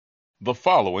The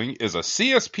following is a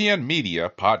CSPN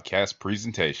Media podcast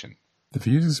presentation. The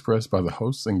views expressed by the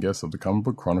hosts and guests of the Comic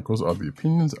Book Chronicles are the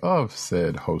opinions of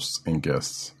said hosts and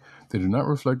guests. They do not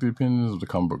reflect the opinions of the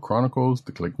Comic Book Chronicles,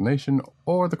 the Click Nation,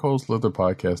 or the Cold Slither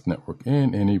Podcast Network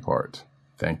in any part.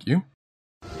 Thank you.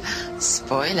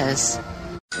 Spoilers.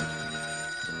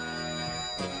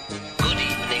 Good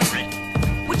evening,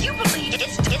 Rick. Would you believe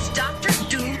it's Dr.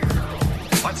 Doom?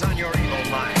 What's on your evil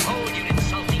mind? Hold your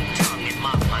insulting tongue and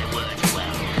mark my words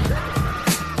well.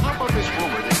 How about this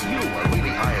rumor that you are really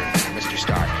Iron Man, Mr.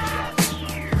 Stark?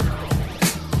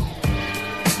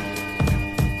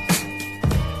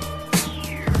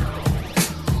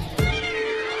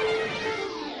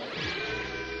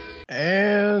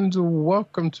 And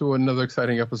welcome to another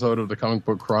exciting episode of the Comic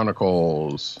Book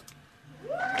Chronicles.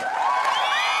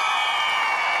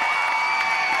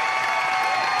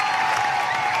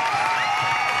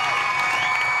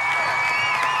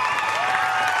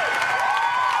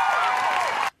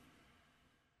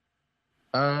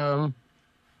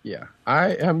 Yeah,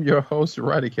 I am your host,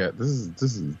 Radicat. This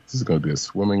is going to be a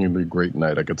swimmingly great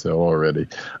night. I can tell already.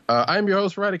 I am your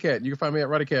host, Radicat. You can find me at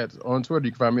Radicat on Twitter.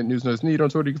 You can find me at News Nerds Need on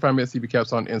Twitter. You can find me at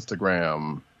CBCaps on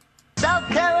Instagram. South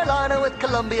Carolina with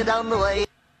Columbia down the way.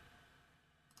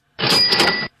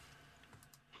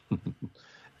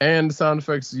 And the sound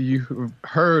effects you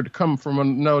heard come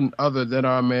from none other than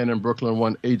our man in Brooklyn,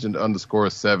 one Agent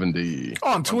 _70.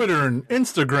 On Twitter and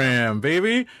Instagram,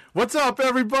 baby. What's up,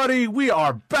 everybody? We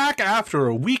are back after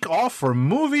a week off for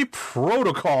Movie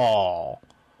Protocol.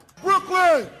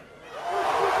 Brooklyn!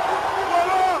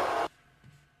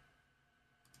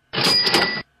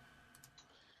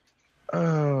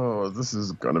 Oh, this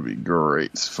is going to be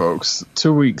great, folks.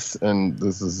 2 weeks, and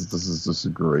this is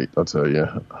great, I'll tell you.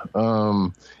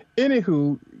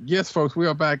 Anywho, yes, folks, we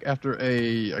are back after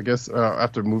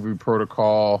after Movie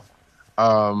Protocol.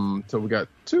 So we got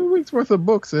 2 weeks worth of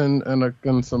books and a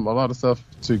lot of stuff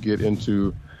to get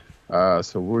into.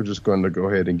 So we're just going to go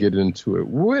ahead and get into it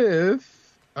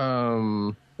with,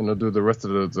 and I'll do the rest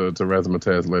of the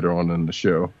razzmatazz later on in the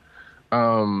show.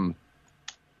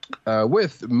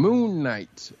 With Moon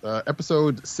Knight,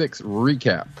 episode 6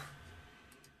 recap.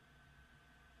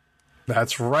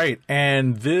 That's right.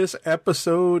 And this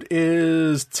episode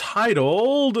is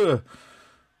titled...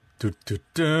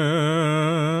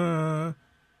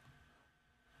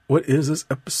 What is this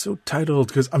episode titled?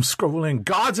 Because I'm scrolling.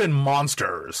 Gods and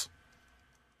Monsters.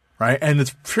 Right? And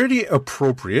it's pretty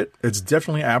appropriate. It's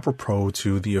definitely apropos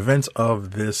to the events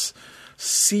of this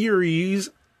series.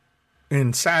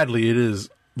 And sadly, it is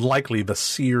likely the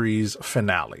series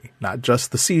finale. Not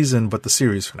just the season, but the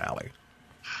series finale.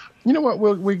 You know what?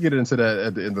 We'll get into that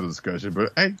at the end of the discussion,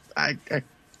 but I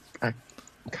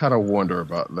kind of wonder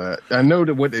about that. I know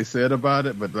that what they said about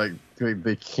it, but like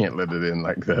they can't let it in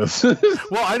like this.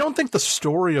 Well, I don't think the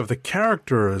story of the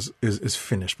character is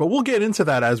finished, but we'll get into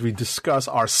that as we discuss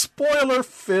our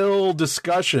spoiler-filled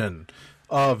discussion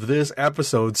of this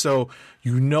episode. So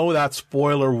you know that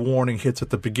spoiler warning hits at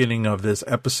the beginning of this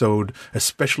episode,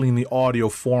 especially in the audio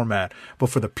format. But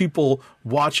for the people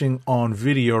watching on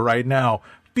video right now,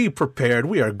 be prepared.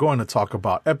 We are going to talk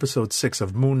about episode 6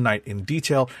 of Moon Knight in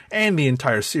detail and the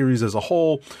entire series as a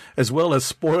whole, as well as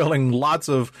spoiling lots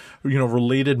of,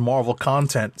 related Marvel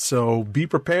content. So be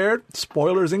prepared.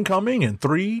 Spoilers incoming in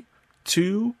 3,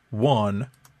 2, 1.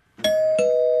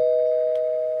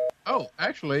 Oh,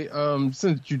 actually,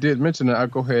 since you did mention it, I'll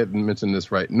go ahead and mention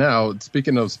this right now.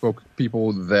 Speaking of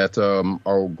people that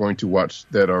are going to watch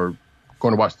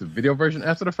the video version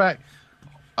after the fact,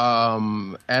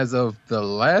 as of the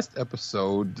last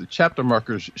episode, the chapter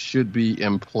markers should be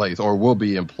in place or will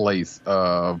be in place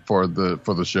for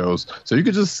the shows. So you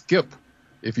could just skip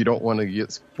if you don't want to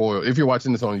get spoiled. If you watch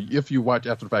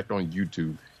after the fact on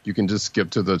YouTube, you can just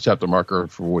skip to the chapter marker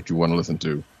for what you want to listen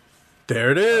to.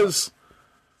 There it is.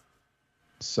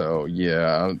 So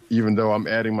yeah, even though I'm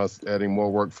adding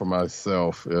more work for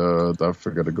myself, I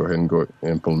figured to go ahead and go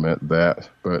implement that.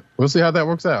 But we'll see how that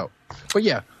works out. But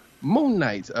yeah, Moon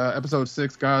Knight, episode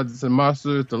 6, Gods and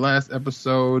Monsters, the last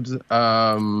episode.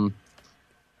 As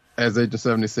Agent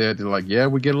 70 said, they're like, yeah,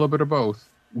 we get a little bit of both.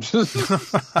 We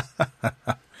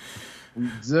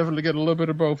definitely get a little bit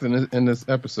of both in this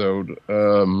episode.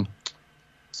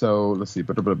 So let's see.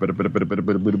 Well,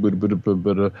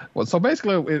 so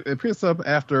basically, it picks up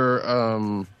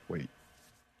after. Wait.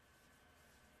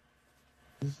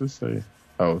 What does this say?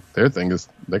 Oh, their thing is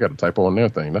they got a typo on their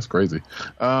thing. That's crazy.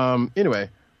 Anyway,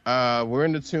 we're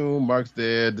in the tomb. Mark's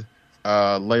dead.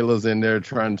 Layla's in there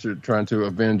trying to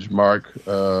avenge Mark. I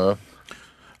was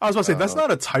about to say that's not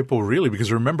a typo really,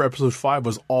 because remember episode 5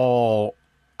 was all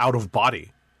out of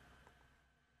body.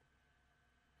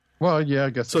 Well, yeah, I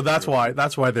guess so. That's why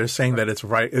they're saying that it's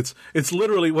right. It's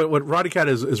literally what Roddy Cat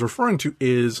is referring to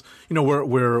is,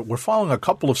 we're following a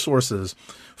couple of sources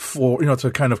for,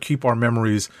 to kind of keep our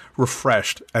memories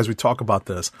refreshed as we talk about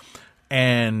this.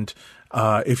 And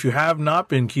if you have not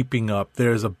been keeping up,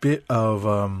 there's a bit of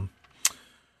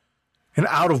an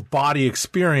out-of-body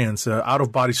experience, an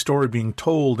out-of-body story being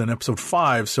told in episode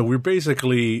 5. So we're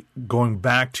basically going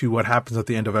back to what happens at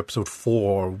the end of episode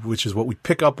 4, which is what we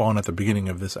pick up on at the beginning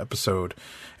of this episode.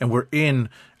 And we're in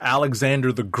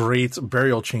Alexander the Great's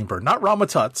burial chamber. Not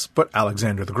Ramatut's, but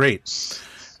Alexander the Great.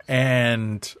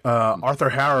 And Arthur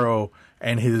Harrow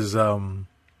and his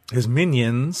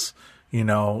minions,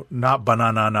 not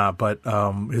Banana, but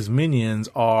his minions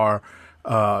are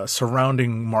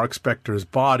surrounding Mark Spector's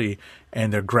body,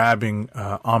 and they're grabbing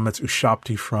Amit's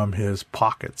Ushabti from his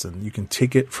pockets, and you can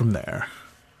take it from there.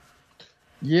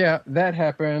 Yeah, that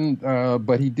happened,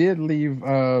 but he did leave,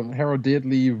 Harold did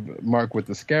leave Mark with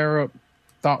the scarab,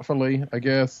 thoughtfully, I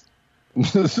guess,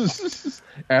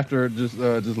 after just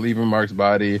leaving Mark's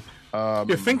body.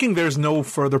 You're thinking there's no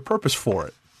further purpose for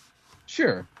it.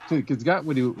 Sure. Because he got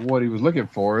what he was looking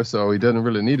for, so he doesn't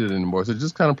really need it anymore. So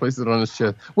just kind of placed it on his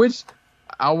chest, which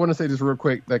I want to say this real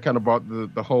quick. That kind of brought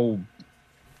the whole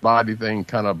body thing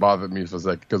kind of bothered me for a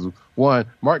second. Because one,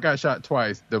 Mark got shot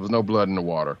twice. There was no blood in the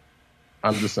water.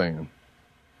 I'm just saying.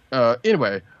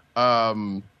 Anyway,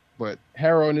 but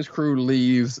Harrow and his crew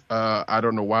leaves. I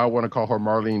don't know why I want to call her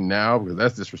Marlene now, because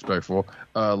that's disrespectful.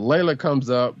 Layla comes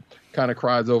up, kind of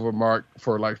cries over Mark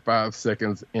for like 5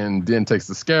 seconds, and then takes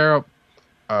the scarab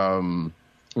and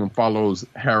follows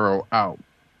Harrow out.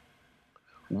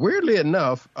 Weirdly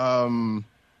enough,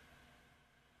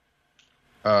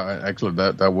 actually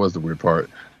that was the weird part.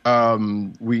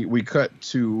 We cut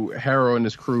to Harrow and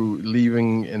his crew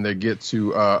leaving, and they get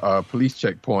to a police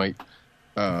checkpoint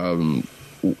where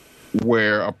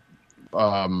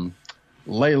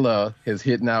Layla is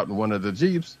hidden out in one of the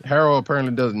Jeeps. Harrow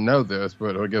apparently doesn't know this,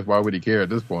 but I guess why would he care at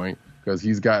this point? Because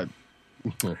he's got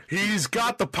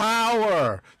the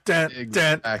power. Dun,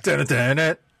 Exactly. dun, dun,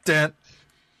 dun, dun.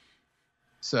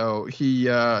 So he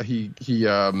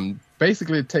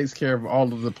basically takes care of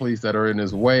all of the police that are in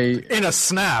his way. In a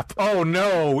snap. Oh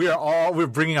no, we're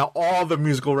bringing out all the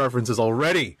musical references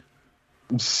already.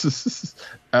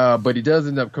 But he does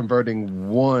end up converting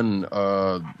one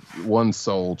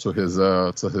soul to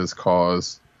his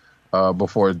cause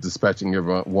before dispatching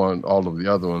all of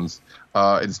the other ones.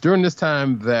 It's during this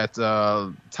time that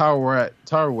Tarwet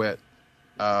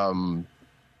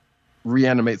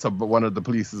reanimates one of the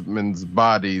policemen's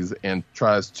bodies and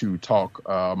tries to talk.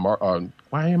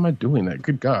 Why am I doing that?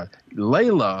 Good God,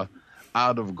 Layla,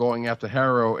 out of going after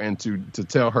Harrow and to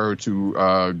tell her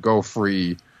to go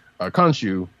free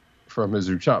Khonshu from his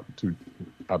Ushabti.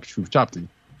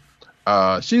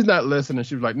 She's not listening.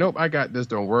 She's like, nope, I got this.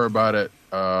 Don't worry about it.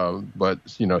 But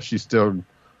she still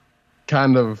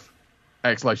kind of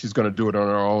acts like she's going to do it on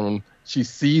her own. She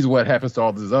sees what happens to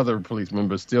all these other police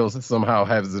members, still somehow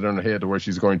has it in her head to where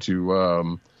she's going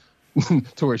to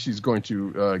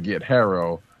get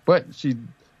Harrow. But she,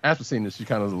 after seeing this, she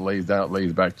kind of lays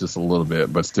back just a little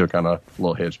bit, but still kind of a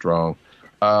little headstrong.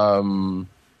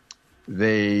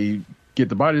 They get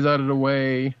the bodies out of the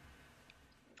way,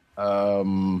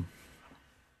 and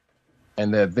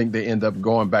I think they end up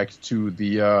going back to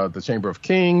the Chamber of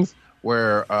Kings,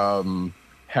 where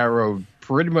Harrow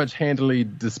pretty much handily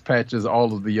dispatches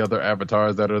all of the other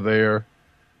avatars that are there,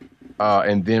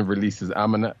 and then releases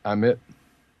Amit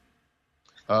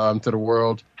to the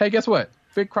world. Hey, guess what?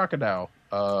 Big crocodile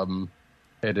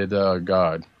headed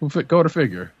god. Go to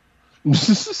figure.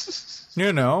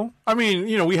 I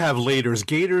mean, we have laters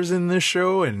gators in this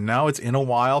show, and now it's in a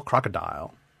while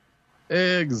crocodile.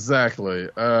 Exactly.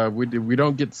 We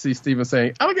don't get to see Steven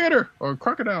saying alligator or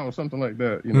crocodile or something like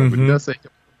that, but he does say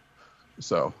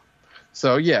so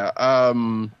yeah.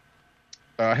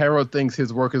 Harold thinks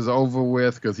his work is over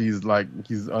with because he's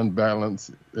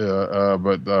unbalanced,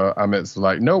 but Amit's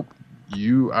like, nope,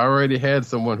 you already had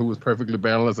someone who was perfectly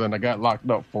balanced and I got locked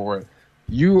up for it.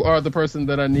 You are the person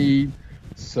that I need,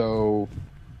 so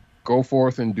go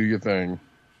forth and do your thing.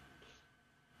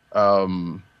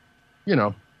 I'm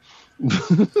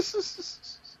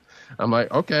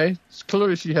like, okay,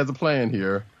 clearly she has a plan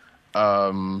here.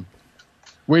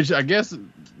 Which I guess,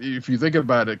 if you think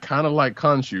about it, kind of like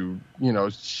Khonshu,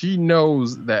 she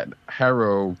knows that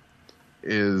Harrow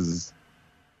is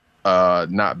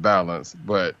not balanced,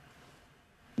 but,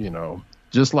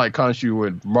 just like Khonshu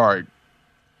with Mark,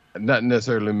 not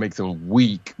necessarily makes them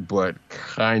weak, but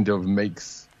kind of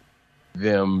makes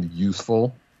them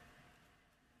useful.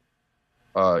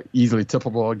 Easily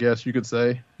tippable, I guess you could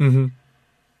say. Mm-hmm.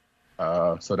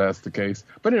 So that's the case.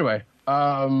 But anyway,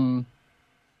 I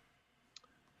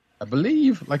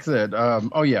believe, like I said,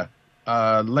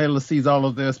 Layla sees all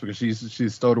of this because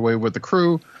she's stowed away with the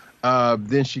crew.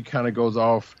 Then she kind of goes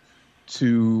off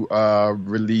to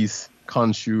release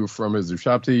Khonshu from his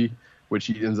Ushabti, which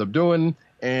he ends up doing.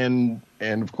 And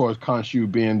of course,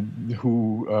 Khonshu, being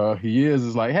who he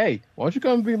is like, hey, why don't you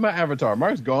come be my avatar?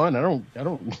 Mark's gone. I don't.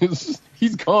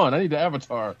 He's gone. I need the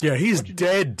avatar. Yeah, he's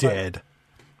dead.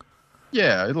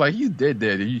 Yeah, like he's dead.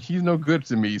 He's no good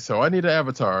to me, so I need an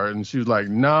avatar. And she was like,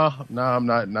 nah, I'm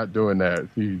not doing that.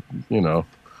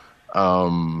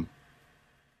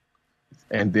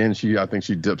 And then I think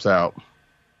she dips out.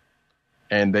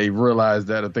 And they realize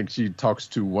that I think she talks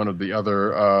to one of the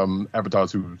other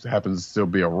avatars who happens to still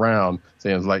be around,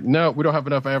 saying it's like, no, we don't have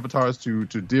enough avatars to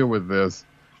deal with this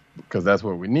because that's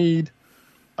what we need.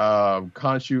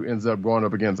 Khonshu ends up going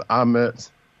up against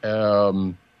Ahmet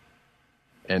and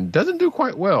doesn't do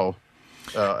quite well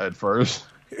at first.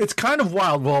 It's kind of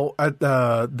wild. Well,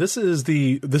 this is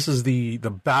the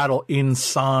battle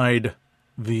inside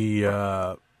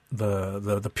the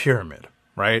pyramid,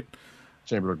 right?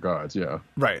 Chamber of Gods, yeah.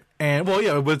 Right. And but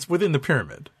it's within the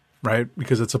pyramid, right?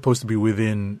 Because it's supposed to be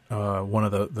within one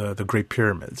of the Great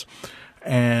Pyramids.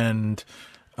 And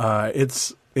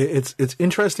it's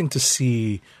interesting to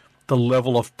see the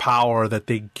level of power that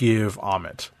they give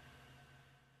Ahmet.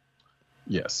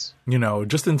 Yes.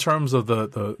 Just in terms of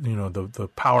the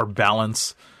power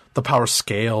balance, the power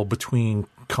scale between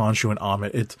Khonshu and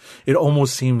Ahmet, it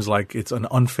almost seems like it's an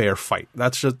unfair fight.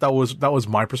 That was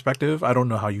my perspective. I don't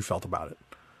know how you felt about it.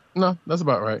 No, that's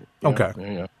about right. Yeah, okay.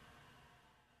 Yeah.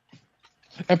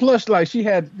 And plus, like she's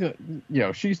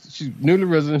newly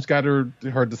risen. She's got her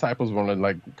disciples running.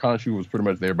 Like Khonshu was pretty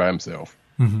much there by himself.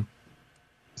 Mm-hmm.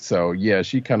 So yeah,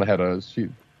 she kind of had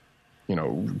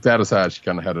that aside, she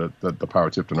kind of had the power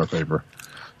tipped in her favor.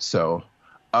 So,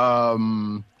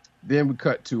 then we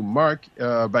cut to Mark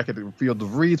back at the Field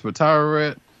of Reeds with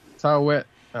Taweret.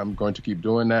 I'm going to keep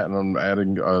doing that, and I'm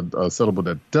adding a syllable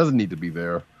that doesn't need to be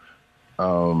there.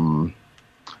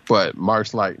 But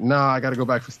Mark's like, nah, I got to go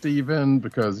back for Steven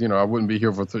because, I wouldn't be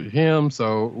here without him.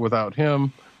 So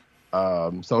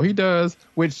he does,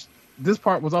 which this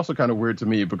part was also kind of weird to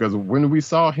me because when we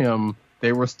saw him,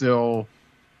 he was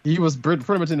pretty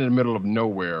much in the middle of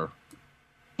nowhere.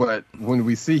 But when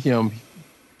we see him,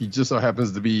 he just so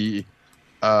happens to be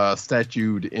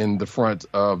statued in the front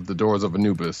of the doors of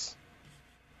Anubis.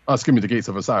 The gates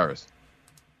of Osiris.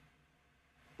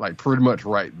 Like pretty much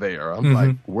right there. I'm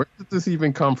like, where did this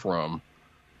even come from?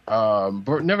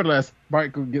 But nevertheless,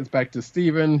 Mark gets back to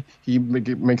Steven. He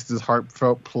makes this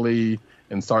heartfelt plea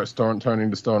and starts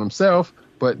turning to stone himself.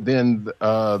 But then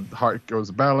the heart goes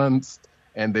balanced,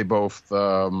 and they both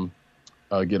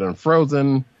get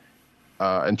unfrozen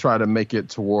and try to make it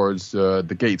towards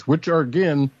the gates, which are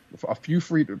again a few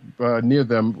feet near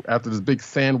them after this big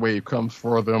sand wave comes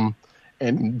for them,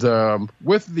 and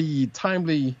with the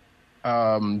timely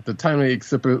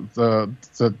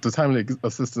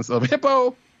assistance of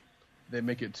Hippo, they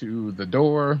make it to the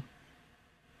door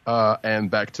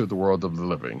and back to the world of the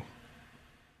living.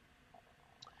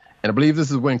 And I believe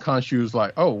this is when Khonshu's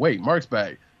like, "Oh wait, Mark's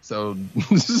back." So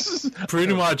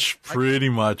pretty much.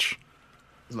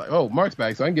 It's like, "Oh, Mark's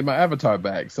back, so I can get my avatar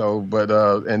back." So,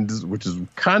 which is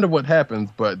kind of what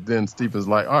happens. But then Steve is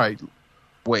like, "All right,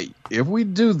 wait. If we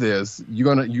do this,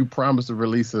 you promise to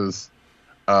release us."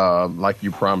 Like you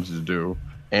promised to do,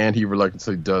 and he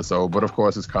reluctantly does so. But of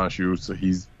course, it's Khonshu, so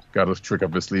he's got a trick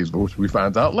up his sleeves, which we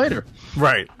find out later.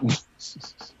 Right.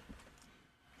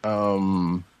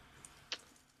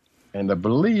 And I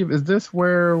believe, is this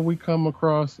where we come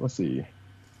across? Let's see.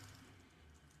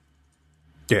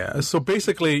 Yeah. So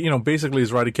basically,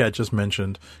 as Roddy Cat just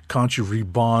mentioned, Khonshu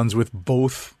rebonds with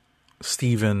both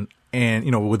Steven and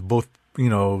with both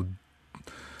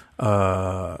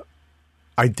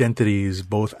identities,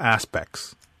 both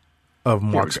aspects of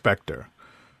Mark Spector,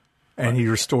 and he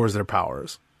restores their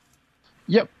powers.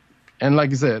 Yep. And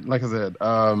like I said,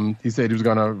 he said he was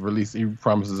gonna release. He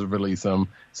promises to release them.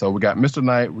 So we got Mr.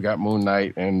 Knight, we got Moon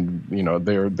Knight, and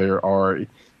they are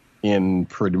in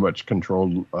pretty much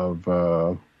control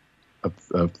of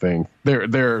things.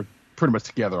 They're pretty much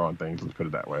together on things. Let's put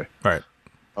it that way. Right.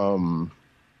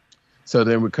 So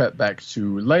then we cut back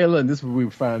to Layla, and this is where we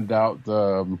find out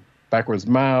backwards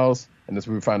Miles, and this is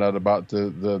where we find out about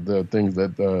the things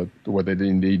that where they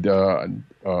didn't need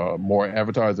more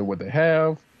avatars than what they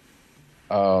have.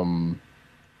 And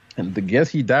the guess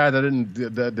he died. I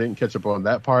didn't catch up on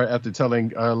that part after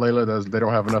telling Layla that they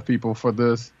don't have enough people for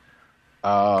this.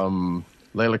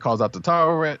 Layla calls out to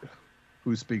Taweret,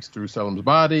 who speaks through Selim's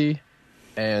body,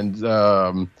 And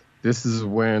this is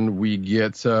when we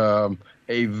get a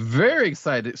very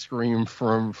excited scream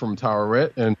from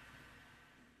Towerette. And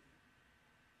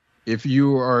if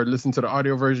you are listening to the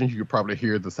audio version, you could probably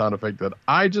hear the sound effect that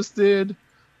I just did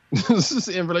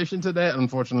in relation to that.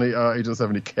 Unfortunately, Agent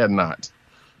 70 cannot.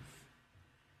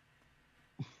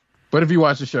 But if you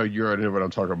watch the show, you already know what I'm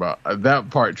talking about. That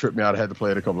part tripped me out. I had to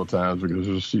play it a couple of times because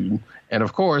it was shooting. And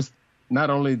of course, not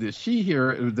only did she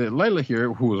hear it, did Layla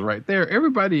hear it, who was right there,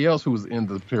 everybody else who was in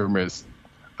the pyramids,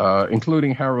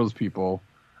 including Harrow's people,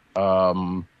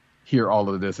 hear all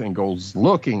of this and goes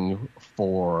looking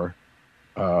for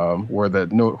where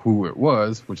that note, who it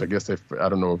was, which I guess I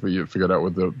don't know if you figured out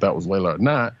whether that was Layla or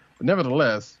not. But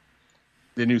nevertheless,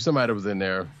 they knew somebody was in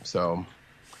there. So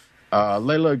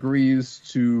Layla agrees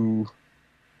to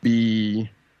be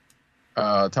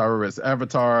Towerette's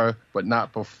avatar, but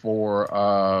not before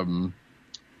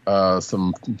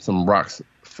some rocks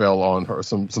fell on her,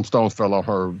 some stones fell on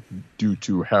her due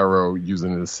to Harrow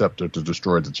using his scepter to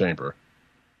destroy the chamber.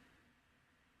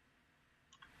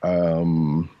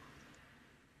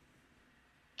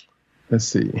 Let's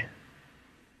see.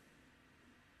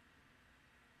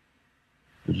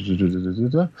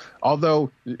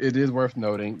 Although it is worth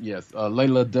noting, yes,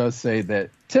 Layla does say that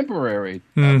temporary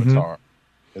avatar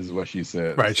is what she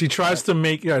says. Right. She tries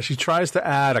to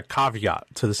add a caveat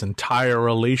to this entire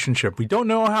relationship. We don't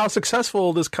know how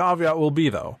successful this caveat will be,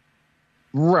 though.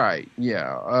 Right.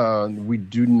 Yeah. We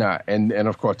do not. And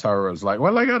of course, Tara is like,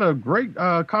 well, I got a great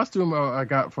costume I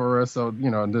got for her. So,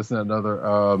 this and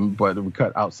another. But we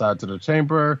cut outside to the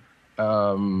chamber.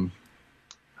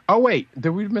 Oh, wait.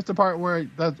 Did we miss the part where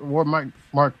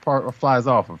Mark part flies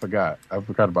off? I forgot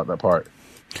about that part.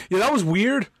 Yeah, that was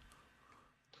weird.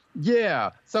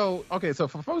 Yeah. So, okay. So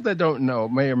for folks that don't know,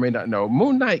 may or may not know,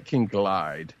 Moon Knight can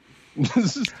glide.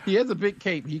 He has a big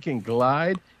cape. He can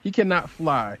glide. He cannot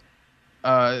fly.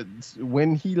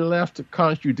 When he left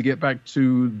Khonshu to get back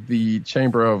to the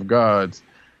Chamber of Gods,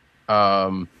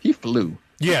 he flew.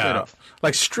 Yeah,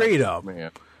 straight up.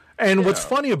 Man. And what's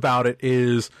funny about it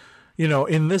is,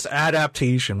 in this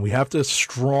adaptation, we have to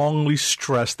strongly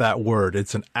stress that word.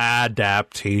 It's an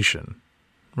adaptation,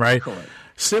 right? Correct.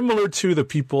 Similar to the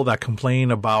people that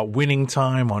complain about Winning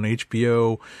Time on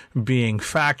HBO being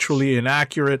factually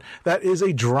inaccurate, that is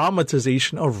a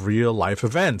dramatization of real life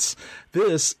events.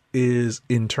 This is,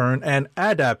 in turn, an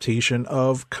adaptation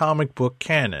of comic book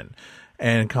canon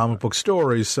and comic book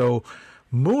stories. So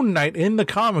Moon Knight in the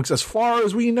comics, as far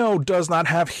as we know, does not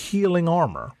have healing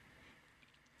armor.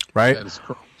 Right? That is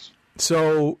correct.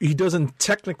 So he doesn't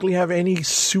technically have any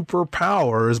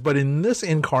superpowers, but in this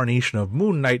incarnation of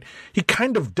Moon Knight, he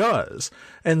kind of does.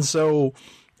 And so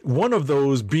one of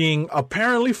those being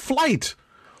apparently flight.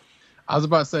 I was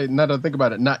about to say, now that I think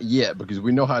about it, not yet, because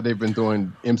we know how they've been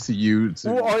doing MCU.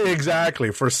 Well,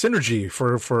 exactly, for synergy,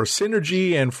 for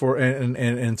synergy,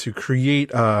 and to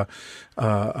create a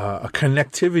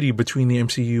connectivity between the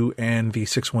MCU and the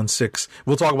 616.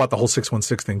 We'll talk about the whole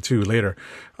 616 thing too later.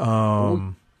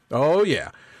 Oh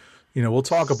yeah, we'll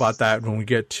talk about that when we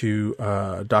get to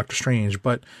Doctor Strange.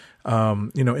 But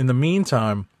in the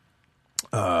meantime,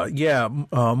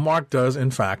 Mark does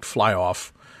in fact fly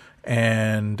off.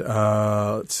 And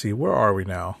let's see, where are we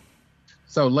now?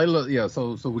 So Layla,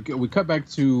 so we cut back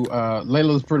to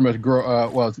Layla's pretty much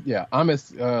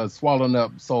Amit's swallowing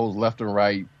up souls left and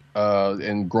right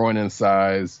and growing in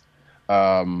size.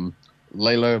 Layla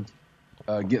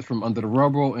gets from under the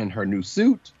rubble in her new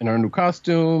suit, in her new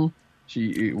costume.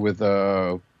 She with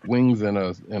wings and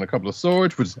a couple of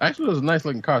swords, which actually was a nice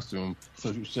looking costume.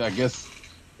 So I guess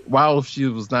while she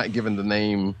was not given the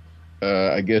name.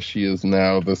 I guess she is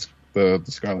now the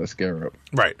Scarlet Scarab.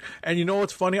 Right. And you know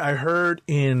what's funny? I heard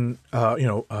in,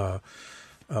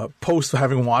 post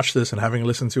having watched this and having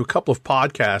listened to a couple of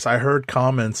podcasts, I heard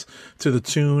comments to the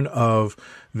tune of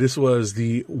this was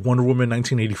the Wonder Woman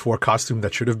 1984 costume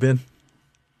that should have been.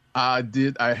 I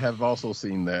have also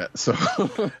seen that. So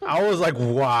I was like,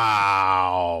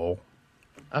 wow.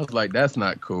 I was like, that's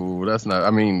not cool. That's not, I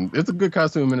mean, it's a good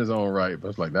costume in its own right, but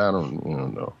it's like, I don't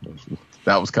know.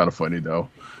 That was kind of funny though.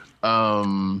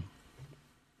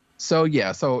 So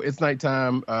it's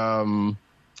nighttime. Like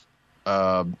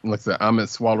I said, Amit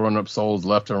swallowing up souls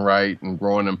left and right and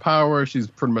growing in power. She's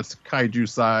pretty much kaiju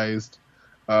sized.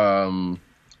 Khonshu,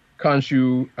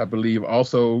 I believe,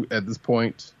 also at this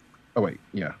point. Oh wait,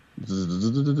 yeah.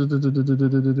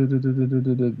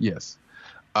 Yes.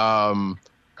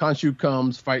 Khonshu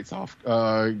comes, fights off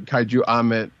Kaiju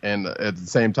Amit, and at the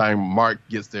same time, Mark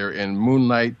gets there in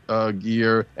Moonlight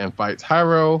gear and fights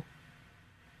Harrow,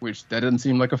 which that didn't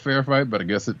seem like a fair fight, but I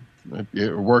guess it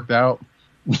worked out.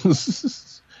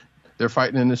 That They're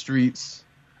fighting in the streets.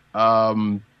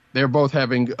 They're both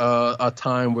having a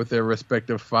time with their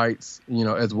respective fights,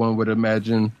 as one would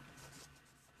imagine.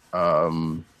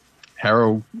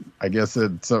 Harrow, I guess,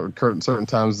 at certain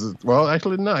times, well,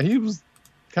 actually, no, he was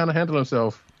kind of handling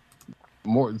himself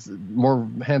more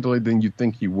handily than you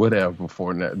think he would have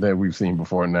before now, than we've seen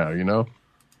before now,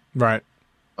 Right.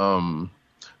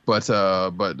 But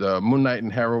Moon Knight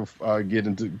and Harrow get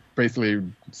into, basically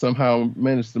somehow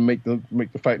manage to make the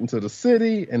fight into the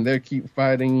city, and they keep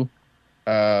fighting.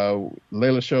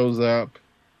 Layla shows up,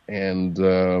 and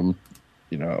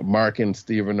Mark and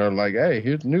Steven are like, "Hey,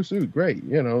 here's a new suit, great,"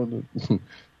 and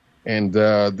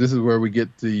this is where we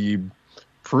get the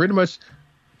pretty much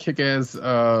kick-ass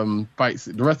fights.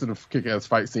 The rest of the kick-ass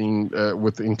fight scene,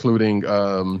 with including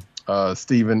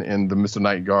Steven and the Mr.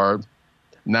 Knight Guard,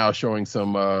 now showing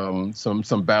some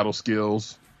battle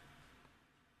skills,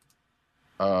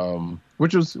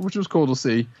 which was cool to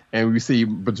see. And we see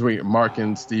between Mark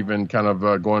and Steven kind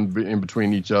of going in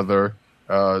between each other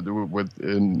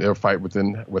in their fight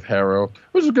with Harrow,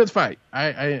 which was a good fight.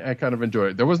 I kind of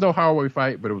enjoyed it. There was no Haraway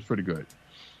fight, but it was pretty good.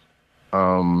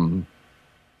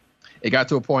 It got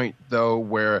to a point though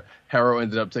where Harrow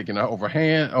ended up taking an upper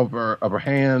hand.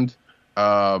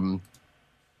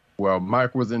 Well,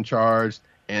 Mark was in charge,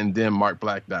 and then Mark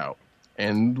blacked out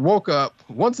and woke up.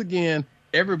 Once again,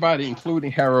 everybody,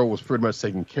 including Harrow, was pretty much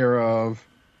taken care of.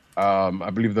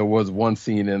 I believe there was one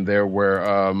scene in there where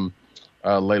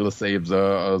Layla saves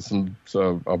a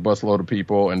busload of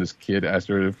people, and this kid asked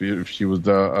her if she was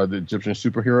the Egyptian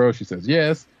superhero. She says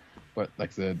yes, but like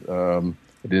I said,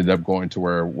 it ended up going to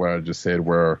where I just said,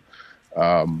 where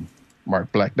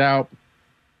Mark blacked out.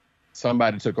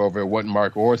 Somebody took over. It wasn't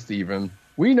Mark or Steven.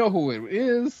 We know who it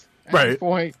is at this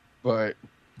point, but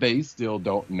they still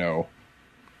don't know.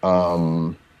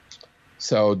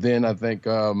 So then I think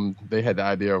they had the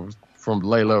idea from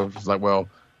Layla. It was like, well,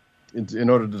 in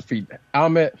order to defeat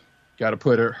Almet, got to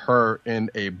put her in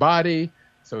a body.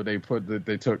 So they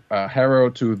took Harrow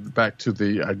back to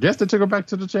the. I guess they took her back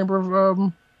to the chamber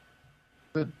of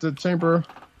the chamber.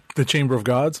 The Chamber of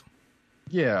Gods.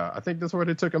 Yeah, I think that's where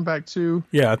they took him back to.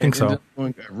 Yeah, I think so.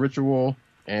 Doing a ritual,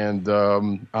 and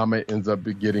Ahmed ends up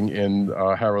getting in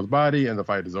Harrow's body, and the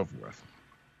fight is over with.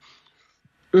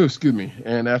 Ooh, excuse me.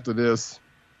 And after this,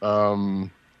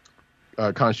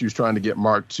 Khonshu's trying to get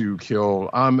Mark to kill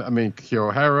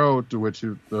Harrow, to which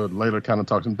later kind of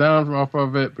talks him down off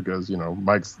of it because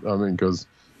because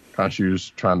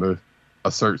Khonshu's trying to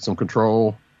assert some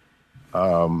control,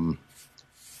 but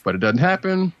it doesn't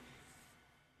happen.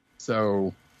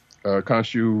 So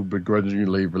Khonshu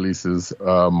begrudgingly releases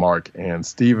Mark and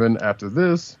Steven after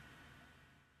this,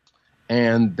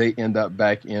 and they end up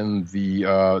back in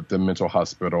the mental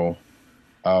hospital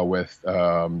with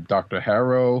Dr.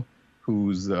 Harrow,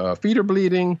 whose feet are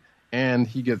bleeding, and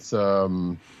he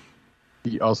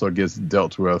also gets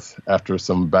dealt with after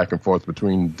some back and forth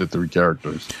between the three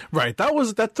characters. Right.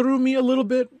 That threw me a little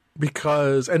bit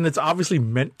because, and it's obviously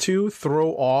meant to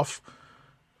throw off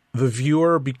the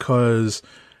viewer because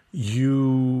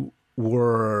you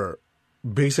were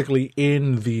basically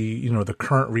in the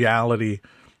current reality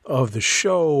of the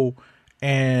show,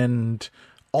 and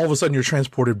all of a sudden you're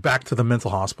transported back to the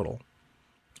mental hospital,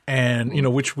 and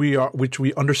which we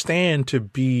understand to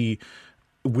be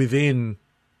within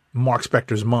Mark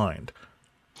Spector's mind.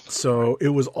 So it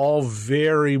was all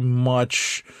very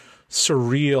much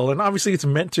surreal, and obviously it's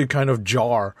meant to kind of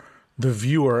jar the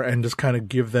viewer and just kind of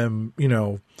give them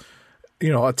a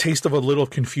taste of a little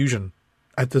confusion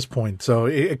at this point. So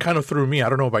it kind of threw me. I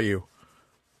don't know about you.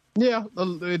 Yeah,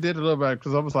 it did a little bit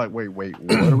because I was like, wait, what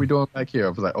are we doing back here? I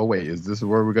was like, oh wait, is this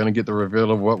where we're going to get the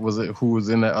reveal of who was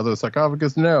in that other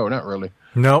sarcophagus? No, not really.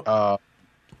 Nope.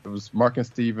 It was Mark and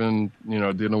Steven,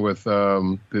 dealing with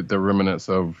the remnants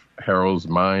of Harrow's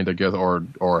mind, I guess,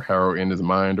 or Harrow in his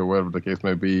mind, or whatever the case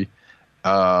may be.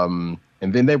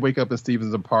 And then they wake up in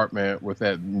Steven's apartment with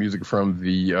that music from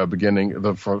the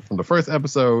beginning, from the first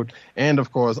episode, and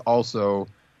of course also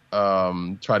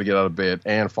try to get out of bed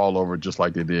and fall over just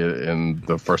like they did in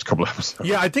the first couple of episodes.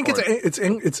 Yeah, I think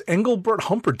it's Engelbert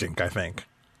Humperdinck, I think.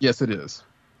 Yes, it is.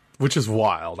 Which is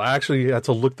wild. I actually had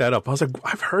to look that up. I was like,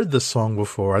 I've heard this song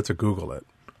before. I had to Google it.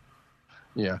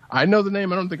 Yeah, I know the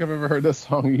name. I don't think I've ever heard this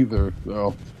song either.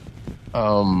 So,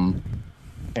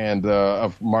 and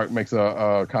Mark makes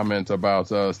a comment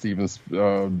about Steven's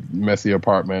messy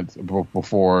apartment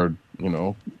before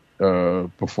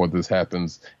this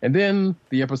happens, and then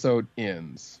the episode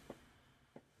ends.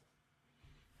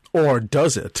 Or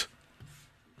does it?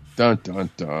 Dun dun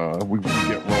dun. We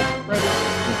get rolled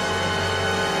credits.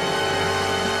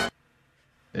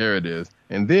 There it is.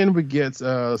 And then we get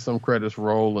some credits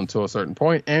roll until a certain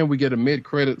point, and we get a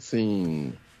mid-credit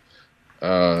scene.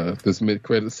 This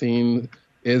mid-credit scene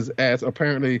is at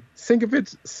apparently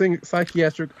Sienkiewicz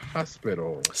Psychiatric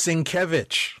Hospital.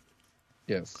 Sienkiewicz.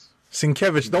 Yes.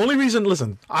 Sienkiewicz. The only reason,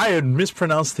 listen, I had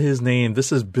mispronounced his name.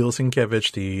 This is Bill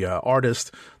Sienkiewicz, the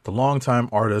artist, the longtime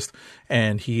artist,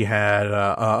 and he had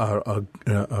a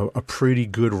pretty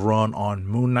good run on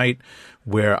Moon Knight,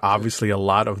 where obviously a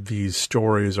lot of these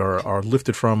stories are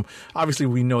lifted from. Obviously,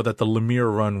 we know that the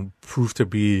Lemire run proved to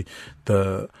be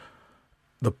the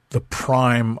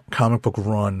prime comic book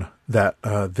run that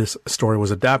this story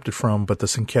was adapted from, but the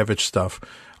Sienkiewicz stuff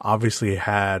obviously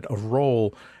had a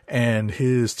role. And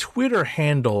his Twitter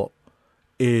handle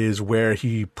is where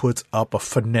he puts up a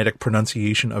phonetic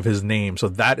pronunciation of his name. So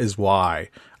that is why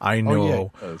I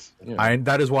know.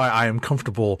 That is why I am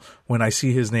comfortable when I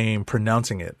see his name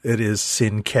pronouncing it. It is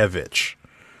Sienkiewicz.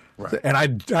 Right. And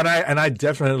I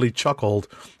definitely chuckled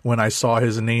when I saw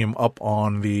his name up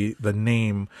on the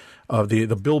name of the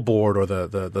billboard or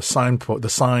the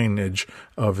signage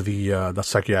of the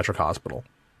psychiatric hospital.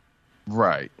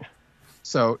 Right.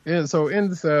 So in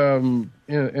this end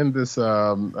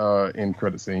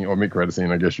credit scene or mid credit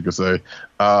scene, I guess you could say,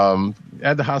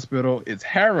 at the hospital, it's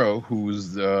Harrow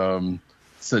who's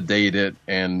sedated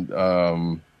and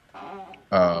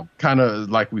kind of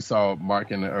like we saw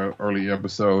Mark in the early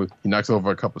episode. He knocks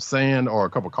over a cup of sand or a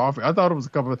cup of coffee. I thought it was a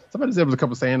cup of. Somebody said it was a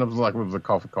cup of sand. I was like, it was a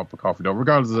cup of coffee. Though,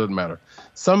 regardless, it doesn't matter.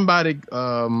 Somebody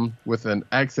with an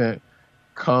accent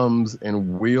comes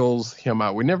and wheels him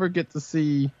out. We never get to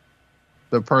see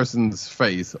the person's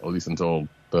face, at least until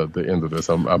the end of this,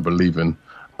 I believe in.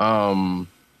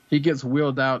 He gets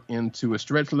wheeled out into a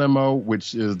stretch limo,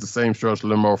 which is the same stretch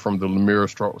limo from the Lemire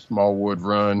Smallwood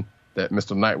run that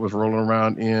Mr. Knight was rolling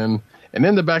around in. And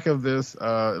in the back of this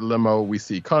limo, we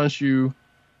see Khonshu.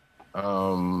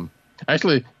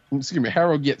 Actually, excuse me,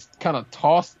 Harold gets kind of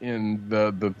tossed in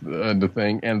the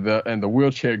thing, and the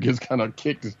wheelchair gets kind of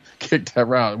kicked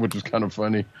around, which is kind of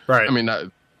funny. Right. I mean,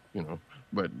 not,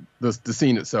 but the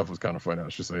scene itself was kind of funny, I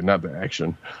should say, not the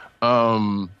action.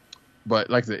 But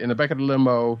like I said, in the back of the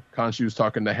limo, Khonshu's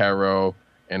talking to Harrow,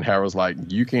 and Harrow's like,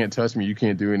 "You can't touch me. You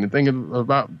can't do anything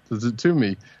about to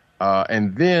me."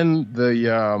 And then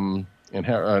and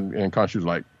Khonshu's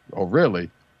like, "Oh, really?"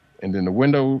 And then the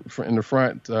window in the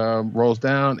front rolls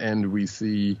down, and we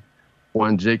see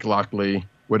one Jake Lockley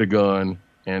with a gun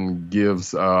and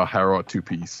gives Harrow a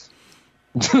two-piece.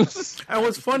 And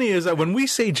what's funny is that when we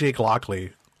say Jake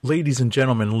Lockley, ladies and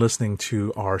gentlemen listening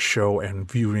to our show and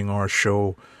viewing our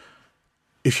show,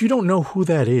 if you don't know who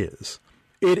that is,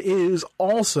 it is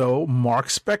also Mark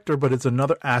Spector, but it's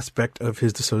another aspect of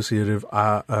his dissociative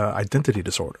identity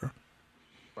disorder.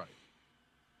 Right.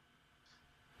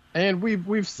 And we've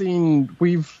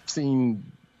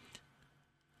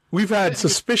had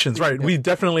suspicions, right? We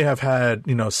definitely have had,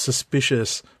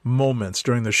 suspicious moments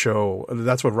during the show.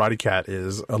 That's what Roddy Cat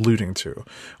is alluding to,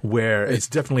 where it's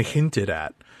definitely hinted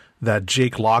at that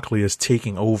Jake Lockley is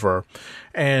taking over.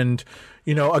 And,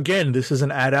 again, this is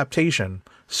an adaptation.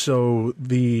 So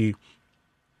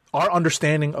our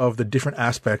understanding of the different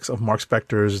aspects of Mark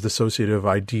Spector's dissociative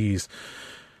IDs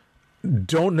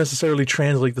don't necessarily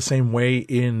translate the same way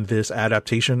in this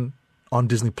adaptation on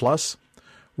Disney Plus.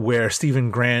 Where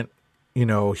Stephen Grant,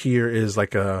 here is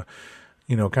like a,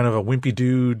 kind of a wimpy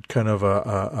dude, kind of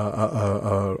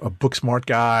a book smart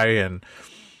guy, and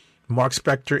Mark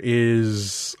Spector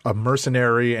is a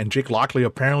mercenary, and Jake Lockley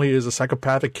apparently is a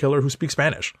psychopathic killer who speaks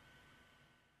Spanish.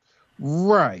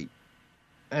 Right.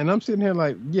 And I'm sitting here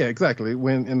like, yeah, exactly.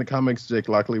 When in the comics, Jake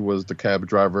Lockley was the cab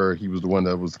driver. He was the one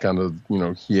that was kind of,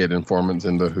 he had informants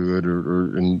in the hood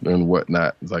and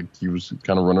whatnot. It's like he was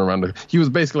kind of running around. He was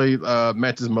basically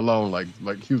Matches Malone,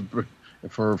 like he was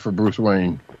for Bruce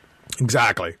Wayne.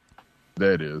 Exactly.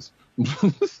 That is.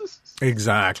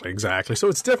 Exactly. So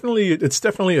it's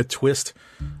definitely a twist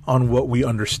on what we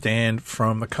understand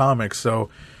from the comics. So,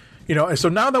 so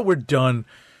now that we're done,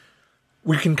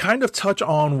 we can kind of touch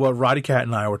on what Roddy Cat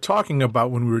and I were talking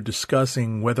about when we were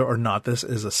discussing whether or not this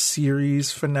is a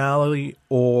series finale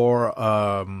or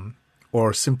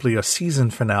simply a season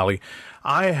finale.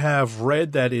 I have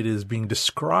read that it is being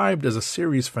described as a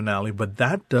series finale, but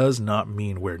that does not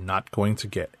mean we're not going to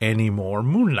get any more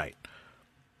Moon Knight.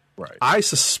 Right. I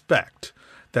suspect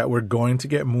that we're going to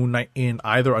get Moon Knight in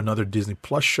either another Disney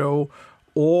Plus show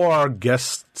or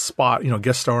guest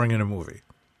starring in a movie.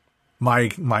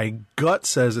 My gut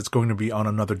says it's going to be on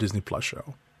another Disney Plus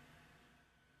show.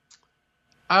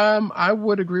 I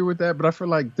would agree with that, but I feel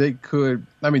like they could.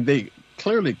 I mean, they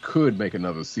clearly could make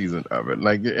another season of it.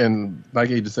 Like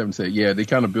Age of 7 said, yeah, they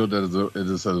kind of built it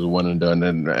as a one and done,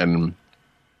 and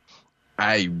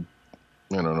I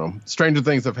don't know. Stranger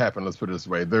things have happened. Let's put it this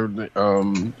way: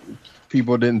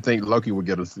 people didn't think Loki would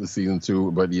get a season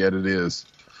 2, but yet it is.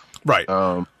 Right.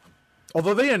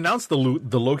 Although they announced the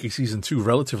Loki season 2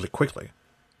 relatively quickly.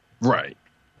 Right.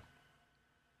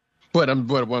 But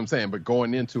what I'm saying, but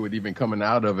going into it, even coming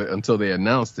out of it, until they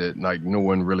announced it, like no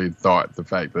one really thought the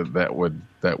fact that would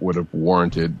have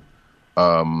warranted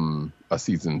a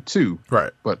season 2.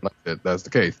 Right. But like that's the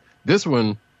case. This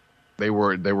one, they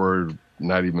were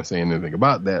not even saying anything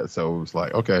about that. So it was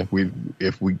like, okay,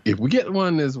 if we get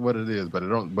one, is what it is.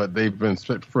 But they've been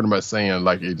pretty much saying,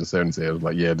 like Age of 7 said, it was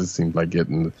like, yeah, this seems like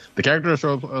getting the character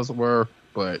shows us were,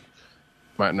 but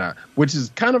might not, which is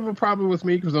kind of a problem with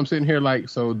me, because I'm sitting here like,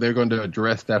 so they're going to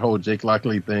address that whole Jake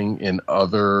Lockley thing in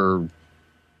another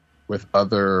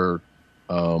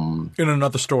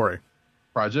story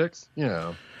projects.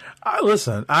 Yeah.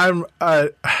 Listen, I'm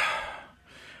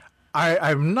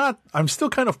still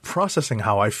kind of processing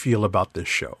how I feel about this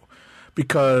show,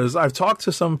 because I've talked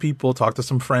to some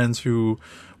friends who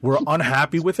were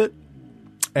unhappy with it.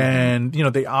 And,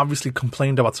 they obviously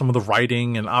complained about some of the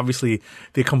writing, and obviously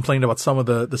they complained about some of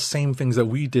the same things that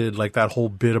we did, like that whole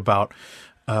bit about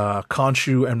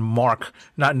Khonshu and Mark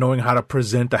not knowing how to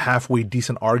present a halfway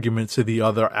decent argument to the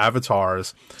other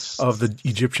avatars of the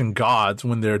Egyptian gods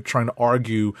when they're trying to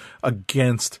argue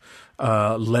against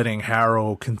letting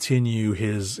Harrow continue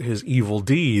his evil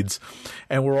deeds.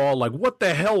 And we're all like, what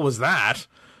the hell was that?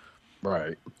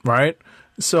 Right.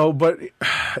 So, but,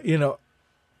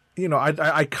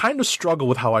 I kind of struggle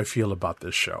with how I feel about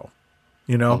this show.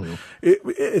 Mm-hmm.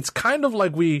 It's kind of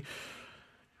like we,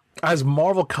 as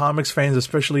Marvel Comics fans,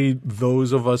 especially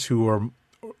those of us who are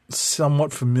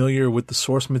somewhat familiar with the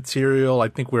source material, I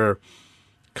think we're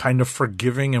kind of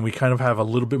forgiving, and we kind of have a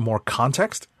little bit more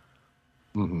context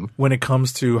when it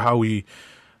comes to how we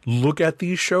look at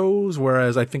these shows.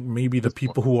 Whereas I think maybe the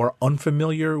people who are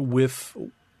unfamiliar with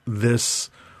this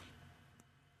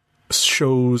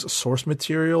show's source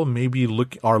material maybe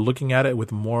are looking at it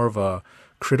with more of a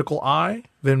critical eye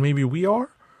than maybe we are.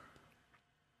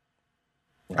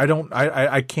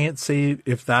 I can't say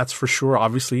if that's for sure.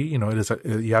 Obviously,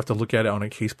 you have to look at it on a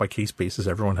case by case basis.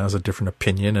 Everyone has a different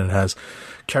opinion and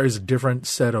carries a different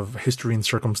set of history and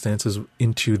circumstances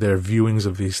into their viewings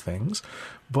of these things.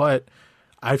 But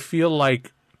I feel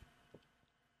like,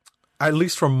 at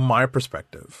least from my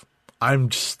perspective,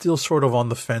 I'm still sort of on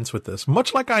the fence with this,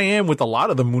 much like I am with a lot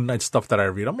of the Moon Knight stuff that I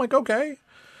read. I'm like, okay,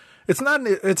 it's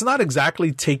not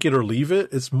exactly take it or leave it.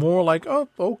 It's more like,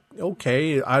 oh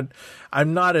okay.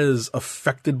 I'm not as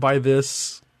affected by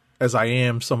this as I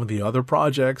am some of the other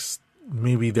projects.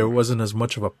 Maybe there wasn't as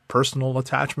much of a personal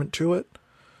attachment to it,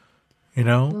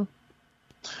 I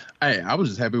was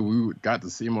just happy we got to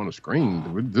see him on the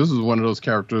screen. This is one of those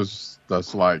characters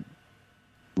that's like,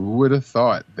 who would have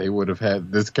thought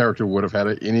this character would have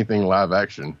had anything live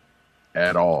action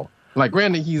at all? Like,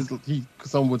 granted,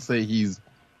 some would say he's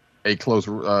a close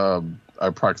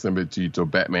proximity to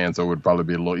Batman, so it would probably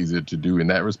be a little easier to do in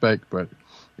that respect, but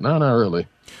no, not really.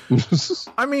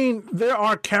 I mean, there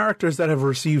are characters that have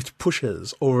received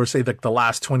pushes over, say, like the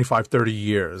last 25, 30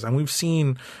 years, and we've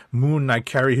seen Moon Knight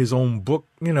carry his own book,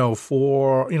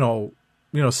 for,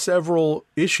 several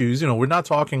issues. We're not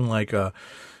talking like a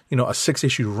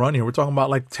 6-issue run here. We're talking about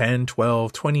like 10,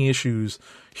 12, 20 issues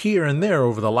here and there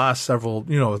over the last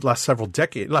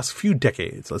few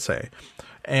decades, let's say.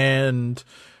 And,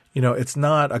 it's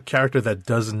not a character that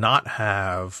does not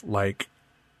have like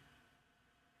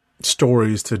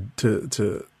stories to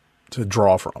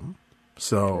draw from.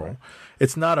 So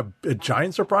it's not a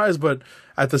giant surprise, but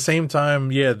at the same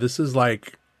time, yeah, this is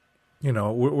like,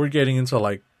 we're getting into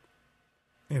like,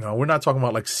 we're not talking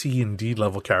about like C and D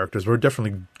level characters. We're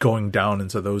definitely going down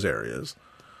into those areas.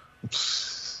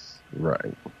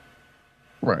 Right.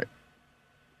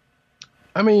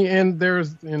 I mean, and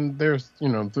there's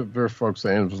folks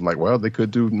saying it was like, well, they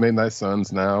could do Midnight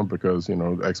Suns now because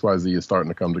XYZ is starting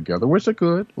to come together, which they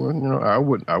could. Well, I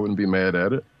wouldn't be mad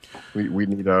at it. We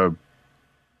need a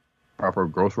proper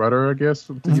ghostwriter, I guess,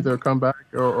 to either come back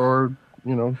or.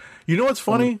 You know what's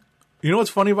funny? You know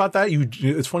what's funny about that?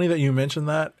 It's funny that you mentioned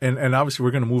that, and obviously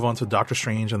we're going to move on to Doctor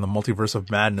Strange and the Multiverse of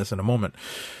Madness in a moment.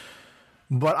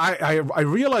 But I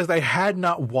realized I had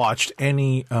not watched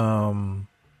any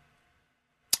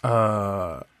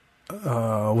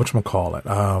whatchamacallit?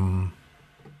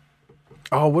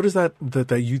 What is that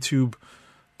YouTube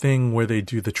thing where they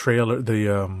do the trailer, the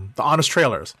honest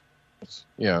trailers?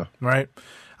 Yeah. Right.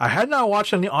 I had not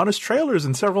watched any honest trailers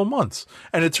in several months,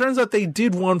 and it turns out they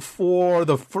did one for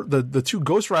the two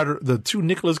Ghost Rider, the two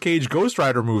Nicolas Cage Ghost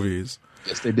Rider movies.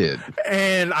 Yes, they did.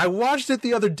 And I watched it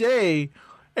the other day.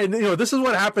 And, this is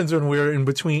what happens when we're in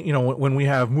between, when we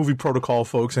have movie protocol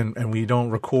folks and we don't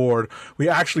record, we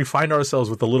actually find ourselves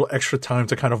with a little extra time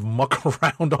to kind of muck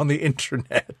around on the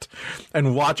internet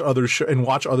and watch other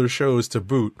shows to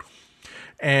boot.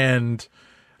 And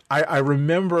I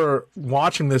remember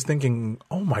watching this thinking,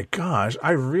 oh my gosh,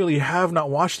 I really have not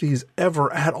watched these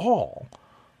ever at all.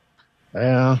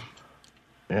 Yeah.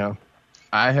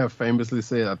 I have famously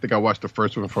said, I think I watched the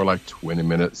first one for like 20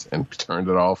 minutes and turned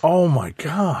it off. Oh my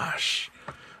gosh.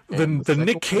 The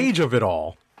Nick Cage of it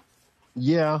all.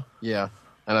 Yeah. And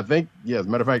I think, as a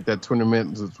matter of fact, that 20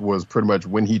 minutes was pretty much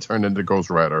when he turned into Ghost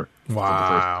Rider.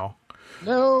 Wow.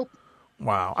 Nope.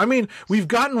 Wow. I mean, we've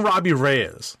gotten Robbie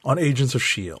Reyes on Agents of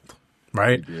S.H.I.E.L.D.,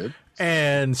 right? We did.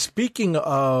 And speaking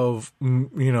of,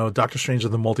 Doctor Strange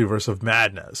and the Multiverse of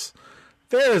Madness,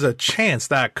 there is a chance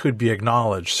that could be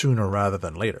acknowledged sooner rather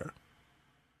than later.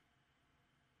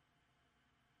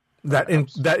 That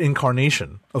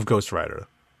incarnation of Ghost Rider.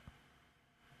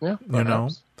 Yeah,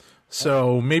 perhaps.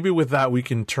 So maybe with that we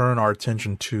can turn our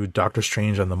attention to Doctor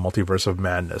Strange and the Multiverse of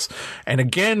Madness. And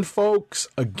again, folks,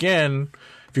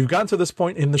 if you've gotten to this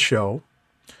point in the show,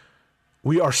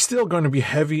 we are still going to be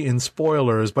heavy in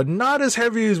spoilers, but not as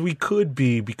heavy as we could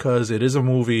be because it is a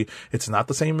movie. It's not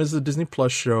the same as the Disney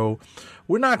Plus show.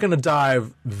 We're not going to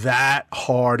dive that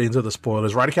hard into the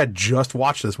spoilers. Rider Cat just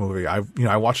watched this movie. I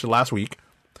watched it last week,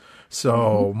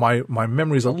 so my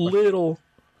memory's a little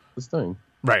this thing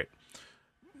right.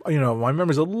 My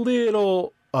memory's a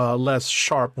little less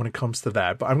sharp when it comes to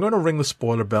that, but I'm going to ring the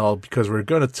spoiler bell because we're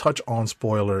going to touch on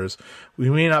spoilers. We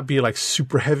may not be like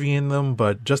super heavy in them,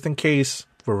 but just in case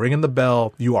we're ringing the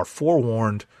bell, you are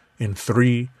forewarned in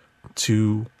 3,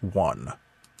 2, 1.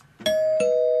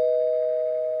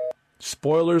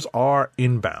 Spoilers are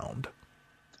inbound.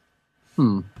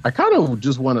 I kind of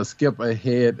just want to skip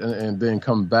ahead and then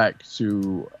come back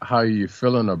to how you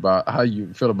feel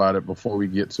about it before we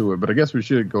get to it. But I guess we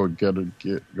should go ahead and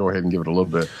give it a little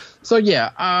bit. So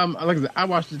yeah, like I said, I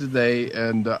watched it today,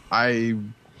 and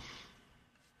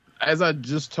as I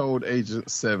just told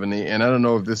Agent 70, and I don't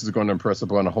know if this is going to impress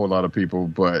upon a whole lot of people,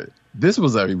 but this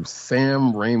was a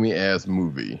Sam Raimi ass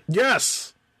movie.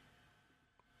 Yes.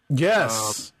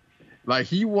 Like,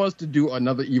 he wants to do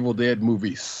another Evil Dead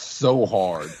movie so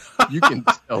hard. You can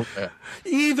tell that.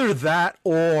 Either that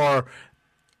or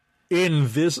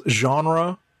in this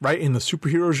genre, right, in the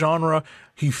superhero genre,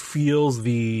 he feels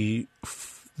the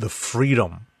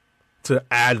freedom to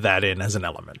add that in as an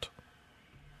element.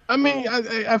 I mean,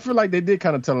 I feel like they did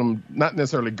kind of tell him not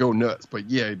necessarily go nuts, but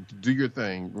yeah, do your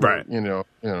thing. Right.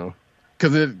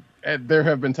 Because there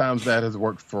have been times that has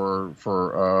worked for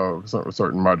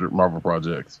certain Marvel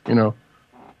projects. I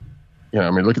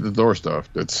mean, look at the Thor stuff.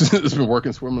 It's been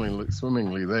working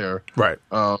swimmingly there. Right.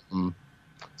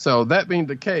 So that being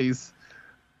the case,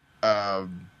 as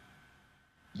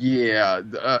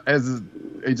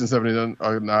Agent 70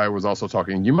 and I was also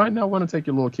talking, you might not want to take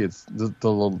your little kids, the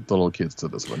little kids, to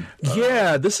this one.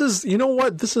 This is,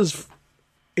 this is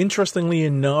interestingly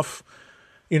enough.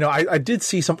 I did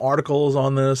see some articles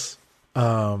on this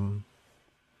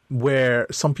where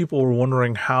some people were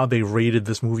wondering how they rated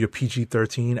this movie a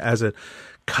PG-13 as a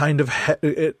kind of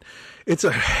it's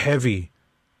a heavy,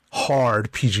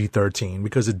 hard PG-13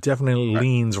 because it definitely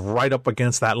leans right up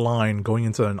against that line going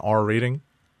into an R rating.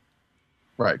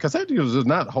 Right, because there's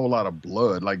not a whole lot of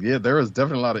blood. Like, yeah, there is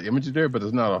definitely a lot of imagery there, but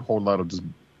there's not a whole lot of just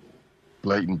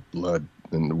blatant blood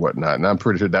and whatnot. And I'm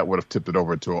pretty sure that would have tipped it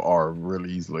over to an R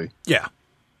really easily.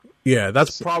 Yeah,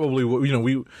 that's probably what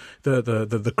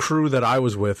the crew that I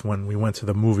was with when we went to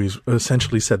the movies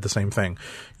essentially said the same thing.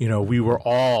 We were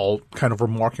all kind of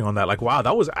remarking on that, like, wow,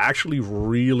 that was actually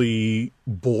really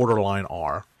borderline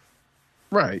R.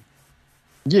 Right.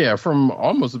 Yeah, from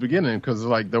almost the beginning, because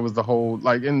like there was the whole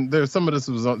and there's some of this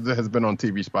that has been on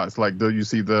TV spots. Like, you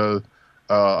see the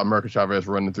America Chavez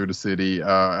running through the city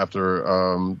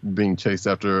after being chased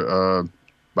after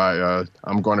by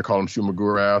I'm going to call him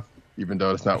Shumagurath. Even though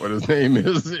that's not what his name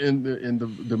is in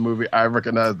the movie, I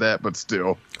recognize that, but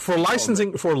still, for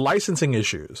licensing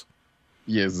issues.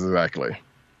 Yes, exactly.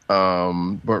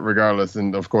 But regardless,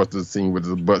 and of course, the scene with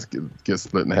the bus gets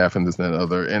split in half and this and that and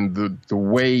other, and the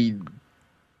way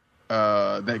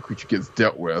that creature gets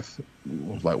dealt with,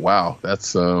 was like, wow,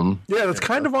 that's that's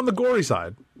kind of on the gory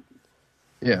side.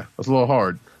 Yeah, it's a little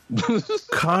hard.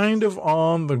 Kind of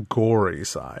on the gory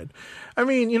side. I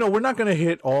mean, we're not going to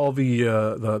hit all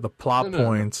the plot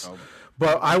points,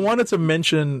 But I wanted to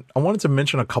mention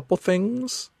a couple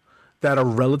things that are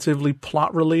relatively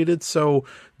plot related. So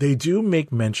they do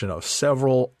make mention of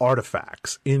several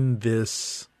artifacts in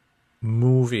this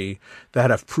movie that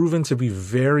have proven to be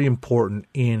very important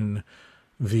in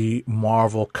the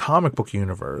Marvel comic book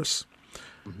universe.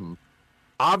 Mm-hmm.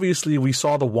 Obviously, we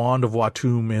saw the Wand of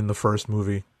Watum in the first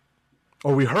movie,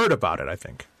 or we heard about it, I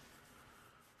think.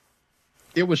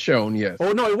 It was shown, yes.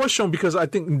 Oh no, it was shown because I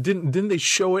think didn't they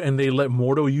show it and they let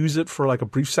Mordo use it for like a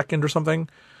brief second or something?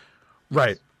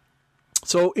 Right.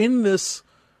 So in this,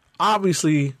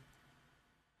 obviously,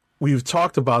 we've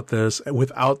talked about this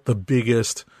without the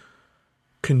biggest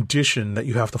condition that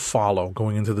you have to follow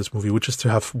going into this movie, which is to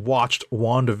have watched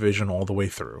WandaVision all the way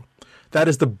through. That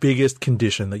is the biggest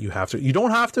condition that you have to. You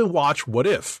don't have to watch What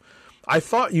If. I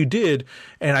thought you did,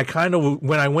 and I kind of,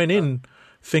 when I went in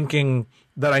thinking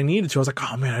that I needed to, I was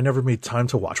like, oh man, I never made time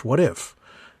to watch What If.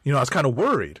 You know, I was kind of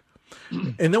worried.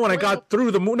 And then when I got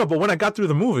through the movie, when I got through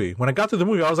the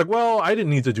movie, I was like, well, I didn't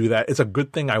need to do that. It's a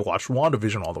good thing I watched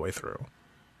WandaVision all the way through.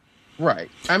 Right.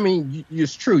 I mean,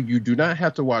 it's true. You do not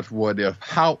have to watch What If.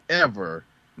 However,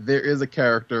 there is a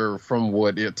character from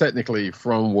What If, technically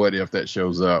from What If, that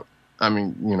shows up. I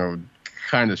mean, you know,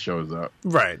 kind of shows up.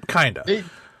 Right. Kind of.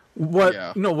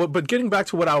 But getting back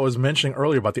to what I was mentioning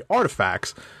earlier about the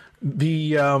artifacts,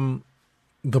 the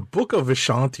Book of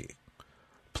Vishanti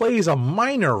plays a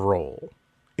minor role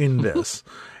in this.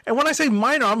 And when I say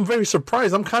minor, I'm very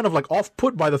surprised. I'm kind of like off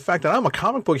put by the fact that I'm a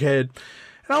comic book head.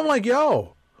 And I'm like,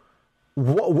 yo,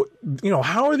 what, you know,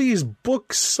 how are these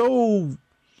books so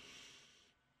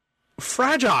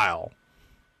fragile?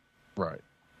 Right.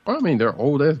 Well, I mean, they're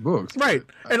old ass books. Right.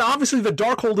 And obviously the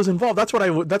Darkhold is involved. That's what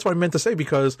I meant to say,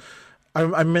 because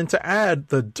I meant to add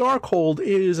the Darkhold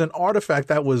is an artifact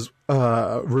that was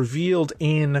revealed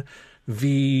in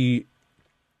the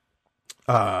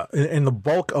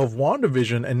bulk of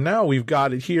WandaVision, and now we've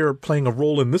got it here playing a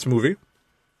role in this movie,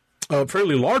 a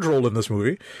fairly large role in this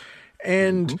movie.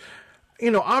 And,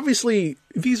 you know, obviously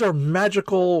these are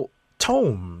magical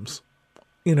tomes,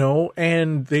 you know,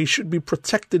 and they should be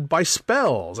protected by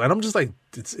spells. And I'm just like,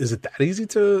 is it that easy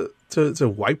to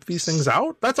wipe these things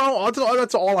out? That's all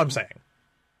I'm saying.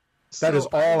 That is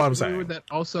all I'm saying. With that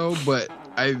also, but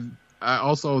I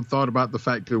also thought about the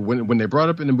fact that when they brought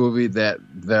up in the movie that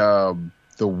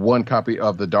the one copy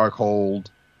of the Darkhold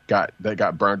that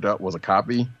got burned up was a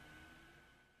copy.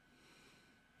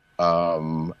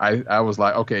 I was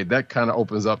like, okay, that kind of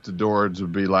opens up the door to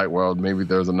be like, well, maybe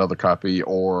there's another copy,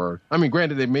 or I mean,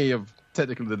 granted, they may have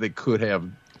technically they could have,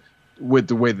 with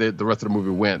the way that the rest of the movie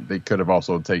went, they could have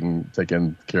also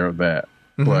taken care of that,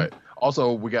 but.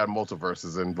 Also, we got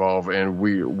multiverses involved, and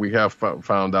we have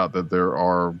found out that there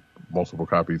are multiple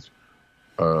copies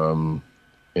in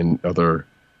other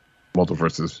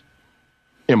multiverses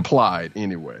implied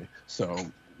anyway. So,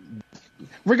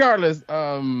 regardless,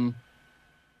 that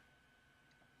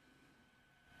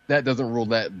doesn't rule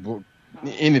that book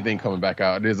anything coming back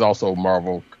out. It is also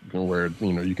Marvel, where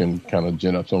you know you can kind of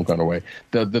gin up some kind of way.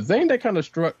 The thing that kind of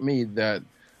struck me that.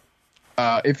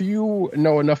 If you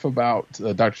know enough about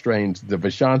Doctor Strange, the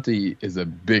Vishanti is a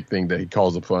big thing that he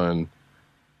calls upon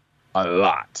a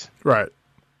lot. Right.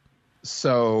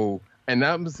 So, and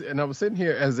I was sitting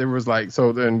here as it was like,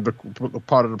 so then the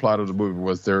part of the plot of the movie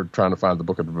was they're trying to find the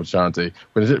Book of the Vishanti,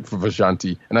 but is it for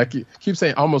Vishanti? And I keep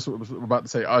saying, almost was about to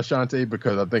say Ashanti,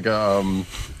 because I think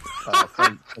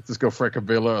let's go Frank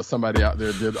Avila or somebody out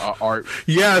there did art.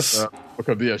 Yes. Book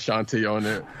of the Ashanti on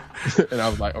it. And I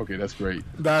was like, okay, that's great.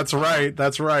 That's right.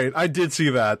 I did see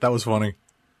that. That was funny.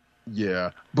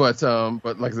 Yeah, but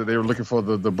like I said, they were looking for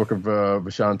the Book of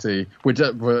Vishanti,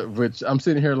 which I'm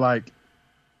sitting here like,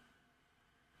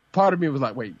 part of me was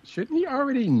like, wait, shouldn't he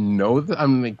already know that? I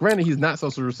mean, granted, he's not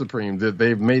Sorcerer Supreme.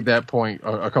 They've made that point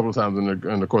a couple of times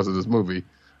in the course of this movie.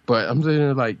 But I'm sitting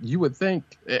there like, you would think,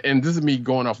 and this is me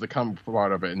going off the comic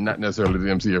part of it, and not necessarily the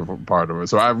MCU part of it.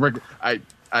 So I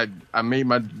made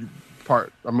my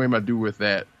part. I made my do with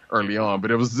that early on,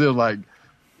 but it was still like,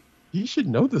 he should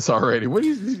know this already.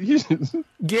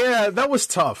 Yeah, that was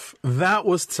tough.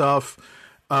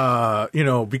 You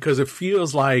know, because it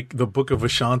feels like the Book of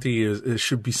Ashanti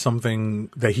should be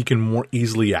something that he can more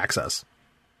easily access.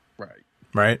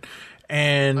 Right.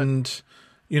 And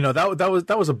you know,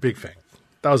 that was a big thing.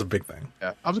 That was a big thing.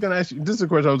 Yeah, I was going to ask you. This is a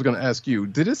question I was going to ask you.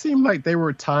 Did it seem like they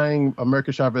were tying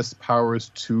America Chavez's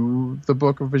powers to the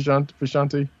Book of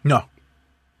Vishanti? No.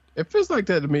 It feels like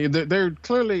that to me. They're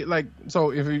clearly like,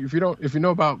 so if you know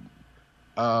about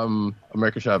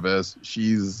America Chavez,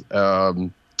 she's a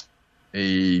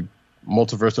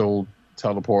multiversal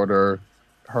teleporter.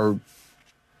 Her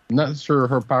not sure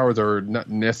her powers are not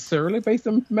necessarily based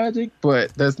on magic,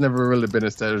 but that's never really been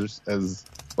established as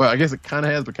well. I guess it kind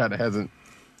of has, but kind of hasn't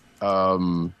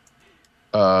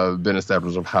been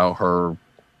established of how her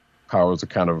powers are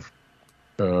kind of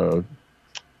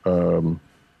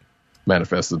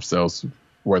manifest themselves,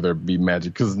 whether it be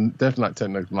magic, because that's not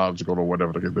technological or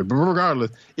whatever. But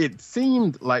regardless, it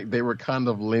seemed like they were kind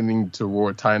of leaning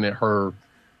toward tying her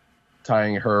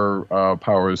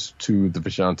powers to the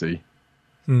Vishanti.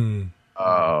 And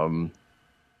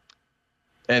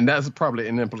that's probably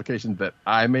an implication that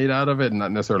I made out of it,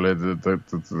 not necessarily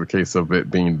the case of it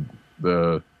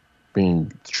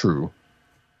being true.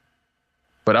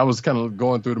 But I was kind of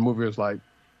going through the movie. It's like,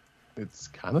 it's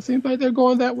kind of seems like they're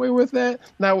going that way with that.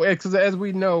 Now, because as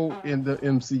we know in the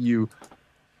MCU,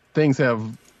 things have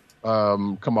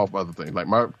come off other things. Like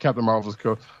Captain Marvel's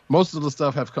most of the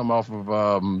stuff have come off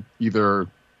of either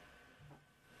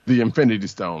the Infinity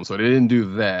Stone, so they didn't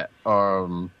do that,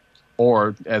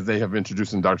 or as they have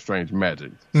introduced in Doctor Strange,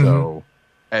 magic. Mm-hmm. So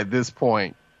at this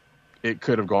point, it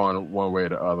could have gone one way or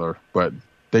the other, but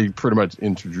they pretty much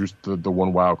introduced the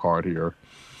one wild card here.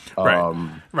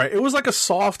 Right. It was like a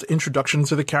soft introduction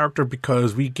to the character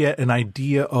because we get an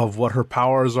idea of what her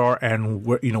powers are and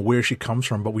where she comes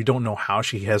from, but we don't know how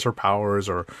she has her powers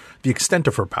or the extent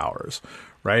of her powers,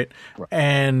 right?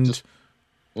 And just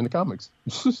in the comics,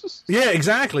 yeah,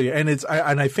 exactly. And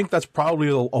I think that's probably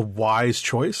a wise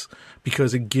choice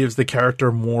because it gives the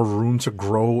character more room to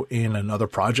grow in another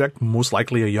project, most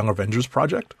likely a Young Avengers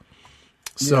project.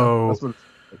 So.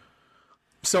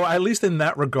 So at least in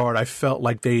that regard, I felt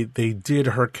like they did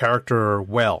her character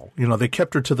well. They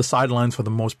kept her to the sidelines for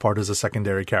the most part as a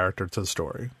secondary character to the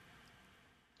story.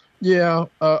 Yeah.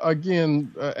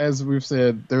 Again, as we've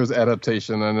said, there's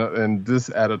adaptation, and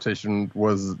this adaptation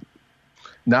was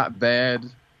not bad.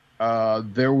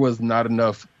 There was not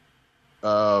enough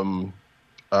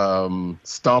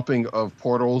stomping of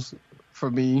portals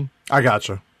for me. I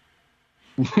gotcha.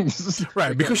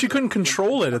 Right, because she couldn't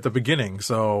control it at the beginning,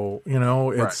 so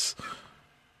it's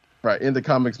right. In the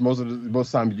comics,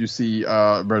 most times you see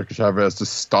America Chavez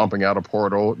just stomping out a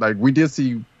portal. Like we did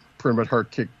see pretty much her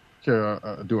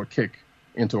do a kick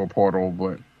into a portal,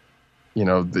 but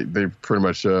they pretty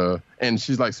much and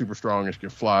she's like super strong and she can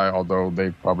fly. Although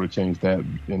they probably changed that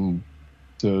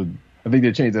I think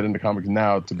they changed that in the comics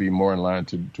now to be more in line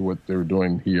to what they were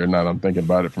doing here. Now that I'm thinking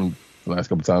about it from the last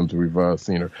couple times we've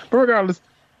seen her. But regardless,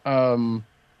 the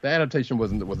adaptation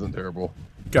wasn't terrible.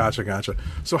 Gotcha.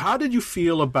 So how did you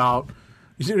feel about?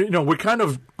 We're kind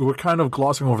of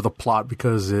glossing over the plot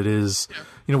because it is,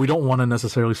 we don't want to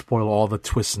necessarily spoil all the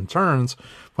twists and turns.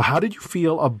 But how did you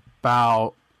feel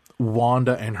about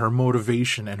Wanda and her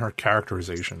motivation and her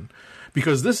characterization?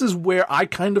 Because this is where I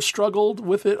kind of struggled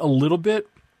with it a little bit.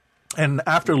 And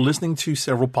after listening to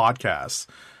several podcasts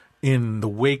in the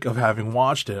wake of having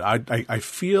watched it, I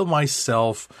feel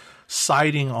myself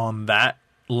siding on that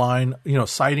line,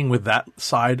 siding with that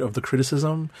side of the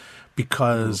criticism,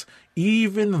 because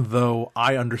even though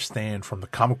I understand from the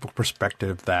comic book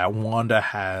perspective that Wanda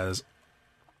has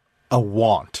a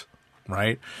want,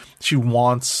 right? She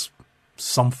wants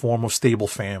some form of stable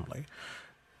family,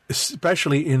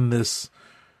 especially in this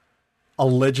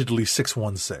allegedly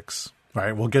 616,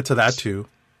 right? We'll get to that too,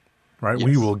 right? Yes.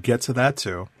 We will get to that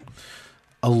too.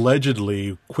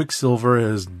 Allegedly, Quicksilver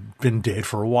has been dead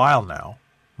for a while now,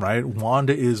 right?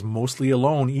 Wanda is mostly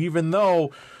alone, even though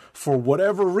for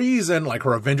whatever reason, like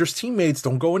her Avengers teammates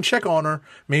don't go and check on her.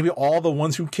 Maybe all the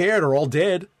ones who cared are all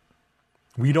dead.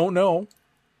 We don't know,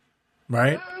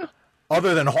 right?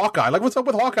 Other than Hawkeye. Like, what's up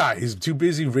with Hawkeye? He's too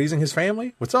busy raising his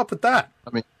family? What's up with that? I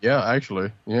mean, yeah,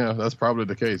 actually. Yeah, that's probably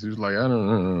the case. He was like, I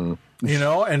don't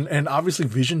know. And obviously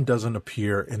Vision doesn't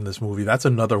appear in this movie. That's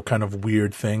another kind of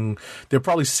weird thing. They're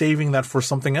probably saving that for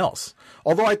something else.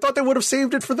 Although I thought they would have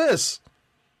saved it for this.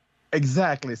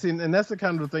 Exactly. See, and that's the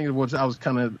kind of thing which I was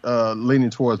kind of leaning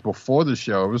towards before the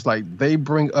show. It was like they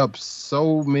bring up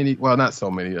so many. Well, not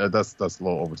so many. That's a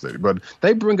little overstated. But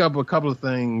they bring up a couple of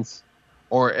things,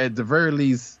 or at the very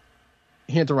least,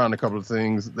 hint around a couple of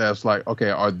things. That's like, okay,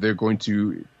 are they going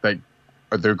to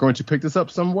pick this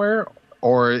up somewhere,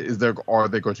 or are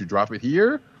they going to drop it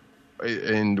here?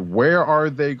 And where are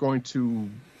they going to?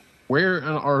 Where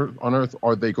on earth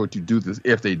are they going to do this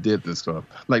if they did this stuff?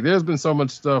 Like, there's been so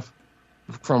much stuff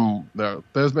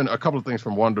there's been a couple of things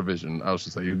from WandaVision, I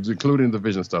should say, including the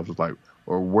Vision stuff. It's like,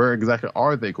 or where exactly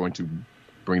are they going to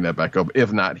bring that back up,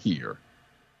 if not here?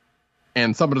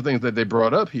 And some of the things that they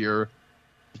brought up here,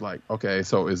 like, okay,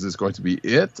 so is this going to be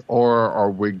it, or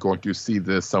are we going to see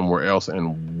this somewhere else,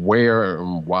 and where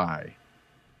and why?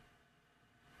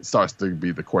 It starts to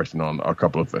be the question on a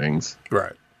couple of things.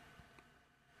 Right.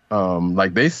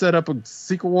 Like they set up a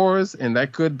Secret Wars, and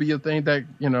that could be a thing that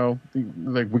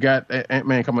like we got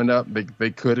Ant-Man coming up.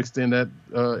 They could extend that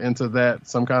into that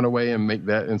some kind of way and make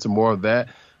that into more of that.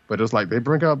 But it's like they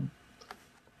bring up.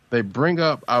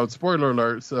 Spoiler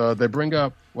alerts. They bring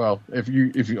up. Well, if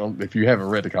you haven't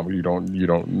read the comic, you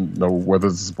don't know whether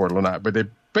it's a spoiler or not. But they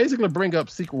basically bring up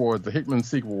Secret Wars, the Hickman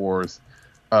Secret Wars,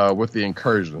 with the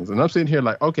incursions. And I'm sitting here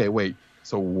like, okay, wait.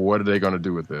 So what are they going to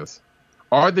do with this?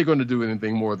 Are they going to do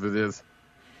anything more than this,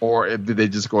 or are they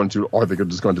just going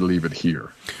to leave it here?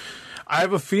 I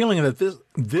have a feeling that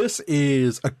this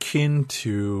is akin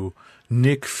to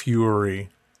Nick Fury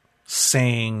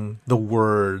saying the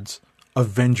words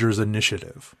Avengers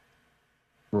Initiative.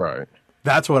 Right.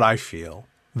 That's what I feel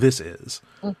this is.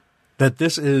 That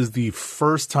this is the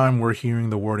first time we're hearing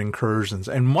the word incursions.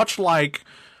 And much like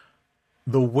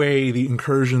the way the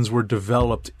incursions were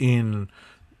developed in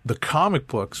the comic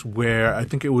books, where I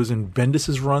think it was in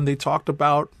Bendis's run they talked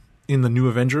about in the New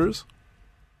Avengers.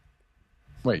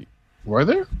 Wait, were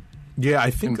there? Yeah,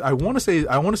 I think I want to say,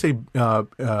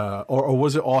 or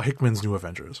was it all Hickman's New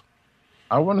Avengers?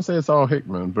 I want to say it's all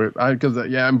Hickman, but I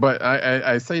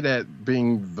say that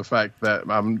being the fact that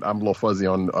I'm a little fuzzy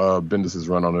on Bendis's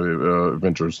run on the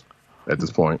Avengers at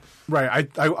this point. Right,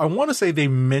 I want to say they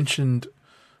mentioned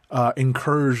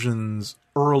incursions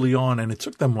early on, and it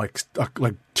took them like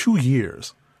 2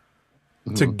 years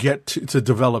to get to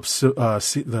develop the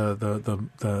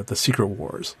Secret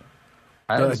Wars,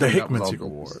 the Hickman Secret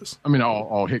Wars. I mean,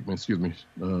 all Hickman. Excuse me.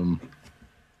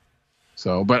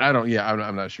 So, but I don't. Yeah,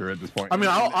 I'm not sure at this point. I mean,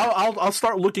 I'll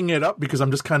start looking it up because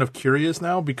I'm just kind of curious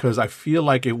now, because I feel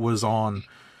like it was on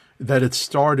that it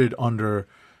started under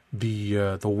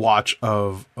the watch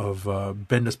of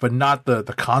Bendis, but not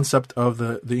the concept of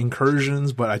the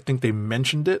incursions. But I think they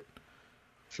mentioned it.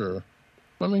 Sure.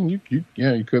 I mean, you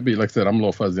could be. Like I said, I'm a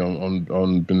little fuzzy on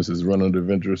Bendis's run on the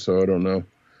Avengers, so I don't know.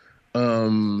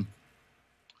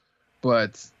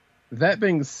 But that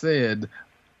being said,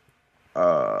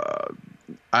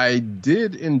 I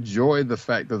did enjoy the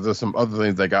fact that there's some other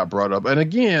things that got brought up, and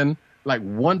again, like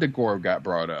Wonder Gore got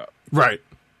brought up, right?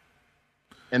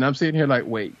 And I'm sitting here like,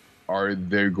 wait, are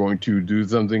they going to do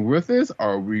something with this?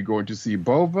 Are we going to see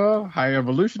Bova, High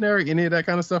Evolutionary, any of that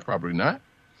kind of stuff? Probably not.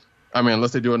 I mean,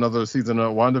 unless they do another season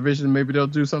of WandaVision, maybe they'll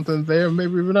do something there,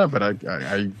 maybe even not. But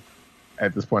I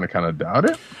at this point, I kind of doubt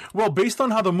it. Well, based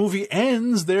on how the movie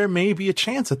ends, there may be a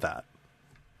chance at that.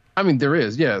 I mean, there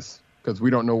is, yes, because we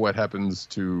don't know what happens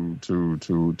to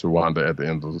Wanda at the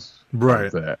end of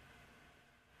that.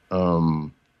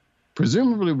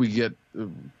 Presumably, we get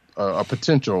a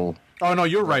potential. Oh no,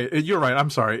 you're right. You're right. I'm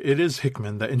sorry. It is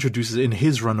Hickman that introduces it in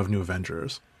his run of New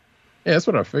Avengers. Yeah, that's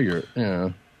what I figured.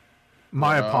 Yeah.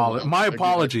 My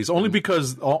apologies. Only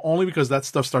because that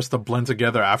stuff starts to blend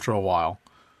together after a while.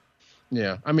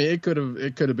 Yeah, I mean, it could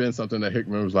have been something that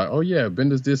Hickman was like, oh yeah,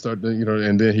 Bendis did start,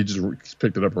 and then he just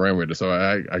picked it up and ran with it. So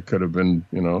I could have been,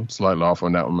 slightly off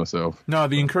on that one myself. No,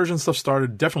 the incursion stuff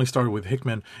definitely started with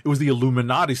Hickman. It was the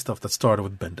Illuminati stuff that started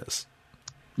with Bendis.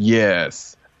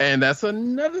 Yes. And that's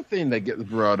another thing that gets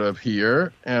brought up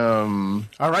here. All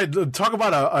right, talk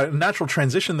about a natural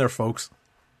transition there, folks.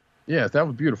 Yes, that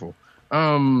was beautiful.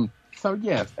 So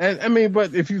yes, and I mean,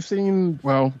 but if you've seen,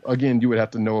 well, again, you would have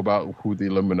to know about who the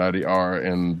Illuminati are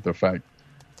and the fact,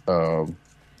 a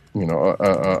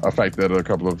fact that a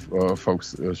couple of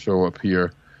folks show up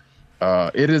here.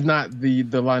 It is not the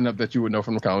lineup that you would know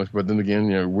from the comics, but then again,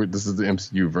 this is the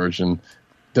MCU version.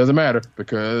 Doesn't matter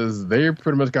because they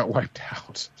pretty much got wiped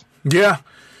out. Yeah.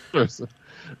 Yeah.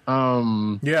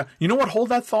 You know what? Hold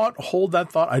that thought.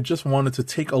 I just wanted to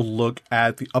take a look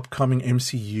at the upcoming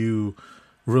MCU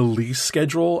release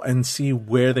schedule and see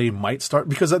where they might start,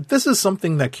 because this is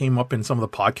something that came up in some of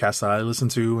the podcasts that I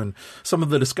listened to and some of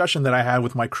the discussion that I had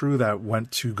with my crew that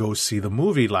went to go see the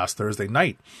movie last Thursday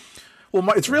night. Well,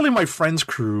 it's really my friend's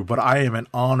crew, but I am an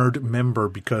honored member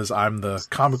because I'm like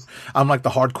the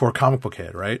hardcore comic book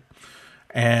head, right?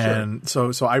 And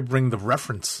so I bring the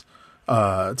reference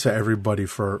to everybody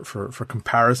for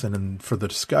comparison and for the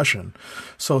discussion.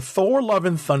 So Thor: Love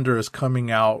and Thunder is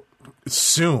coming out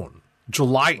soon.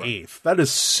 July 8th. That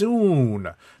is soon.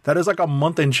 That is like a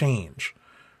month and change,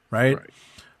 right?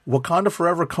 Wakanda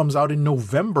Forever comes out in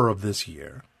November of this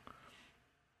year.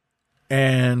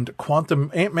 And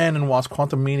Ant-Man and Wasp: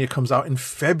 Quantumania comes out in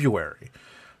February.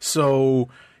 So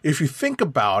if you think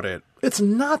about it, it's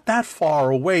not that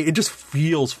far away. It just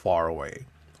feels far away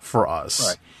for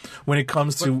us when it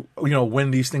comes to,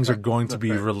 when these things are going to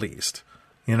be released,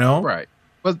 Right.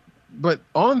 But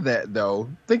on that, though,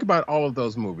 think about all of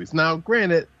those movies. Now,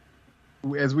 granted,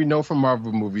 as we know from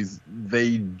Marvel movies,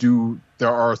 there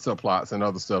are subplots and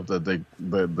other stuff that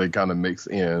they kind of mix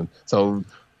in. So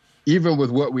even with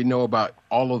what we know about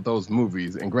all of those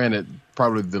movies, and granted,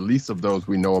 probably the least of those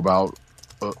we know about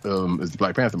is the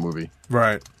Black Panther movie.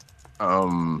 Right.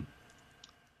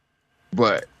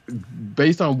 But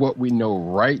based on what we know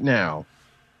right now,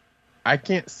 I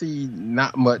can't see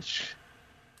not much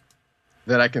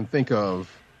that I can think of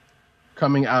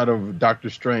coming out of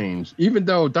Doctor Strange, even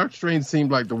though Doctor Strange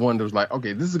seemed like the one that was like,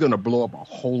 okay, this is going to blow up a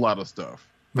whole lot of stuff.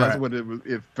 That's what it was.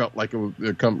 It felt like it was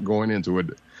going into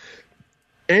it.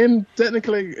 And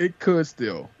technically, it could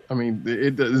still. I mean,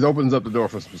 it opens up the door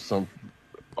for some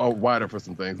wider for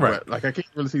some things. Right. But like, I can't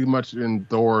really see much in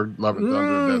Thor: Love and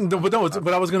Thunder.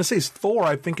 But I was going to say Thor,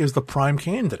 I think, is the prime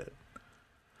candidate.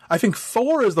 I think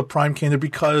Thor is the prime candidate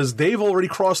because they've already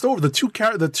crossed over. The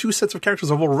two sets of characters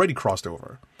have already crossed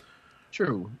over.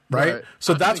 True. Right?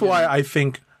 So that's why I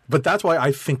think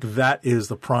that is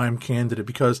the prime candidate,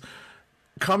 because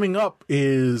coming up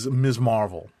is Ms.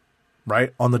 Marvel,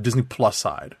 right? On the Disney Plus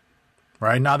side,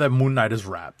 right? Now that Moon Knight is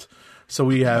wrapped. So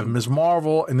we have Ms.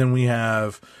 Marvel, and then we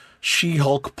have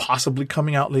She-Hulk possibly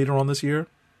coming out later on this year.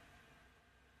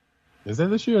 Is that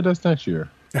this year or that's next year?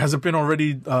 Has it been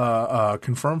already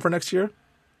confirmed for next year?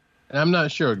 I'm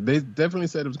not sure. They definitely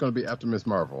said it was going to be after Ms.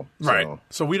 Marvel. Right.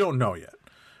 So we don't know yet.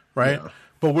 Right. Yeah.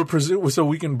 But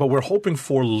we're hoping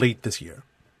for late this year.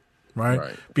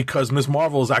 Right. Because Ms.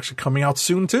 Marvel is actually coming out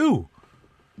soon too.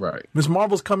 Right. Ms.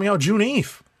 Marvel's coming out June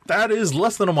 8th. That is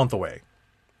less than a month away.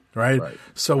 Right?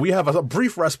 So we have a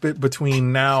brief respite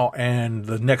between now and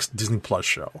the next Disney Plus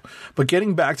show. But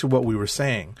getting back to what we were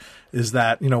saying is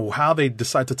that, how they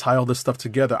decide to tie all this stuff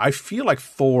together, I feel like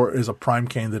Thor is a prime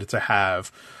candidate to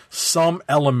have some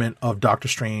element of Doctor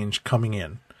Strange coming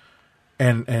in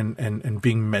and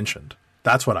being mentioned.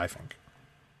 That's what I think.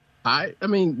 I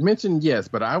mean, mentioned, yes,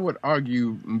 but I would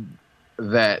argue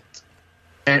that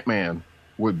Ant-Man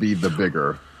would be the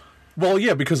bigger. Well,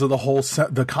 yeah, because of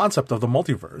the concept of the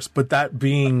multiverse. But that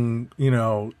being,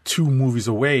 2 movies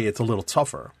away, it's a little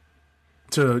tougher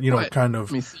to, kind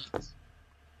of.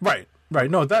 Right.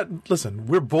 No, listen,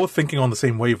 we're both thinking on the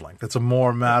same wavelength. It's a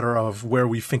more matter of where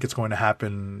we think it's going to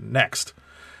happen next.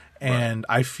 And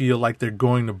I feel like they're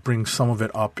going to bring some of it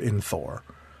up in Thor.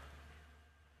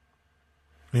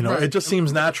 It just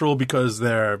seems natural because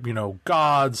they're,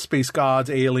 gods, space gods,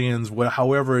 aliens,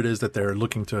 however it is that they're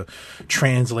looking to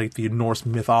translate the Norse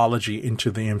mythology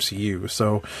into the MCU.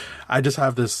 So I just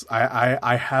have this,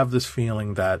 I have this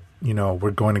feeling that,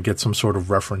 we're going to get some sort of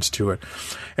reference to it.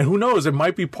 And who knows, it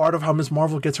might be part of how Ms.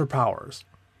 Marvel gets her powers.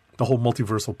 The whole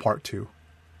multiversal part 2,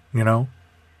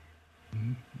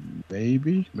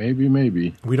 Maybe.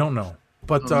 We don't know.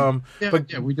 But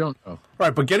we don't know.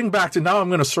 Right, but getting back to now, I'm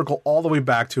going to circle all the way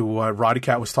back to what Roddy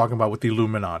Cat was talking about with the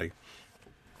Illuminati.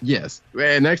 Yes,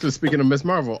 and actually, speaking of Ms.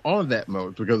 Marvel, on that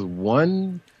note, because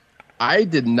I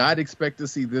did not expect to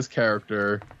see this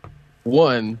character.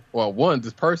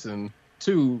 This person.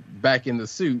 2, back in the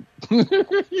suit. In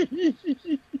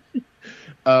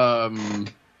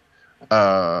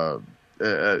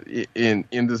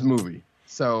this movie.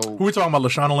 So who are we talking about?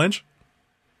 Lashana Lynch?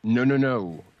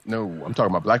 No, I'm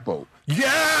talking about Black Bolt.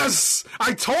 Yes!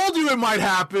 I told you it might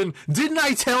happen. Didn't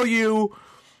I tell you?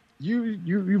 You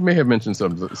may have mentioned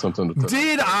something.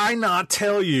 Did I not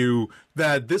tell you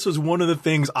that this was one of the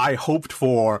things I hoped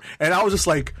for? And I was just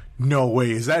like, no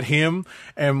way, is that him?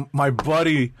 And my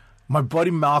buddy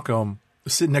Malcolm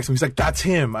was sitting next to me. He's like, that's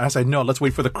him. And I said, no, let's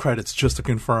wait for the credits just to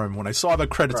confirm. When I saw the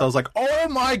credits, I was like, oh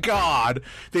my God,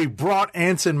 they brought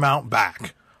Anson Mount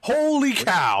back. Holy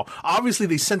cow. Obviously,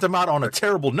 they sent him out on a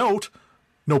terrible note.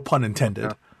 No pun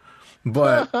intended.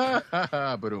 But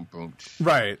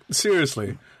right,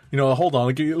 seriously. Hold on.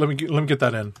 Let me get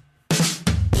that in.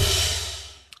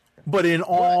 But in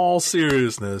all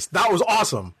seriousness, that was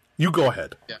awesome. You go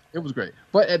ahead. Yeah, it was great.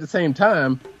 But at the same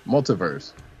time,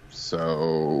 multiverse.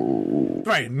 So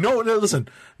right. No, listen.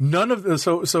 None of the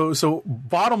so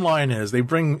bottom line is they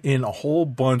bring in a whole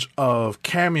bunch of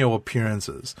cameo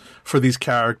appearances for these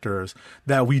characters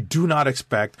that we do not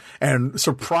expect, and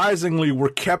surprisingly were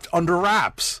kept under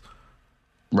wraps.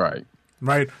 Right.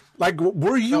 Like,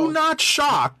 were you not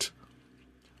shocked?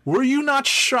 Were you not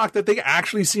shocked that they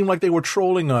actually seemed like they were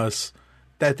trolling us?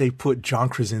 That they put John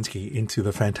Krasinski into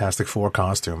the Fantastic Four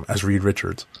costume as Reed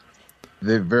Richards.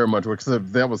 They very much were. Because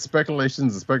there was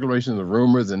speculations and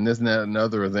rumors and this and that and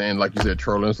other. And like you said,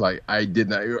 trolling. It's like I did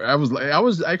not. I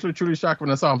was actually truly shocked when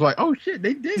I saw him. I was like, oh shit,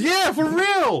 they did. Yeah, for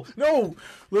real. No,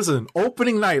 listen.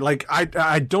 Opening night, like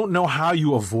I don't know how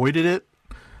you avoided it.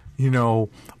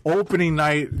 Opening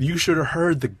night, you should have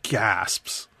heard the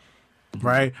gasps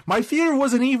right? My theater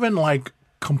wasn't even like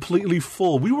completely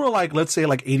full. We were like, let's say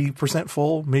like 80%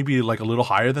 full, maybe like a little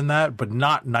higher than that, but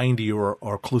not 90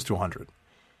 or close to 100.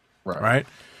 Right?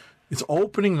 It's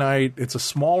opening night. It's a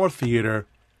smaller theater.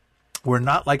 We're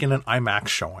not like in an IMAX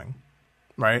showing,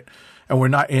 right? And we're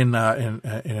not in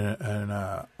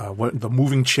what the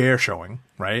moving chair showing,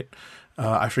 right?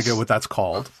 I forget what that's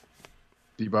called.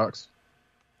 D-Box?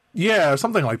 Yeah,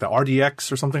 something like that.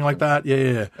 RDX or something like that.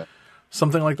 Yeah.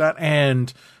 Something like that.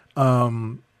 And,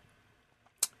 but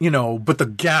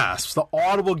the gasps, the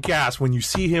audible gasp when you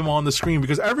see him on the screen,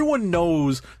 because everyone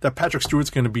knows that Patrick Stewart's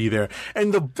going to be there.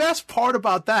 And the best part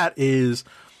about that is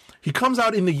he comes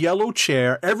out in the yellow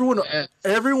chair.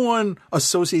 Everyone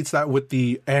associates that with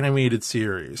the animated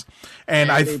series. And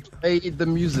they played the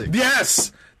music.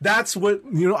 Yes! That's what,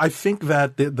 I think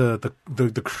that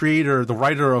the creator, the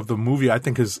writer of the movie, I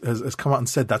think has come out and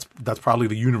said that's probably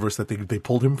the universe that they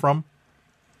pulled him from.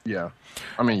 Yeah.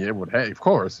 I mean, it would, hey, of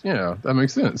course. Yeah, that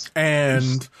makes sense.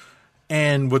 And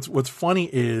what's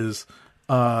funny is,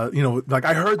 like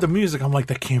I heard the music, I'm like,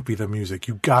 that can't be the music.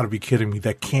 You gotta be kidding me.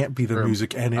 That can't be the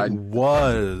music. And it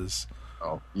was.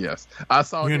 Oh, yes. I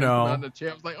saw him on the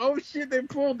chair. I was like, oh shit, they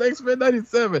pulled X-Men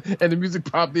 97. And the music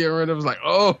popped in and I was like,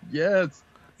 oh, yes.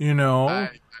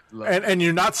 And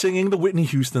you're not singing the Whitney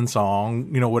Houston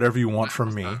song, whatever you want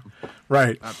from me.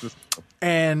 Right.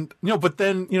 And, but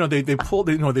then, they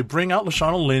bring out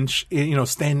Lashana Lynch,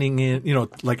 standing in,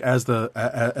 like as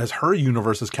her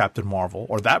universe as Captain Marvel,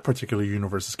 or that particular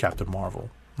universe as Captain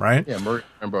Marvel. Right. Yeah. Marie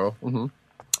Rambeau. Mm-hmm.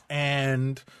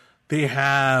 And they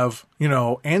have,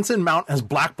 Anson Mount as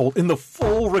Black Bolt in the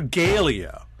full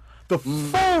regalia, with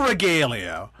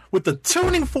the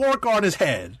tuning fork on his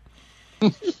head.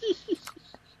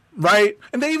 Right?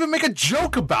 And they even make a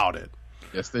joke about it.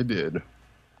 Yes, they did.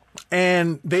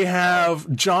 And they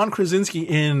have John Krasinski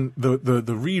in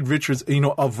the Reed Richards,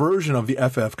 a version of the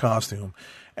FF costume.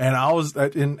 And I was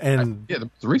the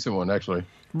recent one actually.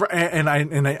 And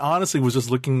I honestly was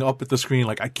just looking up at the screen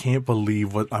like I can't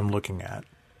believe what I'm looking at.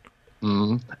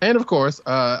 Mm-hmm. And of course,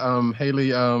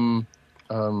 Haley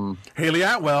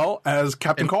Atwell as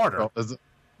Captain Carter.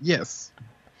 Yes.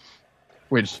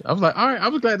 Which I was like, all right, I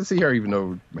was glad to see her, even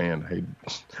though, man,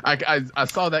 I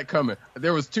saw that coming.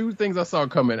 There was two things I saw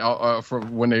coming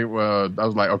from when they. I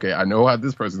was like, okay, I know how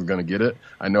this person's gonna get it.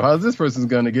 I know how this person's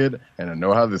gonna get it, and I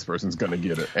know how this person's gonna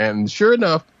get it. And sure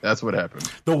enough, that's what happened.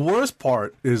 The worst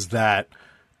part is that,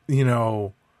 they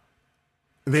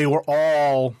were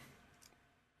all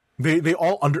they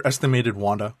all underestimated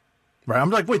Wanda. Right? I'm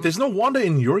like, wait, there's no Wanda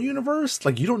in your universe?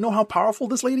 Like, you don't know how powerful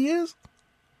this lady is?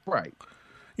 Right.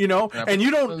 And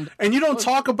you don't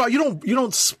talk about, you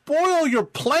don't spoil your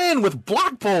plan with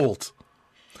Black Bolt.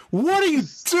 What are you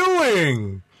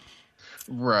doing?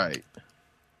 Right.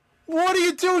 What are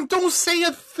you doing? Don't say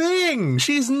a thing.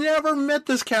 She's never met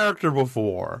this character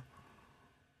before.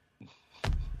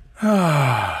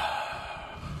 Yeah.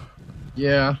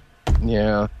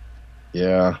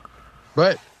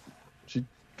 But she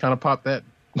kind of popped that.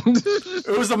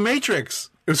 It was the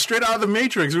Matrix. It was straight out of the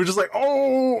Matrix. We were just like,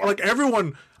 oh, like I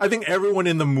think everyone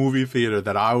in the movie theater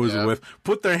that I was with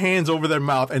put their hands over their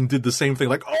mouth and did the same thing.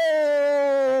 Like,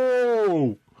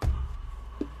 oh!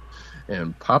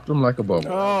 And popped them like a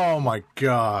bubble. Oh my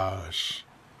gosh.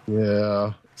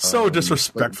 Yeah. So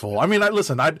disrespectful. I mean,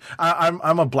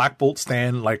 I'm a Black Bolt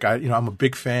stan. Like I'm a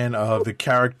big fan of the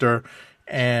character.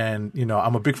 And,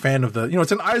 I'm a big fan of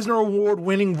it's an Eisner Award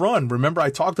winning run. Remember, I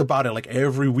talked about it like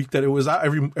every week that it was out,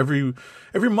 every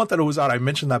month that it was out. I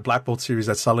mentioned that Black Bolt series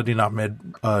that Saladin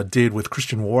Ahmed did with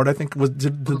Christian Ward, I think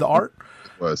did the art.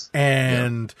 It was.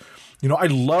 And, I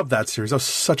love that series. That was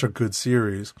such a good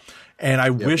series. And I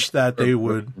wish that they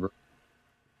would.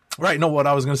 Right. No, what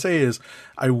I was going to say is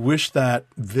I hope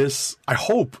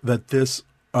that this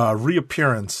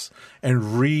reappearance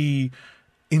and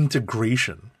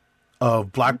reintegration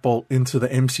of Black Bolt into the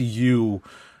MCU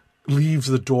leaves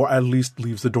the door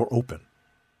open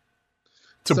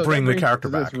to bring the character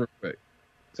back.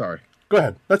 Sorry. Go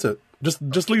ahead. That's it.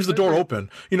 Just leaves the door open.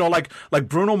 Like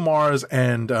Bruno Mars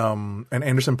and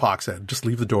Anderson .Paak said, just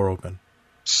leave the door open.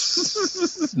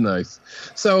 Nice.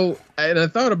 So, and I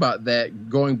thought about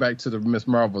that going back to the Miss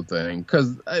Marvel thing,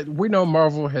 because we know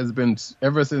Marvel has been,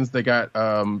 ever since they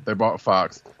bought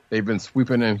Fox, they've been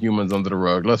sweeping Inhumans under the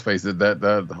rug. Let's face it,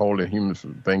 that whole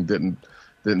Inhumans thing didn't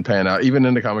pan out. Even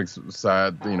in the comics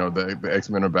side, the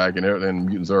X-Men are back and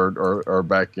mutants are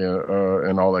back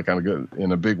and all that kind of good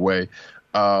in a big way.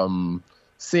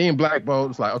 Seeing Black Bolt,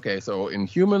 it's like, okay, so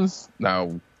Inhumans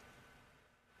now.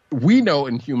 We know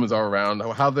Inhumans are around.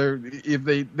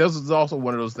 This is also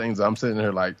one of those things I'm sitting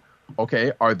here like,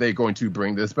 okay, are they going to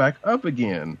bring this back up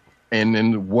again? And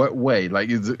in what way? Like,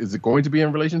 is it going to be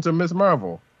in relation to Miss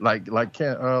Marvel, like in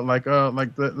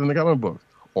the comic books,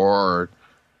 or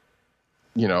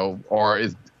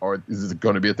is it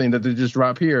going to be a thing that they just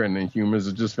drop here and then humans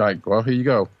are just like, well, here you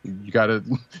go, you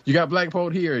got Black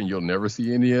Bolt here, and you'll never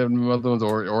see any of the other ones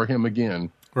or him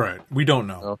again. Right. We don't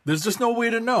know. There's just no way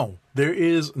to know. There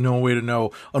is no way to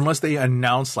know unless they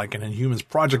announce like an Inhumans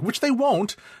project, which they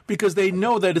won't, because they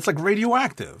know that it's like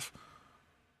radioactive.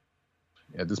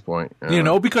 At this point.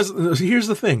 Because here's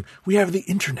the thing. We have the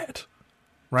internet,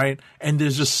 right? And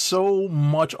there's just so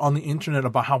much on the internet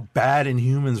about how bad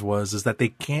Inhumans was, is that they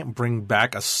can't bring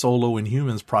back a solo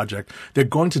Inhumans project. They're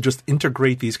going to just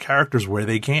integrate these characters where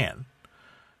they can,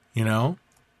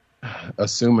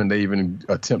 Assuming they even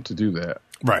attempt to do that.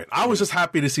 Right. I was just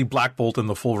happy to see Black Bolt in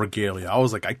the full regalia. I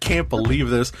was like, I can't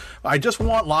believe this. I just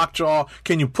want Lockjaw.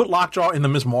 Can you put Lockjaw in the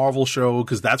Ms. Marvel show?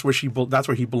 Because that's where he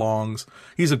belongs.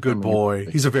 He's a good boy.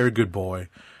 He's a very good boy.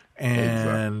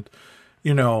 And,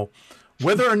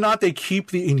 whether or not they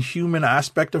keep the inhuman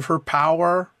aspect of her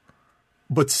power,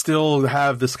 but still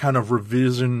have this kind of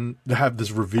revision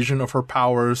of her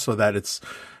powers so that it's,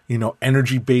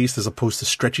 energy based as opposed to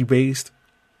stretchy based.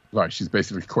 Right. She's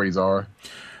basically Quasar.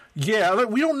 Yeah,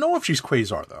 we don't know if she's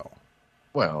Quasar, though.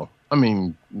 Well, I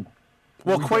mean...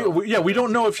 we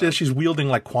don't know if she's wielding,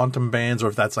 like, quantum bands or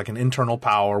if that's, like, an internal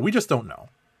power. We just don't know.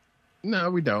 No,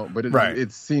 we don't, but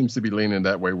it seems to be leaning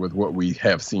that way with what we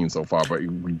have seen so far, but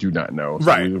we do not know. So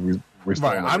right. We're still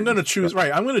I'm going to choose...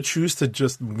 Right, I'm going to choose to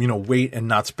just, wait and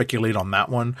not speculate on that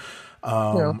one.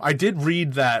 I did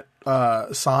read that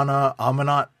Sana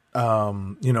Amanat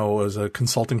as a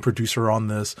consulting producer on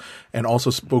this, and also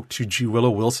spoke to G. Willow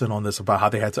Wilson on this about how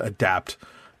they had to adapt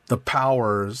the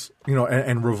powers,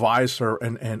 and revise her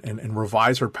and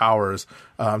revise her powers.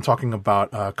 I'm talking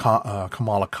about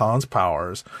Kamala Khan's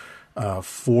powers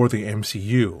for the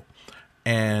MCU,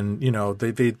 and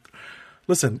they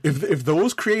listen. If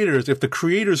those creators, if the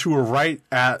creators who were right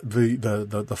at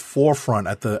the forefront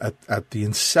at the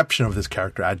inception of this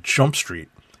character at Jump Street,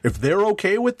 if they're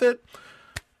okay with it,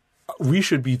 we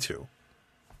should be too.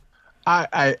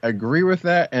 I agree with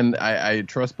that, and I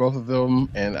trust both of them,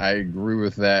 and I agree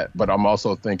with that. But I'm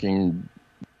also thinking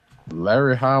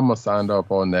Larry Hama signed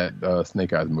up on that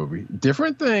Snake Eyes movie.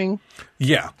 Different thing.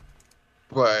 Yeah.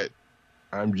 But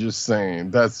I'm just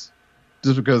saying, that's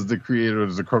just because the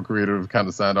creators, the co-creators kind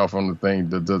of signed off on the thing,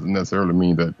 that doesn't necessarily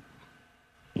mean that,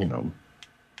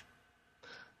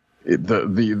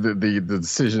 the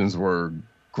decisions were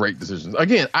great decisions.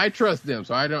 Again, I trust them,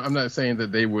 so I'm not saying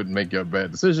that they would make a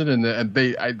bad decision, and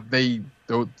the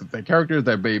character is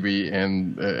that baby,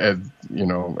 and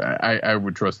I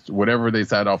would trust whatever they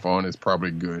signed off on is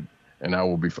probably good, and I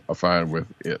will be fine with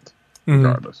it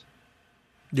regardless.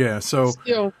 Yeah. So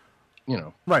still,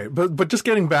 right, but just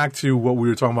getting back to what we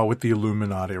were talking about with the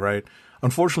Illuminati, right?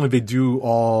 Unfortunately, they do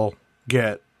all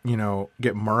get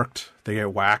murked. They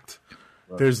get whacked.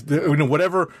 There's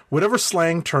whatever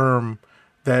slang term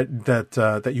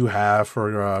that you have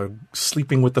for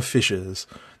sleeping with the fishes.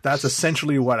 That's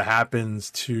essentially what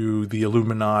happens to the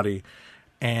Illuminati,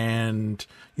 and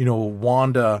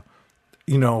Wanda,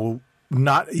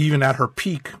 not even at her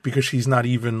peak, because she's not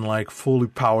even like fully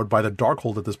powered by the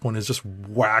Darkhold at this point, is just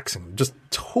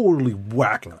totally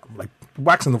whacking them, like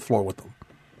waxing the floor with them.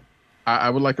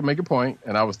 I would like to make a point,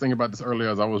 and I was thinking about this earlier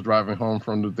as I was driving home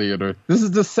from the theater. This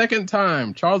is the second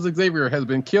time Charles Xavier has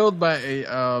been killed by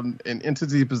an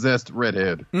entity-possessed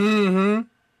redhead. Mm-hmm.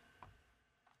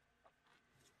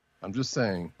 I'm just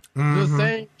saying. Mm-hmm. The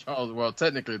same Charles, well,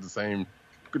 technically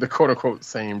the quote-unquote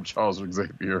same Charles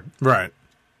Xavier. Right.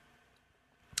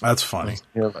 That's funny.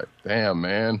 You're like, damn,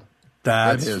 man.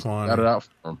 That's funny. Got it out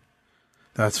for him.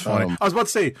 That's funny. I was about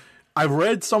to say, I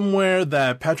read somewhere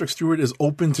that Patrick Stewart is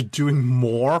open to doing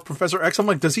more Professor X. I'm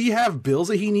like, does he have bills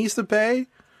that he needs to pay?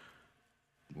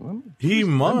 Well, he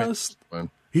must.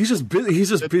 He's just busy. He's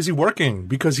just busy working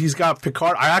because he's got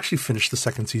Picard. I actually finished the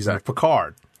second season of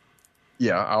Picard.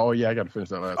 Yeah. Oh, yeah. I got to finish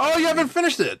that last. Oh, you haven't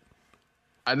finished it?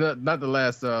 Not the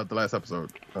last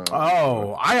episode.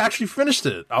 I actually finished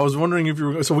it. I was wondering if you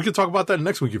were. So we could talk about that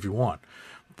next week if you want.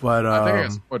 But I think I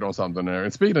got spoiled on something there.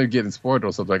 And speaking of getting spoiled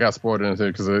on something, I got spoiled in it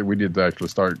because we did actually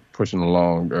start pushing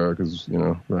along because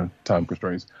time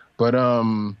constraints. But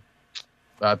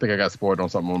I think I got spoiled on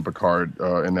something on Picard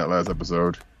in that last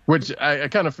episode, which I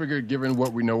kind of figured, given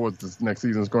what we know what this next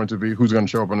season is going to be, who's going to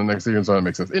show up in the next season, so that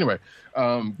makes sense. Anyway,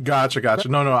 gotcha.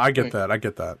 No, I get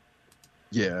that.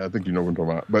 Yeah, I think you know what I'm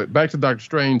talking about. But back to Doctor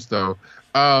Strange, though.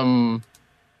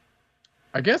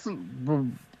 I guess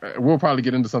we'll probably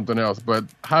get into something else. But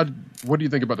what do you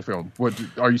think about the film?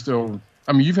 Are you still?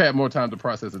 I mean, you've had more time to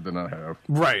process it than I have.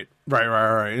 Right.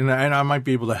 And I might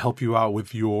be able to help you out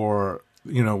with your,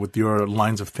 with your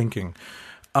lines of thinking.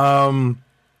 It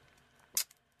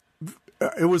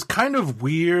was kind of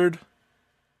weird.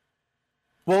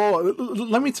 Well,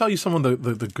 let me tell you some of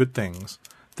the good things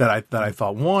that I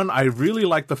thought. One, I really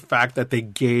liked the fact that they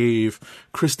gave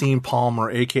Christine Palmer,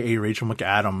 aka Rachel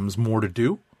McAdams, more to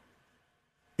do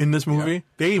in this movie. Yeah.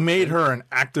 They made her an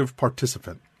active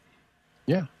participant.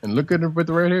 Yeah, and look at her with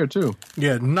the red hair too.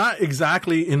 Yeah, not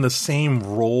exactly in the same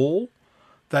role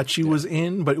that she was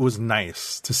in, but it was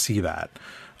nice to see that.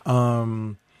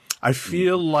 I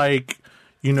feel like,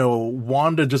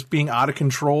 Wanda just being out of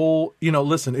control.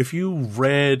 Listen, if you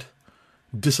read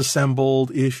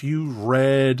Disassembled, if you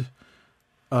read,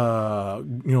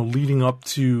 leading up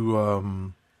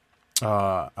to,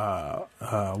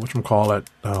 whatchamacallit,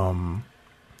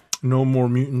 No More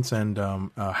Mutants and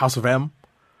House of M,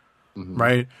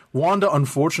 right? Wanda,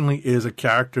 unfortunately, is a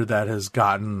character that has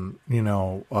gotten,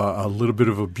 a little bit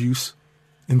of abuse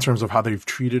in terms of how they've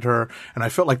treated her. And I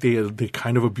felt like they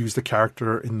kind of abused the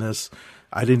character in this.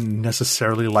 I didn't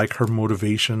necessarily like her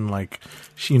motivation. Like,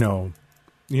 she,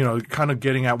 kind of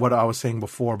getting at what I was saying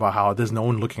before about how there's no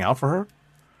one looking out for her.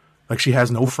 Like, she has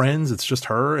no friends. It's just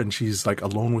her. And she's like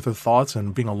alone with her thoughts,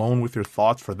 and being alone with your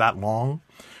thoughts for that long,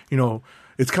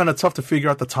 it's kind of tough to figure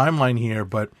out the timeline here,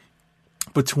 but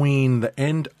between the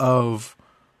end of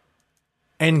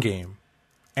Endgame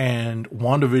and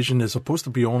WandaVision is supposed to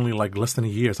be only like less than a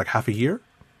year. It's like half a year.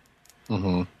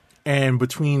 Mm-hmm. And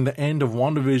between the end of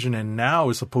WandaVision and now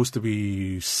is supposed to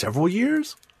be several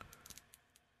years.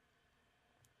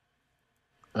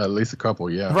 At least a couple,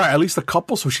 yeah. Right, at least a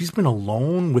couple. So she's been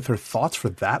alone with her thoughts for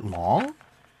that long?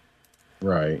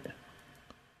 Right.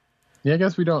 Yeah, I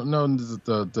guess we don't know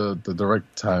the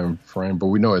direct time frame, but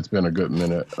we know it's been a good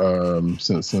minute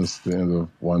since the end of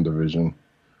WandaVision.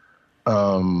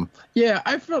 Yeah,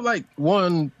 I feel like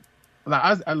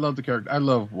I love the character. I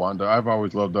love Wanda. I've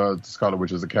always loved Scarlet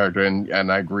Witch as a character,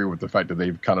 and I agree with the fact that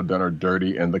they've kind of done her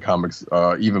dirty in the comics,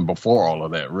 even before all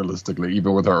of that. Realistically,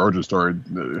 even with her origin story,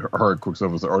 her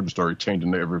Quicksilver's origin story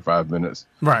changing every 5 minutes.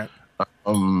 Right.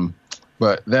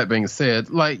 But that being said,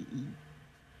 like,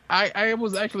 I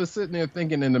was actually sitting there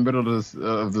thinking in the middle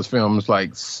of this film, it's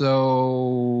like,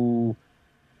 so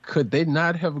could they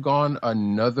not have gone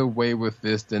another way with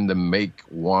this than to make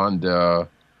Wanda?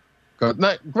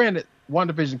 Granted,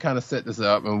 WandaVision kind of set this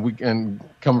up, and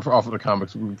coming off of the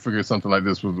comics, we figured something like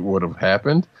this would have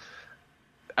happened.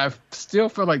 I still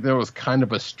feel like there was kind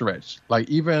of a stretch. Like,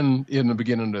 even in the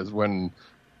beginning of this,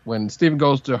 when Stephen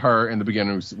goes to her in the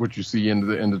beginning, which you see in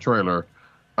the trailer,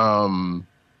 and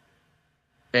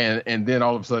then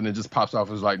all of a sudden it just pops off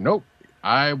as like, nope,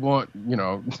 I want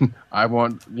this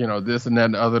and that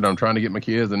and the other. And I'm trying to get my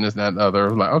kids and this and that and the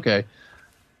other. Like, okay.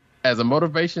 As a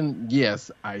motivation,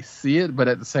 yes, I see it, but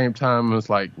at the same time,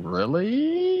 it's like,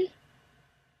 really?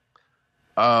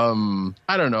 I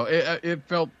don't know. It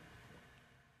felt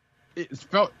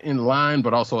in line,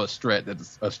 but also a stretch at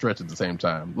the same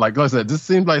time. Like I said, this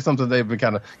seems like something they've been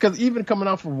kind of, because even coming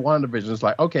off of WandaVision, it's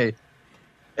like, okay,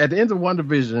 at the end of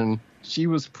WandaVision, she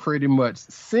was pretty much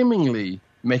seemingly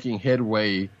making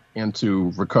headway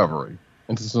into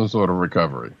some sort of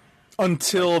recovery.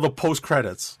 Until the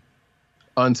post-credits.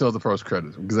 Until the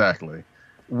post-credits, exactly.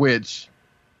 Which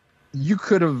you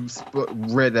could have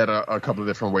read that a couple of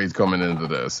different ways coming into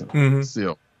this.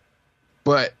 Still.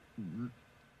 But,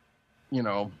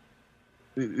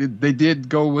 they did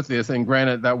go with this, and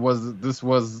granted, this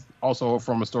was also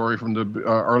from a story from the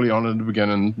early on in the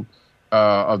beginning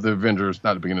of the Avengers,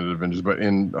 not the beginning of the Avengers, but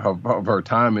of her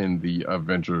time in the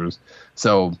Avengers.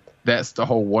 So that's the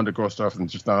whole Wonder Girl stuff and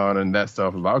Tristan and that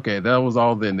stuff. Like, okay, that was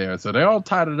all in there. So they all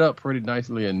tied it up pretty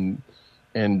nicely and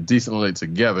decently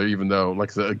together, even though, like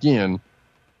I said, again,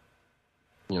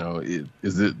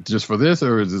 is it just for this,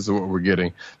 or is this what we're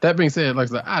getting? That being said, like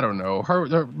I said, I don't know.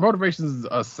 Her motivations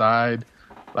aside,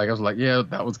 like I was like, yeah,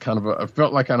 that was kind of I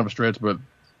felt like kind of a stretch, but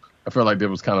I felt like there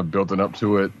was kind of building up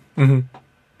to it. Mm-hmm.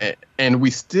 And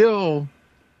we still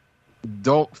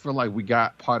don't feel like we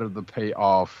got part of the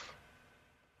payoff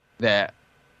that,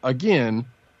 again,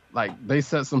 like, they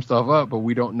set some stuff up, but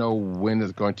we don't know when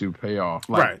it's going to pay off.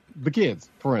 Like, right. The kids,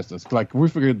 for instance. Like, we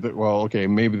figured that, well, okay,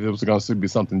 maybe there was going to be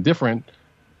something different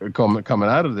coming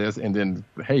out of this, and then,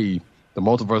 hey, the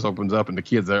multiverse opens up, and the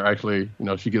kids are actually,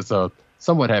 she gets a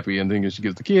somewhat happy ending, and she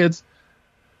gets the kids,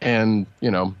 and,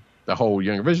 the whole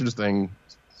Young Avengers thing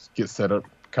gets set up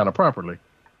kind of properly.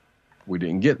 We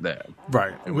didn't get that.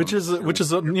 Right. Which is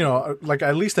like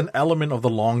at least an element of the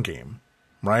long game.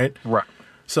 right? Right.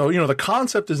 So, the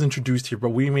concept is introduced here,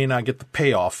 but we may not get the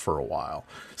payoff for a while.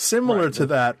 Similar to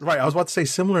that, right, I was about to say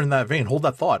similar in that vein. Hold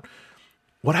that thought.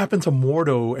 What happened to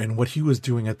Mordo and what he was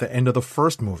doing at the end of the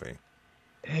first movie?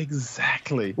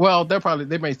 Exactly. Well, they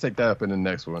may take that up in the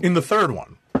next one. In the third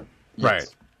one. Yes. Right.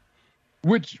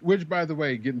 Which, by the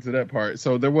way, getting to that part.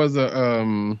 So there was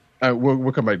a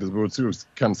we'll come back to this. We're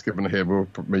kind of skipping ahead. We'll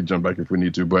may jump back if we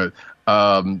need to. But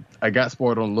I got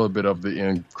spoiled on a little bit of the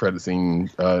end credit scene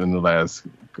in the last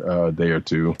day or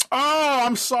two. Oh,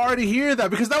 I'm sorry to hear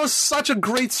that because that was such a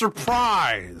great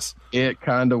surprise. It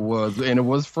kind of was, and it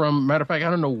was from. Matter of fact, I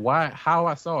don't know how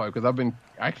I saw it because I've been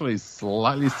actually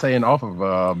slightly staying off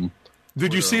of.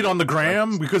 Did you see it on the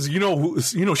gram? Because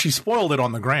she spoiled it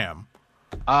on the gram.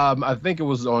 I think it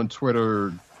was on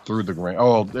Twitter through the gram.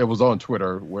 Oh, it was on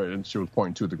Twitter where she was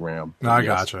pointing to the gram. I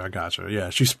gotcha. Yeah,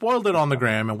 she spoiled it on the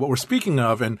gram, and what we're speaking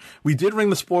of, and we did ring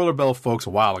the spoiler bell, folks, a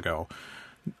while ago.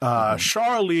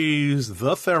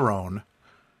 Charlize Theron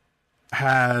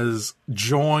has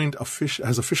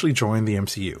officially joined the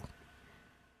MCU,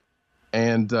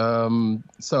 and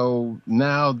so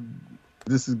now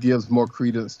this gives more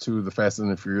credence to the Fast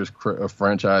and the Furious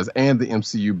franchise and the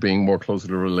MCU being more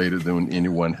closely related than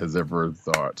anyone has ever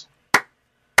thought.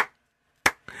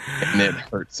 And it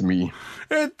hurts me.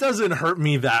 It doesn't hurt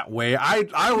me that way.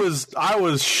 I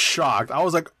was shocked. I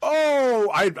was like, oh,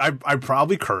 I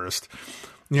probably cursed,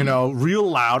 real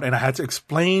loud, and I had to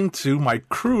explain to my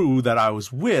crew that I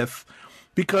was with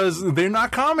because they're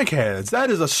not comic heads.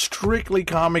 That is a strictly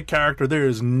comic character. There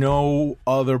is no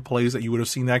other place that you would have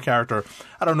seen that character.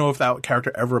 I don't know if that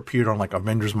character ever appeared on like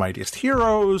Avengers Mightiest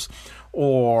Heroes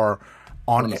or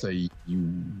on. I'm gonna say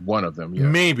one of them. Yeah.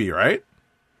 Maybe, right?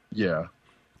 Yeah.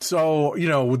 So,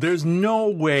 there's no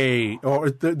way,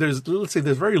 or there's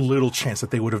very little chance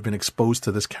that they would have been exposed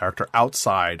to this character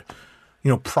outside,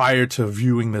 prior to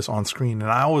viewing this on screen. And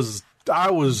I was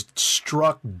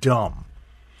struck dumb.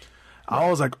 I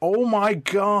was like, oh my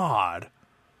God.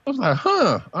 I was like,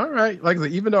 huh, all right. Like I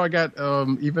said, even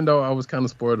though I was kind of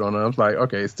spoiled on it, I was like,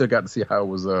 okay, still got to see how it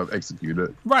was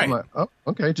executed. Right. I'm like, oh,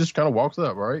 okay, just kind of walks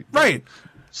up, right? Right.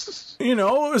 It's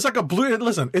like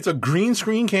it's a green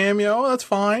screen cameo. That's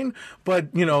fine.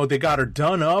 But, they got her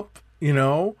done up,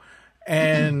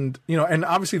 and, and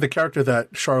obviously the character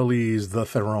that Charlize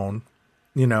Theron,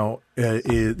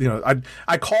 is,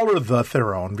 I call her the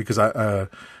Theron because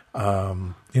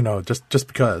just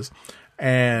because.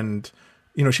 And,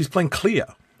 she's playing Clea,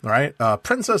 right?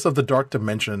 Princess of the Dark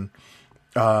Dimension,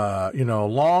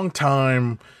 long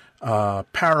time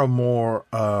paramour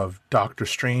of Doctor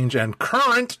Strange and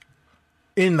current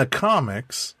in the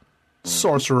comics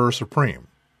Sorcerer Supreme.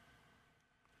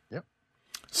 Yep.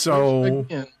 So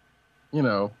again,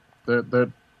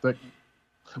 they're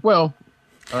well,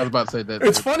 I was about to say that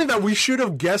it's funny that we should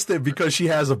have guessed it because she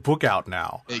has a book out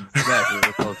now. Exactly.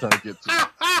 That's what I was trying to get to.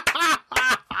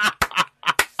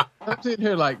 I'm sitting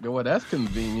here like, well, that's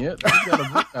convenient. She's got a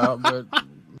book out, but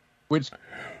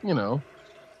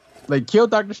they killed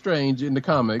Doctor Strange in the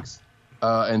comics,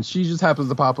 and she just happens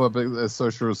to pop up as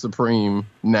Sorcerer Supreme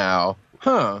now.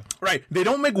 Huh. Right. They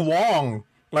don't make Wong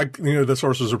like the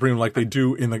Sorcerer Supreme like they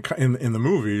do in the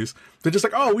movies. They're just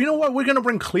like, oh, you know what? We're gonna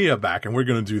bring Clea back, and we're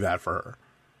gonna do that for her.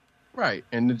 Right.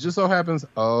 And it just so happens,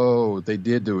 they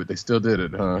did do it. They still did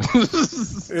it, huh?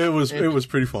 It was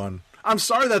pretty fun. I'm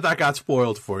sorry that got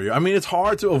spoiled for you. I mean, it's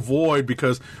hard to avoid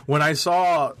because when I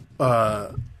saw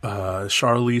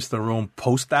Charlize Theron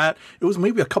post that, it was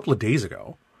maybe a couple of days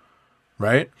ago,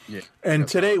 right? Yeah. And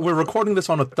today we're recording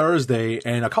this on a Thursday,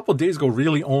 and a couple of days ago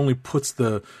really only puts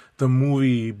the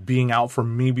movie being out for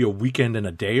maybe a weekend and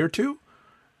a day or two.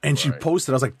 And she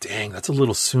posted, I was like, dang, that's a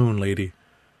little soon, lady.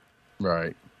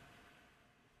 Right.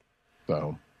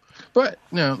 So, but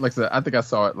like I said, I think I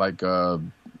saw it like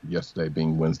yesterday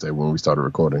being Wednesday when we started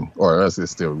recording, or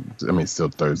it's still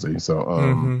Thursday.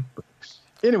 So,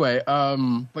 anyway,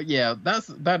 but yeah,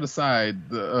 that aside,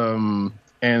 I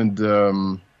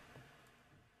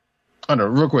don't know,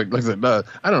 real quick, like I said,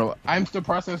 I don't know, I'm still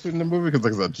processing the movie because,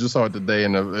 like I said, I just saw it today,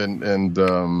 and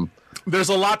there's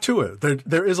a lot to it.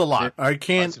 There is a lot. I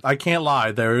can't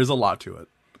lie. There is a lot to it.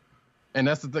 And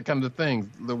that's the kind of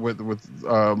thing with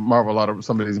Marvel. A lot of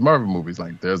some of these Marvel movies,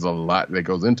 like there's a lot that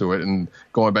goes into it. And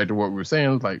going back to what we were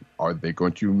saying, like, are they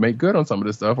going to make good on some of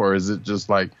this stuff, or is it just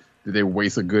like, did they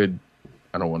waste a good?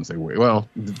 I don't want to say wait. Well,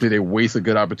 did they waste a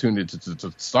good opportunity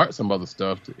to start some other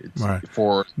stuff?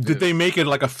 Did they make it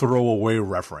like a throwaway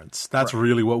reference? That's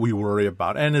really what we worry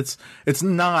about, and it's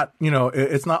not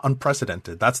it's not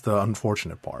unprecedented. That's the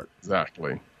unfortunate part.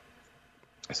 Exactly.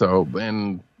 So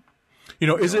and.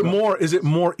 Is it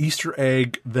more Easter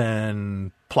egg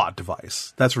than plot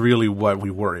device. That's really what we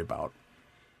worry about.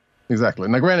 Exactly.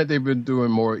 Now, granted, they've been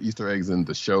doing more Easter eggs in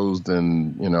the shows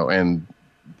than, and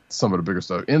some of the bigger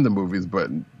stuff in the movies, but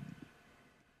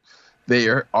they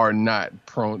are not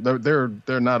prone.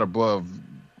 They're not above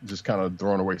just kind of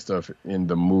throwing away stuff in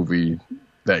the movie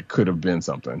that could have been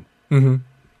something. Mm-hmm.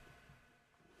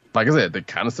 Like I said, they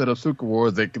kind of set up Secret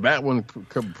Wars. That one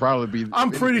could probably be.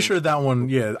 I'm pretty sure that one.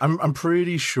 Yeah, I'm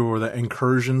pretty sure that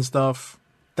incursion stuff.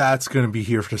 That's going to be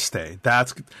here to stay.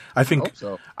 I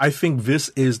think this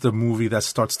is the movie that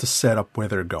starts to set up where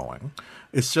they're going.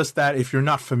 It's just that if you're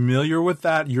not familiar with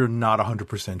that, you're not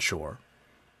 100% sure.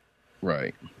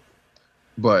 Right.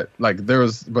 But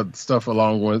but stuff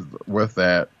along with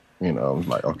that,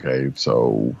 like, okay,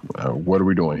 so what are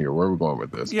we doing here? Where are we going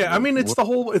with this? Yeah, I mean, it's the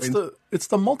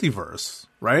multiverse,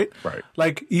 right? Right.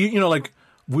 Like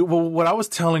what I was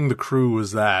telling the crew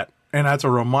is that, and I had to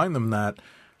remind them that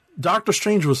Doctor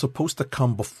Strange was supposed to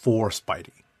come before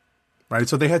Spidey, right?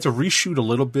 So they had to reshoot a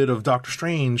little bit of Doctor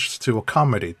Strange to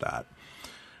accommodate that.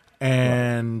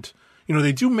 And,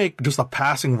 they do make just a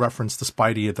passing reference to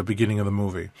Spidey at the beginning of the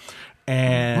movie.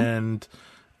 And,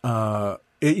 some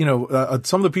of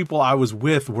the people I was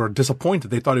with were disappointed.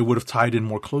 They thought it would have tied in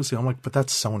more closely. I'm like, but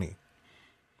that's Sony.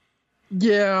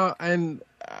 Yeah, and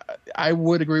I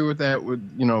would agree with that.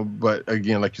 But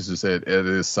again, like you just said, it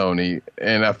is Sony,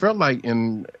 and I felt like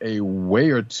in a way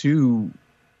or two,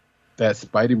 that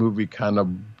Spidey movie kind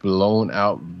of blown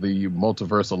out the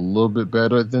multiverse a little bit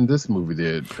better than this movie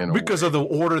did. Because of the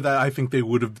order that I think they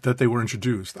were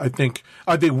introduced. I think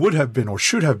they would have been or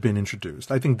should have been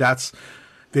introduced. I think that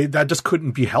just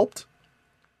couldn't be helped.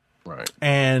 Right.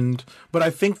 But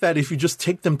I think that if you just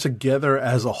take them together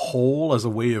as a whole, as a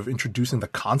way of introducing the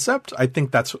concept, I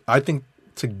think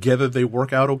together they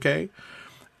work out okay.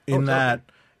 In that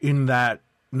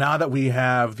now that we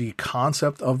have the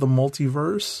concept of the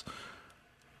multiverse,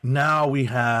 now we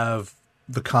have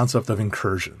the concept of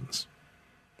incursions,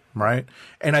 right?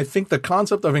 And I think the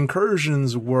concept of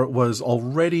incursions was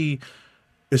already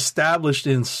established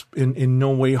in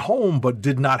No Way Home, but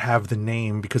did not have the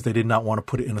name because they did not want to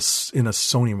put it in a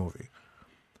Sony movie.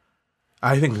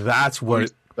 I think that's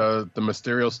what the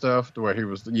Mysterio stuff, where he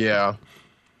was, yeah.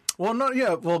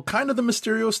 Well, kind of the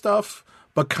Mysterio stuff,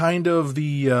 but kind of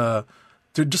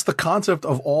just the concept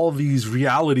of all these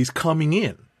realities coming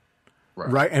in.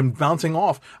 Right. And bouncing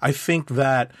off. I think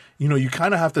that, you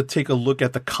kind of have to take a look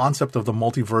at the concept of the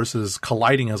multiverses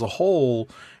colliding as a whole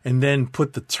and then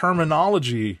put the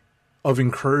terminology of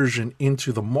incursion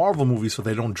into the Marvel movie so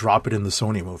they don't drop it in the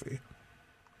Sony movie.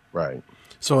 Right.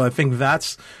 So I think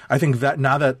that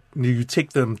now that you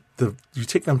take them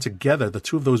together, the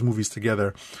two of those movies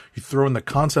together, you throw in the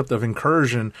concept of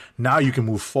incursion, now you can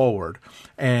move forward.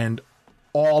 And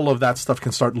all of that stuff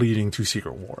can start leading to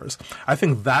Secret Wars. I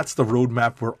think that's the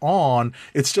roadmap we're on.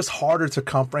 It's just harder to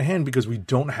comprehend because we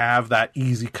don't have that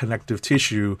easy connective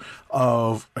tissue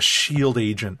of a SHIELD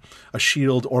agent, a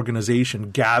SHIELD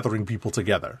organization gathering people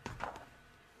together.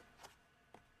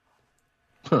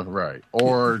 Right.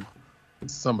 Or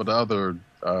some of the other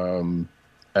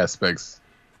aspects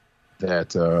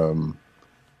that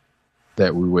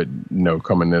we would know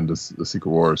coming into the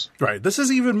Secret Wars. Right. This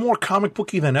is even more comic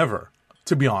booky than ever,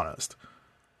 to be honest.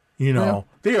 They are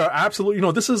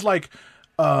absolutely, this is like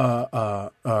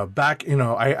back,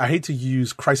 I hate to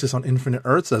use Crisis on Infinite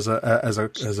Earths as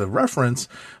a reference,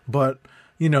 but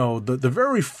the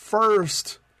very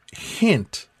first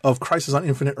hint of Crisis on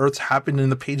Infinite Earths happened in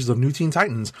the pages of New Teen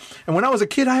Titans. And when I was a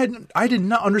kid, I did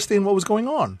not understand what was going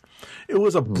on. It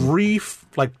was a brief,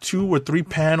 like 2 or 3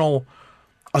 panel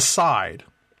aside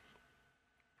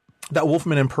that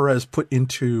Wolfman and Perez put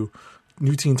into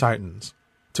New Teen Titans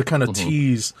to kind of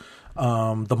tease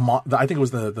I think it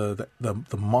was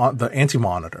the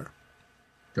Anti-Monitor.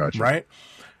 Gotcha. Right?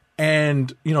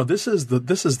 And this is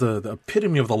the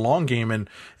epitome of the long game,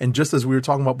 and just as we were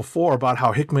talking about before about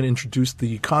how Hickman introduced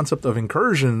the concept of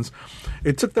incursions,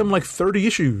 it took them like 30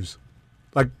 issues,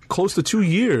 like close to 2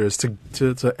 years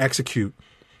to execute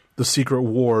the Secret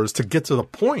Wars, to get to the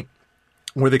point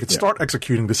where they could start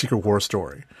executing the Secret War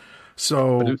story.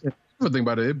 So the thing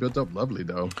about it built up lovely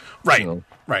though. Right.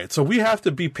 Right. So we have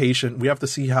to be patient. We have to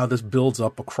see how this builds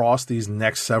up across these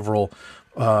next several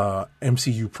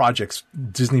MCU projects,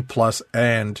 Disney Plus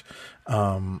and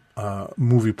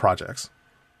movie projects.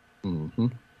 Mm-hmm.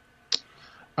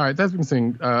 All right, that's been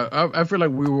saying. I feel like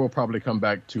we will probably come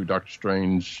back to Doctor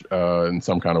Strange in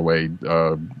some kind of way,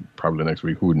 probably next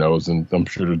week. Who knows? And I'm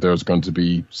sure that there's going to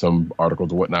be some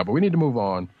articles or whatnot. But we need to move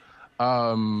on.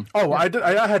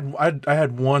 I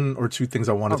had one or two things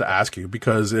I wanted to ask you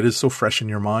because it is so fresh in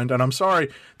your mind, and I'm sorry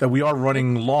that we are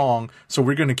running long, so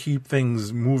we're going to keep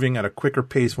things moving at a quicker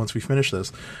pace once we finish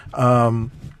this.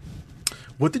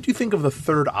 What did you think of the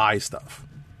third eye stuff?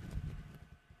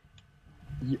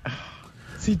 Yeah.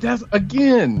 See, that's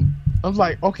again. I was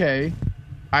like, okay,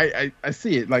 I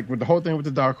see it. Like with the whole thing with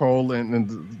the dark hole,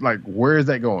 and like, where is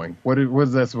that going? What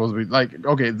is that supposed to be? Like,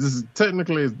 okay, this is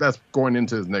technically that's going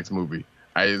into his next movie.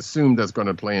 I assume that's going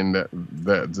to play in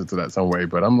that some way.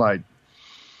 But I'm like,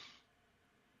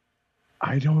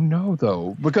 I don't know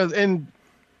though, because and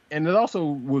it also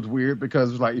was weird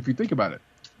because like if you think about it,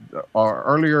 our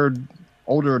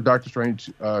older Doctor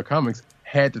Strange comics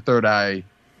had the third eye.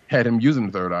 Had him using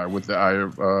the third eye with the eye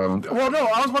of... Well, no,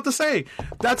 I was about to say,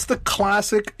 that's the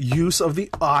classic use of the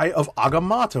eye of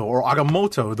Agamotto, or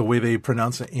Agamotto, the way they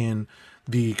pronounce it in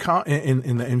the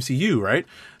in the MCU, right?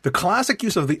 The classic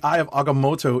use of the eye of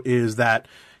Agamotto is that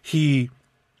he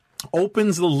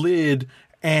opens the lid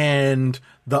and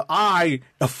the eye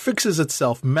affixes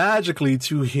itself magically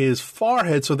to his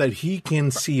forehead so that he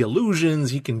can see illusions,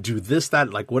 he can do this,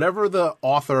 that, like whatever the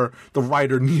author, the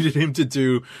writer needed him to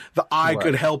do, the eye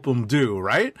could help him do,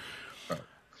 right?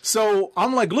 So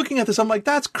I'm like looking at this, I'm like,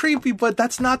 that's creepy, but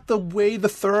that's not the way the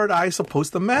third eye is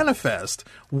supposed to manifest.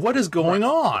 What is going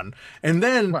on? And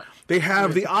then they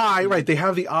have the eye, right? They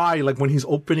have the eye like when he's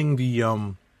opening the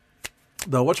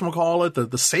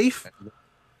whatchamacallit, the safe.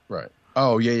 Right.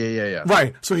 Oh, yeah.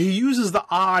 Right. So he uses the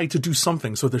eye to do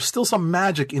something. So there's still some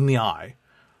magic in the eye,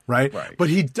 right? But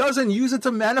he doesn't use it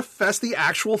to manifest the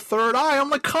actual third eye. I'm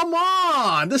like, come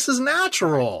on, this is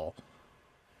natural.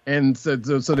 And so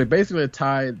they basically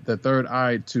tied the third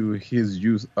eye to his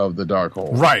use of the dark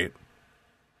hole. Right.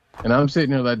 And I'm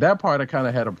sitting here like, that part I kind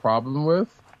of had a problem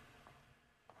with.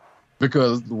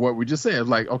 Because what we just said,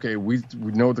 like, okay, we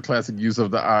know the classic use of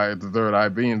the eye, the third eye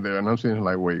being there, and I'm saying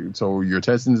like, wait, so you're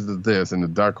testing this, and the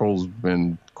dark hole's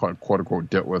been quote unquote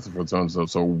dealt with for so and so.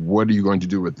 So what are you going to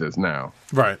do with this now?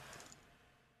 Right.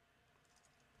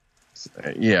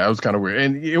 Yeah, it was kind of weird,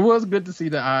 and it was good to see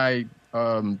the eye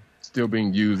still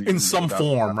being used in some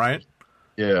form, right?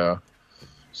 Yeah.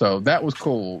 So that was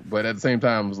cool, but at the same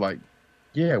time, it was like,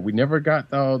 yeah, we never got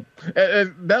and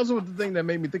that was the thing that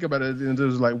made me think about it. And it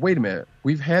was like, wait a minute,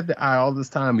 we've had the eye all this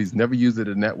time. He's never used it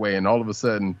in that way, and all of a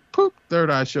sudden, poop, third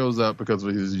eye shows up because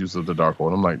of his use of the dark hole.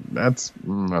 And I'm like, that's I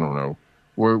don't know,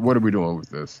 what are we doing with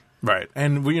this? Right,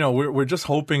 and we're just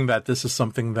hoping that this is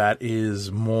something that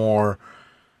is more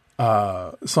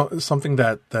something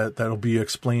that'll be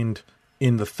explained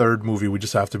in the third movie. We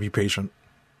just have to be patient.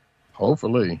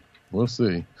 Hopefully, we'll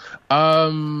see.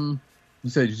 You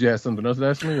said you had something else to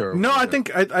ask me, or no? I think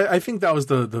that was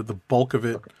the bulk of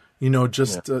it. Okay.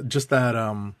 Just that.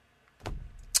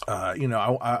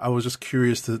 I was just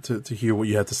curious to hear what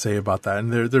you had to say about that.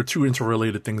 And there are two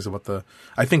interrelated things about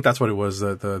I think that's what it was.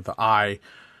 The eye,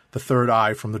 the third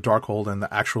eye from the Darkhold, and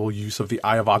the actual use of the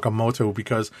eye of Agamotto,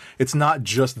 because it's not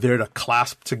just there to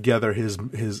clasp together his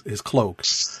cloak.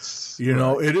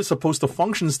 It is supposed to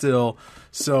function still.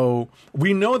 So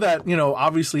we know that,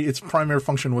 obviously its primary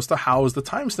function was to house the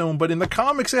Time Stone, but in the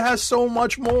comics it has so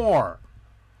much more.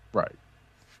 Right.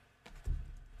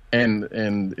 And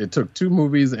it took 2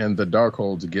 movies and the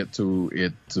Darkhold to get to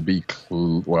it to be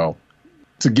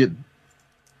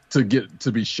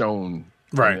to be shown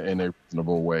right in a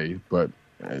reasonable way, but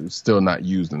it's still not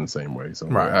used in the same way. So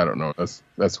I don't know.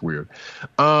 That's weird.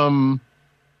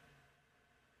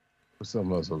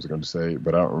 Something else I was going to say,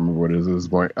 but I don't remember what it is at this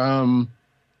point.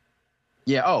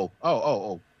 Yeah.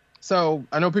 Oh. So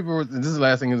I know people this is the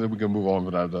last thing is that we can move on,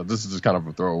 but this is just kind of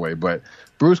a throwaway. But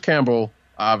Bruce Campbell,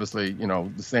 obviously,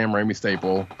 the Sam Raimi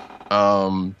staple,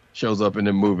 shows up in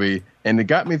the movie, and it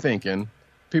got me thinking.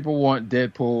 People want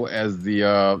Deadpool as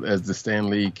the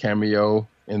Stan Lee cameo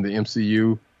in the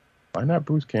MCU. Why not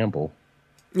Bruce Campbell?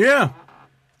 Yeah.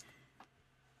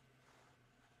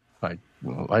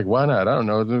 Like, why not? I don't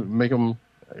know. Make him.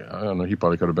 I don't know. He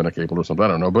probably could have been a Cable or something. I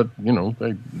don't know. But they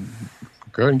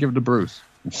go ahead and give it to Bruce.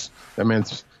 That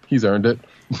man's he's earned it.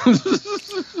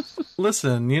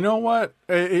 Listen, you know what?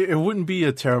 It wouldn't be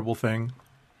a terrible thing.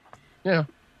 Yeah.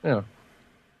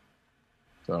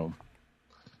 So,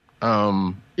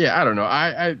 I don't know.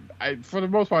 I for the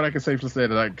most part, I can safely say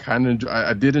that I kind of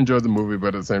I did enjoy the movie,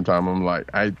 but at the same time, I'm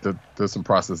like, there's some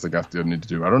processing I still need to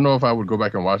do. I don't know if I would go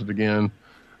back and watch it again.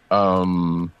 I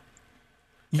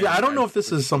don't know if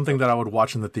this is something that I would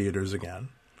watch in the theaters again.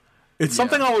 It's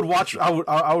something I would watch.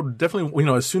 I would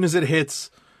definitely, as soon as it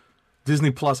hits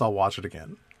Disney Plus, I'll watch it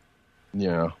again.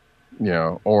 Yeah.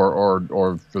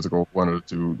 or physical, one of the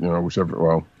two, whichever.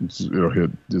 Well, it'll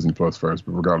hit Disney Plus first,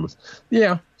 but regardless,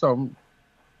 yeah. So,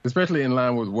 especially in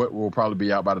line with what will probably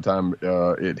be out by the time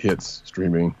it hits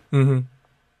streaming. Mm-hmm.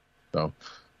 So,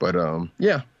 but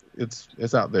yeah,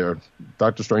 it's out there.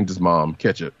 Doctor Strange's mom,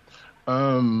 catch it.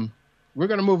 We're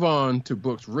gonna move on to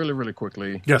books really, really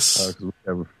quickly. Yes,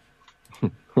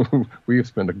 we've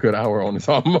spent a good hour on this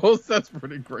almost. That's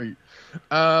pretty great.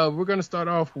 We're going to start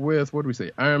off with, what do we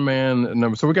say? Iron Man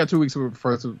number. So we got 2 weeks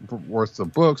worth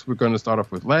of books. We're going to start off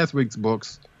with last week's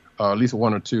books, at least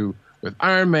one or two, with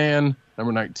Iron Man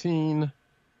number 19.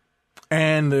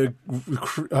 And the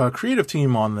creative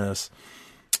team on this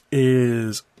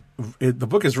is, the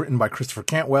book is written by Christopher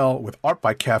Cantwell, with art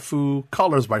by Cafu,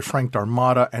 colors by Frank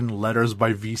Darmada, and letters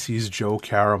by VC's Joe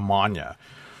Caramagna.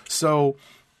 So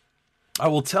I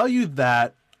will tell you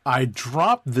that I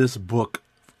dropped this book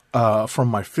from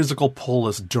my physical pull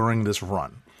list during this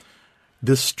run.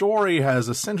 This story has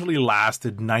essentially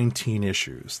lasted 19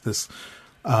 issues. This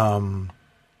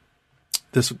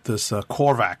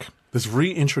Korvac, this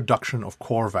reintroduction of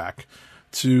Korvac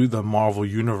to the Marvel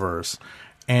Universe.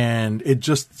 And it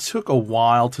just took a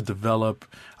while to develop.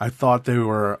 I thought there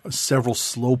were several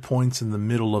slow points in the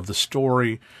middle of the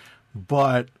story.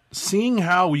 But seeing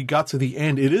how we got to the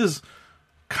end, it is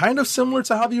kind of similar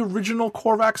to how the original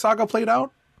Korvac saga played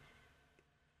out.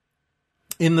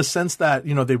 In the sense that,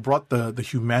 they brought the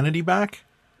humanity back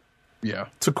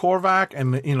to Korvac.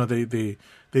 And,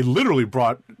 they literally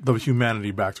brought the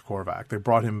humanity back to Korvac. They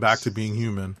brought him back to being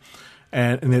human.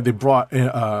 And they brought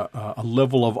a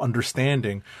level of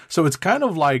understanding. So it's kind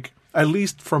of like, at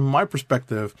least from my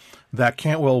perspective, that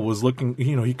Cantwell was looking,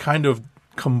 he kind of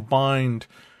combined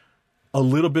a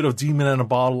little bit of Demon in a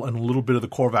Bottle and a little bit of the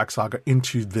Korvac saga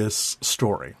into this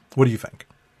story. What do you think?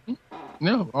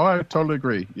 No, I totally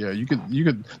agree. Yeah, you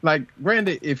could like,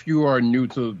 granted, if you are new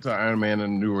to Iron Man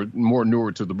and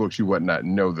newer to the books, you would not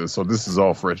know this. So this is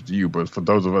all fresh to you. But for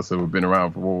those of us that have been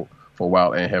around for a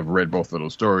while and have read both of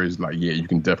those stories, like, yeah, you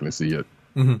can definitely see it.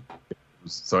 Mm-hmm.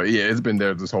 So yeah, it's been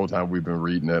there this whole time we've been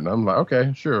reading it, and I'm like,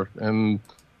 okay, sure. And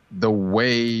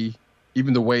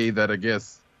even the way that I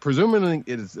guess, presumably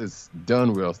it's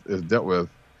dealt with,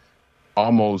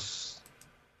 almost,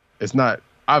 it's not,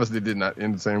 obviously it did not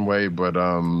end the same way, but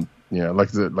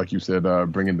like you said,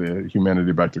 bringing the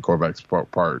humanity back to Korvac's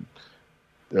part,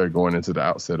 going into the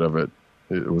outset of it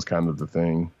was kind of the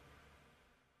thing.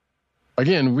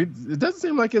 Again, it doesn't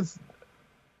seem like it's,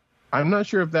 I'm not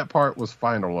sure if that part was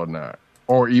final or not,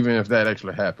 or even if that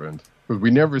actually happened, because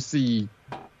we never see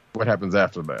what happens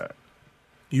after that.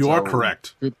 You are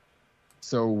correct.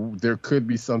 So there could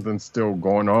be something still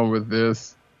going on with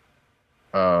this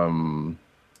that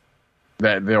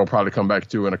they'll probably come back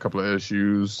to in a couple of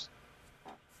issues,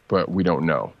 but we don't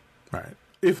know. Right.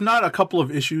 If not a couple of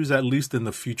issues, at least in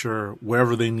the future,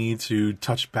 wherever they need to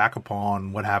touch back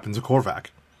upon what happens to Korvac.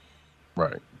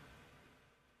 Right.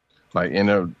 Like,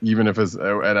 even if it's,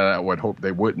 and I would hope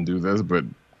they wouldn't do this, but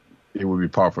it would be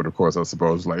par for the course, I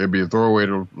suppose. Like, it'd be a throwaway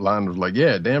line of like,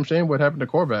 yeah, damn shame what happened to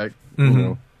Korvac,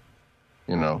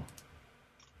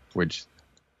 which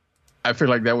I feel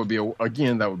like that would be a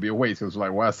waste. Because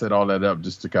like, why set all that up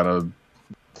just to kind of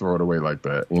throw it away like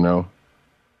that,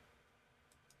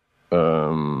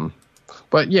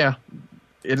 But yeah,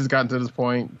 it has gotten to this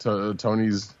point.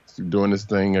 Tony's doing this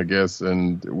thing, I guess,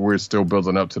 and we're still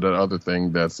building up to that other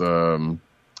thing that's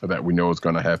that we know is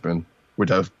going to happen, which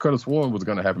I could have sworn was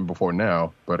going to happen before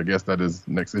now, but I guess that is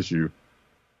next issue.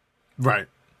 Right.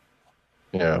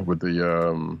 Yeah, with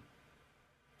the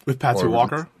with Patsy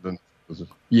Walker. The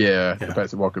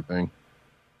Patsy Walker thing.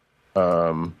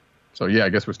 So yeah, I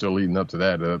guess we're still leading up to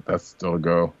that. That's still a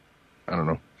go. I don't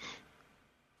know.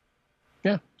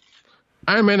 Yeah,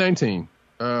 Iron Man 19.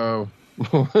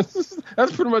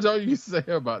 That's pretty much all you can say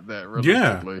about that.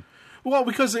 Yeah. Well,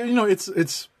 because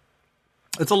it's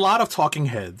a lot of talking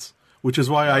heads, which is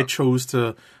why I chose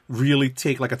to really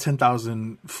take like a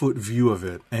 10,000 foot view of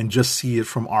it and just see it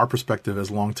from our perspective as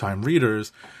longtime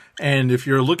readers. And if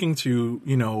you're looking to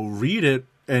read it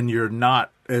and you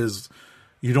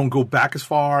don't go back as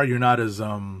far, you're not a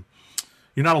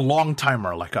long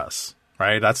timer like us,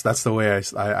 right? That's the way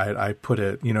I put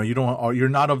it. You're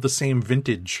not of the same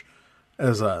vintage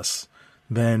as us,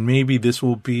 then maybe this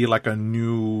will be like a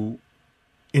new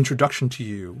introduction to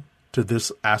you to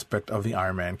this aspect of the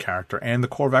Iron Man character and the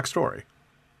Korvac story.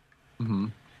 Mm-hmm.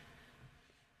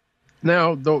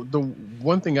 Now, the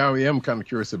one thing I am kind of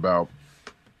curious about,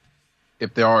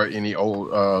 if there are any old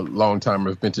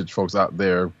long-timers, vintage folks out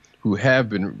there who have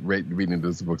been reading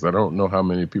this book, I don't know how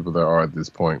many people there are at this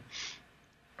point.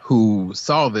 who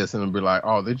saw this and be like,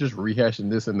 "Oh, they're just rehashing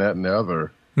this and that and the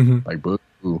other." Like, boo.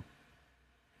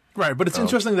 Right, but it's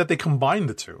interesting that they combined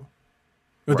the two.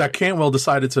 Right. That Cantwell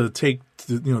decided to take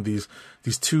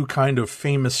these two kind of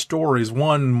famous stories,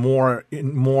 one more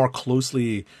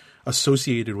closely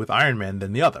associated with Iron Man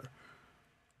than the other.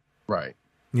 Right.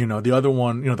 The other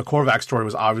one, the Korvac story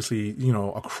was obviously,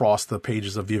 across the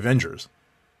pages of the Avengers.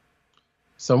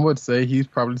 Some would say he's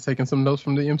probably taking some notes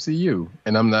from the MCU,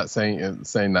 and I'm not saying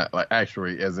that like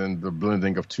actually, as in the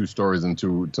blending of two stories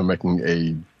into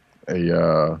making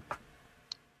a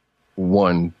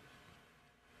one.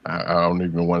 I don't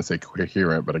even want to say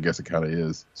coherent, but I guess it kind of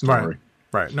is story.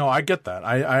 Right. No, I get that.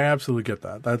 I absolutely get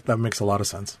that. That makes a lot of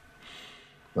sense.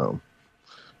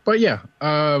 But yeah,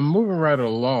 moving right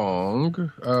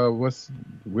along.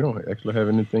 We don't actually have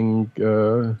anything.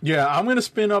 Yeah, I'm gonna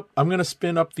spin up the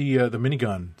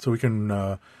minigun so we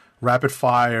can rapid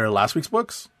fire last week's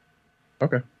books.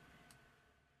 Okay.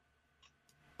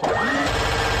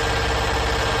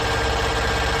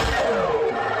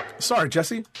 Sorry,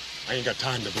 Jesse. I ain't got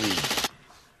time to bleed.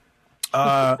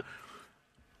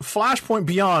 Flashpoint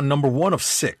Beyond, number 1 of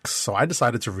 6. So I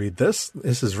decided to read this.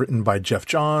 This is written by Jeff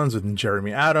Johns and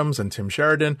Jeremy Adams and Tim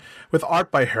Sheridan, with art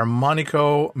by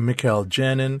Germanico Michael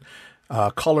Janin,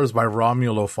 colors by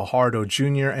Romulo Fajardo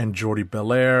Jr. and Jordi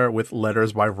Belair, with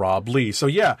letters by Rob Lee. So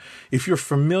yeah, if you're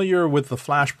familiar with the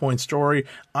Flashpoint story,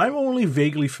 I'm only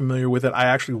vaguely familiar with it. I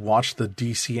actually watched the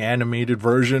DC animated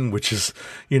version, which is,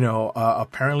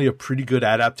 apparently a pretty good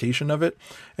adaptation of it.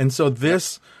 And so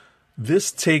this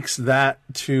takes that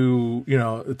to,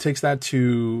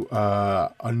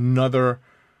 another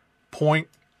point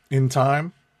in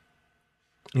time.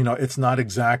 It's not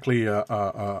exactly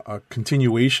a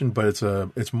continuation, but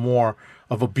it's more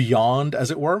of a beyond, as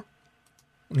it were.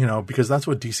 Because that's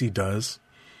what DC does.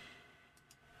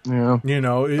 Yeah.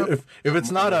 If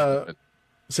it's not a...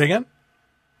 Say again?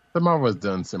 The Marvel has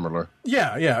done similar.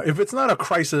 Yeah. If it's not a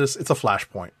crisis, it's a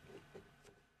flashpoint.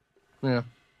 Yeah.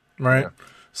 Right? Yeah.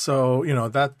 So,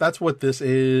 that's what this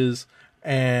is.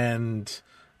 And...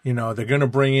 they're going to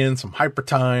bring in some hyper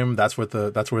time. That's where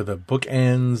the book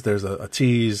ends. There's a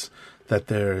tease that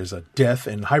there's a death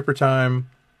in hyper time.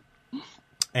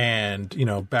 And,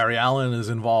 Barry Allen is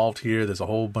involved here. There's a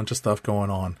whole bunch of stuff going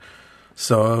on.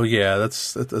 So, yeah,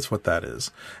 that's what that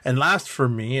is. And last for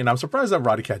me, and I'm surprised that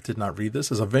Roddy Cat did not read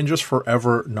this, is Avengers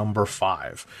Forever number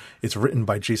 5. It's written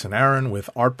by Jason Aaron with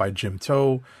art by Jim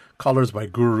Toe, colors by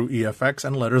Guru EFX,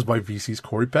 and letters by VC's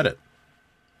Corey Pettit.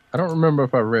 I don't remember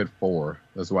if I read 4.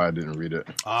 That's why I didn't read it.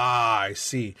 Ah, I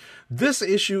see. This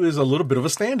issue is a little bit of a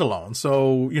standalone.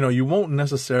 So, you won't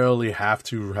necessarily have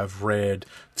to have read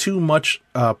too much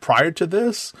prior to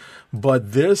this.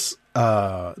 But this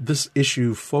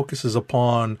issue focuses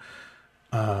upon,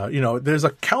 there's a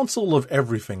council of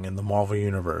everything in the Marvel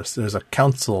Universe. There's a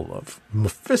council of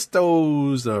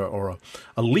Mephistos or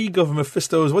a league of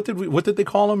Mephistos. What did they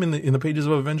call them in the pages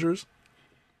of Avengers?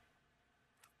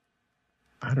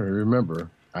 I don't remember.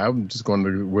 I'm just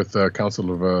going with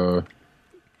Council of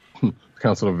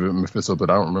Mephisto,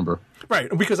 but I don't remember. Right,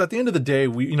 because at the end of the day,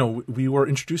 we were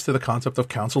introduced to the concept of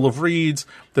Council of Reeds.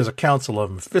 There's a Council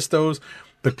of Mephistos.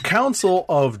 The Council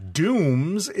of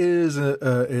Dooms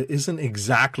isn't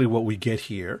exactly what we get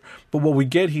here, but what we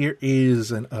get here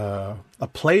is a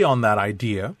play on that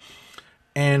idea.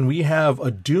 And we have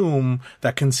a Doom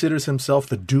that considers himself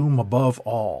the Doom above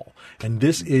all, and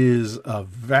this is a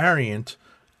variant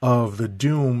of the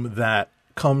Doom that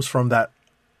comes from that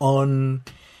I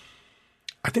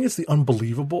think it's the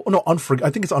unbelievable. No, I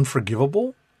think it's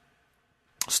unforgivable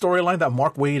storyline that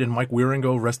Mark Waid and Mike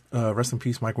Wieringo, rest in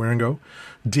peace, Mike Wieringo,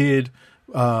 did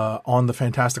on the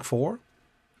Fantastic Four,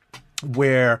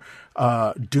 where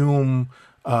Doom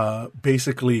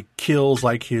basically kills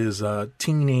like his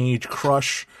teenage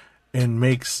crush and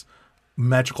makes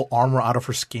magical armor out of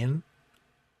her skin.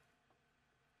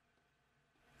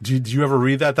 Did you ever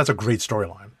read that? That's a great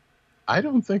storyline. I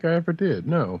don't think I ever did.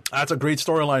 No. That's a great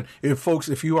storyline.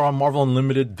 If you are on Marvel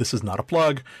Unlimited, this is not a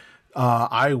plug.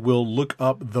 I will look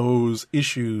up those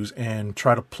issues and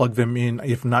try to plug them in,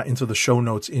 if not into the show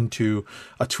notes, into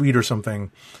a tweet or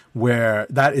something, where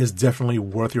that is definitely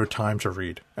worth your time to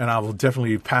read. And I will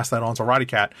definitely pass that on to Roddy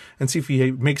Cat and see if he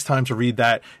makes time to read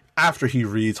that after he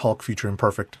reads Hulk Future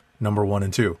Imperfect number 1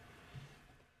 and 2.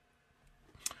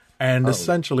 And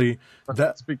essentially,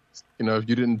 that you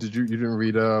didn't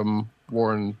read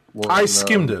Warren. I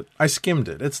skimmed it.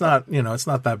 It's not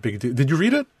that big a deal. Did you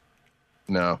read it?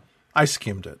 No. I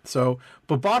skimmed it. So,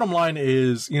 but bottom line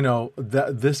is,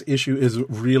 that this issue is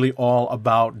really all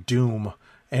about Doom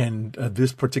and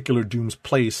this particular Doom's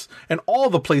place and all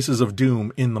the places of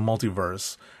Doom in the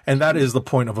multiverse. And that is the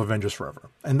point of Avengers Forever.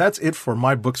 And that's it for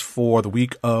my books for the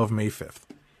week of May 5th.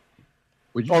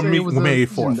 Would you say it was May a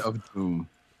 4th. version of Doom?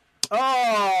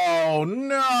 Oh,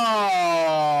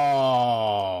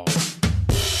 no.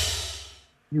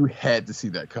 You had to see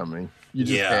that coming. You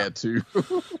just had to.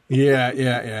 Yeah.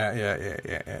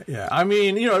 I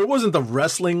mean, it wasn't the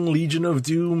wrestling Legion of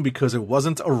Doom because it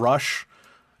wasn't a Rush.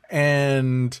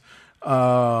 And,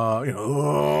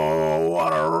 oh,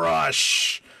 what a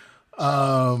rush.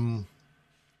 But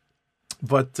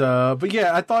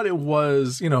yeah, I thought it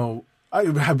was,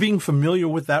 being familiar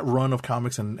with that run of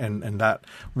comics and that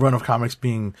run of comics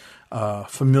being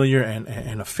familiar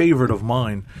and a favorite of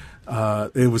mine,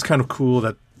 it was kind of cool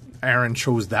that Aaron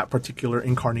chose that particular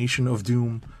incarnation of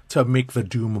Doom to make the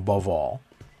Doom above all.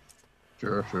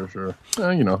 Sure.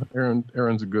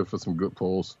 Aaron's good for some good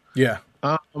pulls. Yeah.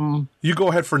 You go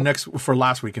ahead for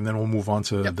last week, and then we'll move on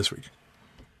to this week.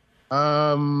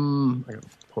 I gotta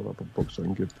pull up a book so I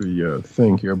can get the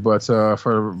thing here. But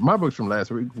for my books from last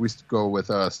week, we go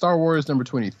with Star Wars number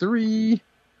 23,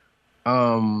 with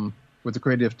the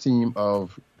creative team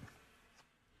of.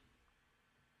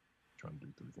 Trying to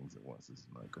do three things at once. This is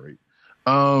not great.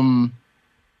 I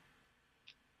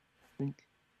think.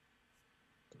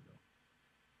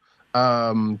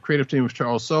 Creative team of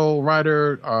Charles Soule,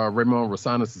 writer, Raymond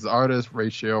Rosanas as artist,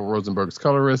 Rachel Rosenberg as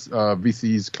colorist,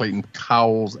 VC's Clayton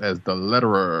Cowles as the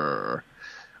letterer.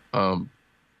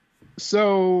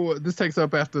 So this takes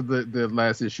up after the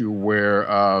last issue where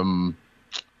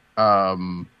a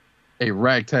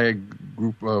ragtag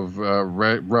group of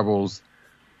rebels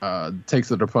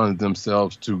takes it upon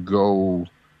themselves to go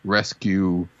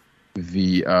rescue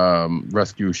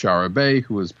Shara Bay,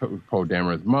 who is Poe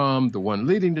Dameron's mom. The one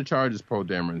leading the charge is Poe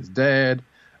Dameron's dad.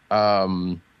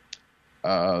 The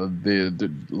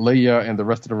Leia and the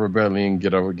rest of the rebellion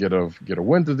get a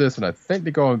wind of this, and I think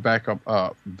they're going back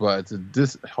up. But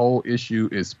this whole issue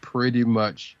is pretty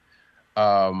much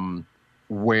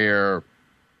where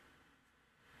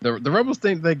the rebels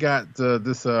think they got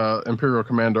this Imperial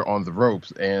commander on the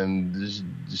ropes, and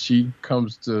she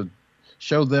comes to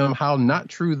show them how not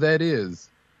true that is,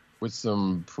 with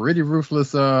some pretty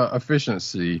ruthless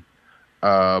efficiency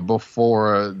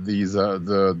before these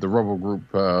the rebel group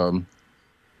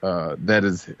that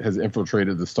has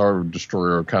infiltrated the Star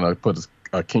Destroyer kind of put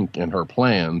a kink in her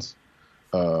plans.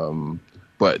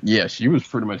 But yeah, she was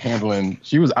pretty much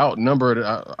she was outnumbered,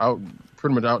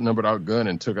 outgunned,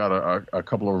 and took out a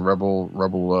couple of rebel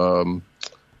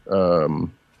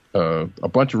a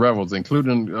bunch of rebels,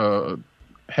 including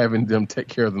having them take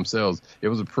care of themselves. It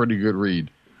was a pretty good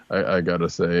read, I gotta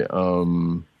say.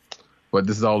 But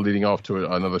this is all leading off to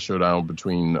another showdown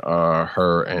between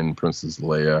her and Princess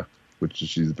Leia, which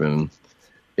she's been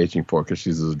itching for because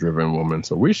she's a driven woman.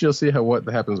 So we shall see what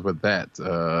happens with that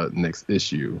next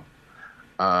issue.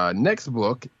 Next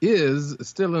book is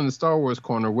still in the Star Wars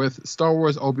corner with Star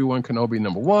Wars Obi-Wan Kenobi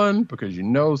 #1, because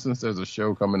since there's a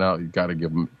show coming out, you gotta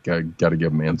give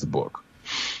Mans a book.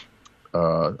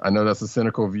 I know that's a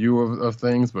cynical view of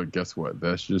things, but guess what?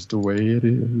 That's just the way it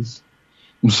is.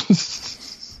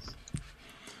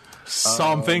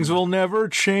 Some things will never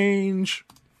change.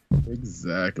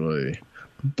 Exactly.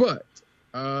 But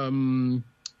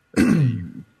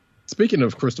speaking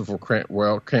of Christopher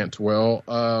Cantwell,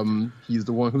 he's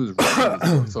the one who's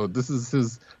writing this. So this is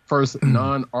his first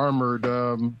non-armored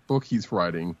book he's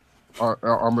writing,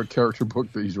 armored character book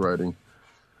that he's writing.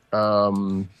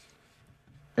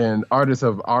 And artists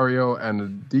of Ario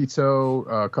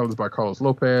Anadito, colors by Carlos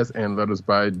Lopez, and letters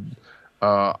by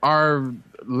our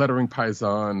lettering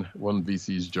paisan, one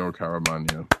VC's Joe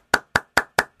Caramagna.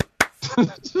 I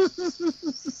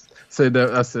said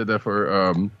that for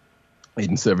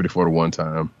 1874 to one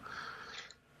time.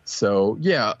 So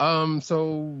yeah,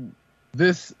 so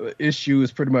this issue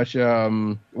is pretty much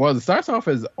it starts off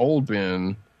as Old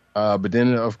Ben. But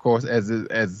then, of course,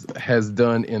 as has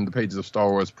done in the pages of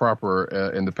Star Wars proper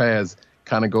in the past,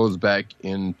 kind of goes back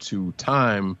into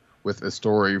time with a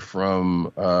story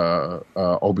from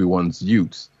Obi-Wan's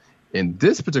youth. In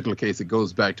this particular case, it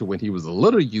goes back to when he was a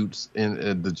little youth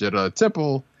in the Jedi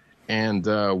Temple, and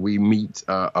we meet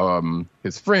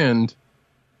his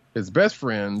best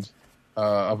friend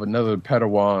of another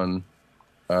Padawan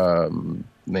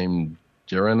named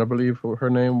Jaren, I believe her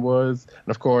name was.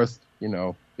 And of course,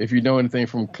 if you know anything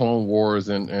from Clone Wars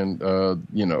and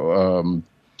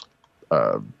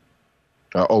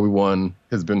Obi-Wan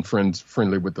has been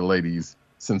friendly with the ladies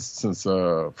since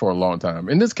for a long time.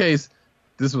 In this case,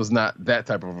 this was not that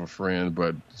type of a friend,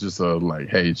 but just like,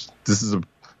 hey, this is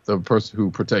the person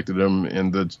who protected him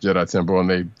in the Jedi Temple, and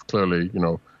they clearly,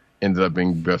 ended up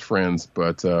being best friends.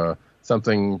 But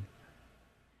something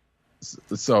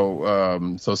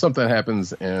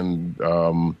happens, and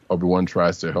Obi-Wan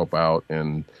tries to help out,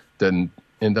 and doesn't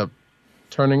end up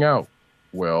turning out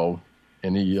well,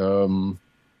 and he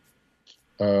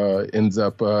ends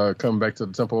up coming back to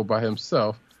the temple by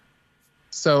himself.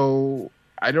 So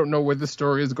I don't know where the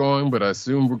story is going, but I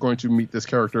assume we're going to meet this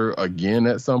character again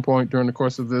at some point during the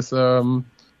course of this.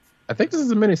 I think this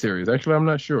is a miniseries. Actually, I'm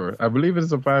not sure. I believe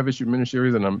it's a 5-issue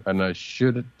miniseries, and I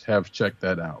should have checked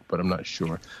that out, but I'm not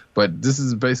sure. But this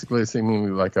is basically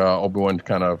seemingly like Obi-Wan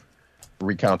kind of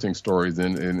recounting stories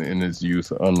in his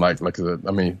youth, unlike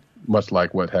much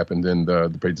like what happened in the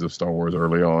pages of Star Wars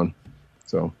early on.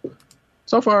 So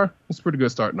far, it's pretty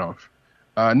good starting off.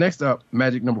 Next up,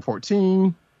 Magic number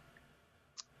 14,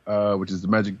 which is the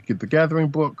Magic the Gathering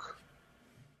book.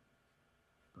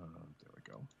 There we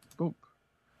go. Boom.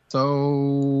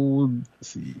 So, let's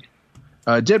see.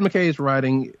 Jed McKay is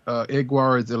writing,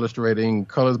 Igwar is illustrating,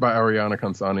 colors by Ariana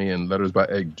Kansani, and letters by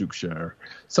Egg Dukeshire.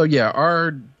 So yeah,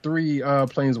 our 3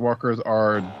 planeswalkers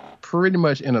are pretty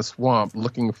much in a swamp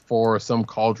looking for some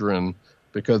cauldron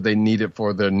because they need it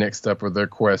for their next step of their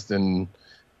quest and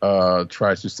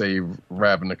tries to save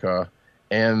Ravnica.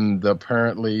 And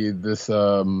apparently this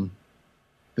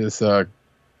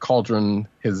cauldron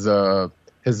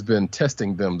has been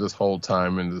testing them this whole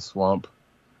time in the swamp.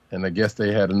 And I guess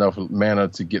they had enough mana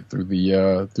to get through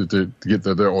to get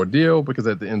through their ordeal, because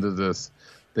at the end of this,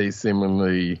 they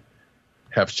seemingly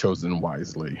have chosen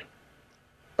wisely.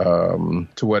 To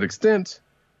what extent,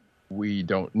 we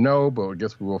don't know, but I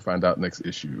guess we will find out next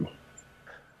issue.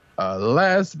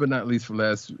 Last but not least, for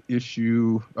last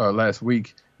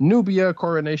week, Nubia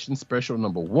Coronation Special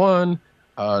number 1.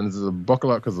 This is a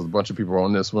buckle up because there's a bunch of people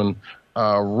on this one.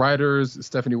 Writers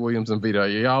Stephanie Williams and Vida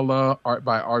Ayala. Art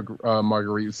by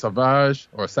Marguerite Savage.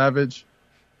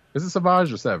 Is it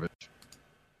Savage or Savage?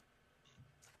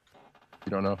 You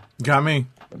don't know? Got me.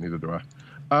 Neither do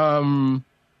I.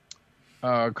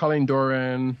 Colleen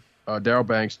Doran, Daryl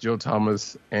Banks, Jill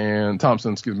Thompson, and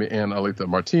Aletha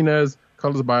Martinez.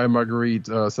 Colors by Marguerite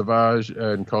Savage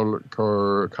and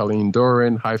Colleen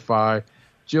Doran. Hi-Fi,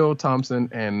 Jill Thompson,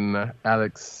 and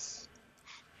Alex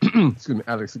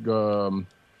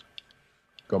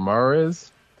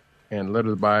Gomarez, and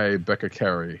letters by Becca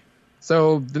Carey.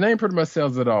 So the name pretty much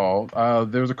sells it all.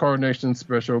 There was a coronation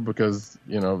special because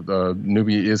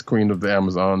Nubia is queen of the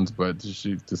Amazons, but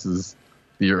this is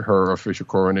her official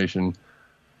coronation.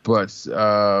 But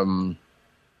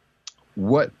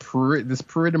what this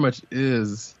pretty much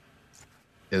is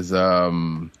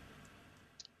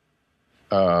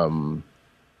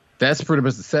that's pretty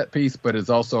much the set piece, but it's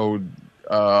also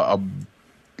a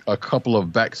couple of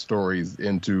backstories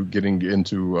into getting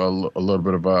into a little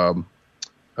bit of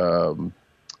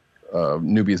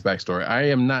Nubia's backstory. I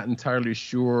am not entirely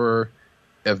sure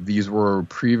if these were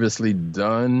previously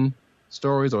done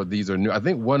stories or these are new. I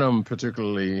think one of them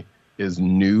particularly is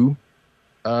new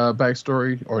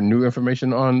backstory or new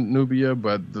information on Nubia,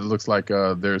 but it looks like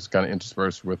there's kind of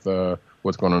interspersed with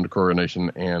what's going on in the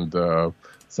coronation and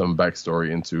some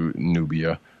backstory into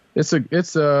Nubia. It's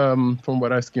from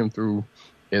what I skimmed through,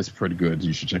 it's pretty good.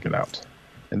 You should check it out.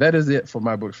 And that is it for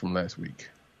my books from last week.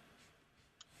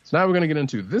 So now we're going to get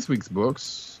into this week's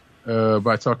books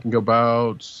by talking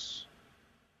about.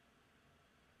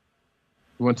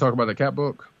 You want to talk about the Cap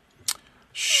book?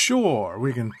 Sure,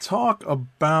 we can talk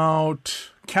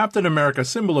about Captain America: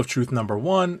 Symbol of Truth number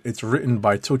 1. It's written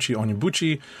by Tochi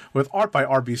Onyebuchi, with art by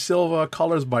R.B. Silva,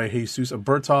 colors by Jesus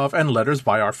Abertov, and letters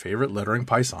by our favorite lettering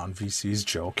paisan, VC's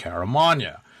Joe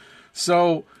Caramagna.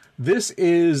 So this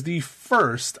is the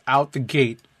first out the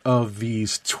gate of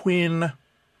these twin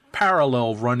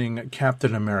parallel running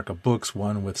Captain America books,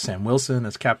 one with Sam Wilson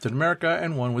as Captain America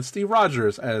and one with Steve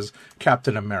Rogers as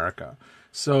Captain America.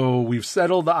 So we've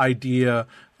settled the idea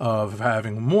of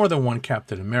having more than one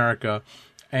Captain America,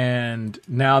 and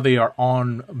now they are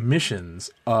on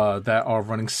missions that are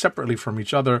running separately from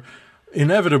each other.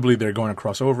 Inevitably, they're going to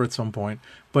cross over at some point.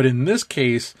 But in this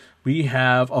case, we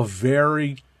have a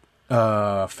very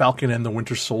Falcon and the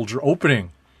Winter Soldier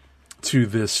opening to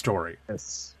this story.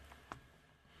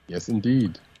 Yes,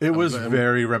 indeed. It was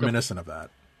very reminiscent of that.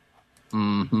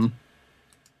 Mm-hmm.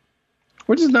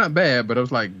 Which is not bad, but it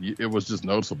was like it was just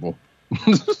noticeable.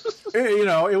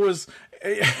 It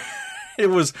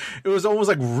was almost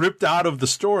like ripped out of the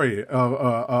story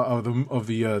of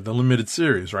the limited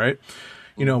series, right?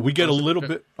 We get a little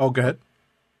bit. Oh, go ahead.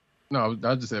 No,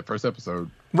 I just said first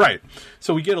episode. Right.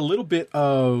 So we get a little bit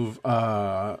of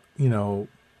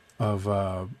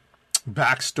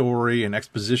backstory and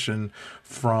exposition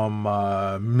from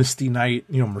Misty Knight,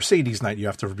 Mercedes Knight. You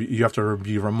have to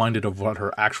be reminded of what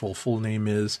her actual full name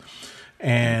is,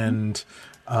 and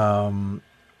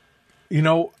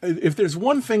if there's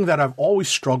one thing that I've always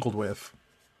struggled with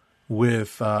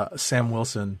Sam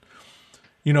Wilson,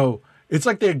 it's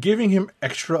like they're giving him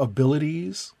extra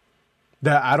abilities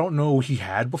that I don't know he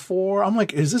had before. I'm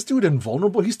like, is this dude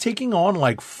invulnerable? He's taking on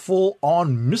like full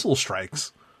on missile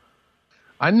strikes.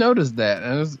 I noticed that,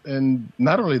 and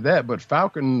not only that, but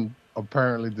Falcon,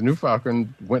 apparently the new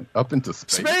Falcon went up into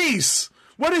space.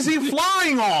 What is he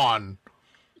flying on?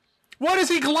 What is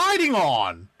he gliding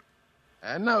on?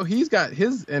 I know he's got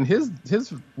his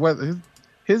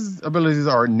abilities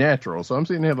are natural. So I'm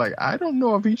sitting here like, I don't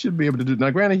know if he should be able to do. Now,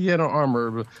 granted, he had no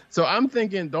armor, so I'm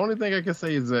thinking the only thing I can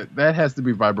say is that has to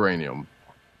be vibranium.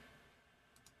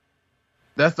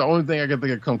 That's the only thing I can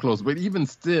think of come close. But even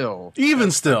still,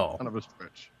 kind of a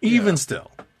stretch. Even still.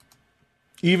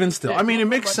 Yeah, I mean, it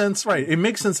makes sense, right? It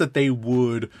makes sense that they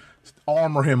would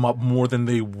armor him up more than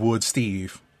they would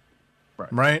Steve,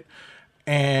 right?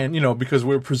 And because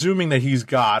we're presuming that he's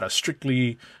got a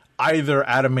strictly either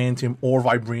adamantium or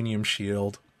vibranium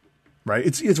shield, right?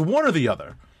 It's one or the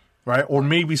other, right? Or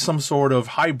maybe some sort of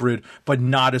hybrid, but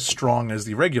not as strong as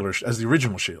the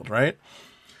original shield, right?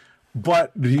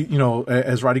 But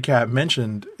as Roddy Cat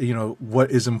mentioned, what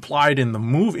is implied in the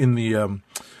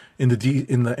in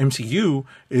the MCU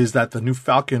is that the new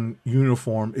Falcon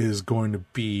uniform is going to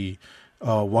be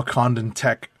Wakandan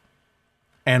tech,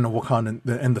 and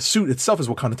the suit itself is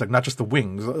Wakandan tech, not just the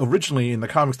wings. Originally in the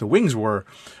comics, the wings were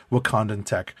Wakandan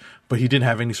tech, but he didn't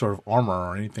have any sort of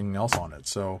armor or anything else on it.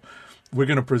 So we're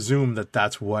going to presume that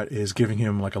that's what is giving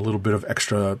him like a little bit of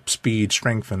extra speed,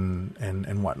 strength,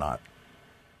 and whatnot.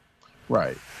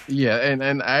 Right. Yeah,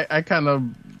 and I kind of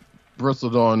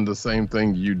bristled on the same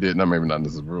thing you did. No, maybe not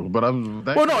necessarily, but I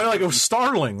was... it was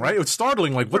startling, right? It was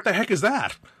startling. Like, what the heck is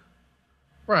that?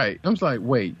 Right. I was like,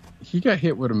 wait, he got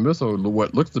hit with a missile,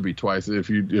 what looks to be twice, if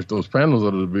those panels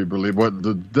are to be believed. But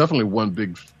definitely one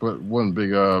big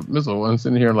missile. I'm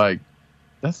sitting here like,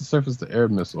 that's a surface-to-air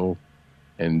missile.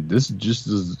 And this just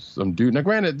is some dude. Now,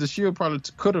 granted, the shield probably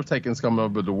could have taken some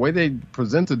up, but the way they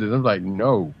presented it, I'm like,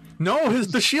 no. No,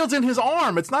 the shield's in his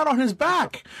arm. It's not on his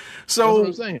back. So that's what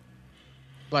I'm saying.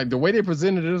 Like, the way they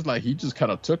presented it is like he just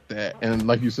kind of took that. And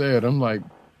like you said, I'm like,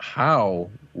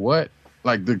 how? What?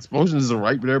 Like, the explosions are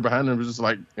right there behind him. It's just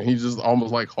like, and he just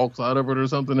almost like hulks out of it or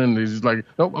something. And he's just like,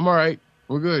 nope, I'm all right.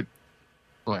 We're good.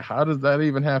 I'm like, how does that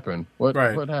even happen? What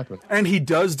happened? And he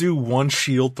does do one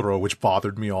shield throw, which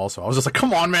bothered me also. I was just like,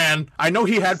 come on, man. I know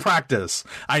he had practice.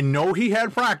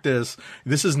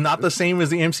 This is not the same as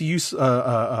the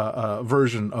MCU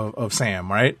version of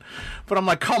Sam, right? But I'm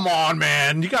like, come on,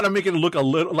 man. You got to make it look a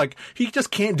little like he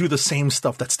just can't do the same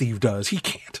stuff that Steve does. He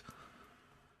can't.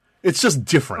 It's just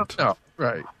different. No,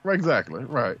 right, exactly,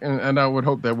 right. And I would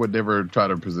hope that would never try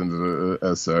to present it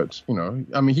as such.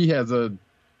 I mean, he has a...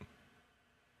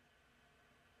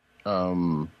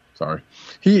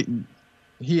 he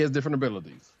has different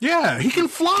abilities. Yeah, he can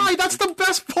fly. That's the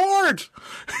best part.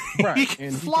 Right. He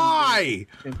can fly.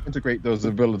 He can integrate those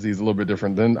abilities a little bit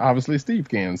different than obviously Steve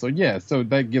can. So yeah, so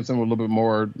that gives him a little bit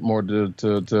more to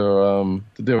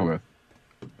deal with.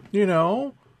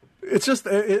 It's just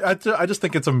I just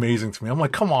think it's amazing to me. I'm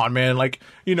like, come on, man. Like,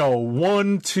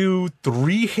 1, 2,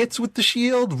 3 hits with the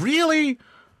shield, really?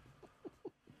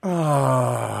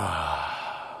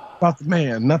 About the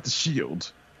man, not the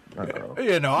shield.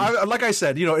 Like I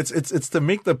said, it's to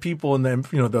make the people in the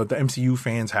the MCU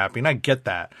fans happy, and I get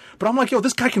that. But I'm like,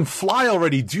 this guy can fly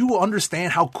already. Do you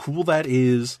understand how cool that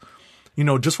is?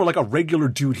 Just for like a regular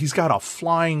dude, he's got a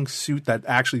flying suit that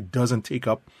actually doesn't take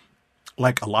up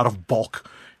like a lot of bulk,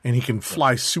 and he can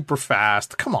fly super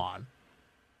fast. Come on.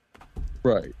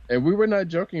 Right, and we were not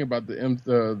joking about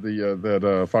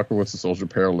that Falcon Winter Soldier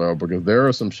parallel, because there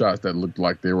are some shots that looked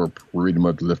like they were pretty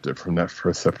much lifted from that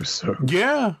first episode.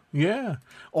 Yeah,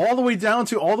 all the way down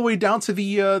to the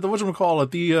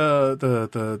whatchamacallit,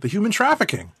 the human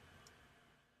trafficking.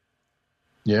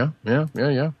 Yeah. You're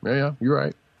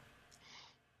right.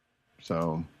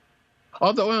 So,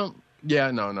 although,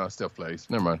 it still plays.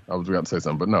 Never mind. I was about to say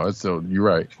something, but no, it's still. You're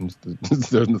right.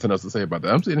 There's nothing else to say about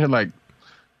that. I'm sitting here like,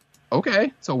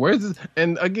 okay, so where's this?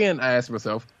 And again, I ask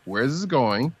myself, where's this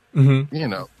going?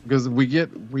 Mm-hmm. Because we get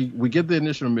the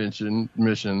initial mission.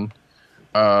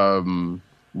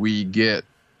 We get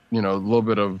a little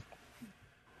bit of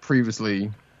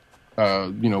previously,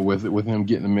 with him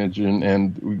getting a mention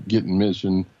and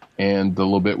a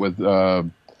little bit with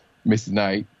Misty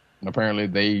Knight. And apparently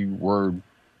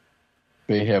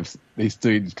they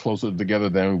stayed closer together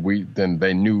than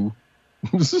they knew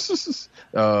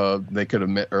They could have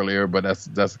met earlier, but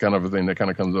that's kind of a thing that kind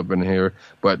of comes up in here.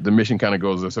 But the mission kind of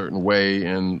goes a certain way,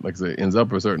 and like I said, ends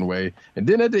up a certain way. And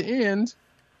then at the end,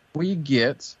 we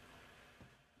get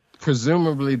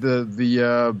presumably the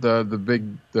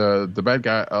bad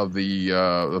guy of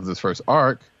this first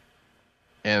arc,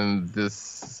 and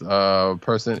this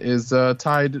person is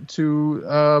tied to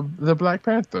the Black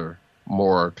Panther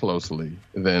more closely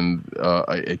than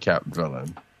a Cap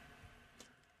villain.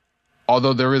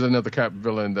 Although there is another Cap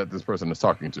villain that this person is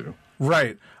talking to.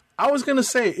 Right. I was going to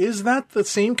say, is that the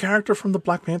same character from the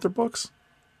Black Panther books?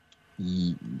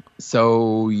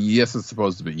 So, yes, it's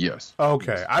supposed to be, yes.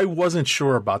 Okay. I wasn't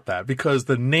sure about that because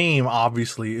the name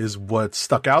obviously is what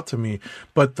stuck out to me,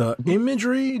 but the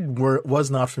imagery was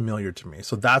not familiar to me.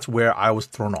 So that's where I was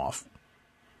thrown off.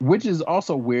 Which is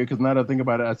also weird because now that I think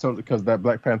about it, because that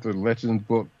Black Panther Legends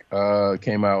book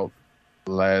came out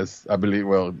last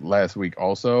week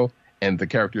also. And the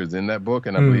character is in that book,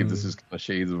 and I believe this is kind of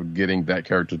shades of getting that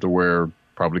character to where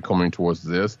probably coming towards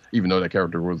this, even though that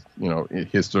character was,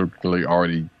 historically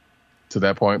already to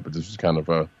that point, but this was kind of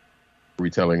a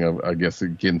retelling of, I guess,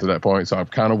 getting to that point. So I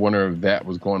kind of wonder if that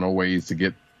was going on ways to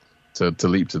get to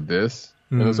leap to this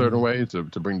in a certain way, to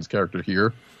bring this character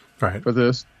here right for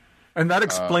this. And that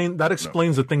explains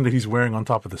the thing that he's wearing on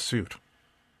top of the suit.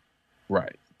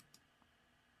 Right.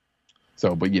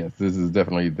 So, but yes, this is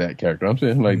definitely that character. I'm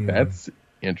saying, that's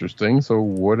interesting. So,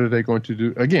 what are they going to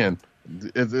do? Again,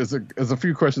 it's a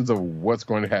few questions of what's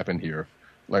going to happen here.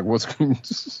 Like, what's going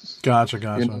to... Gotcha.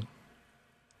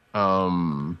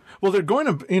 Well, they're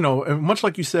going to, much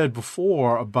like you said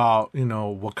before about,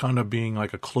 Wakanda being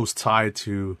like a close tie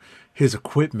to his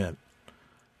equipment,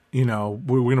 we're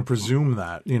going to presume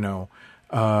that,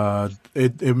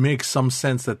 it makes some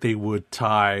sense that they would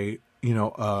tie a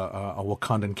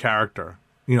Wakandan character,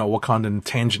 Wakandan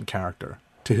tangent character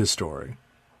to his story.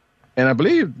 And I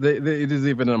believe it is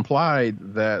even implied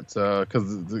that,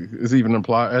 because it's even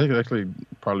implied, actually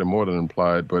probably more than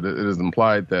implied, but it is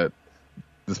implied that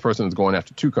this person is going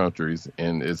after two countries,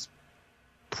 and it's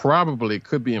probably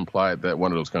could be implied that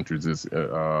one of those countries is,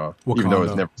 even though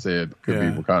it's never said, could be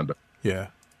Wakanda. Yeah.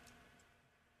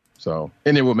 So,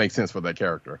 and it will make sense for that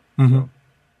character. Mm-hmm. So.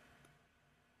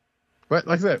 But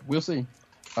like I said, we'll see.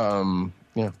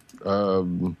 This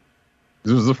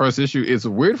was the first issue. It's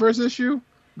a weird first issue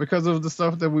because of the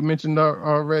stuff that we mentioned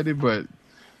already, but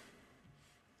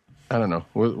I don't know.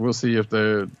 We'll see if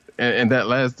the image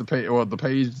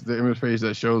page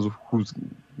that shows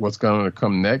what's going to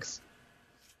come next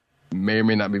may or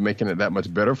may not be making it that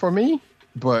much better for me.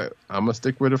 But I'm gonna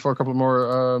stick with it for a couple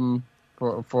more.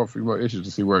 For a few more issues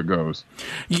to see where it goes.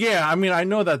 Yeah, I mean, I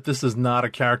know that this is not a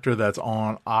character that's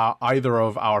on either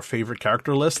of our favorite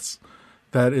character lists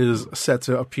that is set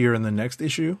to appear in the next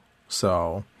issue.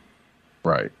 So,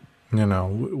 right,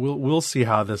 we'll see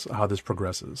how this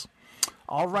progresses.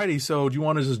 Alrighty, so do you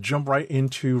want to just jump right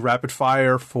into rapid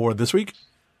fire for this week?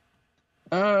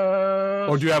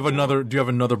 Or do you have another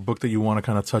book that you want to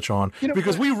kind of touch on?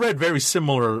 Because we read very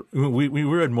similar. We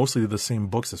read mostly the same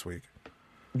books this week.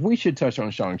 We should touch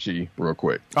on Shang-Chi real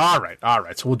quick. All right.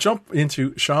 So we'll jump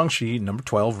into Shang-Chi number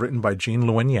 12, written by Jean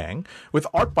Luen Yang, with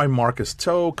art by Marcus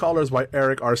To, colors by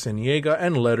Eric Arciniega,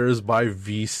 and letters by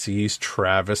VC's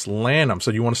Travis Lanham.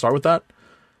 So do you want to start with that?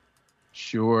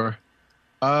 Sure.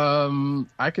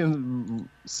 I can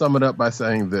sum it up by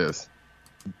saying this.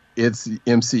 It's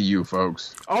MCU,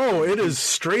 folks. Oh, it is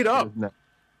straight up.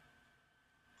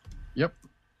 Yep.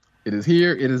 It is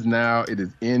here. It is now. It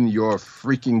is in your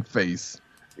freaking face.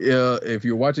 If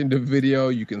you're watching the video,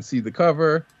 you can see the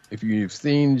cover. If you've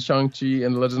seen Shang-Chi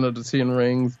and the Legend of the Ten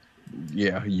Rings,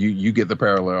 yeah, you get the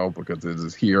parallel because it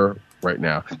is here right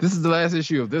now. This is the last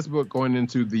issue of this book going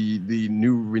into the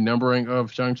new renumbering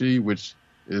of Shang-Chi, which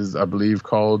is, I believe,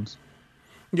 called...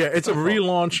 Yeah, it's a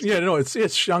relaunch. Yeah, no,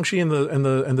 it's Shang-Chi and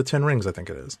the Ten Rings, I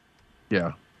think it is.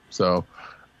 Yeah, so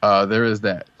there is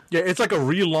that. Yeah, it's like a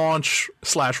relaunch /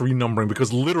 renumbering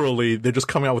because literally they're just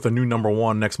coming out with a new number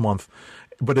 1 next month,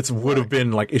 but it would have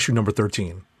been like issue number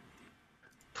 13.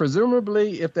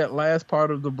 Presumably, if that last part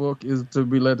of the book is to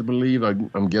be led to believe,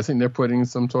 I'm guessing they're putting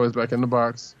some toys back in the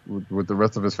box with the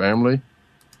rest of his family,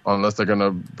 unless they're going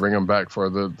to bring them back for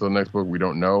the next book. We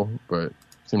don't know, but it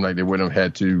seemed like they wouldn't have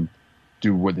had to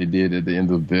do what they did at the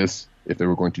end of this if they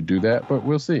were going to do that, but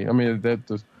we'll see. I mean,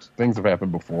 things have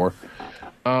happened before.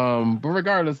 But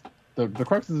regardless, the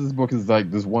crux of this book is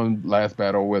like this one last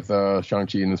battle with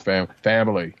Shang-Chi and his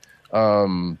family.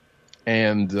 And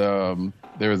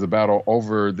there is a battle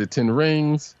over the Ten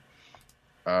Rings,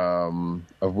 of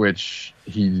which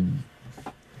he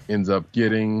ends up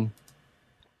getting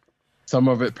some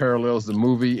of it parallels the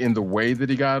movie in the way that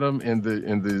he got them, in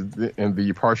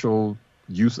the partial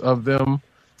use of them.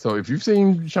 So if you've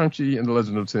seen Shang-Chi and the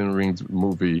Legend of the Ten Rings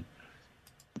movie,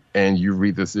 and you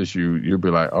read this issue, you'll be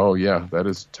like, "Oh yeah, that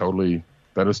is totally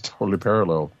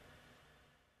parallel,"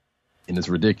 and it's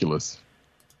ridiculous.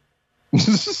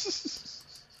 That's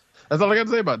all I got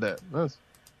to say about that.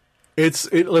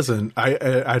 Listen,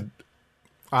 I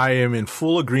am in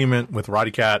full agreement with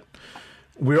Roddy Cat.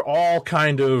 We're all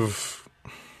kind of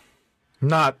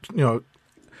not,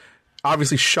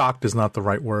 obviously shocked is not the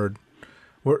right word.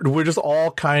 We're just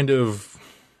all kind of,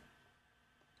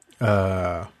 you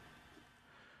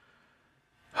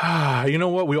know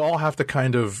what? We all have to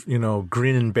kind of,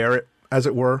 grin and bear it, as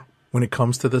it were, when it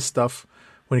comes to this stuff.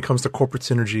 When it comes to corporate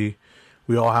synergy,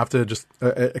 we all have to just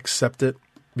accept it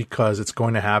because it's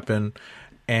going to happen.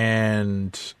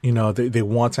 And, they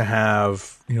want to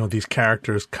have, these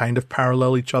characters kind of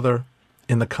parallel each other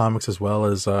in the comics as well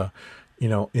as,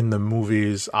 in the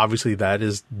movies. Obviously, that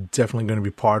is definitely going to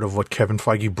be part of what Kevin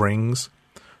Feige brings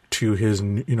to his,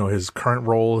 his current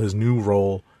role, his new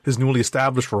role, his newly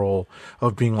established role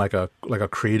of being like a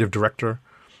creative director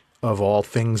of all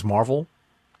things Marvel.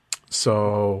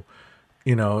 So,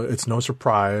 it's no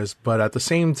surprise, but at the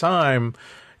same time,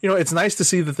 it's nice to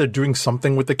see that they're doing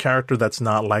something with the character that's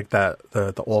not like that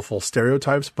the awful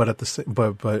stereotypes. But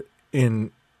but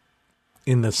in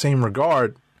the same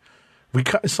regard,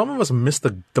 some of us miss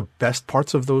the best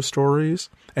parts of those stories,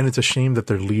 and it's a shame that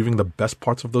they're leaving the best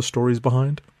parts of those stories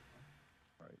behind.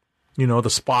 The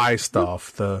spy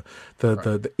stuff, the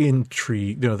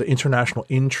intrigue, the international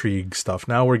intrigue stuff.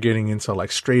 Now we're getting into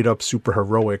like straight up super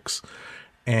heroics,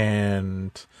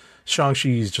 and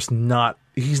Shang-Chi's just not.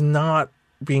 He's not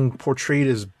being portrayed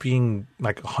as being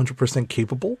like 100%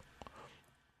 capable.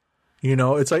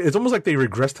 It's almost like they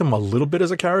regressed him a little bit as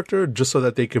a character just so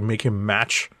that they could make him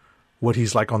match what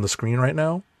he's like on the screen right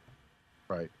now.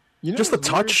 Right. Just the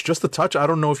touch. I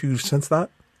don't know if you sense that.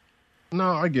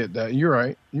 No, I get that. You're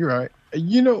right.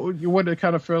 You know what it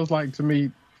kind of feels like to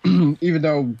me, even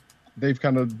though they're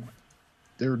going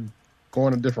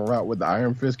a different route with the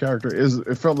Iron Fist character, is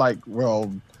it felt like,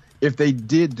 well, if they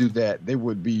did do that, they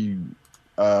would be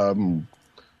they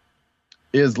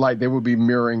would be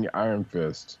mirroring Iron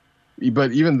Fist.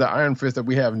 But even the Iron Fist that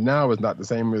we have now is not the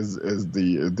same as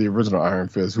the original Iron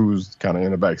Fist, who's kind of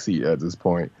in the back seat at this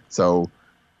point. So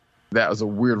that was a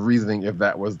weird reasoning if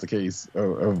that was the case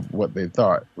of what they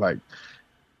thought. Like,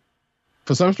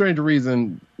 for some strange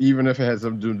reason, even if it had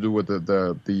something to do with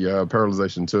the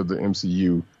parallelization to the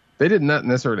MCU, they did not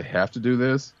necessarily have to do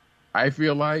this. I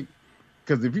feel like,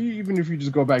 because if you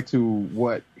just go back to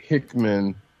what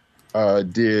Hickman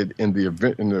did in the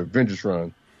Avengers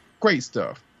run, great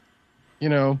stuff. He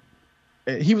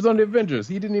was on the Avengers.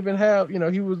 He didn't even have,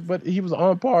 he was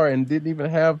on par and didn't even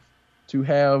have to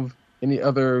have any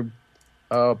other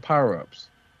power-ups.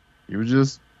 He was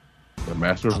just the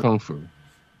master of Kung Fu.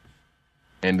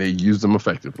 And they used them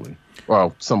effectively.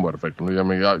 Well, somewhat effectively. I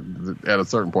mean, at a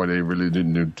certain point, they really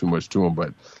didn't do too much to them.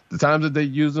 But the times that they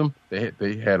used them,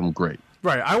 they had them great.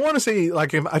 Right. I want to say, I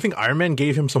think Iron Man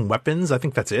gave him some weapons. I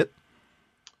think that's it.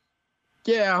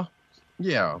 Yeah.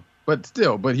 But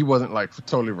he wasn't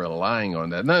totally relying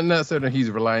on that. Not saying that he's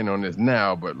relying on this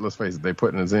now, but let's face it, they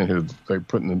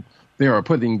are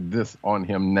putting this on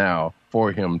him now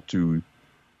for him to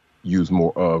use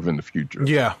more of in the future.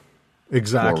 Yeah,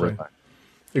 exactly.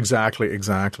 Exactly.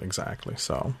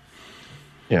 So,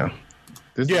 yeah.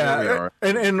 This is where we are.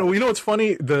 And what's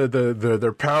funny?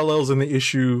 The parallels in the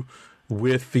issue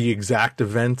with the exact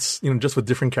events, just with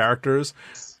different characters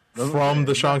from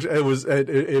the Shang-Chi,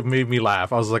 it made me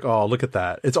laugh. I was like, oh, look at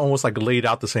that. It's almost like laid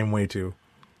out the same way too.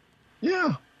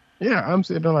 Yeah. I'm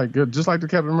sitting there like, just like the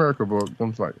Captain America book.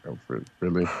 I'm just like, oh,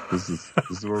 really? This is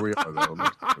where we are though.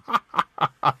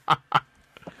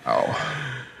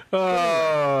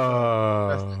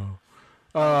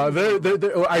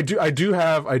 I do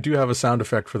have a sound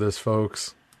effect for this,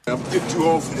 folks. I'm too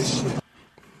old for this shit.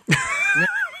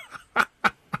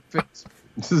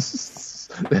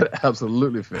 That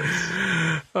absolutely fits.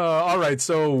 All right,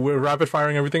 so we're rapid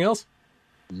firing everything else?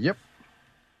 Yep.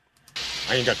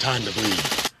 I ain't got time to bleed.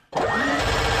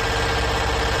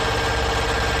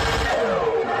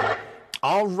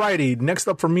 Alrighty, next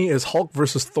up for me is Hulk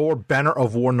vs. Thor, Banner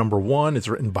of War #1. It's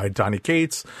written by Donny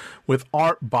Cates, with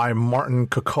art by Martin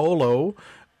Coccolo,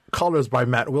 colors by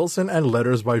Matt Wilson, and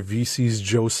letters by VC's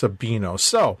Joe Sabino.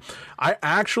 So, I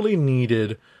actually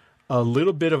needed a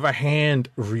little bit of a hand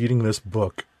reading this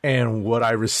book, and what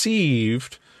I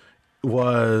received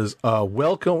was a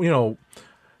welcome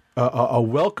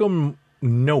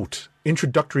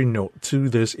introductory note to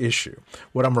this issue.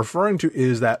 What I'm referring to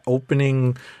is that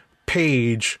opening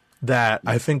page that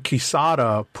I think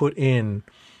Quesada put in,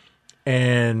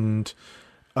 and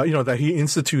that he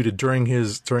instituted during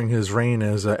his reign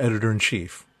as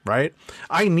editor-in-chief, right?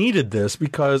 I needed this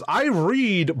because I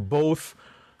read both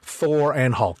Thor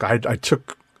and Hulk. I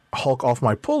took Hulk off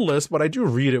my pull list, but I do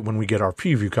read it when we get our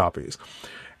preview copies.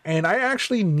 And I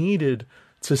actually needed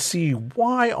to see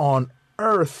why on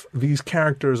earth these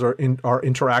characters are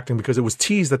interacting, because it was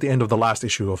teased at the end of the last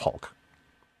issue of Hulk.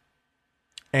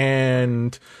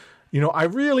 And, I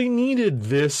really needed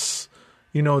this,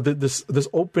 this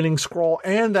opening scroll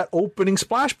and that opening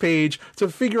splash page to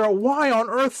figure out why on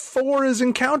earth Thor is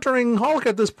encountering Hulk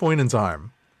at this point in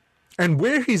time, and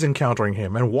where he's encountering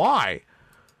him and why.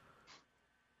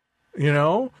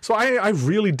 So I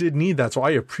really did need that. So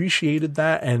I appreciated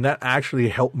that, and that actually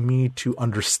helped me to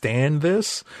understand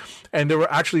this. And there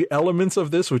were actually elements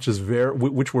of this which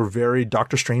were very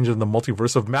Doctor Strange in the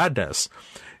Multiverse of Madness.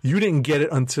 You didn't get it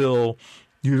until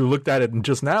you looked at it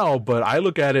just now, but I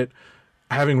look at it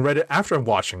having read it after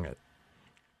watching it.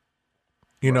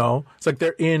 It's like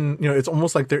they're in, it's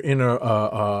almost like they're in they're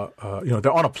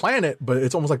on a planet, but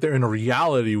it's almost like they're in a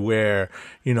reality where,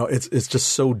 it's just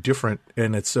so different,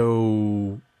 and it's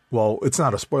so, well, it's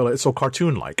not a spoiler, it's so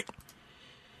cartoon-like.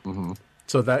 Mm-hmm.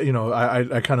 So that,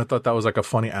 I kind of thought that was like a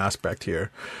funny aspect here.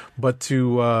 But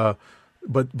to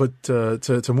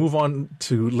move on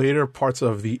to later parts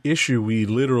of the issue, we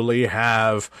literally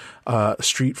have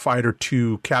Street Fighter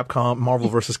 2 Marvel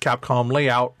vs. Capcom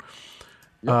layout.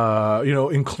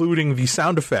 Including the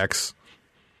sound effects,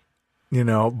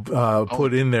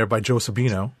 put in there by Joe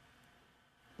Sabino.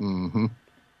 Mm-hmm.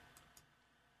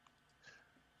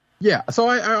 Yeah, so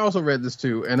I also read this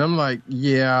too, and I'm like,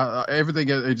 yeah,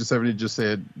 everything Agent 70 just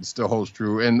said still holds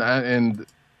true. And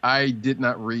I did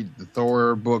not read the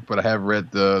Thor book, but I have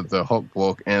read the Hulk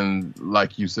book, and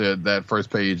like you said, that first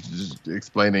page just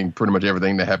explaining pretty much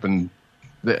everything that happened.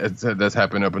 That's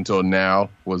happened up until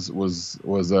now was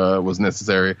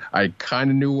necessary. I kind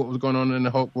of knew what was going on in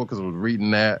the Hulk book because I was reading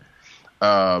that.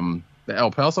 The El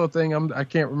Paso thing, I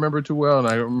can't remember too well, and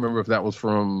I don't remember if that was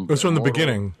from. It was from the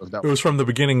beginning. It was from the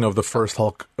beginning of the first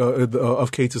Hulk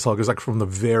of Cates' Hulk. It's like from the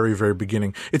very, very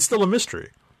beginning. It's still a mystery,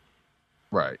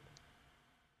 right?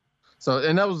 So,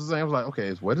 and that was the thing. I was like, okay,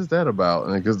 what is that about?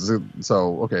 And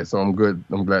so I'm good.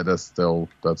 I'm glad that's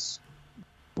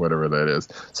whatever that is.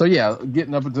 So yeah,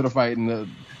 getting up into the fight, and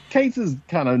Cates is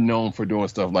kind of known for doing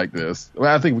stuff like this.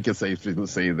 Well, I think we can safely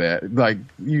say that. Like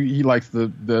he likes the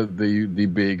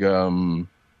big I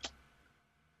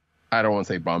don't want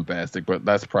to say bombastic, but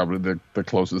that's probably the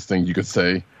closest thing you could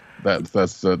say.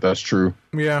 That's true.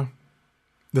 Yeah,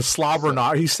 the slobber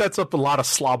knocker. He sets up a lot of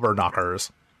slobber knockers.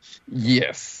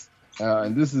 Yes.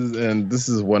 And this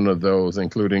is one of those,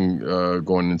 including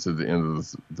going into the end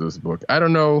of this book. I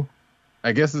don't know.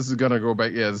 I guess this is gonna go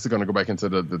back. Yeah, this is gonna go back into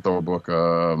the Thor book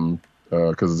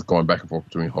because it's going back and forth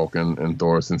between Hulk and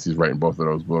Thor since he's writing both of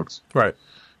those books. Right.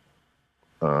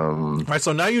 Right.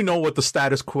 So now you know what the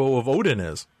status quo of Odin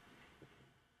is.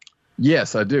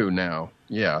 Yes, I do now.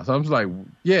 Yeah. So I'm just like,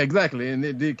 yeah, exactly. And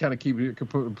it did kind of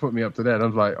put me up to that. I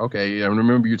was like, okay. I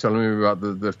remember you telling me about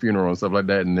the funeral and stuff like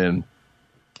that, and then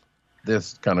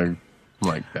this kind of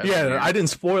like that. Yeah, I didn't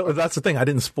spoil it. That's the thing. I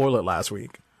didn't spoil it last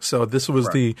week. So this was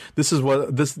right. This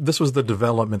was the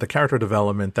development, the character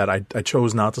development that I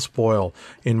chose not to spoil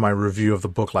in my review of the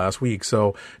book last week.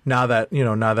 So now that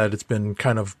it's been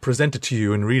kind of presented to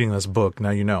you in reading this book, now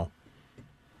you know.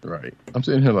 Right. I'm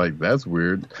sitting here like, that's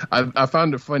weird. I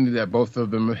found it funny that both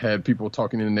of them had people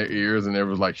talking in their ears, and they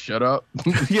was like, shut up.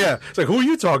 Yeah. It's like, who are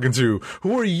you talking to?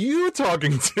 Who are you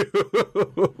talking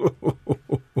to?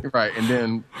 Right. And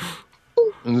then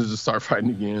they just start fighting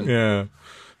again. Yeah.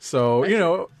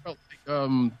 So,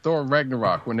 Thor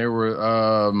Ragnarok, when they were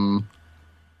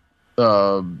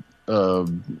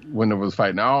when it was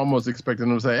fighting, I almost expected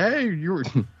them to say, hey, you're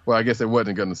well, I guess they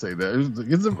wasn't going to say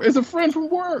that. It's a friend from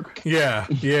work. Yeah.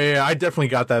 I definitely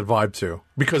got that vibe too,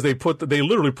 because they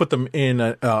literally put them in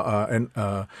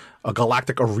a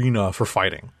galactic arena for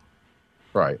fighting.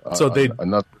 Right. So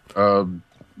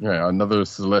another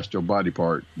celestial body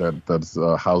part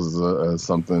that houses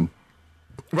something.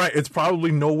 Right, it's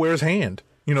probably Nowhere's hand.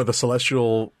 The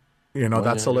celestial,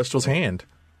 that celestial's hand.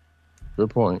 Good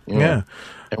point. Yeah.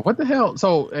 And what the hell?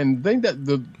 So, and thing that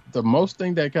the most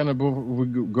thing that kind of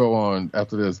would go on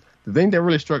after this, the thing that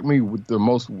really struck me with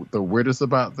the weirdest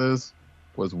about this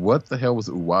was what the hell was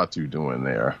Uatu doing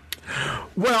there?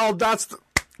 Well,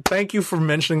 thank you for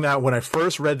mentioning that. When I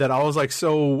first read that, I was like,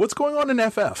 so what's going on in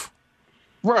FF?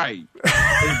 Right.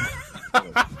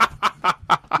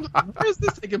 Where's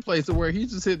this taking place? Where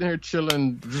he's just sitting there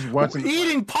chilling, just watching,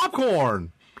 eating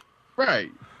popcorn. right?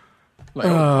 Like,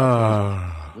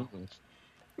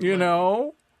 you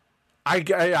know,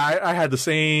 I had the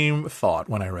same thought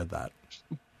when I read that.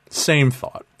 Same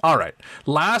thought. All right.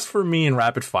 Last for me in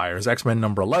Rapid Fire is X-Men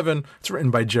number 11. It's written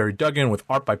by Jerry Duggan with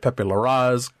art by Pepe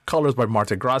Larraz, colors by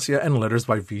Marte Gracia, and letters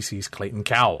by VC's Clayton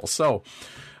Cowell. So,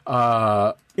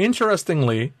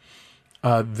 interestingly,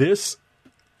 this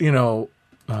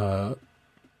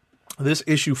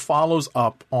issue follows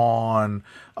up on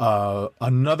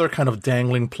another kind of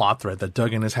dangling plot thread that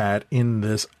Duggan has had in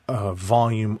this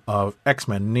volume of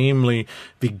X-Men, namely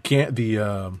the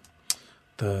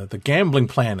gambling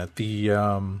planet, the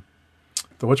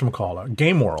whatchamacallit,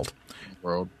 Game World.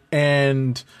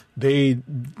 And they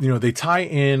tie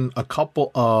in a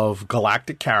couple of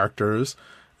galactic characters,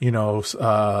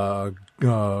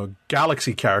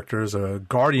 galaxy characters,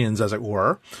 guardians, as it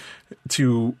were,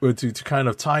 to kind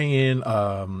of tie in,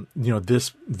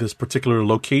 this particular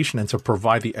location and to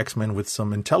provide the X-Men with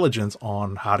some intelligence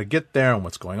on how to get there and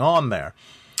what's going on there.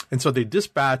 And so they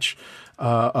dispatch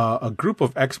a group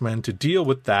of X-Men to deal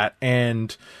with that.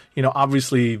 And,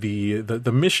 obviously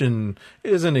the mission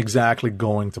isn't exactly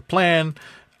going to plan.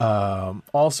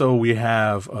 Also, we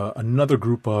have another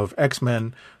group of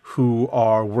X-Men who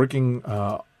are working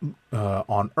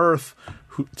on Earth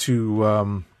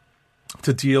to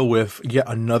deal with yet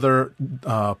another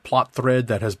plot thread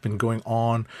that has been going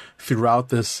on throughout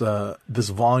this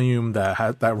volume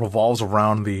that revolves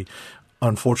around the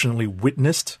unfortunately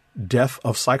witnessed death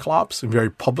of Cyclops, a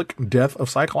very public death of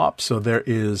Cyclops. So there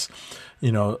is,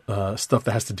 stuff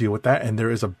that has to deal with that. And there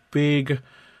is a big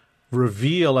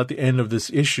reveal at the end of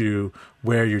this issue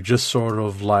where you're just sort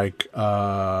of like,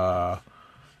 I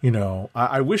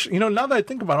wish, now that I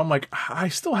think about it, I'm like, I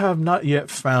still have not yet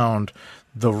found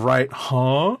the right,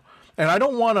 And I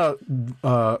don't want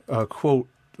to quote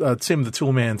Tim the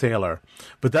Toolman Taylor,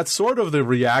 but that's sort of the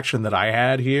reaction that I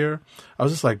had here. I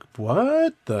was just like,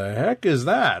 what the heck is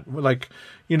that? Like,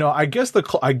 I guess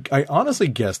I honestly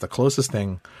guess the closest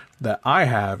thing that I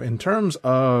have in terms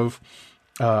of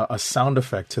a sound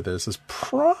effect to this is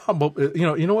probably,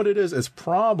 you know what it is? It's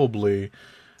probably,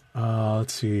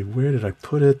 let's see, where did I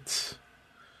put it?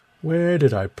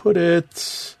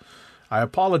 I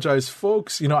apologize,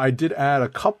 folks. I did add a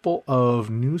couple of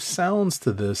new sounds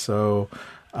to this, so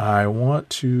I want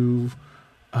to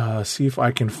see if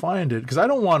I can find it, because I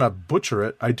don't want to butcher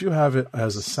it. I do have it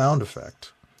as a sound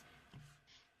effect.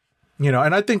 And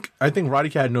I think Roddy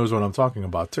Cat knows what I'm talking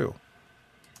about too.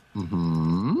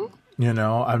 Mm-hmm.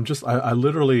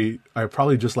 I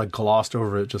probably just like glossed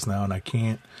over it just now, and I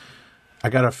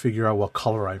gotta figure out what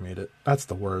color I made it. That's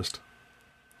the worst.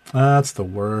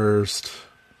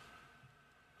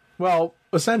 Well,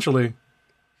 essentially,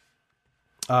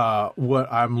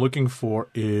 what I'm looking for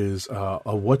is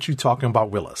what you talking about,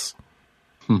 Willis.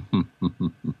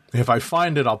 If I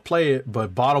find it, I'll play it.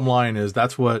 But bottom line is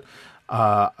that's what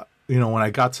when I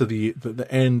got to the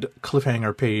end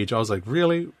cliffhanger page, I was like,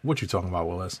 really? What you talking about,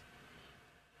 Willis?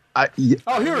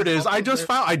 Oh, here it is. I just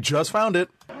found it.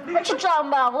 What you talking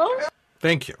about, Willis?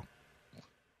 Thank you.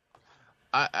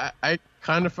 I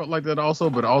kind of felt like that also,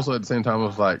 but also at the same time I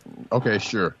was like, okay,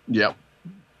 sure, yep,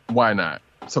 why not?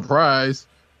 Surprise.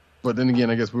 But then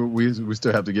again, I guess we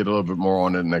still have to get a little bit more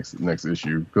on it next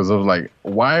issue, because I was like,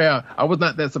 why? I was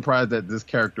not that surprised that this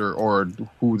character or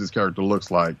who this character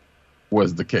looks like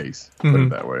was the case. Put it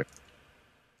that way.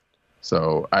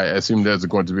 So I assume there's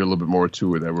going to be a little bit more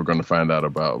to it that we're going to find out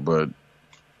about, but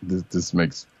this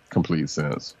makes complete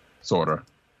sense, sort of.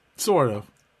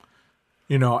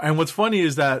 And what's funny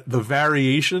is that the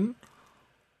variation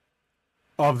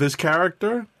of this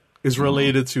character is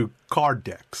related to card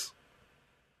decks.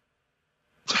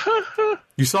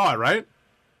 You saw it, right?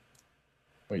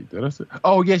 Wait, did I say?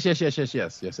 Oh, yes. Yep.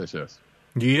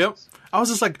 I was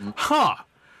just like, huh.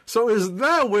 So is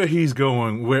that where he's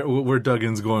going, where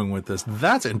Duggan's going with this?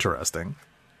 That's interesting.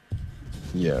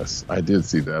 Yes, I did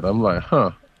see that. I'm like,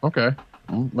 huh, okay.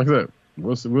 Like that.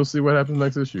 We'll see what happens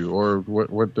next issue, or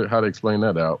how to explain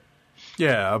that out.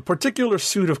 Yeah, a particular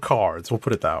suit of cards. We'll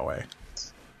put it that way.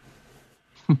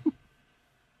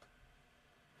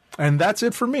 And that's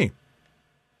it for me.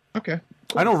 Okay.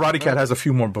 Cool. I know Roddy Cat has a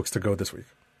few more books to go this week.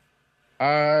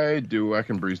 I do. I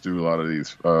can breeze through a lot of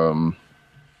these.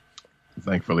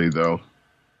 Thankfully, though.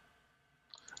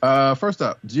 First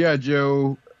up, G.I.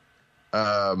 Joe,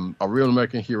 A Real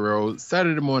American Hero,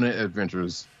 Saturday Morning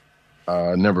Adventures,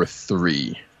 number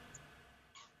 3.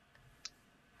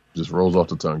 Just rolls off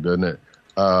the tongue, doesn't it?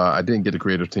 I didn't get a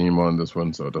creative team on this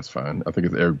one, so that's fine. I think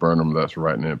it's Eric Burnham that's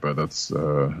writing it, but that's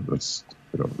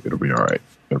It'll be all right.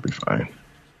 It'll be fine.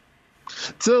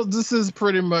 So this is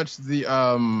pretty much the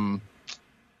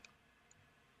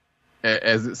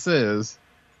as it says.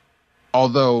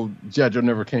 Although G.I. Joe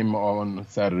never came on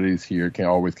Saturdays here,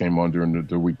 always came on during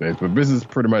the weekdays. But this is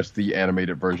pretty much the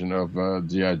animated version of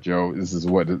G.I. Joe. This is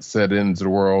what it set into the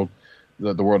world,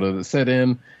 the world that it set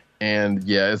in. And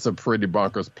yeah, it's a pretty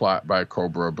bonkers plot by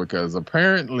Cobra because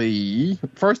apparently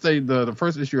the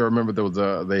first issue I remember there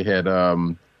was they had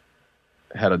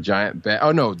a giant bat.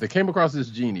 Oh no, they came across this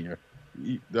genie.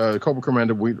 The Cobra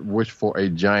Commander wished for a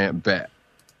giant bat,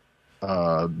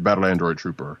 battle android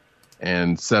trooper,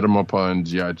 and set him upon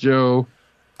G.I. Joe.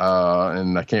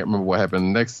 And I can't remember what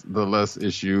happened the last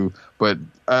issue, but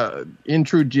in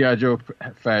true G.I. Joe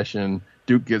fashion,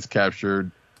 Duke gets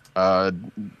captured,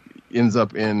 ends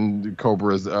up in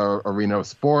Cobra's arena of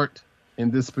sport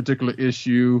in this particular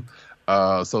issue.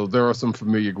 So there are some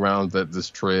familiar grounds that this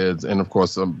treads, and of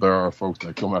course there are folks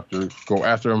that go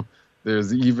after him.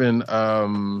 There's even,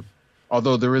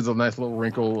 although there is a nice little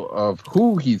wrinkle of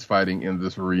who he's fighting in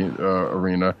this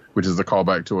arena, which is a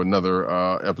callback to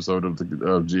another episode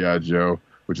of G.I. Joe,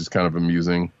 which is kind of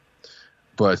amusing.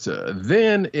 But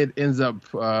then it ends up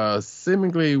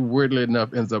seemingly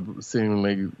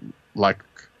like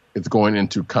it's going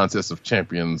into Contest of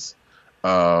Champions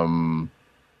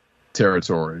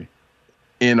territory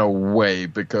in a way,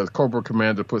 because Cobra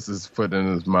Commander puts his foot in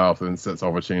his mouth and sets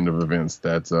off a chain of events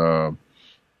it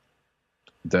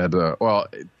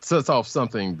sets off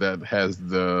something that has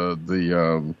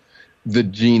the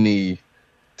genie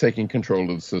taking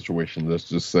control of the situation, let's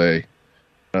just say.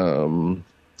 And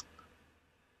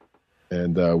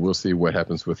we'll see what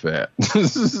happens with that.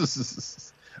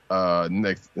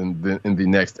 Next in the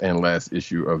next and last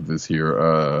issue of this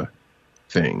here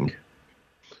thing.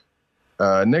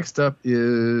 Next up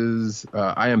is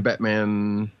I Am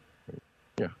Batman.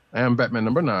 Yeah, I Am Batman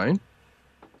number 9.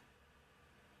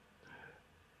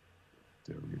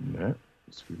 Still reading that.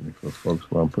 Excuse me for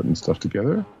folks while I'm putting stuff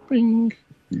together. Bing.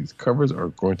 These covers are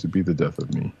going to be the death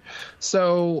of me.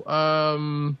 So,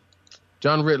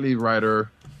 John Ridley,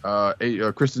 writer,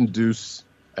 Kristen Deuce,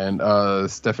 and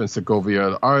Stefan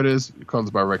Segovia, the artist, colors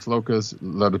by Rex Locus,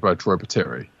 letters by Troy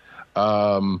Pateri.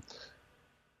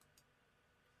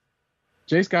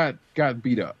 Jace got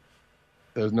beat up.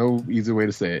 There's no easy way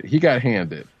to say it. He got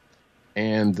handed.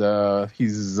 And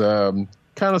he's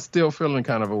kind of still feeling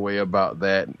kind of a way about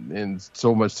that, and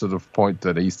so much to the point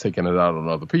that he's taking it out on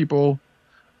other people.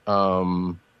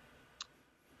 But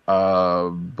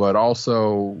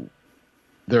also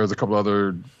there's a couple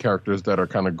other characters that are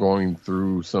kind of going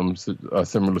through some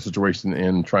similar situation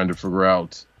and trying to figure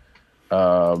out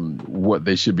what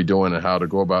they should be doing and how to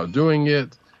go about doing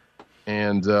it.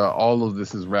 And all of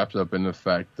this is wrapped up in the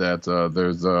fact that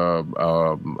there's a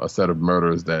set of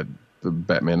murders that the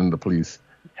Batman and the police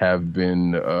have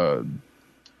been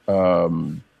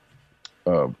trying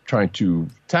to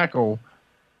tackle.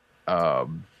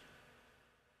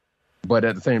 But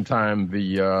at the same time,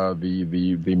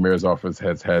 the mayor's office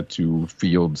has had to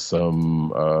field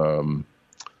some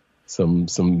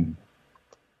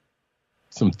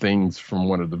things from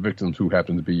one of the victims who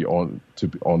happened to be on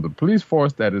the police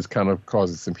force that is kind of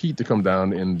causing some heat to come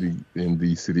down in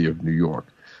the city of New York.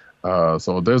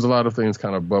 So there's a lot of things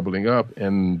kind of bubbling up,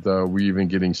 and we're even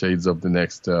getting shades of the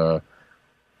next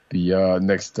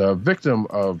victim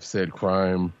of said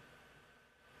crime,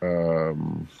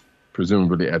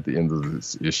 presumably at the end of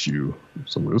this issue.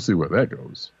 So we'll see where that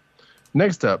goes.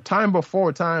 Next up, Time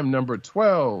Before Time number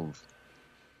 12.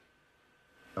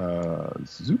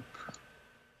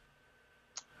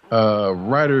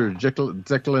 Writer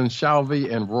Declan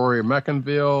Shalvey and Rory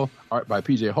McInville, art by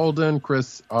PJ Holden,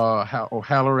 Chris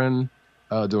O'Halloran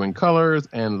doing colors,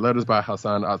 and letters by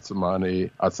Hassan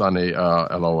Atsane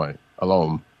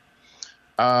Alom.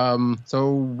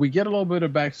 So we get a little bit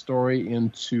of backstory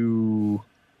into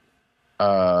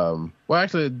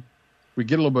we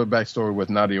get a little bit of backstory with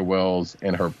Nadia Wells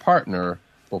and her partner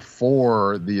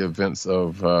before the events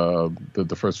of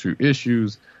the first few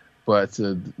issues, but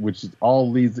which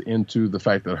all leads into the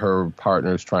fact that her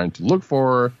partner is trying to look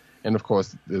for her, and of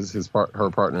course her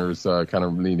partner is kind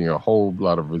of leading a whole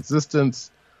lot of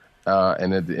resistance,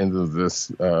 and at the end of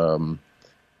this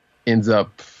ends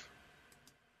up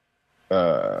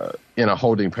in a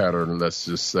holding pattern, let's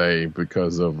just say,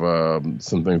 because of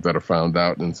some things that are found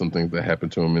out and some things that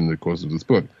happened to him in the course of this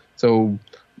book. So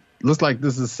looks like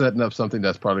this is setting up something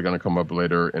that's probably going to come up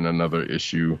later in another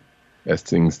issue, as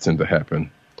things tend to happen.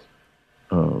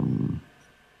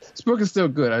 This book is still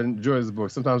good. I enjoy this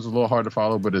book. Sometimes it's a little hard to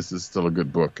follow, but it's still a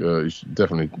good book. You should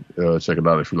definitely check it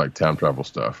out if you like time travel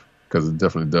stuff, because it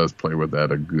definitely does play with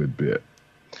that a good bit.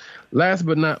 Last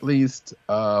but not least,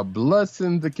 Blood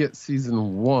Syndicate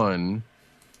Season 1,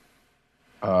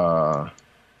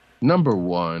 Number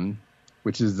 1,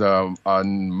 which is a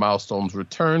Milestone's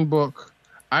Return book.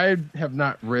 I have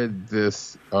not read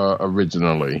this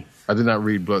originally. I did not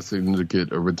read Blood Syndicate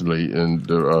originally in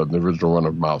the original run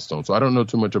of Milestone, so I don't know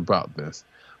too much about this.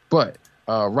 But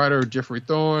writer Jeffrey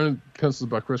Thorne, pencils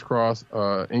by Chris Cross,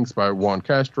 inks by Juan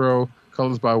Castro,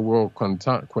 colors by Will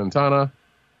Quintana,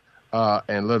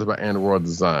 and letters by Andy Royal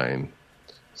Design.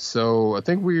 So I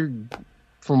think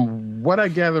from what I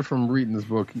gather from reading this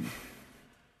book,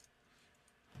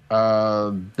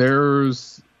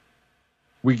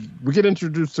 we get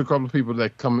introduced to a couple of people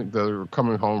that are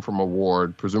coming home from a war,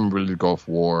 presumably the Gulf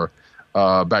War,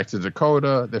 back to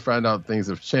Dakota. They find out things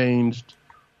have changed.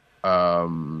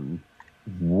 One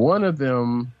of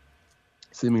them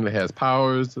seemingly has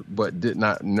powers, but did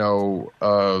not know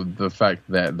the fact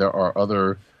that there are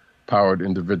other powered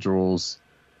individuals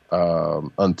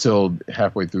until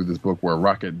halfway through this book, where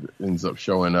Rocket ends up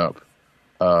showing up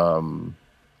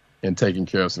and taking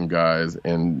care of some guys,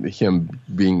 and him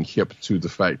being hip to the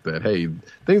fact that, hey,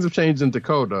 things have changed in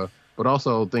Dakota, but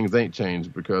also things ain't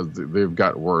changed because they've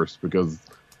got worse because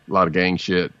a lot of gang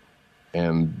shit,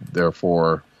 and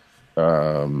therefore,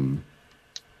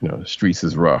 streets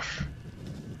is rough.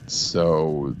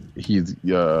 So he's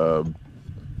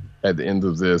at the end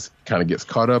of this kind of gets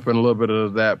caught up in a little bit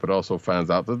of that, but also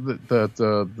finds out that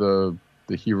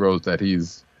the heroes that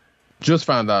he's just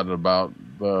found out about,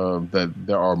 that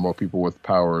there are more people with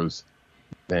powers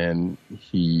than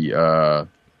that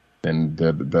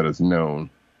is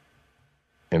known,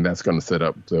 and that's going to set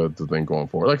up the thing going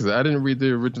forward. Like I said, I didn't read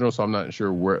the original, so I'm not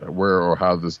sure where or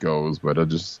how this goes, but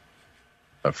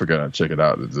I figured I'd check it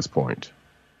out at this point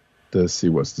to see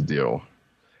what's the deal.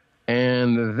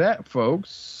 And that,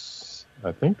 folks,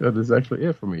 I think that is actually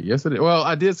it for me. Yes, it is. Well,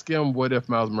 I did skim What If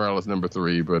Miles Morales number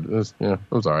 3, but it was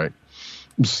all right.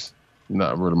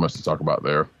 Not really much to talk about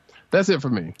there. That's it for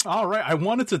me. All right. I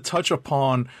wanted to touch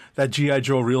upon that G.I.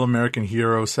 Joe Real American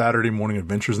Hero Saturday Morning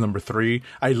Adventures number 3.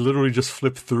 I literally just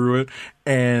flipped through it,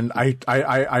 and I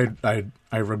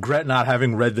regret not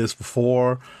having read this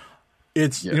before.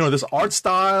 It's, this art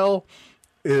style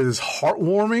is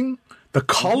heartwarming. The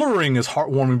coloring is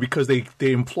heartwarming because they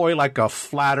employ like a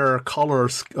flatter color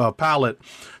palette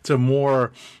to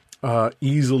more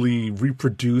easily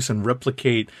reproduce and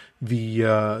replicate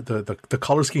the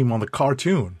color scheme on the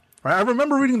cartoon. Right? I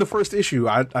remember reading the first issue.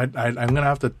 I'm gonna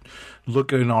have to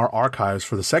look in our archives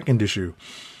for the second issue.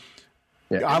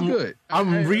 Yeah, I'm good.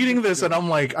 I'm reading this and I'm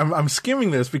like, I'm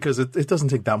skimming this because it doesn't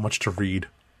take that much to read.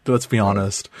 Let's be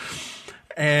honest.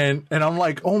 And I'm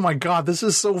like, oh my God, this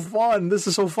is so fun. This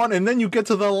is so fun. And then you get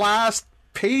to the last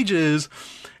pages,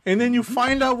 and then you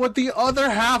find out what the other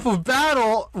half of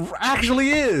battle actually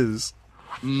is.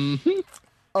 Mm-hmm.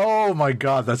 Oh my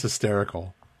God, that's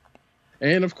hysterical.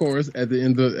 And of course, at the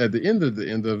end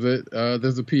of it,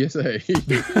 there's a PSA.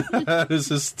 That is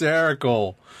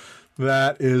hysterical.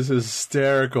 That is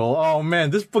hysterical. Oh man,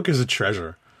 this book is a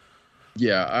treasure.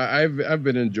 Yeah, I've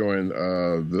been enjoying.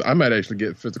 I might actually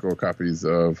get physical copies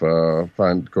of go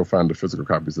find the physical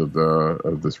copies of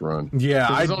this run.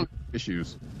 Yeah, it's only 4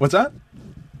 issues. What's that?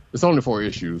 It's only 4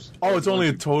 issues. Oh, it's only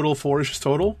a total 4 issues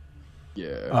total.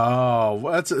 Yeah. Oh,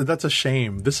 well, that's a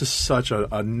shame. This is such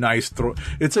a nice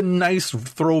It's a nice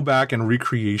throwback and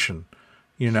recreation.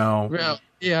 Well,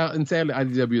 yeah, and sadly,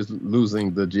 IDW is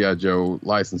losing the G.I. Joe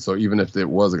license. So even if it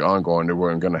was ongoing, they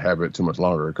weren't going to have it too much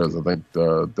longer because I think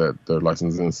that their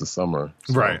license ends this summer.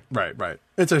 So. Right.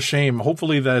 It's a shame.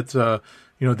 Hopefully that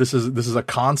this is a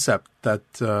concept that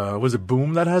was it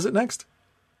Boom that has it next.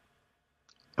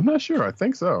 I'm not sure. I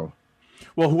think so.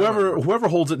 Well, whoever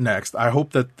holds it next, I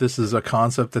hope that this is a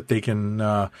concept that they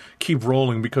can keep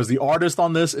rolling because the artist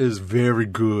on this is very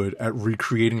good at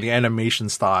recreating the animation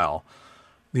style.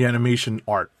 The animation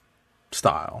art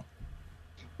style.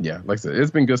 Yeah, like I said,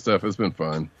 it's been good stuff. It's been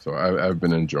fun. So I've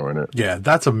been enjoying it. Yeah,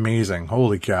 that's amazing.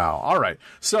 Holy cow. All right.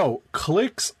 So,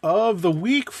 clicks of the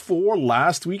week for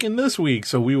last week and this week.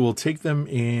 So, we will take them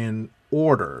in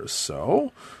order.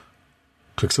 So,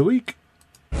 clicks of the week.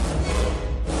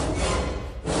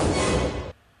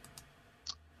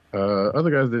 Other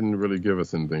guys didn't really give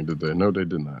us anything, did they? No, they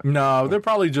did not. No, they're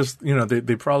probably just,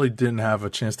 they probably didn't have a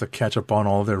chance to catch up on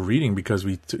all their reading because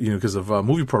because of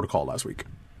movie protocol last week.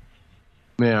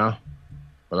 Yeah,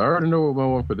 but I already know what my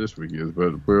one for this week is.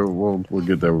 But we'll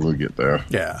get there when we get there.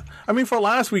 Yeah, I mean for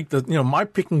last week, my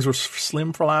pickings were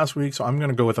slim for last week, so I'm going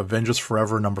to go with Avengers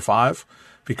Forever number 5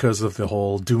 because of the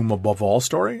whole Doom Above All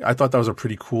story. I thought that was a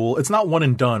pretty cool. It's not one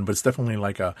and done, but it's definitely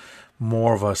like a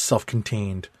more of a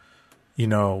self-contained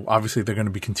obviously they're going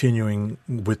to be continuing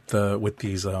with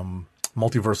these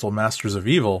multiversal Masters of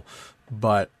Evil,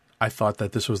 but I thought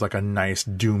that this was like a nice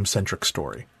Doom-centric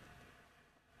story.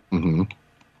 Mm-hmm.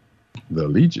 The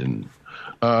Legion.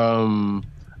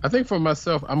 I think for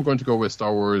myself, I'm going to go with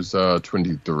Star Wars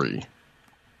 23,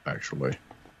 actually.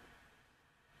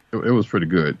 It was pretty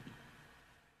good.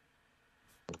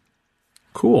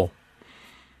 Cool.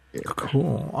 Yeah.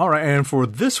 Cool. All right, and for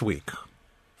this week,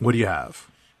 what do you have?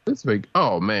 This week,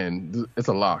 oh man, it's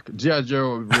a lock. G.I.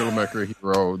 Joe, Real American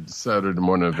Hero, Saturday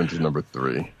Morning Adventures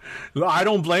 #3. I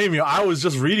don't blame you. I was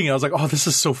just reading it. I was like, oh, this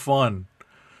is so fun.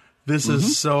 This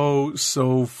is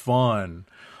so fun.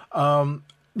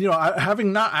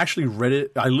 Having not actually read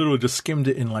it, I literally just skimmed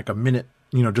it in like a minute,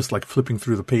 just like flipping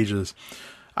through the pages.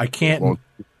 I can't. Won't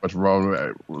be much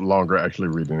longer actually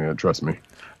reading it, trust me.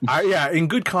 In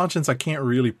good conscience, I can't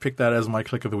really pick that as my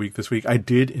click of the week this week. I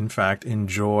did, in fact,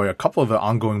 enjoy a couple of the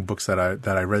ongoing books that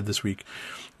I read this week.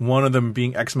 One of them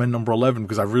being X-Men #11,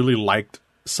 because I really liked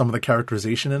some of the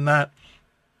characterization in that.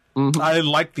 Mm-hmm. I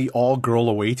liked the all-girl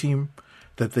away team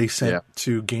that they sent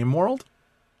to Game World.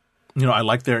 I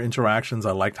liked their interactions.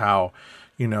 I liked how,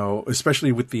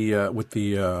 especially with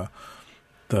the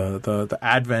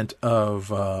advent of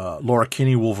Laura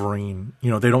Kinney Wolverine,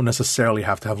 they don't necessarily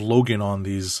have to have Logan on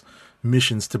these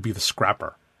missions to be the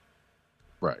scrapper.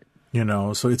 Right.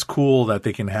 So it's cool that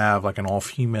they can have like an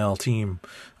all-female team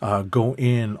go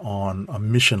in on a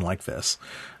mission like this.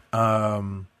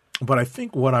 But I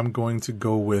think what I'm going to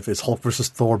go with is Hulk vs.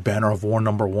 Thor Banner of War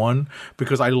 #1,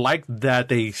 because I like that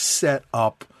they set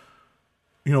up,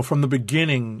 from the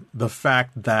beginning, the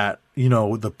fact that,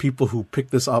 the people who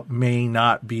pick this up may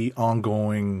not be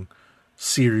ongoing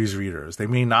series readers. They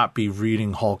may not be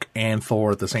reading Hulk and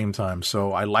Thor at the same time.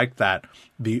 So I like that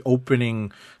the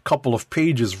opening couple of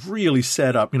pages really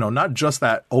set up, not just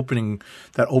that opening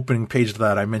page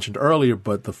that I mentioned earlier,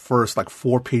 but the first like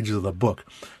 4 pages of the book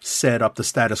set up the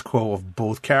status quo of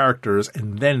both characters,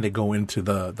 and then they go into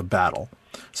the battle.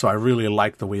 So I really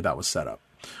like the way that was set up.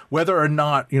 Whether or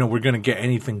not, we're going to get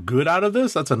anything good out of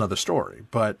this, that's another story.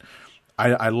 But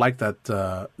I like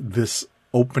that this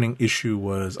opening issue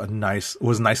was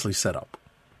nicely set up.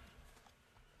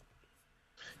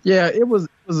 Yeah, it was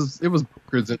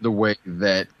bonkers in the way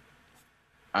that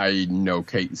I know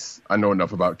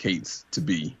enough about Kate's to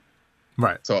be.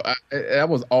 Right. So that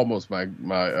was almost my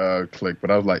click,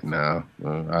 but I was like, nah,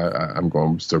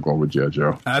 I'm still going with G.I.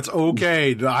 Joe. That's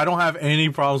okay. I don't have any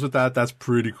problems with that. That's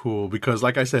pretty cool because,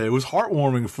 like I said, it was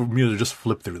heartwarming for me to just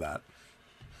flip through that.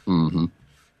 Mm-hmm.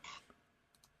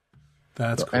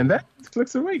 That's cool. And that's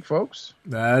clicks a week, folks.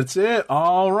 That's it.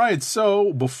 All right.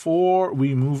 So before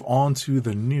we move on to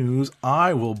the news,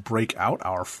 I will break out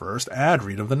our first ad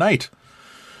read of the night.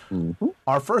 Mm-hmm.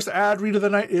 Our first ad read of the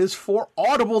night is for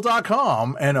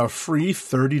Audible.com and a free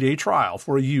 30-day trial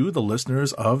for you, the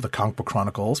listeners of the Comic Book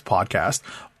Chronicles podcast.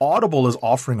 Audible is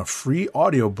offering a free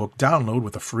audiobook download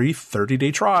with a free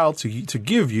 30-day trial to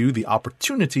give you the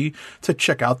opportunity to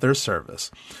check out their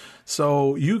service.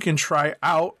 So you can try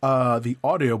out the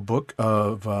audiobook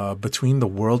of Between the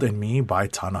World and Me by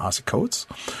Ta-Nehisi Coates,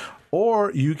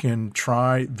 or you can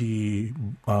try the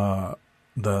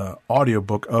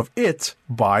audiobook of It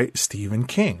by Stephen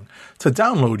King. To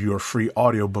download your free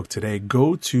audiobook today,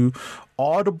 go to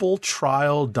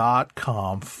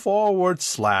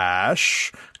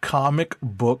audibletrial.com/Comic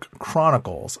Book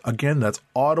Chronicles. Again, that's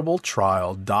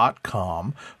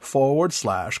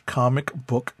audibletrial.com/Comic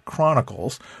Book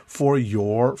Chronicles for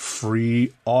your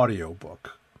free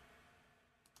audiobook.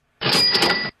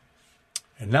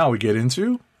 And now we get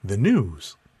into the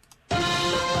news.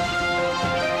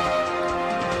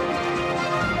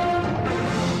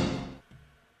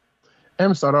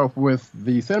 And start off with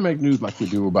the cinematic news like we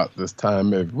do about this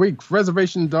time every week.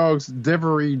 Reservation Dogs'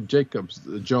 Devery Jacobs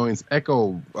joins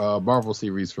Echo Marvel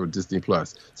series for Disney+.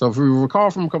 So if we recall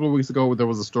from a couple of weeks ago, there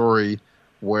was a story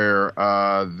where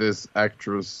this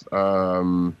actress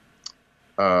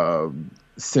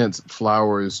sent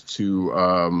flowers to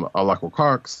Alakwa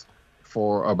Cox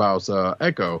about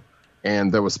Echo.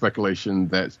 And there was speculation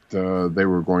that they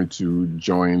were going to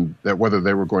join, that whether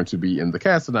they were going to be in the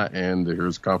cast or not. And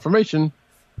here's confirmation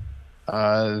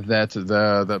that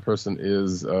that person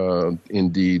is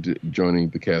indeed joining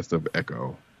the cast of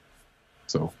Echo.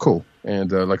 So cool.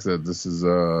 And like I said, this is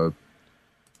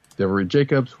Devery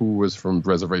Jacobs, who was from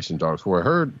Reservation Dogs, who I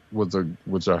heard was a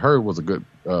good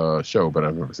show, but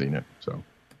I've never seen it. So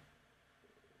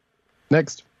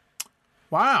next.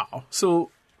 Wow.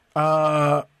 So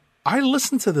I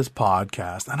listened to this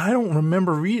podcast, and I don't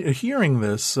remember hearing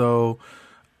this. So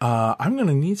I'm going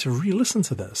to need to re-listen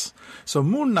to this. So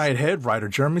Moon Knight head writer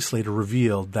Jeremy Slater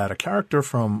revealed that a character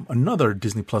from another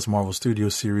Disney Plus Marvel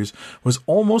Studios series was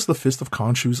almost the Fist of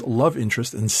Khonshu's love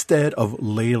interest instead of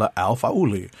Layla Al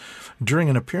Faouli. During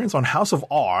an appearance on House of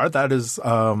R, that is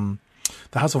the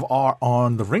House of R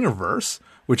on the Ringerverse,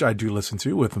 which I do listen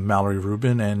to with Mallory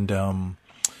Rubin and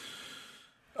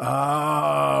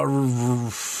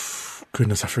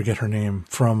goodness, I forget her name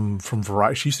from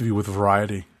Variety. She used to be with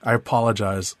Variety. I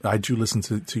apologize. I do listen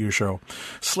to your show.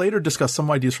 Slater discussed some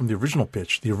ideas from the original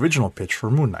pitch for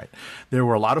Moon Knight. There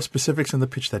were a lot of specifics in the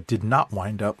pitch that did not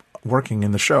wind up working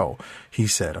in the show. He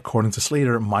said, according to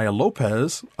Slater, Maya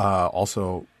Lopez,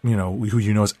 also, who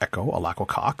you know as Echo, Alaco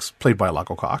Cox, played by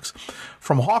Alaco Cox,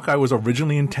 from Hawkeye was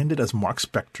originally intended as Mark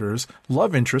Spector's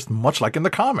love interest, much like in the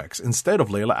comics, instead of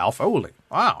Layla Al Faouli.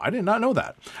 Wow, I did not know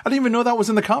that. I didn't even know that was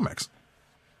in the comics.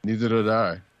 Neither did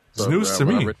I. It's news to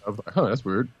me. I was like, that's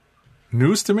weird.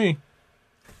 News to me.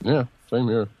 Yeah, same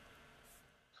here.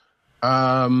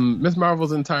 Ms.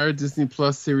 Marvel's entire Disney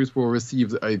Plus series will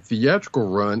receive a theatrical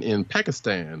run in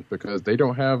Pakistan because they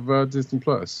don't have Disney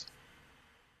Plus.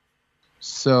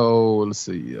 So let's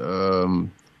see.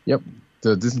 Yep,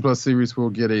 the Disney Plus series will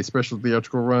get a special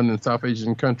theatrical run in the South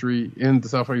Asian country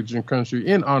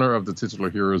in honor of the titular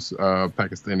hero's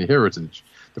Pakistani heritage.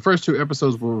 The first 2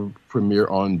 episodes will premiere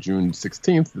on June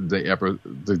 16th,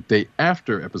 the day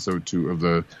after episode 2 of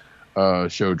the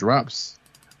show drops.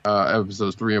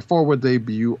 Episodes 3 and 4 will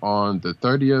debut on the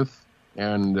 30th,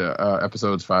 and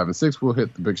episodes 5 and 6 will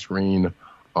hit the big screen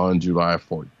on July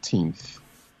 14th.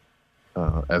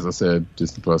 As I said,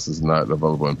 Disney Plus is not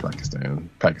available in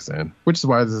Pakistan, which is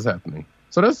why this is happening.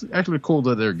 So that's actually cool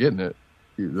that they're getting it,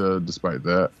 despite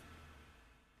that.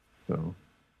 So,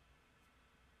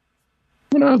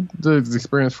 the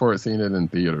experience for it, seeing it in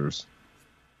theaters,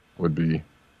 that'd be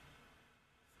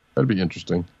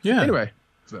interesting. Yeah. Anyway.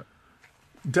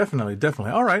 Definitely.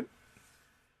 All right.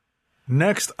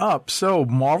 Next up, so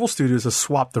Marvel Studios has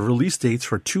swapped the release dates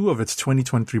for 2 of its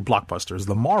 2023 blockbusters,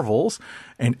 The Marvels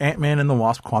and Ant-Man and the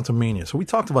Wasp: Quantumania. So we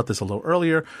talked about this a little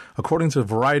earlier. According to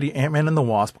Variety, Ant-Man and the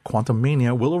Wasp: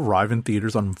 Quantumania will arrive in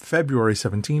theaters on February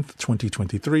 17th,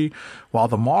 2023, while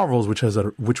The Marvels,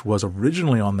 which was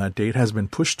originally on that date, has been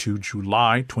pushed to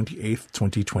July 28th,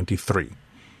 2023.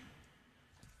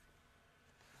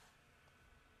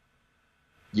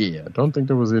 Yeah, I don't think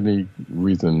there was any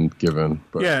reason given.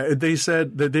 But. Yeah, they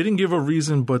said that they didn't give a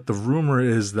reason, but the rumor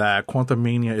is that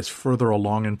Quantumania is further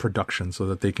along in production,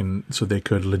 so they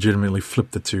could legitimately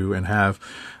flip the two and have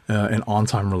an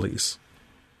on-time release.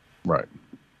 Right.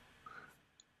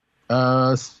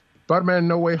 Spider-Man: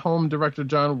 No Way Home director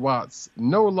John Watts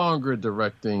no longer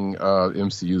directing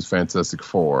MCU's Fantastic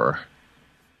Four.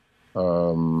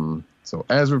 So,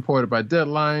 as reported by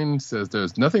Deadline, says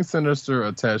there's nothing sinister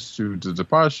attached to the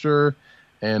departure,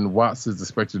 and Watts is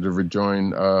expected to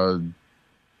rejoin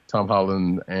Tom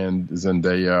Holland and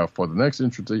Zendaya for the next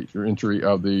entry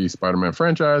of the Spider-Man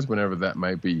franchise, whenever that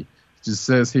might be. It just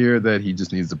says here that he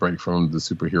just needs a break from the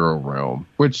superhero realm,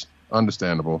 which,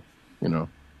 understandable, He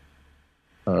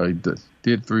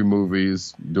did 3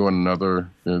 movies, doing another.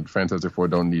 Fantastic Four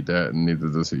don't need that, and neither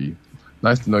does he.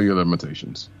 Nice to know your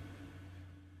limitations.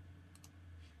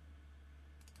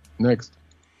 Next.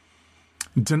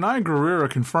 Denai Guerrera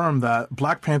confirmed that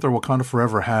Black Panther Wakanda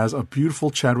Forever has a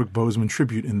beautiful Chadwick Boseman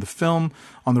tribute in the film.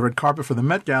 On the red carpet for the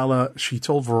Met Gala, she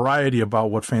told Variety about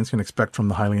what fans can expect from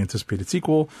the highly anticipated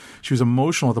sequel. She was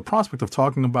emotional at the prospect of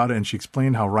talking about it, and she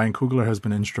explained how Ryan Coogler has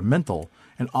been instrumental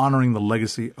in honoring the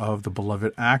legacy of the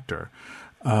beloved actor.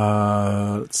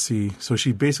 Let's see. So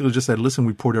she basically just said, listen,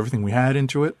 we poured everything we had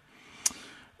into it.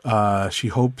 She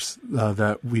hopes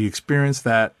that we experience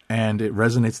that and it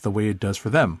resonates the way it does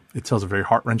for them. It tells a very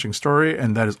heart-wrenching story,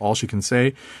 and that is all she can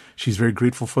say. She's very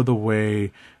grateful for the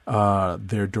way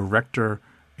their director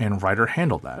and writer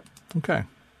handled that. Okay.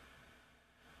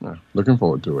 Yeah, looking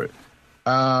forward to it.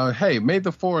 Hey, May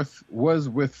the 4th was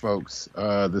with folks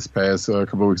this past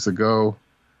couple of weeks ago,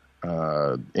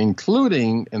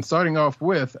 including and starting off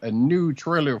with a new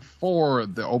trailer for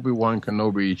the Obi-Wan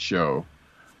Kenobi show.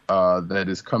 That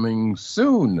is coming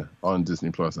soon on Disney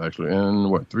Plus, actually,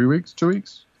 in 3 weeks, 2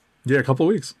 weeks? Yeah, a couple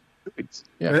of weeks. 2 weeks.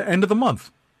 Yeah. End of the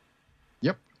month.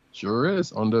 Yep, sure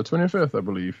is. On the 25th, I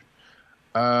believe.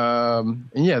 And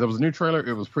yeah, there was a new trailer.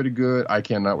 It was pretty good. I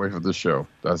cannot wait for this show.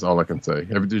 That's all I can say.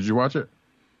 Did you watch it?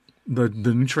 The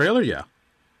new trailer? Yeah.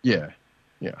 Yeah.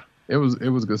 It was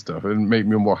good stuff. It made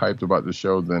me more hyped about the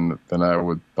show than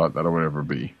I thought that I would ever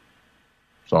be.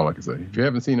 That's all I can say. If you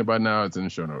haven't seen it by now, it's in the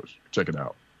show notes. Check it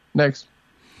out. Next.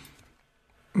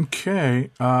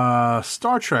 Okay.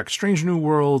 Star Trek Strange New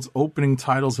Worlds opening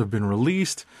titles have been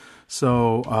released.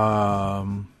 So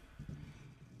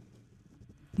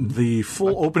the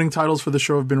full opening titles for the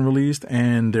show have been released,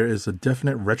 and there is a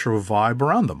definite retro vibe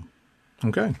around them.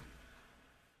 Okay.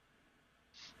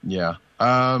 Yeah.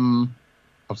 I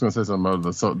was going to say something about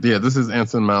this. So, yeah, this is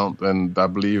Anson Mount, and I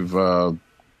believe they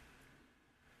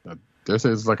say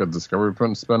it's like a Discovery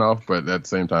spinoff, but at the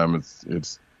same time,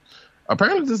 it's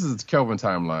apparently this is Kelvin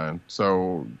timeline.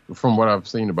 So, from what I've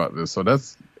seen about this, so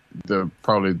that's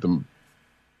probably the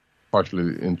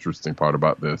partially interesting part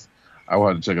about this. I will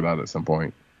have to check it out at some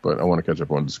point, but I want to catch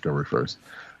up on Discovery first.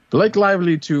 Blake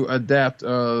Lively to adapt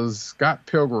Scott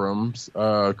Pilgrim's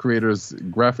creator's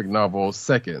graphic novel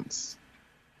Seconds.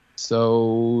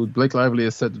 So Blake Lively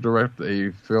is set to direct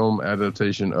a film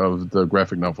adaptation of the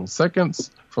graphic novel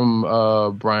Seconds from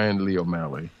Brian Lee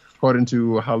O'Malley. According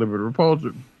to Hollywood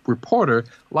Reporter,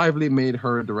 Lively made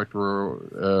her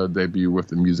directorial debut with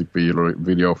the music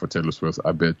video for Taylor Swift's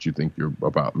I Bet You Think You're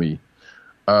About Me.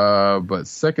 But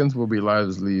Seconds will be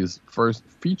Lively's first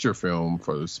feature film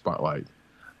for the spotlight.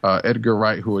 Edgar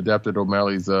Wright, who adapted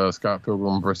O'Malley's Scott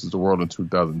Pilgrim vs. the World in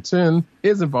 2010,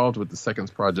 is involved with the Seconds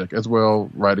project as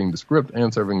well, writing the script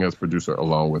and serving as producer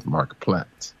along with Mark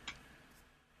Platt.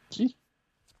 Gee.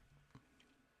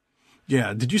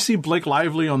 Yeah, did you see Blake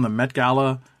Lively on the Met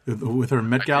Gala with her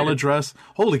Met Gala dress?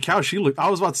 Holy cow, she looked...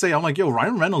 I was about to say, I'm like, yo,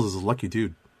 Ryan Reynolds is a lucky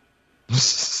dude.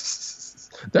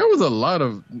 There was a lot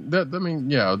of that. I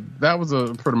mean, yeah, that was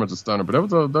pretty much a stunner, but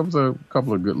that was a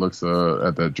couple of good looks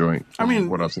at that joint. I mean,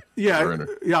 what I've seen. Yeah.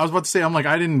 I was about to say, I'm like,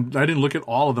 I didn't look at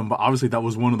all of them, but obviously that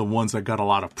was one of the ones that got a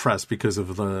lot of press because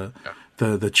of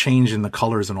the change in the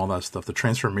colors and all that stuff, the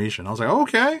transformation. I was like,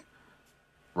 okay,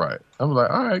 right. I was like,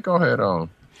 all right, go ahead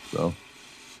on. So,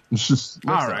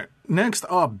 all right. Next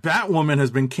up, Batwoman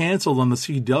has been canceled on the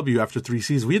CW after 3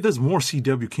 seasons. There's more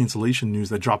CW cancellation news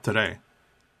that dropped today.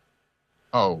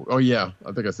 Oh yeah.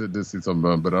 I think I did see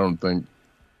something, but I don't think.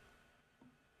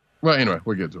 Well, anyway,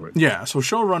 we'll get to it. Yeah. So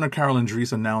showrunner Carolyn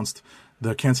Dries announced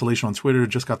the cancellation on Twitter.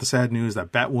 Just got the sad news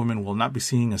that Batwoman will not be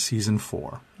seeing a season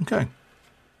 4. Okay.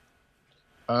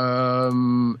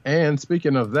 And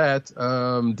speaking of that,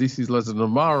 DC's Legends of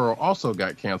Tomorrow also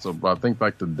got canceled, but I think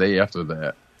like the day after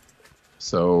that.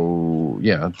 So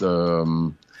yeah,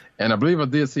 and I believe I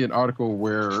did see an article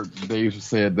where they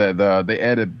said that they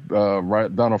added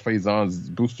Donald Faison's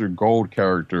Booster Gold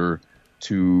character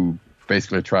to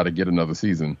basically try to get another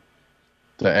season,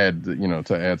 to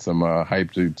add some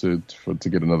hype to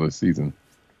get another season,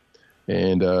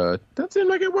 and that seemed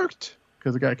like it worked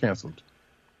because it got canceled.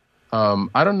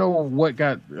 I don't know what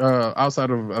got outside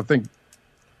of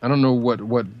I don't know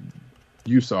what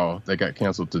you saw that got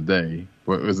canceled today.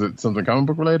 But was it something comic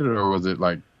book related or was it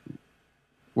like?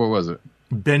 What was it?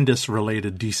 Bendis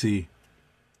related DC.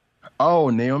 Oh,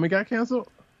 Naomi got canceled?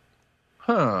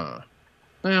 Huh.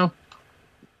 Well,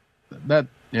 that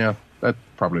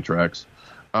probably tracks.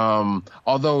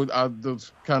 Although it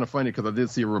was kind of funny because I did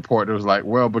see a report that was like,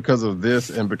 well, because of this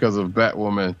and because of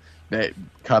Batwoman, that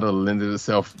kind of lended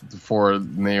itself for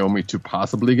Naomi to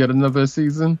possibly get another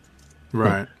season.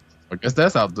 Right. I guess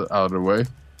that's out of the way.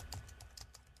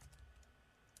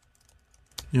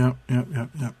 Yep.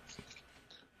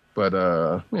 But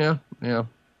yeah.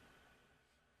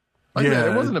 Like that,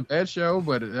 it wasn't a bad show,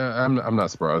 but I'm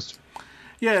not surprised.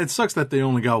 Yeah, it sucks that they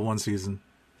only got 1 season.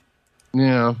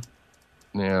 Yeah.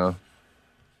 So.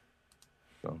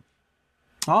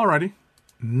 Alrighty.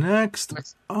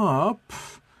 Next up,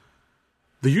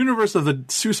 the universe of the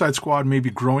Suicide Squad may be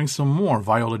growing some more.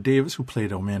 Viola Davis, who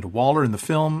played Amanda Waller in the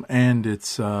film, and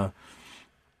its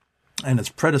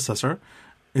predecessor,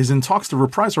 is in talks to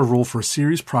reprise her role for a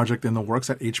series project in the works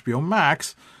at HBO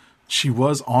Max. She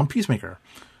was on Peacemaker.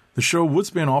 The show would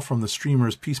spin off from the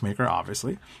streamer's Peacemaker,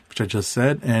 obviously, which I just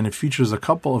said, and it features a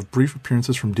couple of brief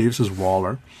appearances from Davis's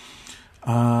Waller.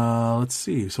 Let's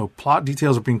see. So plot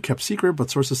details are being kept secret,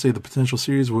 but sources say the potential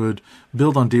series would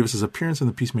build on Davis's appearance in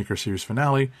the Peacemaker series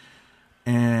finale,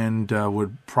 and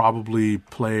would probably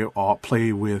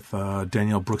play with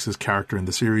Danielle Brooks' character in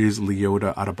the series,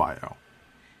 Leota Adebayo,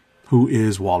 who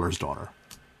is Waller's daughter.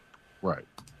 Right.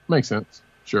 Makes sense.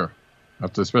 Sure.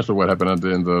 Especially what happened at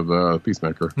the end of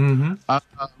Peacemaker.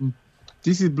 Mm-hmm.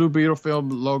 DC's Blue Beetle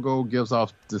film logo gives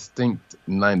off distinct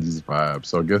 90s vibes.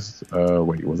 So I guess,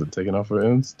 was it taken off of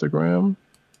Instagram?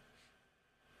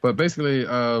 But basically,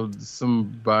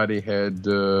 somebody had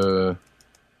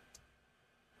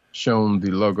shown the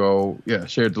logo,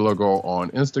 shared the logo on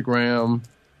Instagram.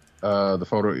 The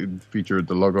photo featured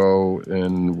the logo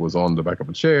and was on the back of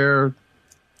a chair.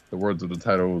 The words of the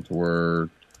titles were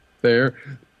there,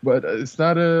 but it's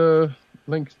not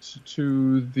linked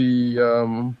to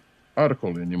the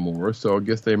article anymore, so I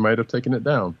guess they might have taken it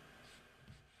down.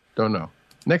 Don't know.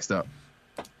 Next up.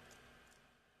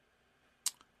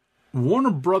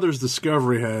 Warner Brothers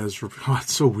Discovery has... Oh,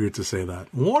 it's so weird to say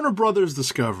that. Warner Brothers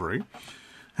Discovery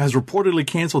has reportedly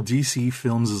canceled DC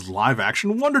Films'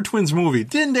 live-action Wonder Twins movie.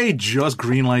 Didn't they just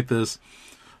greenlight this?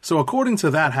 So according to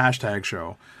that hashtag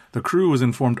show, the crew was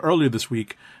informed earlier this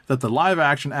week that the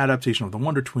live-action adaptation of the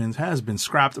Wonder Twins has been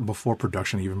scrapped before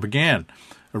production even began.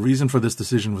 A reason for this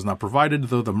decision was not provided,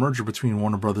 though the merger between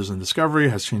Warner Brothers and Discovery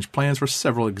has changed plans for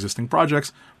several existing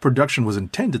projects. Production was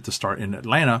intended to start in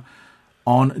Atlanta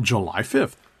on July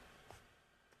 5th.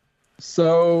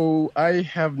 So I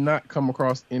have not come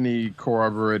across any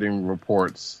corroborating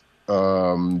reports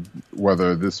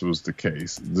whether this was the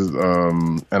case.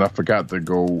 And I forgot to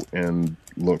go and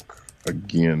look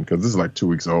again because this is like 2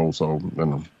 weeks old. So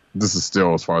this is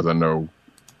still, as far as I know,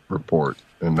 report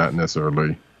and not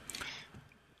necessarily.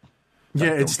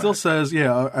 Yeah, it still says,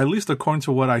 at least according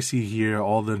to what I see here,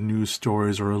 all the news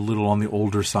stories are a little on the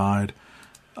older side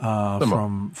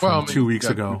from 2 weeks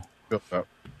ago.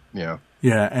 Yeah.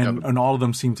 Yeah, and all of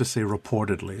them seem to say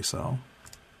reportedly, so.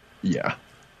 Yeah.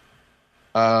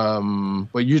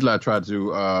 But usually I try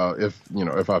to,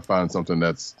 if I find something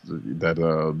that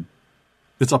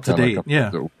it's up to date,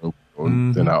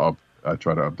 then I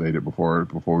try to update it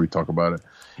before we talk about it.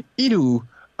 Edu,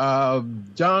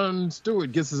 Jon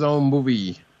Stewart gets his own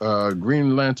movie,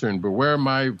 Green Lantern, Beware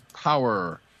My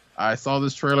Power. I saw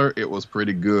this trailer. It was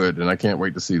pretty good, and I can't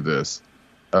wait to see this.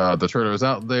 The trailer is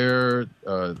out there.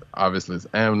 Obviously, it's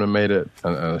animated.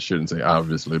 I shouldn't say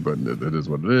obviously, but it is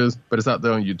what it is. But it's out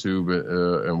there on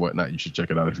YouTube and whatnot. You should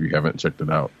check it out if you haven't checked it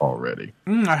out already.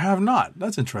 I have not.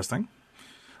 That's interesting.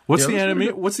 What's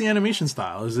the animation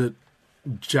style? Is it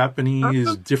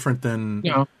Japanese, different than...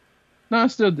 No,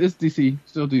 it's DC.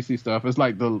 Still DC stuff. It's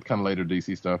like the kind of later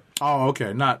DC stuff. Oh,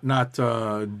 okay. Not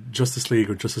Justice League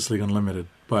or Justice League Unlimited,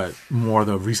 but more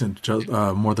the recent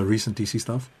DC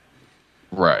stuff.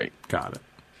 Right. Got it.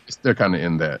 They're kind of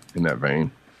in that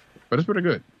vein, but it's pretty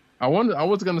good. I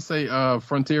was gonna say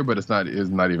Frontier, but it's not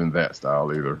even that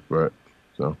style either. But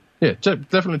so yeah,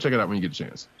 definitely check it out when you get a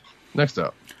chance. Next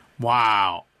up.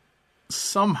 Wow.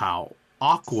 Somehow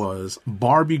Aqua's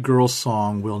Barbie Girl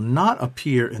song will not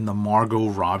appear in the Margot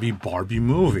Robbie Barbie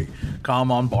movie. Come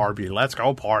on, Barbie, let's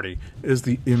go party, is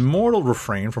the immortal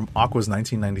refrain from Aqua's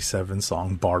 1997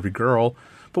 song Barbie Girl.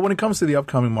 But when it comes to the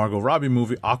upcoming Margot Robbie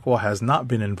movie, Aqua has not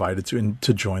been invited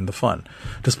to join the fun.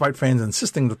 Despite fans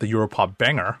insisting that the Europop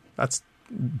banger, that's,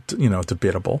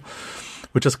 debatable,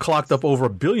 which has clocked up over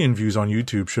 1 billion views on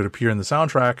YouTube, should appear in the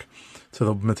soundtrack to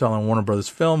the Mattel and Warner Brothers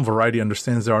film, Variety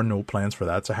understands there are no plans for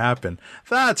that to happen.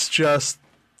 That's just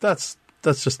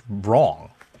wrong.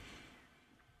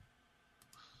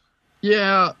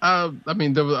 Yeah, I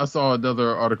saw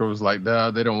another article was like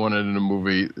that. They don't want it in the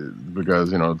movie because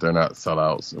they're not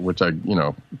sellouts. Which I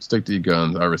stick to your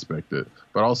guns. I respect it.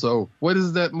 But also, what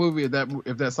is that movie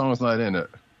if that song is not in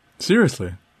it?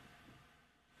 Seriously.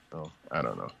 Oh, I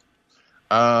don't know.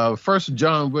 First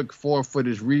John Wick 4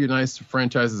 footage reunites the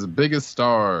franchise's biggest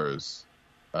stars,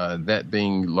 that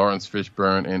being Lawrence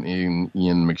Fishburne and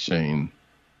Ian McShane.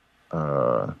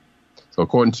 So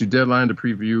according to Deadline, the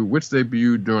preview, which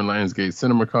debuted during Lionsgate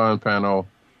CinemaCon panel,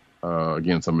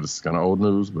 again, some of this is kind of old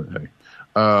news, but hey,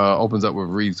 opens up with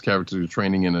Reeves' character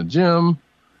training in a gym,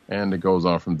 and it goes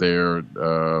on from there,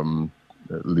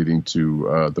 leading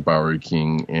to the Bowery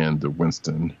King and the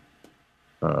Winston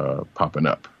popping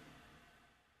up.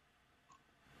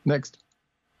 Next.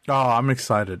 Oh, I'm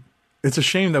excited. It's a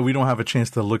shame that we don't have a chance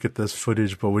to look at this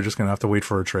footage, but we're just going to have to wait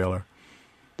for a trailer.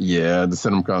 Yeah, the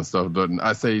CinemaCon stuff doesn't.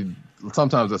 I say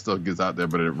sometimes that stuff gets out there,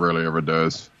 but it rarely ever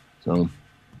does. So,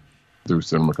 through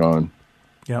CinemaCon.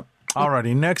 Yep.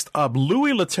 Alrighty, next up,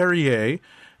 Louis Leterrier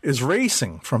is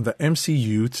racing from the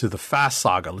MCU to the Fast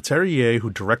Saga. Leterrier, who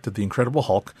directed The Incredible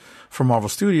Hulk for Marvel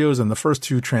Studios and the first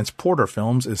 2 Transporter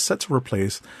films, is set to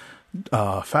replace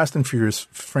Fast and Furious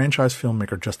franchise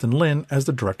filmmaker Justin Lin as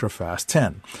the director of Fast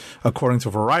 10. According to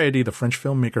Variety, the French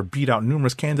filmmaker beat out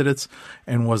numerous candidates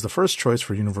and was the first choice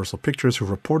for Universal Pictures, who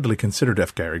reportedly considered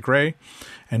F. Gary Gray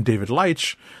and David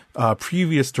Leitch,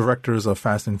 previous directors of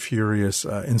Fast and Furious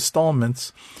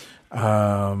installments,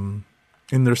 in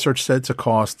their search said to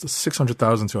cost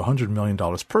 $600,000 to $100 million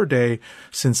per day,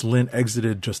 since Lin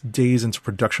exited just days into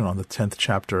production on the 10th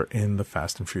chapter in the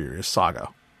Fast and Furious saga.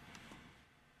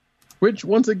 Which,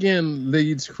 once again,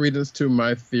 leads credence to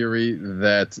my theory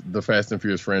that the Fast and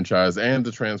Furious franchise and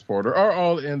the Transporter are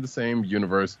all in the same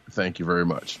universe. Thank you very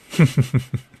much.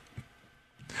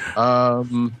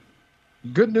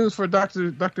 good news for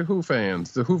Doctor Who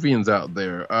fans, the Whovians out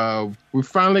there. We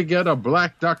finally get a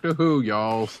black Doctor Who,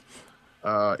 y'all.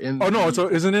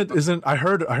 Isn't I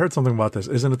heard something about this.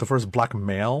 Isn't it the first black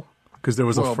male? Because there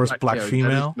was a first black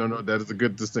female. That is a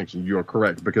good distinction. You are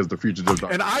correct, because the fugitive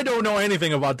Doctor. And I don't know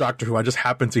anything about Doctor Who. I just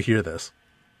happened to hear this.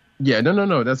 Yeah,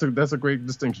 no. That's a great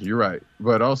distinction. You're right.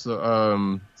 But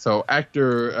also, so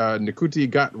actor Nkuti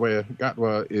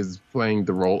Gatwa is playing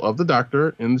the role of the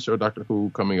Doctor in the show Doctor Who,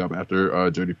 coming up after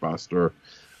Jodie Foster.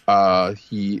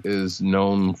 He is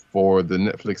known for the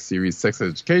Netflix series Sex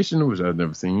Education, which I've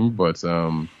never seen, but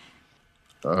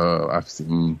I've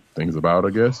seen things about,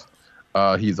 I guess.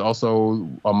 He's also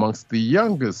amongst the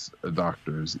youngest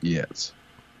Doctors yet.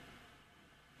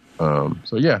 So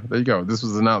yeah, there you go. This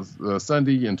was announced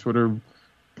Sunday, and Twitter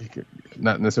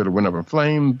not necessarily went up in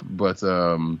flames, but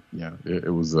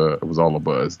it was all a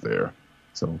buzz there.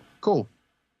 So cool.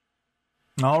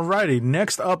 Alrighty,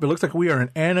 next up, it looks like we are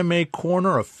in Anime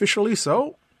Corner officially,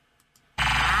 so...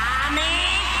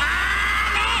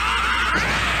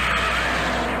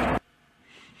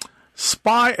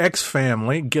 Spy X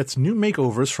Family gets new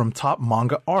makeovers from top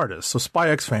manga artists. So Spy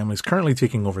X Family is currently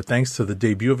taking over thanks to the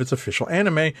debut of its official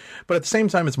anime, but at the same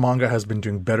time its manga has been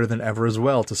doing better than ever as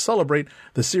well. To celebrate,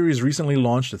 the series recently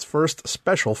launched its first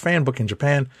special fan book in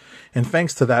Japan, and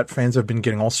thanks to that, fans have been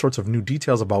getting all sorts of new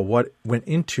details about what went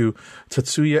into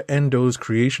Tatsuya Endo's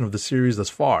creation of the series thus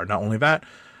far. Not only that,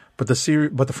 but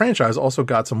the franchise also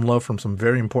got some love from some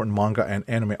very important manga and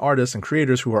anime artists and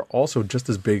creators who are also just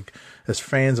as big as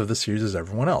fans of the series as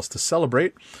everyone else. To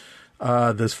celebrate,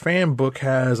 this fan book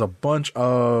has a bunch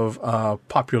of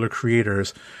popular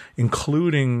creators,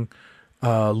 including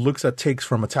looks at takes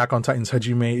from Attack on Titan's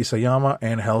Hajime Isayama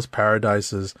and Hell's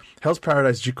Paradise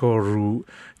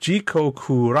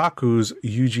Jikokuraku's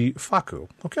Yuji Faku.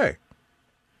 Okay.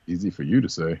 Easy for you to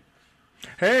say.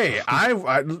 Hey,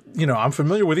 I'm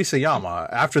familiar with Isayama.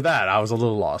 After that, I was a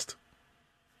little lost.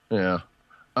 Yeah.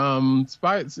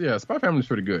 Spy Family's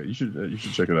pretty good. You should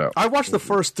check it out. I watched the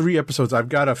first 3 episodes. I've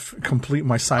got to complete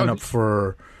my sign up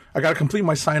for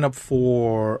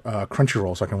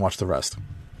Crunchyroll so I can watch the rest.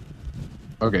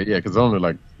 Okay, yeah, because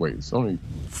it's only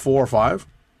 4 or 5?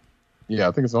 Yeah,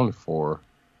 I think it's only 4.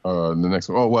 The next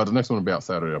one. The next one will be out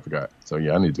Saturday. I forgot. So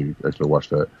yeah, I need to actually watch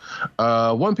that.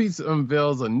 One Piece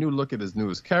unveils a new look at its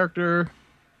newest character.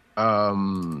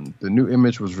 The new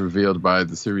image was revealed by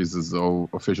the series'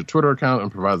 official Twitter account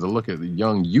and provides a look at the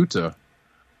young Yuta,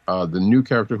 the new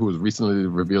character who was recently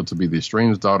revealed to be the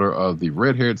estranged daughter of the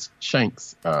red-haired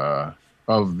Shanks. Yes,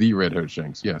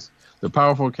 the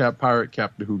powerful pirate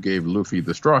captain who gave Luffy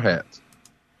the straw hat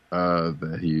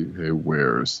that he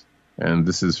wears. And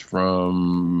this is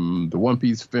from the One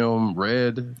Piece film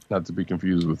Red, not to be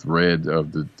confused with Red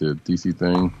of the DC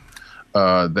thing,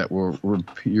 that will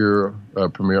premiere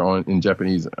in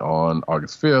Japanese on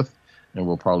August 5th, and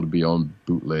will probably be on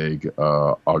bootleg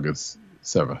August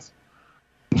 7th.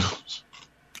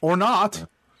 Or not.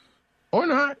 Or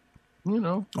not.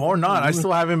 Or not. I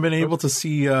still haven't been able to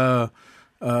see the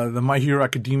My Hero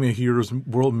Academia Heroes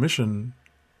World Mission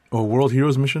or World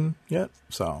Heroes Mission yet,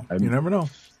 so you never know.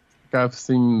 I've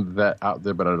seen that out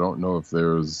there, but I don't know if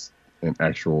there's an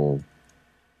actual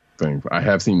thing. I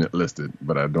have seen it listed,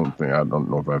 but I don't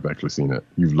know if I've actually seen it.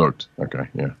 You've looked. Okay,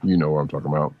 yeah. You know what I'm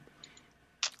talking about.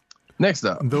 Next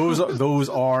up. Those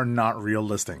are not real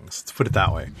listings. Let's put it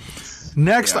that way.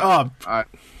 Next up.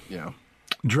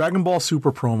 Dragon Ball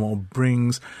Super promo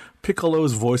brings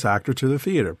Piccolo's voice actor to the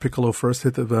theater. Piccolo first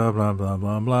hit the blah, blah, blah,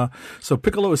 blah, blah. So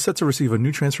Piccolo is set to receive a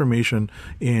new transformation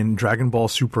in Dragon Ball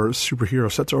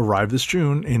Superhero, set to arrive this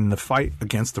June in the fight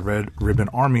against the Red Ribbon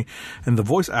Army. And the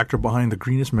voice actor behind the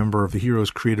greenest member of the heroes,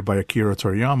 created by Akira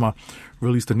Toriyama,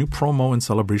 released a new promo in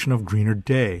celebration of Greener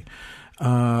Day.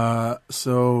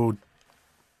 So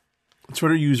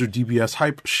Twitter user DBS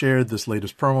Hype shared this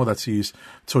latest promo that sees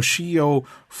Toshio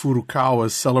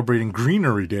Furukawa celebrating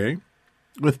Greenery Day,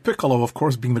 with Piccolo, of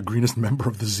course, being the greenest member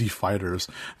of the Z Fighters,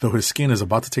 though his skin is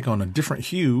about to take on a different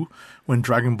hue when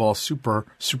Dragon Ball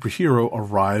Superhero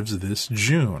arrives this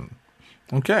June.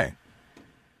 Okay.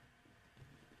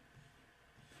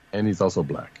 And he's also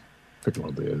black.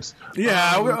 Piccolo is.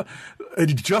 Yeah,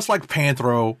 just like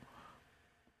Panthro.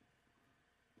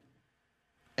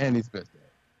 And he's best.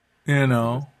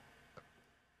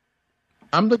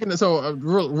 I'm looking at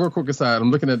real quick aside.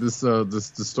 I'm looking at this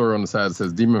story on the side that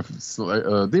says Demon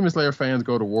Slayer fans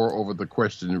go to war over the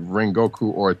question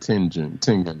Rengoku or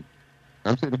Tengen.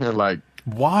 I'm sitting here like,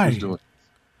 why? Who's doing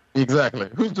this? Exactly.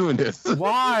 Who's doing this?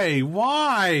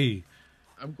 Why?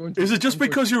 Is it just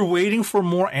because you're waiting for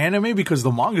more anime? Because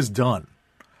the manga's done.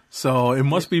 So it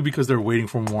must be because they're waiting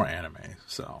for more anime.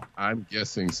 So I'm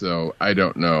guessing so. I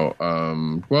don't know.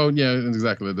 Well, yeah,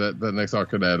 exactly. That next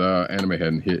arc of that anime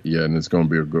hadn't hit yet, and it's going to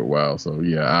be a good while. So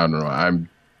yeah, I don't know. I'm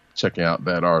checking out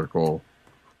that article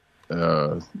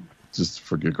just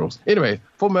for giggles. Anyway,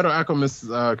 Full Metal Alchemist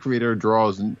creator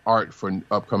draws art for an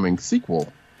upcoming sequel.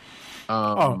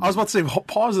 I was about to say,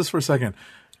 pause this for a second.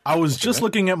 I was just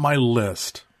looking at my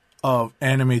list of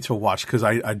anime to watch because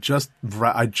I just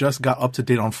got up to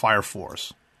date on Fire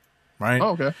Force, right? Oh,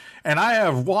 okay. And I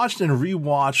have watched and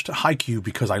rewatched Haikyuu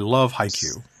because I love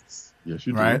Haikyuu. Yes,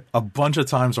 you do. Right? A bunch of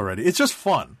times already. It's just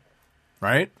fun,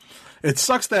 right? It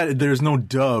sucks that there's no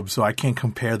dub, so I can't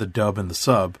compare the dub and the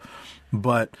sub.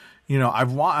 But I've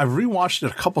rewatched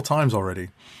it a couple times already,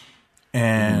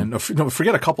 and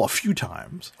forget a few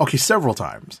times. Okay, several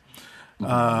times.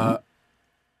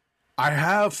 I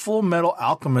have Full Metal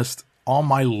Alchemist on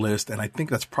my list, and I think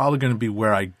that's probably going to be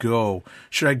where I go.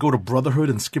 Should I go to Brotherhood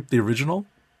and skip the original?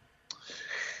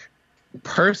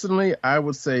 Personally, I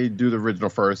would say do the original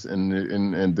first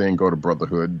and then go to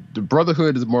Brotherhood. The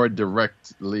Brotherhood is more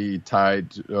directly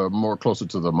tied, more closer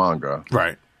to the manga.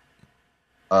 Right.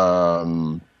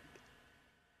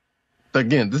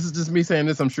 Again, this is just me saying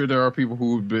this. I'm sure there are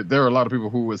a lot of people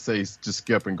who would say just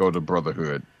skip and go to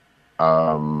Brotherhood.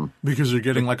 Because you're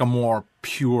getting like a more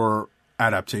pure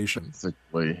adaptation.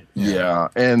 Basically, yeah.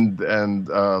 And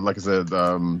like I said,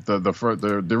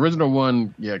 the original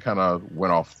one, kind of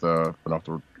went off the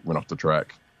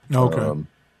track. Okay.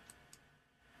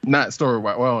 Not story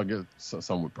wise. Well, I guess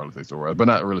some would probably say story wise, but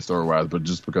not really story wise. But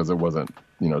just because it wasn't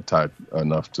tied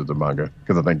enough to the manga,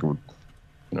 because I think it would,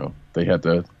 they had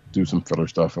to do some filler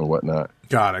stuff and whatnot.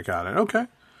 Got it. Okay.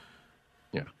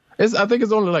 Yeah. I think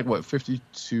it's only like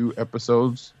 52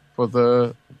 episodes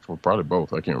for probably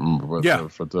both. I can't remember.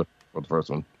 But for the first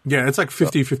one. Yeah, it's like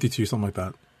 50, 52, something like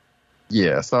that.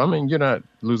 Yeah, so I mean, you're not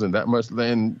losing that much.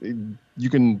 Then you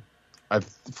can,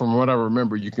 from what I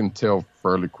remember, you can tell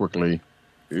fairly quickly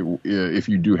if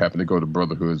you do happen to go to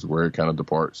Brotherhoods where it kind of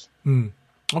departs.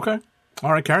 Okay.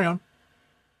 All right, carry on.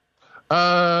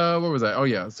 What was that? Oh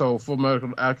yeah, so Full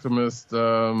Metal Alchemist,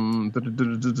 the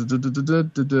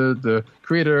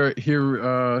creator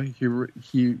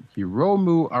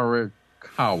Hiromu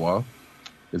Arakawa,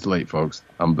 it's late, folks.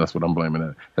 That's what I'm blaming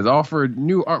it. Has offered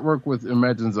new artwork which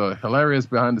imagines a hilarious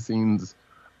behind the scenes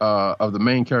of the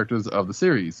main characters of the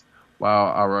series.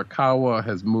 While Arakawa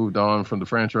has moved on from the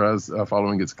franchise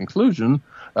following its conclusion,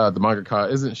 the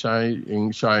mangaka isn't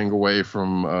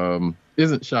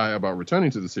shy about returning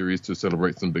to the series to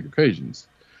celebrate some big occasions.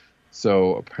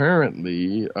 So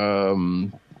apparently,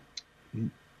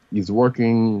 he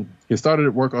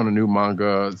started work on a new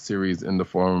manga series in the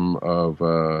form of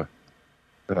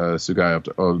Sugai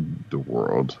of the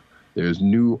World. There's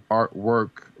new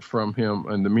artwork from him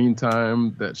in the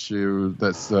meantime that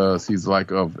sees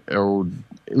like of Edward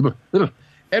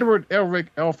Elric,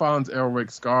 Alphonse Elric,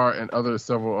 Scar, and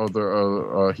several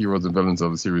other heroes and villains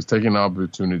of the series, taking an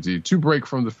opportunity to break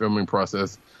from the filming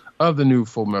process of the new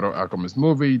Full Metal Alchemist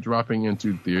movie, dropping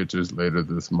into theaters later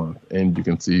this month. And you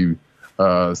can see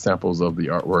samples of the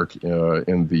artwork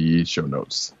in the show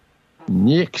notes.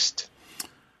 Next.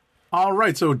 All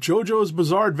right, so JoJo's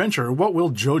Bizarre Adventure. What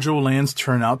will JoJo Lands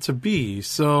turn out to be?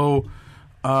 So,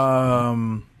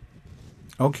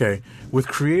 okay, with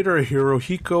creator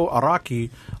Hirohiko Araki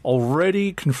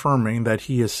already confirming that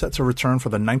he is set to return for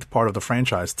the 9th part of the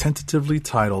franchise, tentatively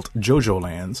titled JoJo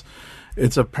Lands.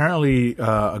 It's apparently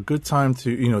a good time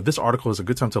to, this article is a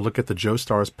good time to look at the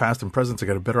Joestars past and present to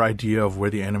get a better idea of where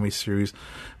the anime series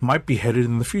might be headed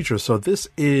in the future. So this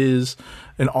is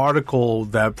an article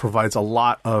that provides a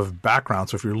lot of background.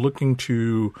 So if you're looking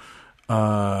to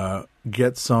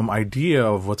get some idea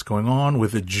of what's going on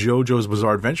with the JoJo's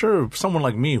Bizarre Adventure, someone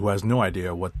like me who has no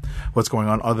idea what's going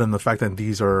on other than the fact that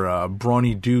these are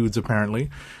brawny dudes apparently,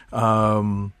 take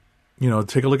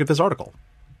a look at this article.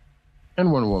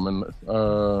 And one woman,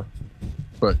 but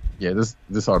yeah,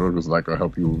 this article is like I'll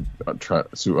help you try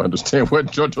to understand what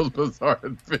JoJo's Bizarre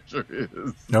Adventure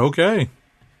is. Okay,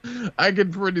 I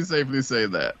can pretty safely say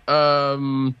that.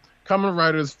 Common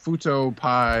Writers Futo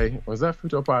Pai, was that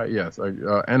Futo Pai? Yes,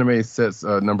 anime sets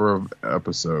a number of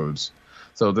episodes,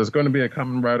 so there's going to be a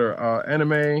Common Writer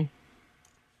anime,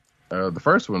 the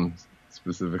first one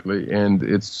specifically, and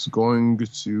it's going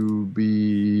to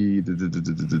be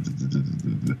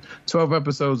 12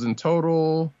 episodes in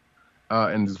total,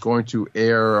 and it's going to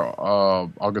air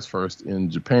August 1st in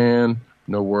Japan.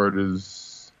 No word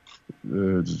is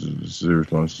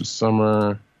series launch this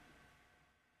summer.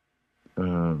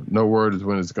 No word is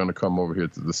when it's going to come over here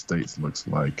to the States, looks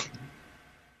like.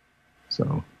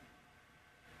 So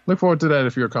Look forward to that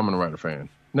if you're a Kamen Rider fan.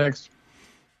 Next.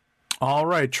 All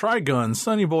right, Trigun,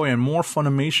 Sunny Boy, and more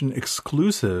Funimation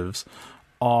exclusives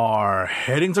are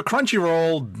heading to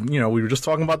Crunchyroll. You know, we were just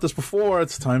talking about this before.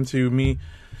 It's time to me.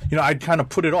 You know, I'd kind of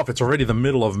put it off. It's already the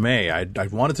middle of May. I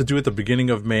wanted to do it the beginning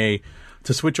of May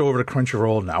to switch over to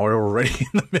Crunchyroll. Now we're already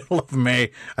in the middle of May.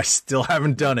 I still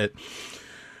haven't done it.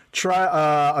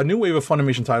 A new wave of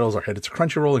Funimation titles are headed to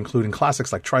Crunchyroll, including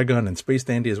classics like Trigun and Space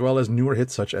Dandy, as well as newer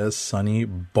hits such as Sunny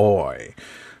Boy.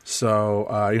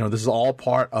 So, you know, this is all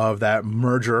part of that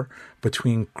merger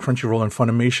between Crunchyroll and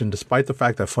Funimation. Despite the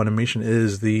fact that Funimation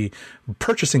is the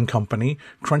purchasing company,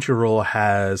 Crunchyroll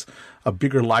has a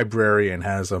bigger library and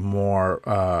has a more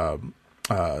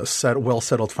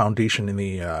well-settled foundation in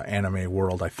the anime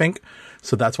world, I think.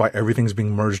 So that's why everything's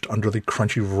being merged under the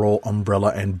Crunchyroll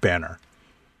umbrella and banner.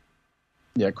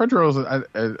 Yeah, Crunchyroll,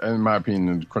 in my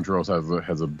opinion, Crunchyroll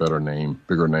has a better name,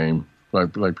 bigger name.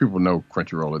 Like people know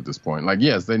Crunchyroll at this point. Like,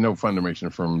 yes, they know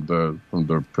Funimation from the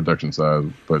production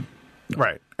side, but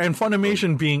right. And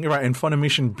Funimation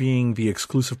being the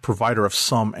exclusive provider of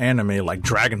some anime like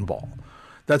Dragon Ball.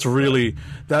 That's really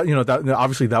that, you know, that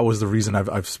obviously that was the reason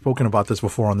I've spoken about this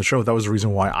before on the show. That was the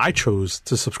reason why I chose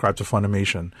to subscribe to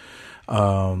Funimation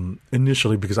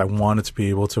initially, because I wanted to be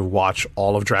able to watch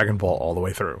all of Dragon Ball all the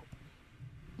way through.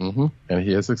 Mm-hmm. And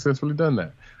he has successfully done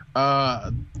that.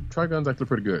 Trigun's actually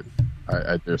pretty good,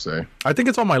 I dare say. I think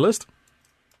it's on my list.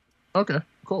 Okay,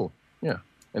 cool. Yeah.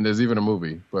 And there's even a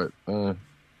movie, but yeah,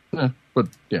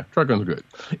 Trigun's good.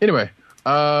 Anyway,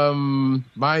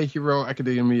 My Hero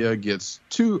Academia gets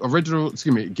original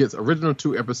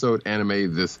 2-episode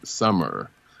anime this summer.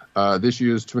 This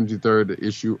year's 23rd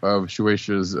issue of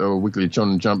Shueisha's weekly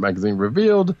Shonen Jump magazine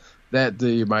revealed that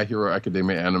the My Hero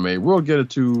Academia anime will get a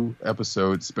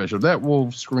 2-episode special that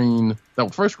will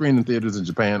first screen in theaters in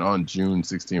Japan on June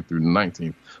 16th through the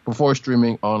 19th before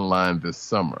streaming online this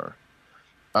summer.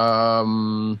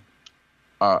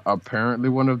 Apparently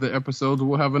one of the episodes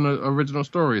will have an original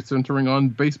story centering on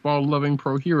baseball-loving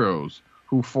pro heroes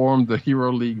who formed the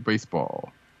Hero League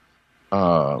Baseball.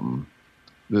 The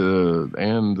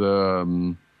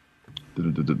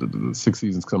 6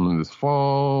 seasons coming this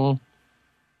fall.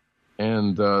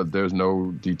 And there's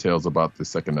no details about the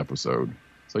second episode.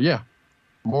 So yeah,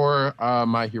 more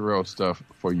My Hero stuff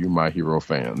for you My Hero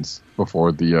fans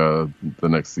before the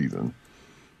next season.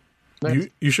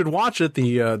 You should watch it.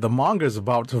 The manga is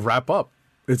about to wrap up.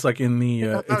 It's like in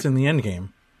the it's in the end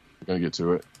game. Gonna get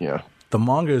to it. Yeah, the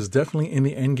manga is definitely in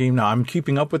the end game now. I'm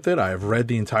keeping up with it. I have read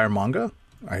the entire manga.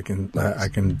 I can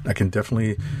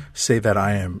definitely say that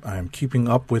I am keeping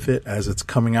up with it as it's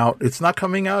coming out. It's not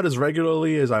coming out as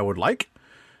regularly as I would like,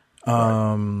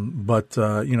 but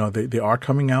you know, they are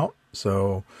coming out.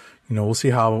 So, you know, we'll see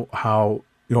how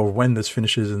you know when this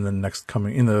finishes in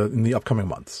the upcoming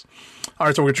months. All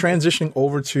right, so we're transitioning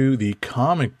over to the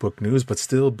comic book news, but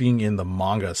still being in the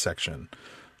manga section.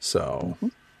 So. Mm-hmm.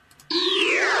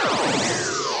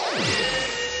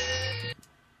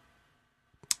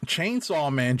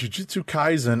 Chainsaw Man, Jujutsu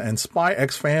Kaisen, and Spy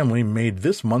X Family made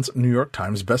this month's New York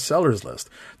Times bestsellers list.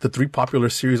 The 3 popular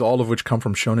series, all of which come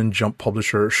from Shonen Jump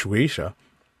publisher Shueisha,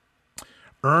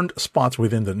 earned spots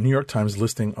within the New York Times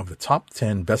listing of the top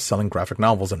 10 best-selling graphic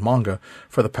novels and manga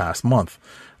for the past month.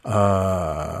 All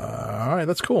right,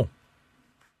 that's cool.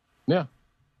 Yeah.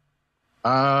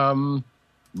 Marvel,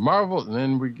 and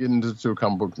then we get into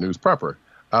comic book news proper.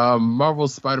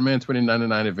 Marvel's Spider-Man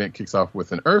 2099 event kicks off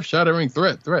with an earth-shattering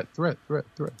threat. So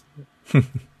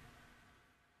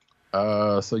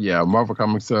yeah, Marvel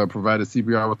Comics provided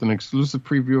CBR with an exclusive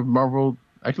preview of Marvel.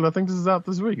 Actually, I think this is out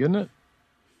this week, isn't it?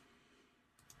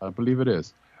 I believe it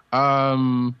is.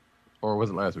 Or was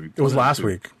it last week? It was last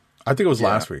week. I think it was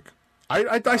last week.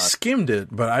 I skimmed it,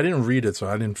 but I didn't read it, so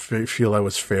I didn't feel it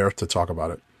was fair to talk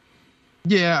about it.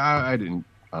 Yeah, I didn't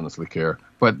honestly care.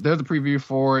 But there's a preview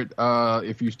for it.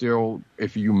 If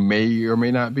you may or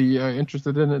may not be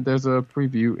interested in it, there's a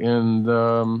preview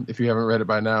in, if you haven't read it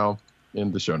by now,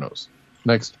 in the show notes.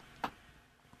 Next.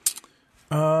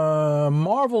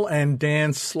 Marvel and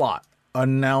Dan Slott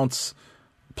announce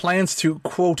plans to,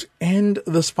 quote, end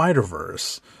the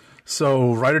Spider-Verse.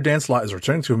 So writer Dan Slott is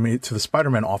returning to the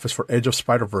Spider-Man office for Edge of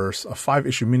Spider-Verse, a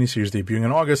 5-issue miniseries debuting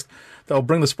in August that will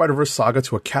bring the Spider-Verse saga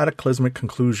to a cataclysmic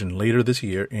conclusion later this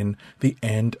year in The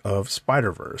End of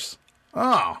Spider-Verse.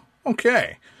 Ah,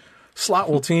 okay.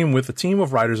 Slott will team with a team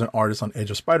of writers and artists on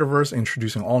Edge of Spider-Verse,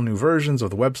 introducing all new versions of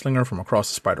the web-slinger from across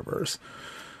the Spider-Verse.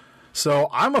 So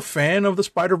I'm a fan of the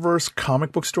Spider-Verse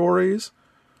comic book stories,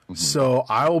 so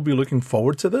I will be looking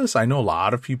forward to this. I know a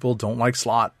lot of people don't like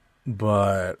Slott.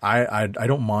 but I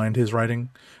don't mind his writing.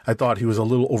 I thought he was a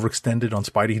little overextended on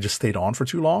Spidey. He just stayed on for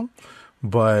too long.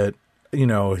 But, you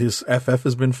know, his FF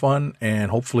has been fun,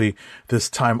 and hopefully this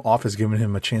time off has given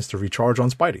him a chance to recharge on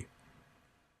Spidey.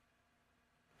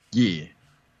 Yeah.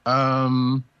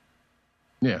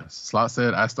 Yeah, Slot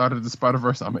said, I started the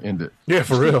Spider-Verse, I'm going to end it. Yeah,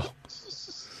 for real.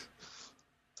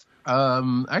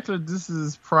 Actually, this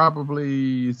is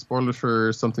probably spoilers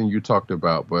for something you talked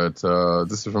about, but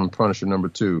this is from Punisher number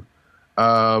 2.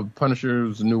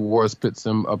 Punisher's New Wars pits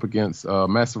him up against a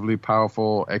massively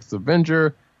powerful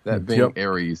ex-Avenger, that being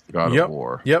Ares, the god of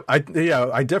war. Yep, I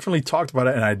definitely talked about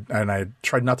it, and I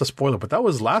tried not to spoil it, but that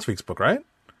was last week's book, right?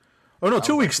 Oh no,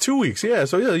 2 weeks. Yeah,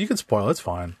 so yeah, you can spoil it. It's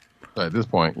fine. At this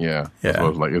point, yeah. Yeah. So I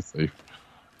was like, it's safe.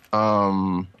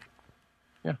 Yeah,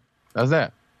 that's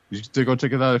that. You should still go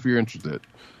check it out if you're interested.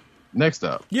 Next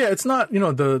up. Yeah, it's not, you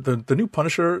know, the new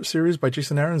Punisher series by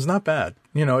Jason Aaron is not bad.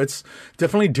 You know, it's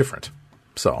definitely different.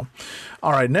 So,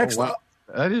 all right, next up.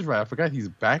 That is right. I forgot he's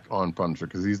back on Punisher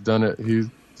because he's done it. This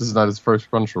is not his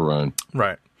first Punisher run.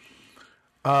 Right.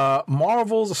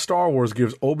 Marvel's Star Wars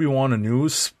gives Obi-Wan a new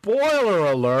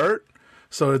spoiler alert.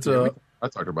 So it's I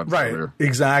talked about this earlier.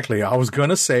 Exactly. I was going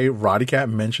to say Roddy Cat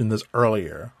mentioned this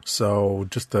earlier. So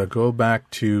just to go back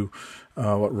to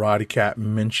what Roddy Cat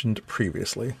mentioned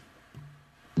previously.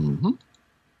 Mm-hmm.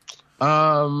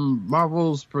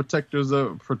 Marvel's Protectors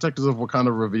of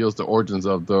Wakanda reveals the origins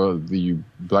of the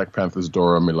Black Panther's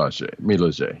Dora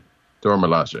Milaje. Dora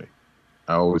Milaje.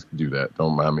 I always do that.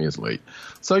 Don't mind me. It's late.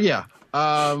 So yeah.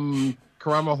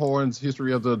 Karama Horn's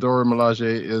history of the Dora Milaje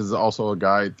is also a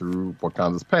guide through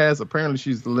Wakanda's past. Apparently,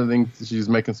 she's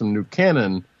making some new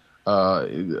canon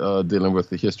dealing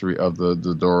with the history of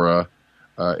the Dora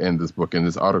in this book. And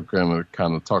this article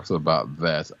kind of talks about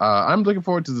that. I'm looking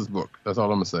forward to this book. That's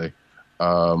all I'm gonna say.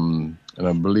 And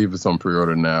I believe it's on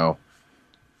pre-order now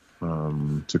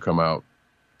to come out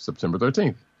September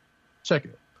 13th. Check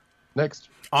it. Next.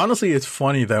 Honestly, it's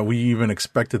funny that we even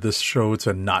expected this show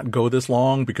to not go this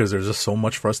long because there's just so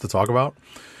much for us to talk about.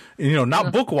 You know,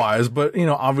 not book-wise, but, you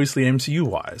know, obviously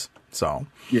MCU-wise. So.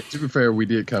 Yeah, to be fair, we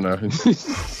did kind of,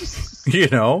 you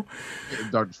know.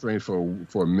 Doctor Strange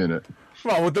for a minute.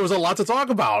 Well, there was a lot to talk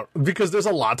about because there's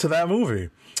a lot to that movie.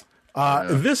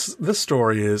 This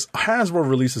story is Hasbro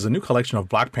releases a new collection of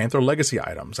Black Panther legacy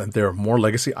items, and there are more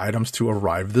legacy items to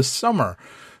arrive this summer.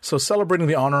 So celebrating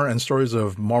the honor and stories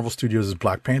of Marvel Studios'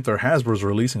 Black Panther, Hasbro is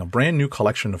releasing a brand new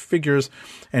collection of figures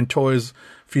and toys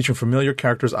featuring familiar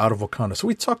characters out of Wakanda. So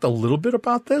we talked a little bit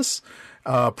about this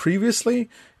previously.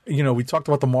 You know, we talked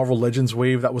about the Marvel Legends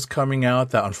wave that was coming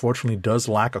out that unfortunately does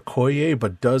lack Okoye,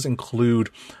 but does include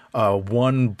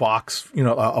one box, you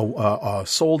know,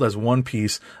 sold as one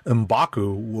piece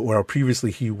M'Baku, where previously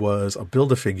he was a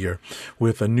Build-A-Figure,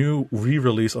 with a new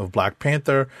re-release of Black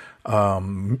Panther,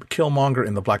 Killmonger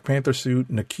in the Black Panther suit,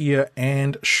 Nakia,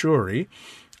 and Shuri.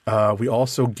 We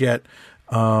also get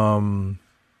some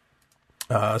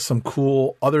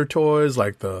cool other toys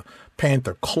like the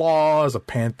Panther claws, a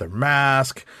Panther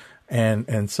mask,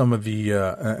 and some of the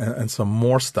and some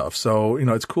more stuff. So, you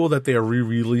know, it's cool that they are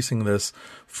re-releasing this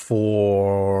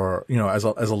for, you know, as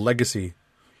a legacy.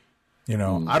 You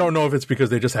know, I don't know if it's because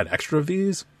they just had extra of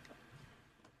these.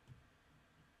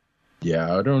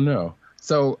 Yeah, I don't know.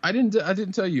 So I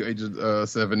didn't tell you, Agent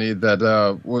 70,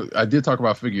 that I did talk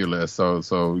about figure lists.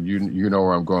 So you know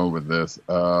where I'm going with this.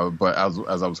 But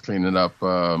as I was cleaning up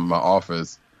my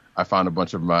office, I found a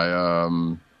bunch of my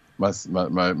Legends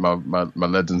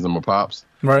and my Pops.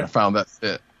 Right. I found that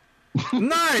set.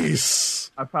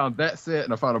 Nice. I found that set,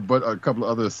 and I found a couple of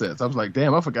other sets. I was like,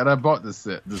 damn, I forgot I bought this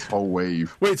set, this whole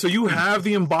wave. Wait, so you have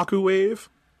the M'Baku wave?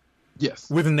 Yes.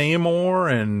 With Namor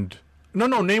and... No,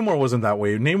 Namor wasn't that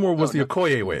wave. Namor was the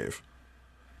Okoye wave.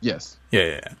 Yes.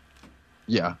 Yeah.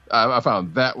 I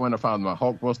found that one. I found my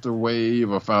Hulkbuster wave.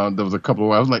 There was a couple of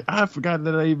waves. I was like, I forgot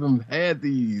that I even had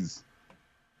these.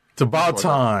 It's about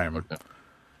time.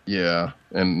 Yeah,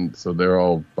 and so they're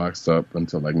all boxed up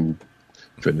until I can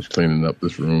finish cleaning up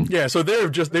this room. Yeah, so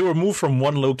they were moved from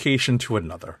one location to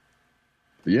another.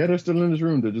 But yeah, they're still in this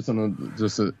room. They're just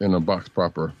in a box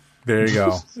proper. There you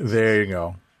go.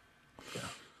 Yeah.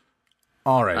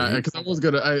 All right. Because I was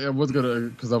gonna,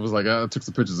 because I was like, I took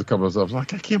some pictures of a couple of stuff. I was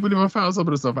like, I can't believe I found some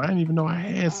of this stuff. I didn't even know I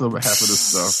had half of this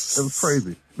stuff. It was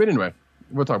crazy. But anyway,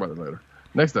 we'll talk about it later.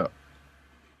 Next up.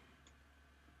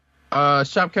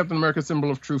 Shop Captain America Symbol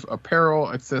of Truth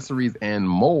apparel, accessories, and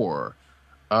more.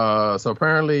 So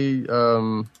apparently,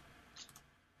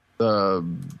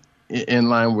 in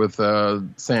line with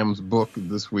Sam's book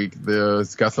this week,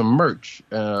 it's got some merch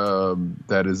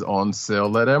that is on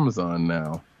sale at Amazon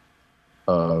now.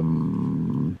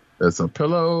 It's a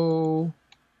pillow.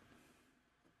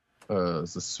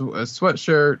 It's a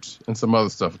sweatshirt and some other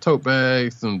stuff. A tote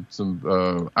bag, some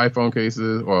iPhone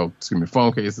cases, or excuse me,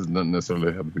 phone cases. Doesn't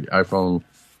necessarily have to be iPhone,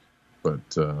 but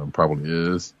probably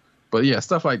is. But yeah,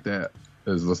 stuff like that.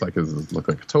 It looks like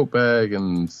a tote bag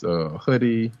and a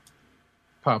hoodie,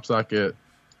 pop socket,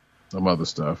 some other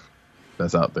stuff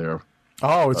that's out there.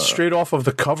 Oh, it's straight off of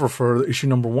the cover for issue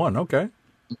number 1. Okay.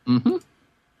 Mm-hmm.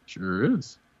 Sure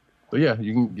is. But yeah,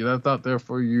 you can get that out there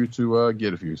for you to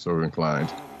get if you're so inclined.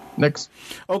 Next.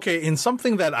 Okay, in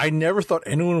something that I never thought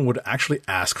anyone would actually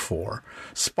ask for,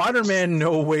 Spider-Man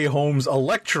No Way Home's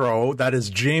Electro, that is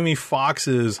Jamie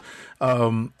Foxx's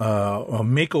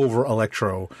makeover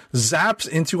Electro, zaps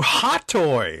into Hot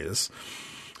Toys.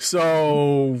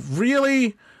 So,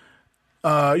 really...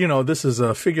 this is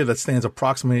a figure that stands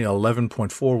approximately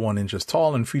 11.41 inches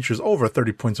tall and features over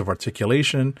 30 points of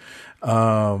articulation.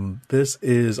 This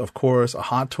is, of course, a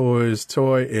Hot Toys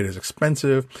toy. It is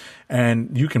expensive,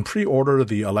 and you can pre-order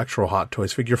the Electro Hot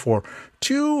Toys figure for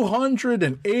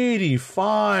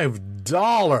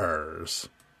 $285.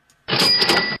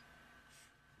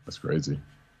 That's crazy.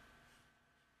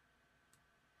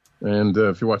 And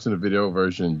if you're watching the video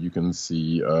version, you can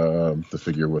see the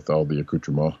figure with all the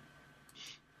accoutrements.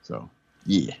 So,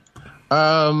 yeah.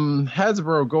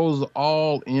 Hasbro goes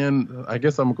all in. I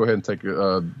guess I'm going to go ahead and take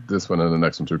this one and the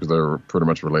next one, too, because they're pretty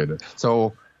much related.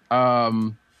 So,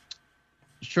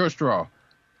 Short Straw.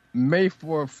 May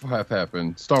 4th have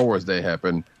happened. Star Wars Day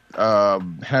happened.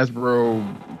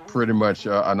 Hasbro pretty much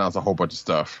announced a whole bunch of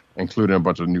stuff, including a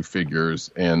bunch of new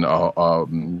figures and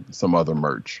some other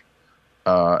merch.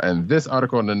 And this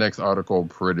article and the next article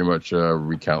pretty much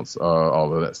recounts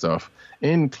all of that stuff,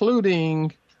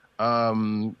 including...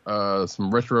 some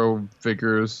retro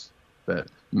figures that,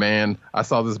 man, I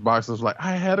saw this box. I was like,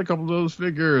 I had a couple of those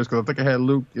figures because I think I had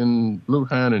Luke,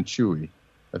 Han, and Chewie,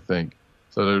 I think.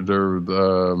 So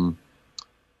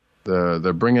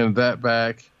they're bringing that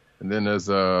back, and then there's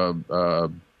Princess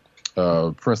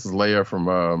Leia from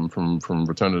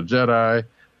Return of the Jedi.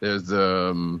 There's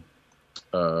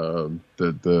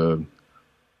the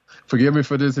forgive me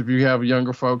for this if you have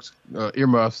younger folks,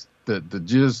 earmuffs. The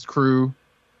Jizz crew.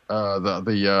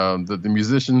 The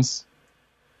musicians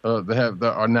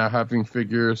that are now having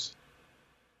figures.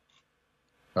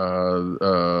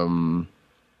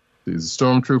 These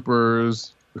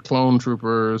stormtroopers, the clone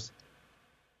troopers.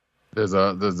 There's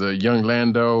a young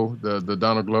Lando, the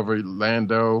Donald Glover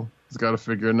Lando. He's got a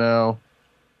figure now.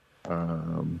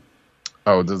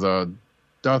 There's a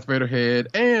Darth Vader head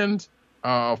and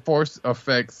Force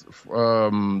Effects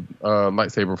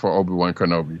lightsaber for Obi-Wan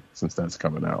Kenobi, since that's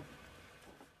coming out.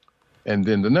 And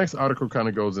then the next article kind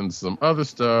of goes into some other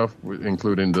stuff,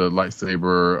 including the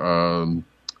lightsaber.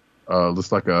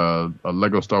 Looks like a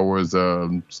Lego Star Wars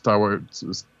TIE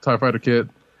Fighter kit,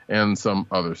 and some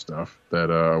other stuff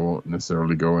that I won't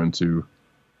necessarily go into.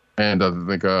 And I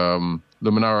think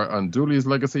Luminara Unduli's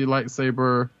Legacy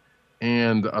lightsaber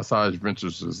and Asajj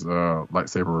Ventress'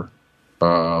 lightsaber,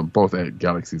 both at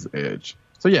Galaxy's Edge.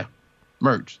 So yeah,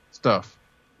 merch stuff.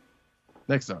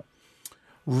 Next up.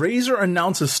 Razer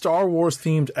announces Star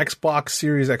Wars-themed Xbox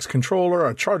Series X controller,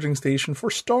 a charging station for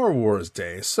Star Wars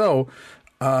Day. So,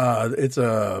 it's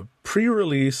a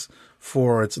pre-release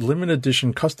for its limited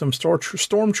edition custom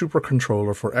Stormtrooper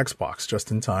controller for Xbox,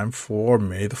 just in time for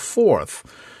May the 4th.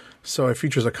 So it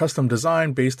features a custom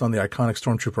design based on the iconic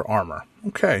Stormtrooper armor.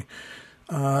 Okay.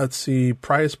 Let's see.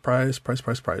 Price.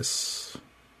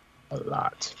 A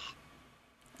lot.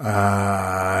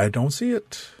 I don't see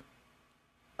it.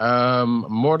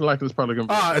 More than likely it's probably going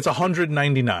to be... it's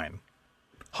 $199.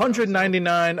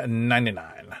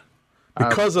 $199.99.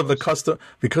 Because of the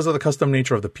custom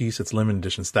nature of the piece, its limited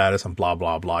edition status, and blah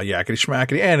blah blah, yakety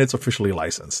schmackety, and it's officially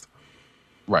licensed.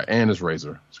 Right, and it's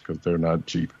Razer because they're not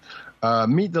cheap.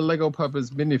 Meet the Lego Puppets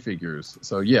minifigures.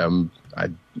 So yeah,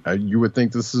 you would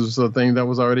think this is a thing that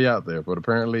was already out there, but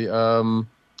apparently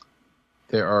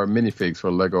there are minifigs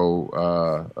for Lego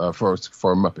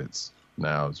for Muppets.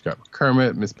 Now it's got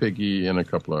Kermit, Miss Piggy, and a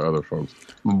couple of other folks.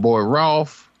 My boy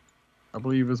Rolf, I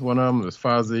believe, is one of them. There's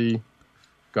Fozzie,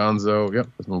 Gonzo. Yep,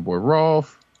 that's my boy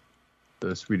Rolf.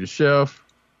 The Swedish Chef.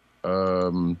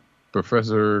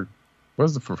 Professor.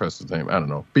 What's the professor's name? I don't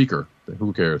know. Beaker.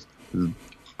 Who cares?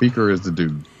 Beaker is the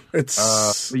dude. It's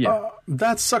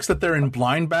that sucks that they're in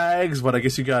blind bags, but I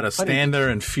guess you gotta stand there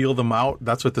and feel them out.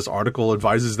 That's what this article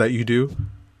advises that you do.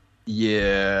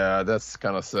 Yeah, that's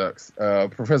kind of sucks.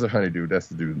 Professor Honeydew, that's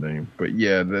the dude's name. But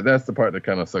yeah, that's the part that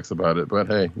kind of sucks about it. But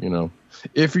hey,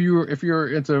 if you're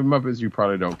into Muppets, you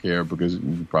probably don't care because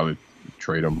you probably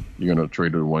trade them. You're gonna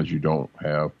trade the ones you don't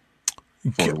have.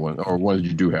 for the one, or ones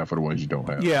you do have for the ones you don't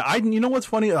have. Yeah, you know what's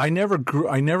funny? I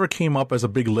never came up as a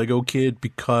big Lego kid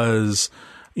because,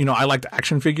 I liked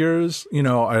action figures.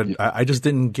 I just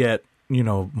didn't get,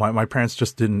 my parents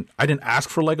just didn't. I didn't ask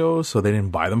for Legos, so they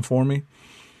didn't buy them for me.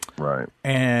 Right.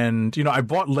 And, I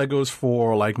bought Legos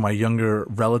for like my younger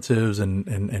relatives and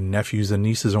nephews and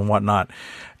nieces and whatnot.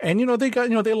 And,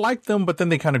 they liked them, but then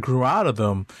they kind of grew out of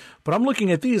them. But I'm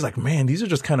looking at these like, man, these are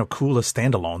just kind of cool as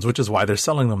standalones, which is why they're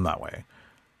selling them that way.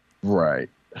 Right.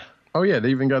 Oh yeah, they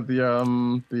even got the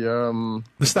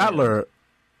Statler.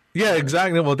 Yeah,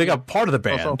 exactly. Well, they got part of the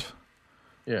band. Also,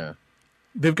 yeah.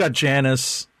 They've got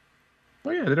Janice.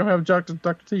 Oh yeah, they don't have Dr.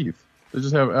 Teeth. They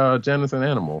just have Janice and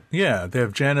Animal. Yeah, they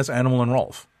have Janice, Animal, and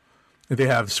Rolf. They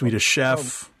have Swedish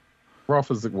Chef. Rolf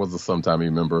was a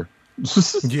sometime member.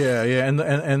 yeah,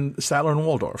 and Statler and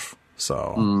Waldorf.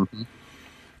 So,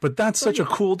 but that's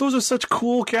those are such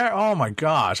cool characters. Oh my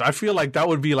gosh, I feel like that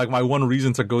would be like my one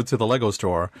reason to go to the Lego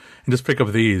store and just pick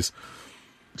up these.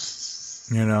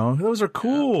 Those are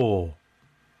cool.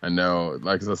 I know.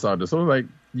 Like I saw this, so like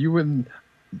you wouldn't.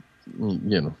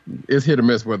 It's hit or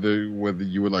miss whether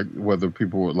you would like whether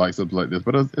people would like something like this.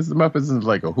 But it's the Muppets is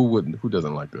like who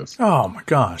doesn't like this? Oh my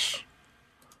gosh,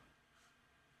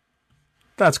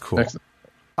 that's cool. Next.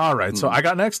 All right, so I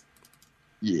got next.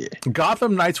 Yeah,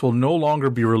 Gotham Knights will no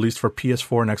longer be released for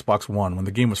PS4 and Xbox One. When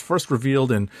the game was first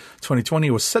revealed in 2020,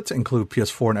 it was set to include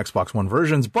PS4 and Xbox One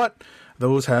versions, but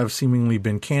those have seemingly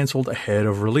been canceled ahead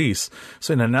of release.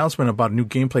 So an announcement about a new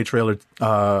gameplay trailer,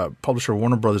 publisher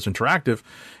Warner Brothers Interactive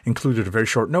included a very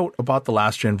short note about the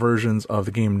last-gen versions of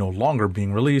the game no longer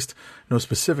being released. No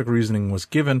specific reasoning was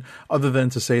given, other than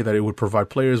to say that it would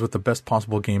provide players with the best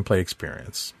possible gameplay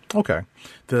experience. Okay.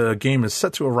 The game is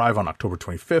set to arrive on October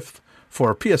 25th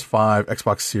for PS5,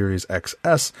 Xbox Series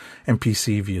XS, and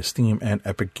PC via Steam and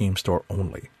Epic Game Store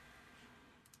only.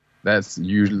 That's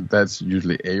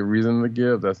usually a reason to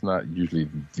give. That's not usually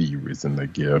the reason to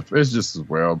give. It's just as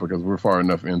well because we're far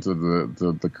enough into the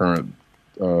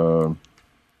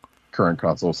current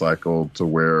console cycle to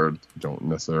where you don't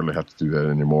necessarily have to do that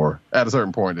anymore. At a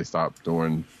certain point, they stopped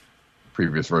doing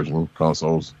previous version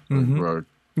consoles. Mm-hmm.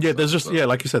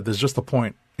 Like you said, there's just a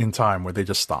point in time where they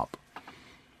just stop.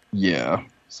 Yeah.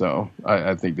 So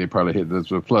I think they probably hit this.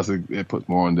 Plus, it puts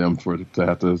more on them to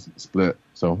have to split.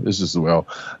 So it's just as well.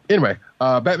 Anyway,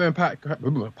 Batman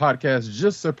podcast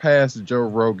just surpassed Joe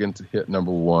Rogan to hit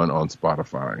number 1 on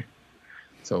Spotify.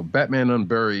 So Batman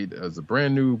Unburied is a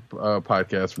brand new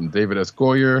podcast from David S.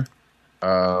 Goyer.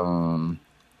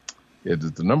 It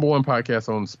is the number 1 podcast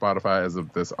on Spotify as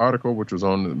of this article, which was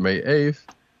on May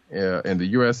 8th in the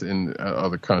U.S. and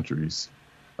other countries.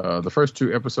 The first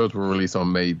 2 episodes were released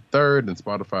on May 3rd, and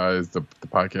Spotify's the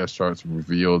podcast charts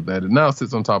revealed that it now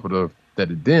sits on top of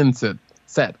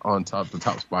sat on the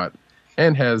top spot,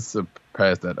 and has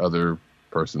surpassed that other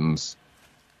person's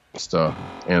stuff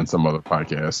and some other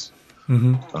podcasts.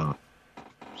 Mm-hmm.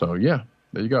 So yeah,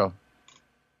 there you go.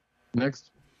 Next.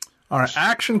 All right,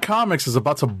 Action Comics is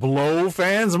about to blow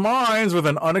fans' minds with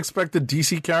an unexpected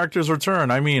DC character's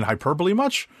return. I mean, hyperbole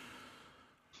much?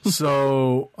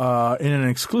 So, in an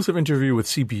exclusive interview with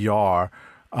CBR,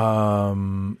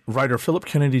 writer Philip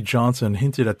Kennedy Johnson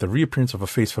hinted at the reappearance of a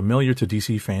face familiar to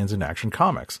DC fans in Action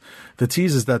Comics. The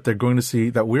tease is that we're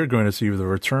going to see the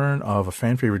return of a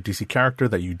fan favorite DC character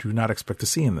that you do not expect to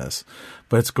see in this,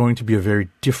 but it's going to be a very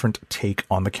different take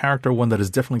on the character, one that is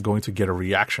definitely going to get a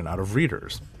reaction out of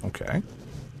readers. Okay,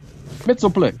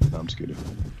 Mitzelblick. No, I'm just kidding.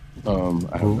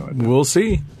 I have no idea. We'll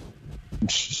see.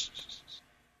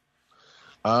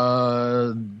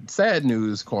 Sad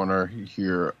news corner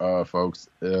here, folks.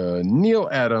 Neil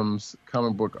Adams,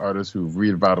 comic book artist who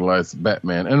revitalized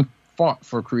Batman and fought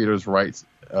for creators' rights,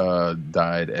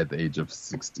 died at the age of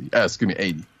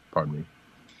 80. Pardon me.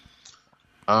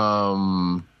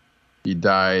 He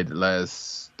died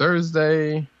last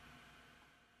Thursday.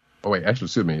 Oh wait, actually,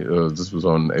 excuse me. This was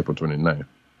on April 29th.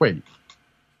 Wait.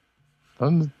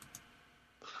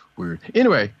 Weird.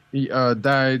 Anyway, he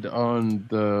died on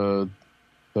the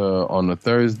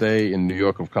Thursday in New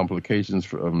York of complications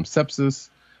from sepsis,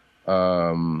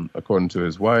 according to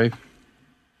his wife.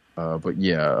 But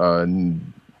yeah,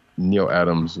 Neil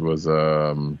Adams was.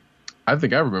 I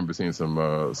think I remember seeing some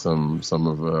of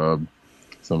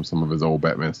his old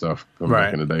Batman stuff from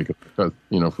back in the day. Because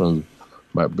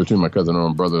between my cousin and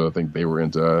my brother, I think they were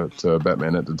into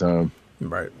Batman at the time.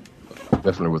 Right.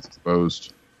 Definitely was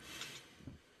exposed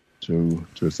to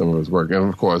some of his work, and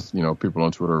of course, people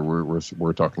on Twitter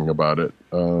were talking about it,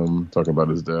 talking about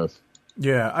his death.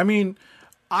 Yeah, I mean,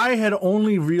 I had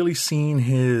only really seen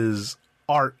his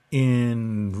art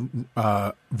in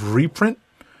reprint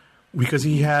because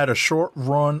he had a short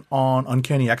run on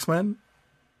Uncanny X-Men.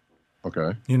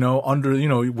 Okay.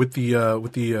 With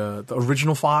the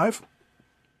original 5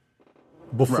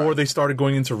 before they started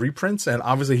going into reprints, and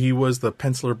obviously he was the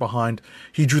penciler behind.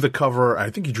 He drew the cover. I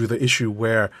think he drew the issue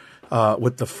where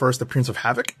with the first appearance of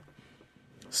Havoc.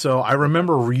 So I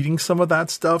remember reading some of that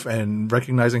stuff and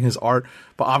recognizing his art,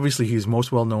 but obviously he's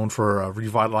most well known for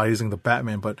revitalizing the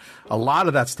Batman. But a lot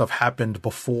of that stuff happened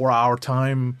before our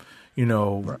time.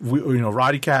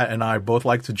 Roddy Cat and I both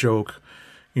like to joke,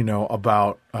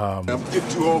 about. I'm getting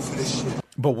too old for this shit.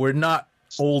 But we're not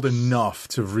old enough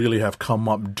to really have come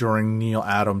up during Neil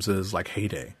Adams's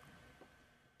heyday.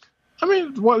 I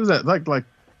mean, what is that like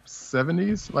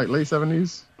 70s, like late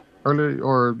 70s, early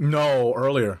or no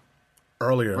earlier?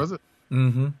 Was it?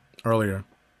 Mm-hmm. Earlier.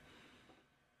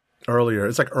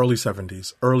 It's like early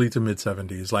 70s, early to mid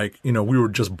 70s. We were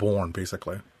just born,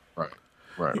 basically. Right.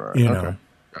 Okay.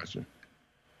 Gotcha.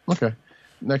 Okay.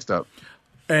 Next up,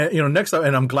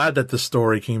 and I'm glad that this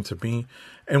story came to me.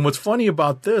 And what's funny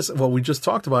about this, what we just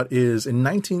talked about, is in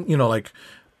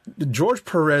George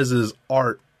Perez's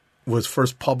art was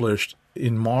first published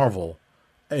in Marvel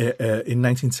in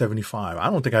 1975. I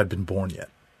don't think I'd been born yet.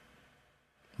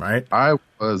 Right, I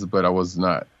was, but I was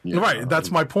not. Right,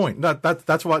 that's my point. That's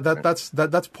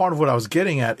part of what I was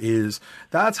getting at. Is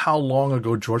that's how long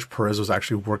ago George Perez was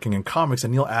actually working in comics,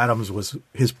 and Neil Adams was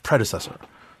his predecessor.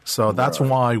 So that's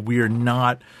why we're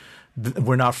not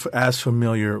as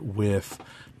familiar with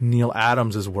Neil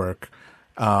Adams's work.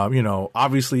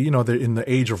 Obviously, they're in the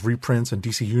age of reprints and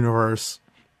DC Universe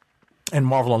and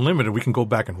Marvel Unlimited. We can go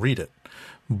back and read it.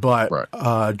 But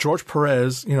George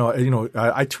Perez,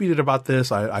 I tweeted about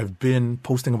this. I've been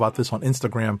posting about this on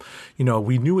Instagram.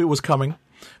 We knew it was coming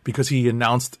because he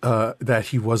announced that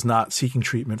he was not seeking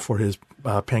treatment for his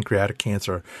pancreatic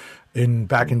cancer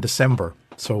back in December.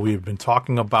 So we've been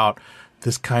talking about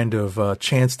this kind of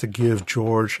chance to give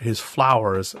George his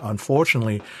flowers.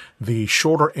 Unfortunately, the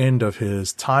shorter end of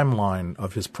his timeline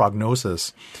of his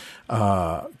prognosis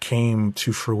came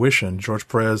to fruition. George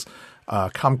Perez,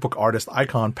 comic book artist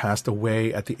icon, passed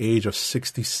away at the age of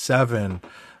 67,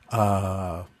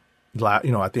 at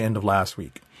the end of last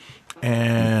week.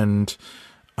 And,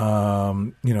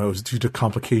 it was due to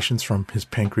complications from his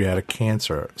pancreatic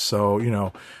cancer.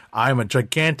 So, I'm a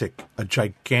gigantic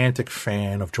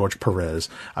fan of George Perez.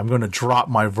 I'm going to drop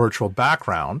my virtual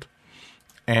background.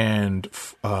 And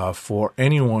for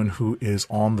anyone who is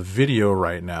on the video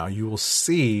right now, you will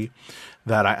see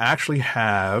that I actually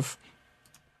have...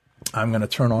 I'm going to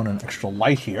turn on an extra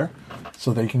light here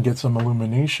so they can get some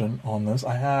illumination on this.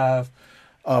 I have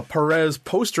a Perez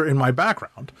poster in my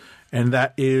background, and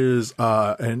that is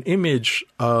an image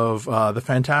of the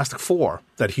Fantastic Four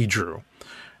that he drew.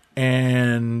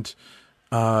 And,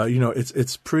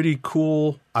 it's pretty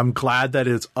cool. I'm glad that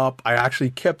it's up. I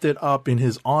actually kept it up in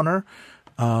his honor.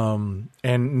 And,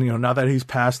 now that he's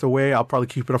passed away, I'll probably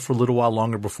keep it up for a little while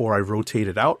longer before I rotate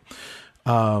it out.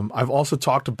 I've also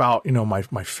talked about, my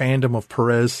fandom of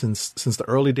Perez since the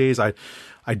early days. I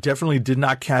definitely did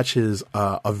not catch his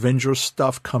Avengers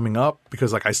stuff coming up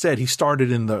because, like I said, he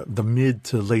started in the mid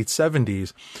to late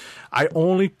 70s. I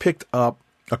only picked up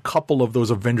a couple of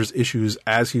those Avengers issues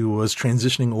as he was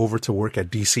transitioning over to work at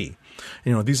DC.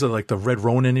 These are like the Red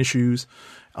Ronin issues,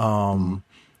 the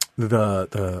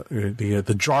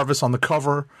Jarvis on the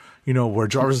cover, where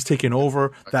Jarvis is taking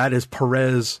over. That is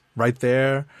Perez right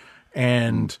there.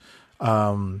 And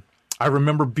I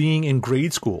remember being in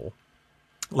grade school,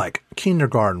 like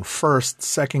kindergarten, first,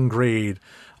 second grade,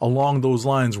 along those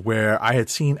lines, where I had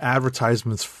seen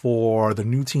advertisements for the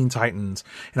New Teen Titans,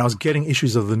 and I was getting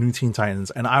issues of the New Teen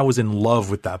Titans, and I was in love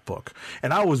with that book.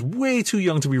 And I was way too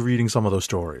young to be reading some of those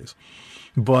stories.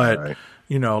 But,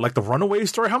 like the Runaway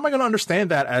story, how am I going to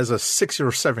understand that as a 6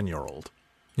 or 7 year old?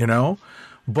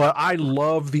 But I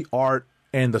love the art.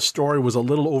 And the story was a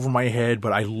little over my head,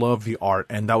 but I loved the art,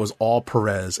 and that was all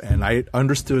Perez. And I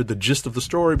understood the gist of the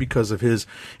story because of his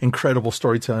incredible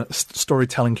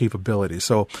storytelling capabilities.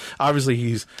 So obviously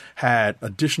he's had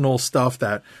additional stuff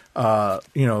that,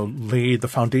 laid the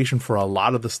foundation for a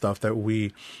lot of the stuff that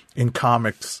we in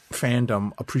comics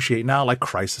fandom appreciate now, like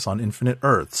Crisis on Infinite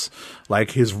Earths,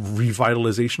 like his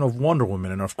revitalization of Wonder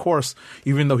Woman. And of course,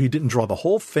 even though he didn't draw the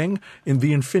whole thing, in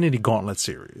the Infinity Gauntlet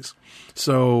series.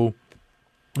 So...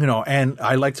 and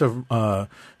I like to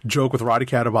joke with Roddy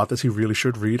Cat about this. He really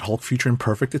should read Hulk Future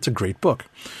Imperfect. It's a great book.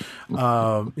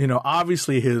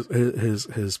 Obviously his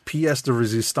pièce de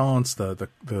résistance,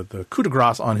 the coup de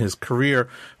grace on his career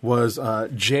was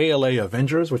JLA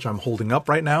Avengers, which I'm holding up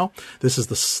right now. This is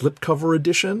the slipcover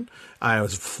edition. I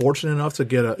was fortunate enough to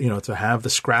get to have the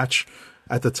scratch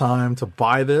at the time to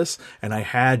buy this, and I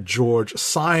had George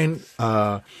sign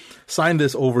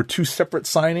this over 2 separate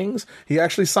signings. He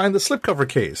actually signed the slipcover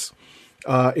case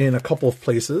in a couple of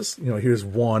places. Here's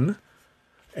one,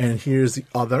 and here's the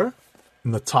other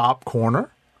in the top corner.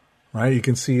 Right, you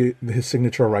can see his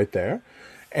signature right there.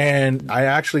 And I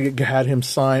actually had him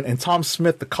sign, and Tom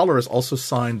Smith, the colorist, also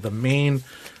signed the main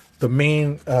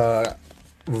reprint of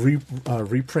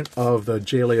the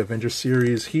JLA Avengers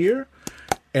series here.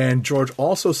 And George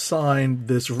also signed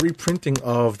this reprinting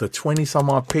of the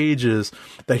 20-some-odd pages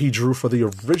that he drew for the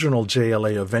original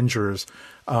JLA Avengers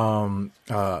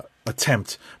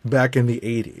attempt back in the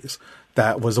 80s.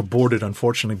 That was aborted,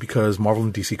 unfortunately, because Marvel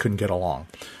and DC couldn't get along.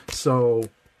 So,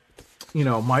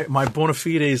 my bona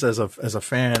fides as a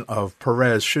fan of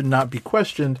Perez should not be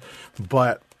questioned,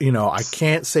 but, I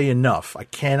can't say enough. I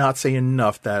cannot say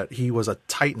enough that he was a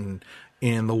titan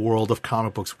in the world of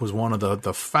comic books, was one of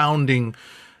the founding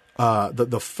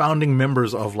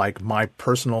members of like my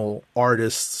personal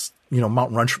artists,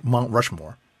 Mount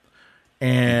Rushmore.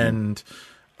 And,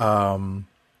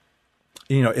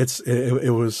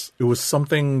 it was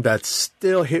something that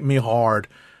still hit me hard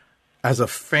as a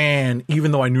fan,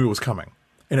 even though I knew it was coming.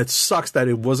 And it sucks that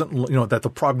it wasn't, that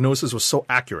the prognosis was so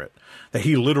accurate that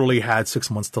he literally had 6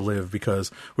 months to live,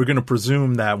 because we're going to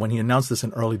presume that when he announced this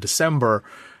in early December,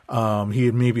 he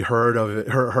had maybe heard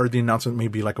the announcement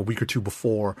maybe like a week or two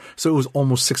before. So it was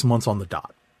almost 6 months on the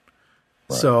dot.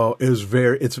 Right. So it's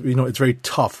very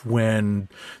tough when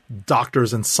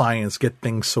doctors and science get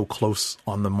things so close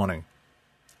on the money.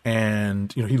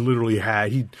 And, he literally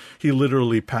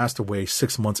passed away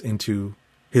 6 months into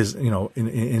his,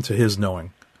 into his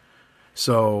knowing.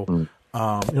 So,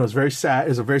 it's very sad.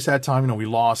 It's a very sad time. We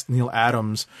lost Neil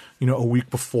Adams, a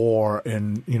week before.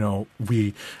 And,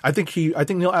 I think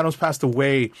Neil Adams passed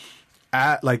away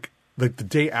at like the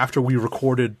day after we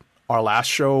recorded our last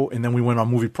show. And then we went on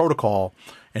Movie Protocol,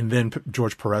 and then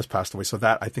George Perez passed away. So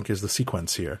that, I think, is the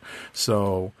sequence here.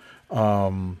 So,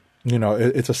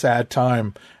 it's a sad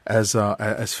time as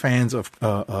fans of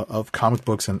comic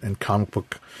books and comic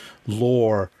book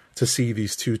lore to see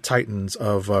these two titans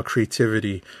of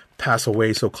creativity pass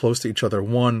away so close to each other.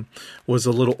 One was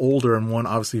a little older, and one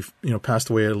obviously passed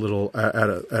away a little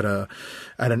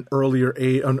at an earlier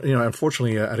age.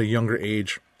 Unfortunately, at a younger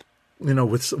age.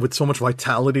 With so much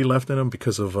vitality left in him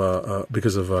because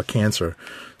of cancer.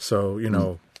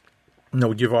 So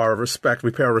we give our respect.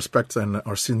 We pay our respects and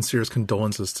our sincerest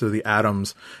condolences to the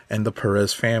Adams and the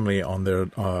Perez family on their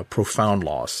profound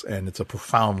loss. And it's a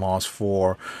profound loss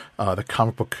for the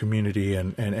comic book community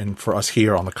and for us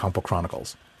here on the Comic Book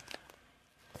Chronicles.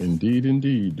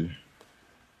 Indeed.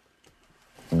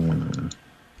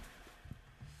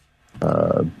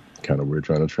 Kind of weird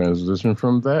trying to transition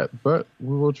from that, but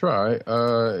we will try.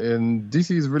 In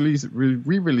DC's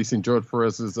re-releasing George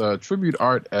Perez's tribute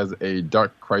art as a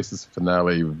Dark Crisis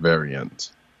finale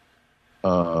variant.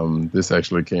 This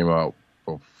actually came out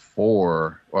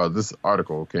before. Well, this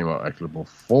article came out actually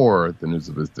before the news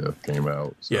of his death came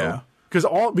out. So. Yeah, because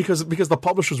the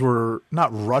publishers were not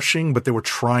rushing, but they were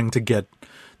trying to get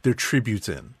their tributes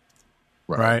in,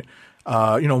 right?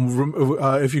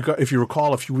 If you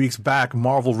recall, a few weeks back,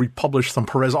 Marvel republished some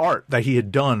Perez art that he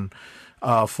had done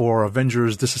for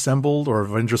Avengers Disassembled or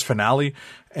Avengers Finale,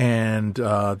 and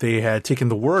they had taken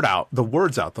the word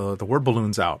balloons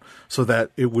out, so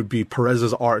that it would be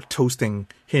Perez's art toasting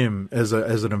him as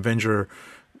an Avenger.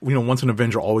 Once an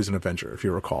Avenger, always an Avenger, if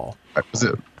you recall.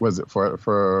 Was it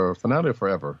for Finale or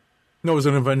Forever? No, it was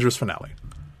an Avengers Finale.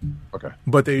 Okay,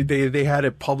 but they had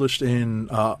it published in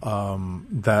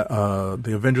the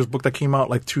Avengers book that came out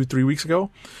like 2-3 weeks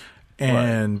ago,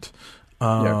 and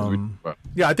I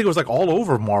think it was like all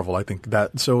over Marvel. I think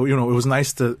that, so it was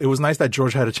nice that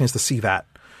George had a chance to see that,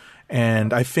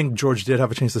 and I think George did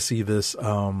have a chance to see this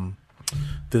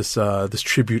this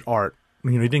tribute art.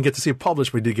 He didn't get to see it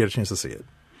published, but he did get a chance to see it.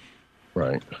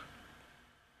 Right.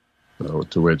 So,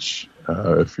 to which,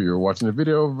 if you're watching the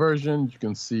video version, you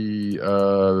can see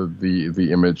the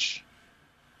image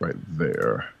right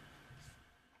there.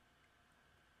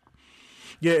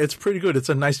 Yeah, it's pretty good. It's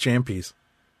a nice jam piece.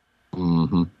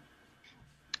 Mm-hmm.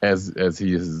 As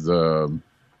he is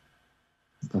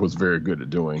was very good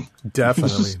at doing.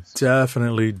 Definitely.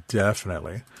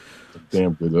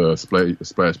 Damn good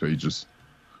splash pages.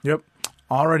 Yep.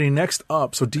 Alrighty, next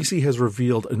up, so DC has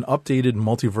revealed an updated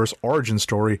multiverse origin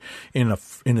story in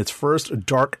its first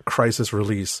Dark Crisis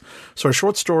release. So a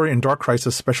short story in Dark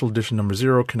Crisis Special Edition number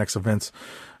 0 connects events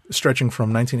stretching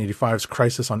from 1985's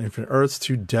Crisis on Infinite Earths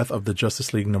to Death of the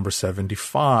Justice League number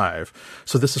 75.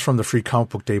 So this is from the Free Comic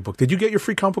Book Day book. Did you get your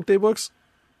Free Comic Book Day books?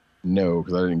 No,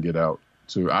 because I didn't get out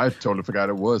too. I totally forgot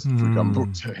it was Free Comic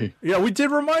Book Day. Yeah, we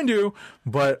did remind you,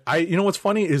 but you know what's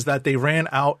funny is that they ran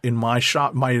out in my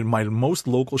shop, my most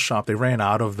local shop. They ran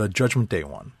out of the Judgment Day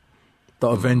one, the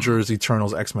Avengers,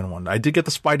 Eternals, X-Men one. I did get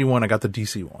the Spidey one. I got the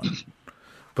DC one,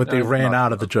 but they ran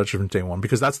out of the Judgment Day one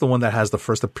because that's the one that has the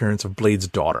first appearance of Blade's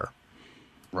daughter.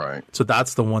 Right. So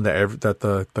that's the one that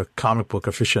the comic book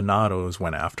aficionados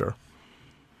went after.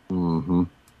 Mm-hmm.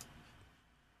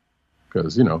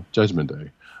 Because Judgment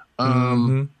Day.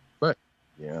 But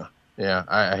yeah,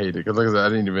 I hate it because like I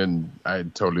said, I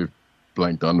totally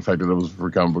blanked on the fact that it was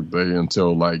Free Comic Book Day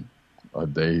until like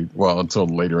until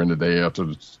later in the day after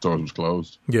the stores was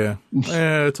closed. Yeah,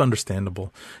 it's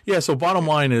understandable. Yeah, so bottom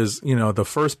line is, the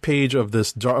first page of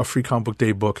this Free Comic Book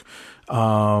Day book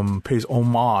pays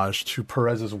homage to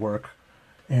Perez's work.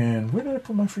 And where did I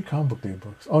put my Free Comic Book Day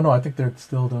books? Oh no, I think they're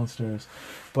still downstairs.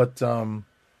 But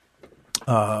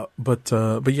yeah,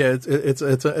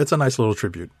 it's a nice little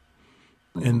tribute.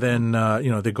 And then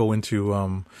they go into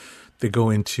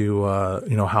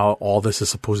how all this is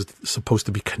supposed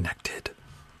to be connected.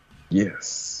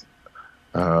 Yes.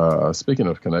 Speaking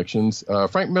of connections,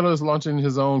 Frank Miller is launching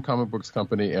his own comic books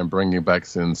company and bringing back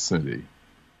Sin City.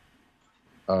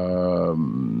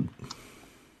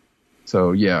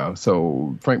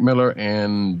 So Frank Miller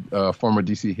and former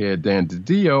DC head Dan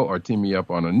DiDio are teaming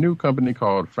up on a new company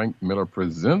called Frank Miller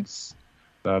Presents.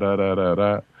 With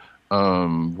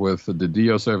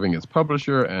DiDio serving as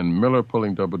publisher and Miller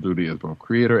pulling double duty as both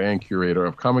creator and curator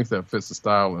of comics that fits the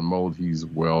style and mold he's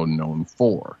well known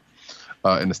for.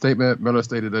 In a statement, Miller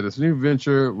stated that his new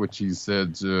venture, which he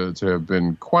said to have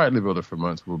been quietly building for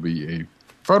months, will be a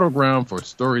fertile ground for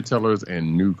storytellers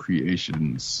and new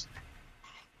creations.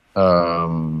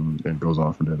 And goes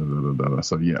on from there.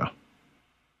 So yeah.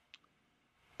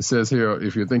 It says here,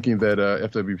 if you're thinking that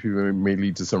FWP may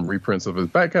lead to some reprints of his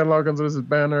back catalog under this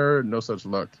banner, no such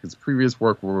luck. His previous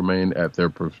work will remain at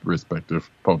their respective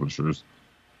publishers,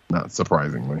 not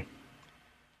surprisingly.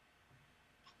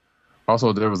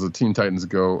 Also, there was a Teen Titans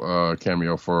Go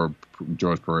cameo for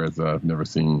George Perez that I've never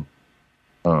seen,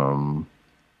 but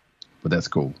that's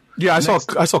cool. Yeah, I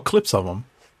saw clips of them.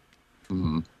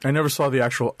 Mm-hmm. I never saw the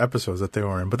actual episodes that they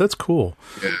were in, but that's cool.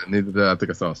 Yeah, neither did I. I think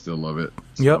I saw Still of it.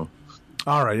 So. Yep.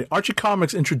 All right. Archie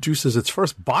Comics introduces its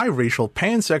first biracial,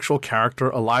 pansexual character,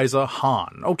 Eliza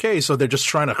Hahn. Okay, so they're just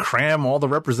trying to cram all the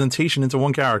representation into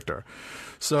one character.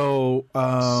 So,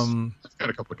 it's got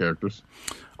a couple of characters.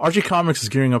 Archie Comics is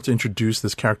gearing up to introduce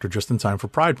this character just in time for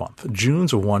Pride Month.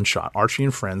 June's a one-shot. Archie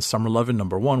and Friends Summer Lovin'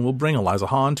 #1 will bring Eliza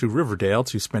Hahn to Riverdale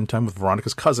to spend time with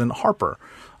Veronica's cousin, Harper.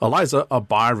 Eliza, a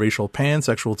biracial,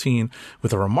 pansexual teen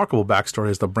with a remarkable backstory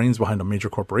as the brains behind a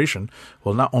major corporation,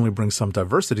 will not only bring some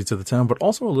diversity to the town, but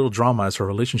also a little drama as her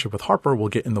relationship with Harper will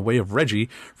get in the way of Reggie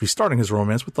restarting his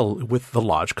romance with the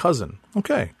Lodge cousin.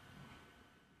 Okay.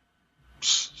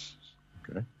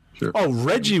 Okay. Sure. Oh,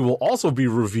 Reggie will also be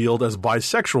revealed as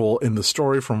bisexual in the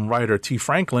story from writer T.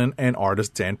 Franklin and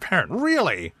artist Dan Parent.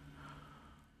 Really?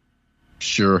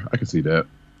 Sure, I can see that.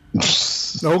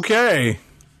 Okay.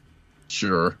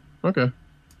 Sure. Okay.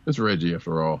 It's Reggie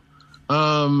after all.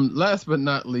 Last but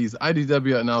not least,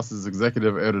 IDW announces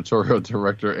executive editorial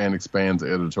director and expands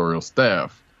editorial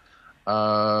staff.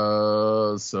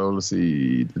 So let's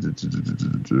see.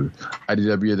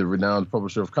 IDW, the renowned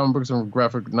publisher of comic books and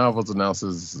graphic novels,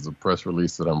 announces, this is a press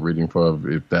release that I'm reading for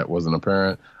if that wasn't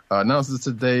apparent, announces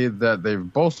today that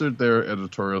they've bolstered their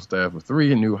editorial staff with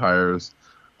 3 new hires,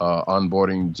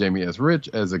 onboarding Jamie S. Rich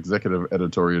as executive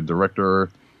editorial director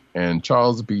and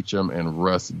Charles Beecham and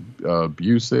Russ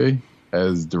Busey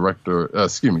as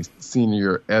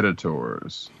senior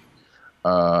editors.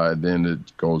 Then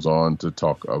it goes on to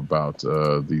talk about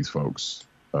these folks,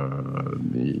 the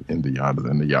yadas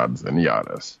and the yadas and the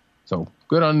yadas. So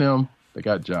good on them. They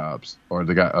got jobs, or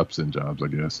they got ups in jobs, I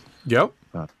guess. Yep.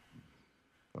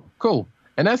 Cool.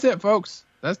 And that's it, folks.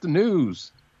 That's the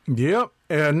news. Yep.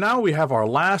 And now we have our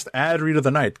last ad read of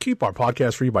the night. Keep our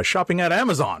podcast free by shopping at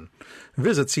Amazon.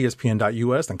 Visit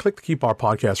cspn.us and click the Keep Our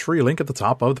Podcast Free link at the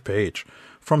top of the page.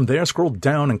 From there, scroll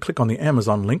down and click on the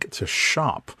Amazon link to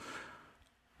shop.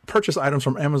 Purchase items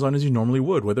from Amazon as you normally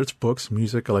would, whether it's books,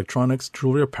 music, electronics,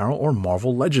 jewelry, apparel, or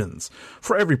Marvel Legends.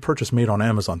 For every purchase made on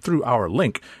Amazon through our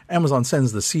link, Amazon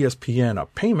sends the CSPN a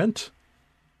payment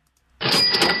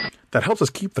that helps us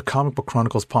keep the Comic Book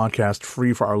Chronicles podcast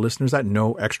free for our listeners at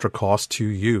no extra cost to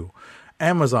you.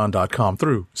 Amazon.com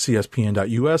through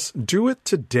CSPN.us. Do it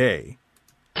today.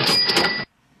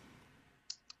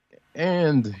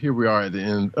 And here we are at the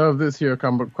end of this here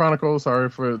Comic Book Chronicles. Sorry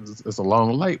for it's a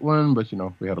long, light one, but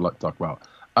we had a lot to talk about.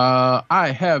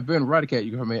 I have been Radicat.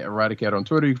 You can find me at Radicat on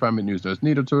Twitter. You can find me at News Nerds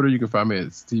Need on Twitter. You can find me at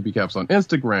TBCaps on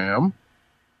Instagram.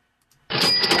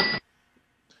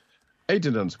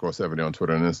 Agent_70 on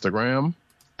Twitter and Instagram.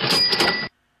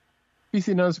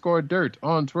 PC_Dirt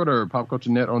on Twitter.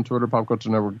 PopCultureNet on Twitter.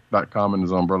 PopCultureNetwork.com and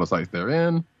his umbrella sites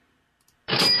therein.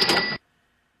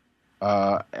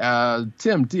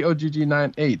 Tim,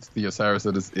 DOGG98, the Osiris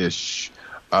of this ish.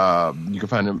 You can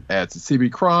find him at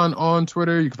CBCron on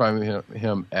Twitter. You can find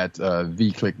him at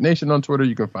The Click Nation on Twitter.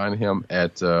 You can find him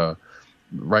at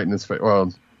writing his face.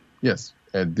 Well, yes,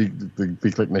 at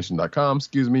theclicknation.com,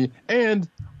 excuse me, and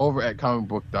over at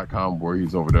comicbook.com where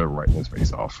he's over there writing his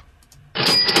face off.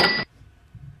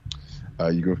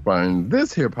 You can find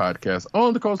this here podcast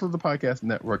on the Coast of the Podcast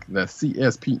Network. That's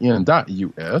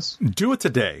CSPN.us. Do it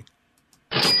today.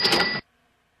 You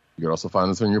can also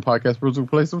find us on your podcast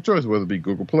place of choice, whether it be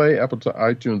Google Play, Apple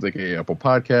iTunes, aka Apple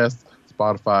Podcasts,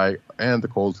 Spotify, and the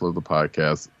Cold Flow of the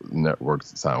Podcast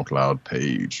Network's SoundCloud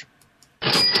page.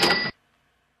 You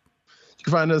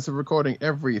can find us a recording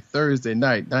every Thursday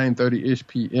night, 9:30-ish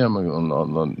p.m.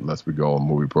 Unless we go on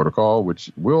Movie Protocol,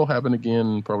 which will happen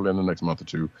again probably in the next month or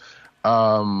two.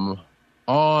 On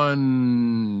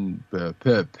the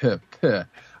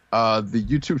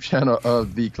YouTube channel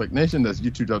of The Click Nation. That's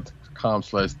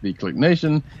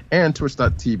youtube.com/TheClickNation and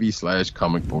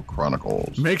twitch.tv/Comic Book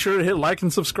Chronicles. Make sure to hit like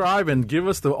and subscribe and give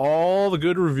us all the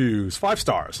good reviews. 5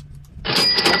 stars.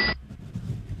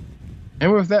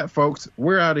 And with that, folks,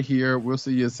 we're out of here. We'll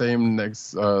see you same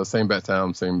bat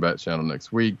time, same bat channel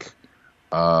next week.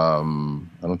 I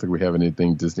don't think we have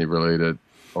anything Disney related.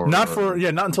 Not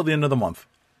until the end of the month.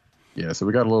 Yeah, so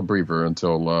we got a little briefer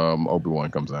until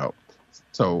Obi-Wan comes out.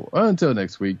 So until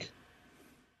next week,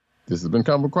 this has been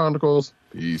Comic Book Chronicles.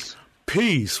 Peace.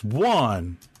 Peace.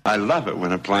 1. I love it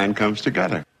when a plan comes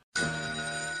together.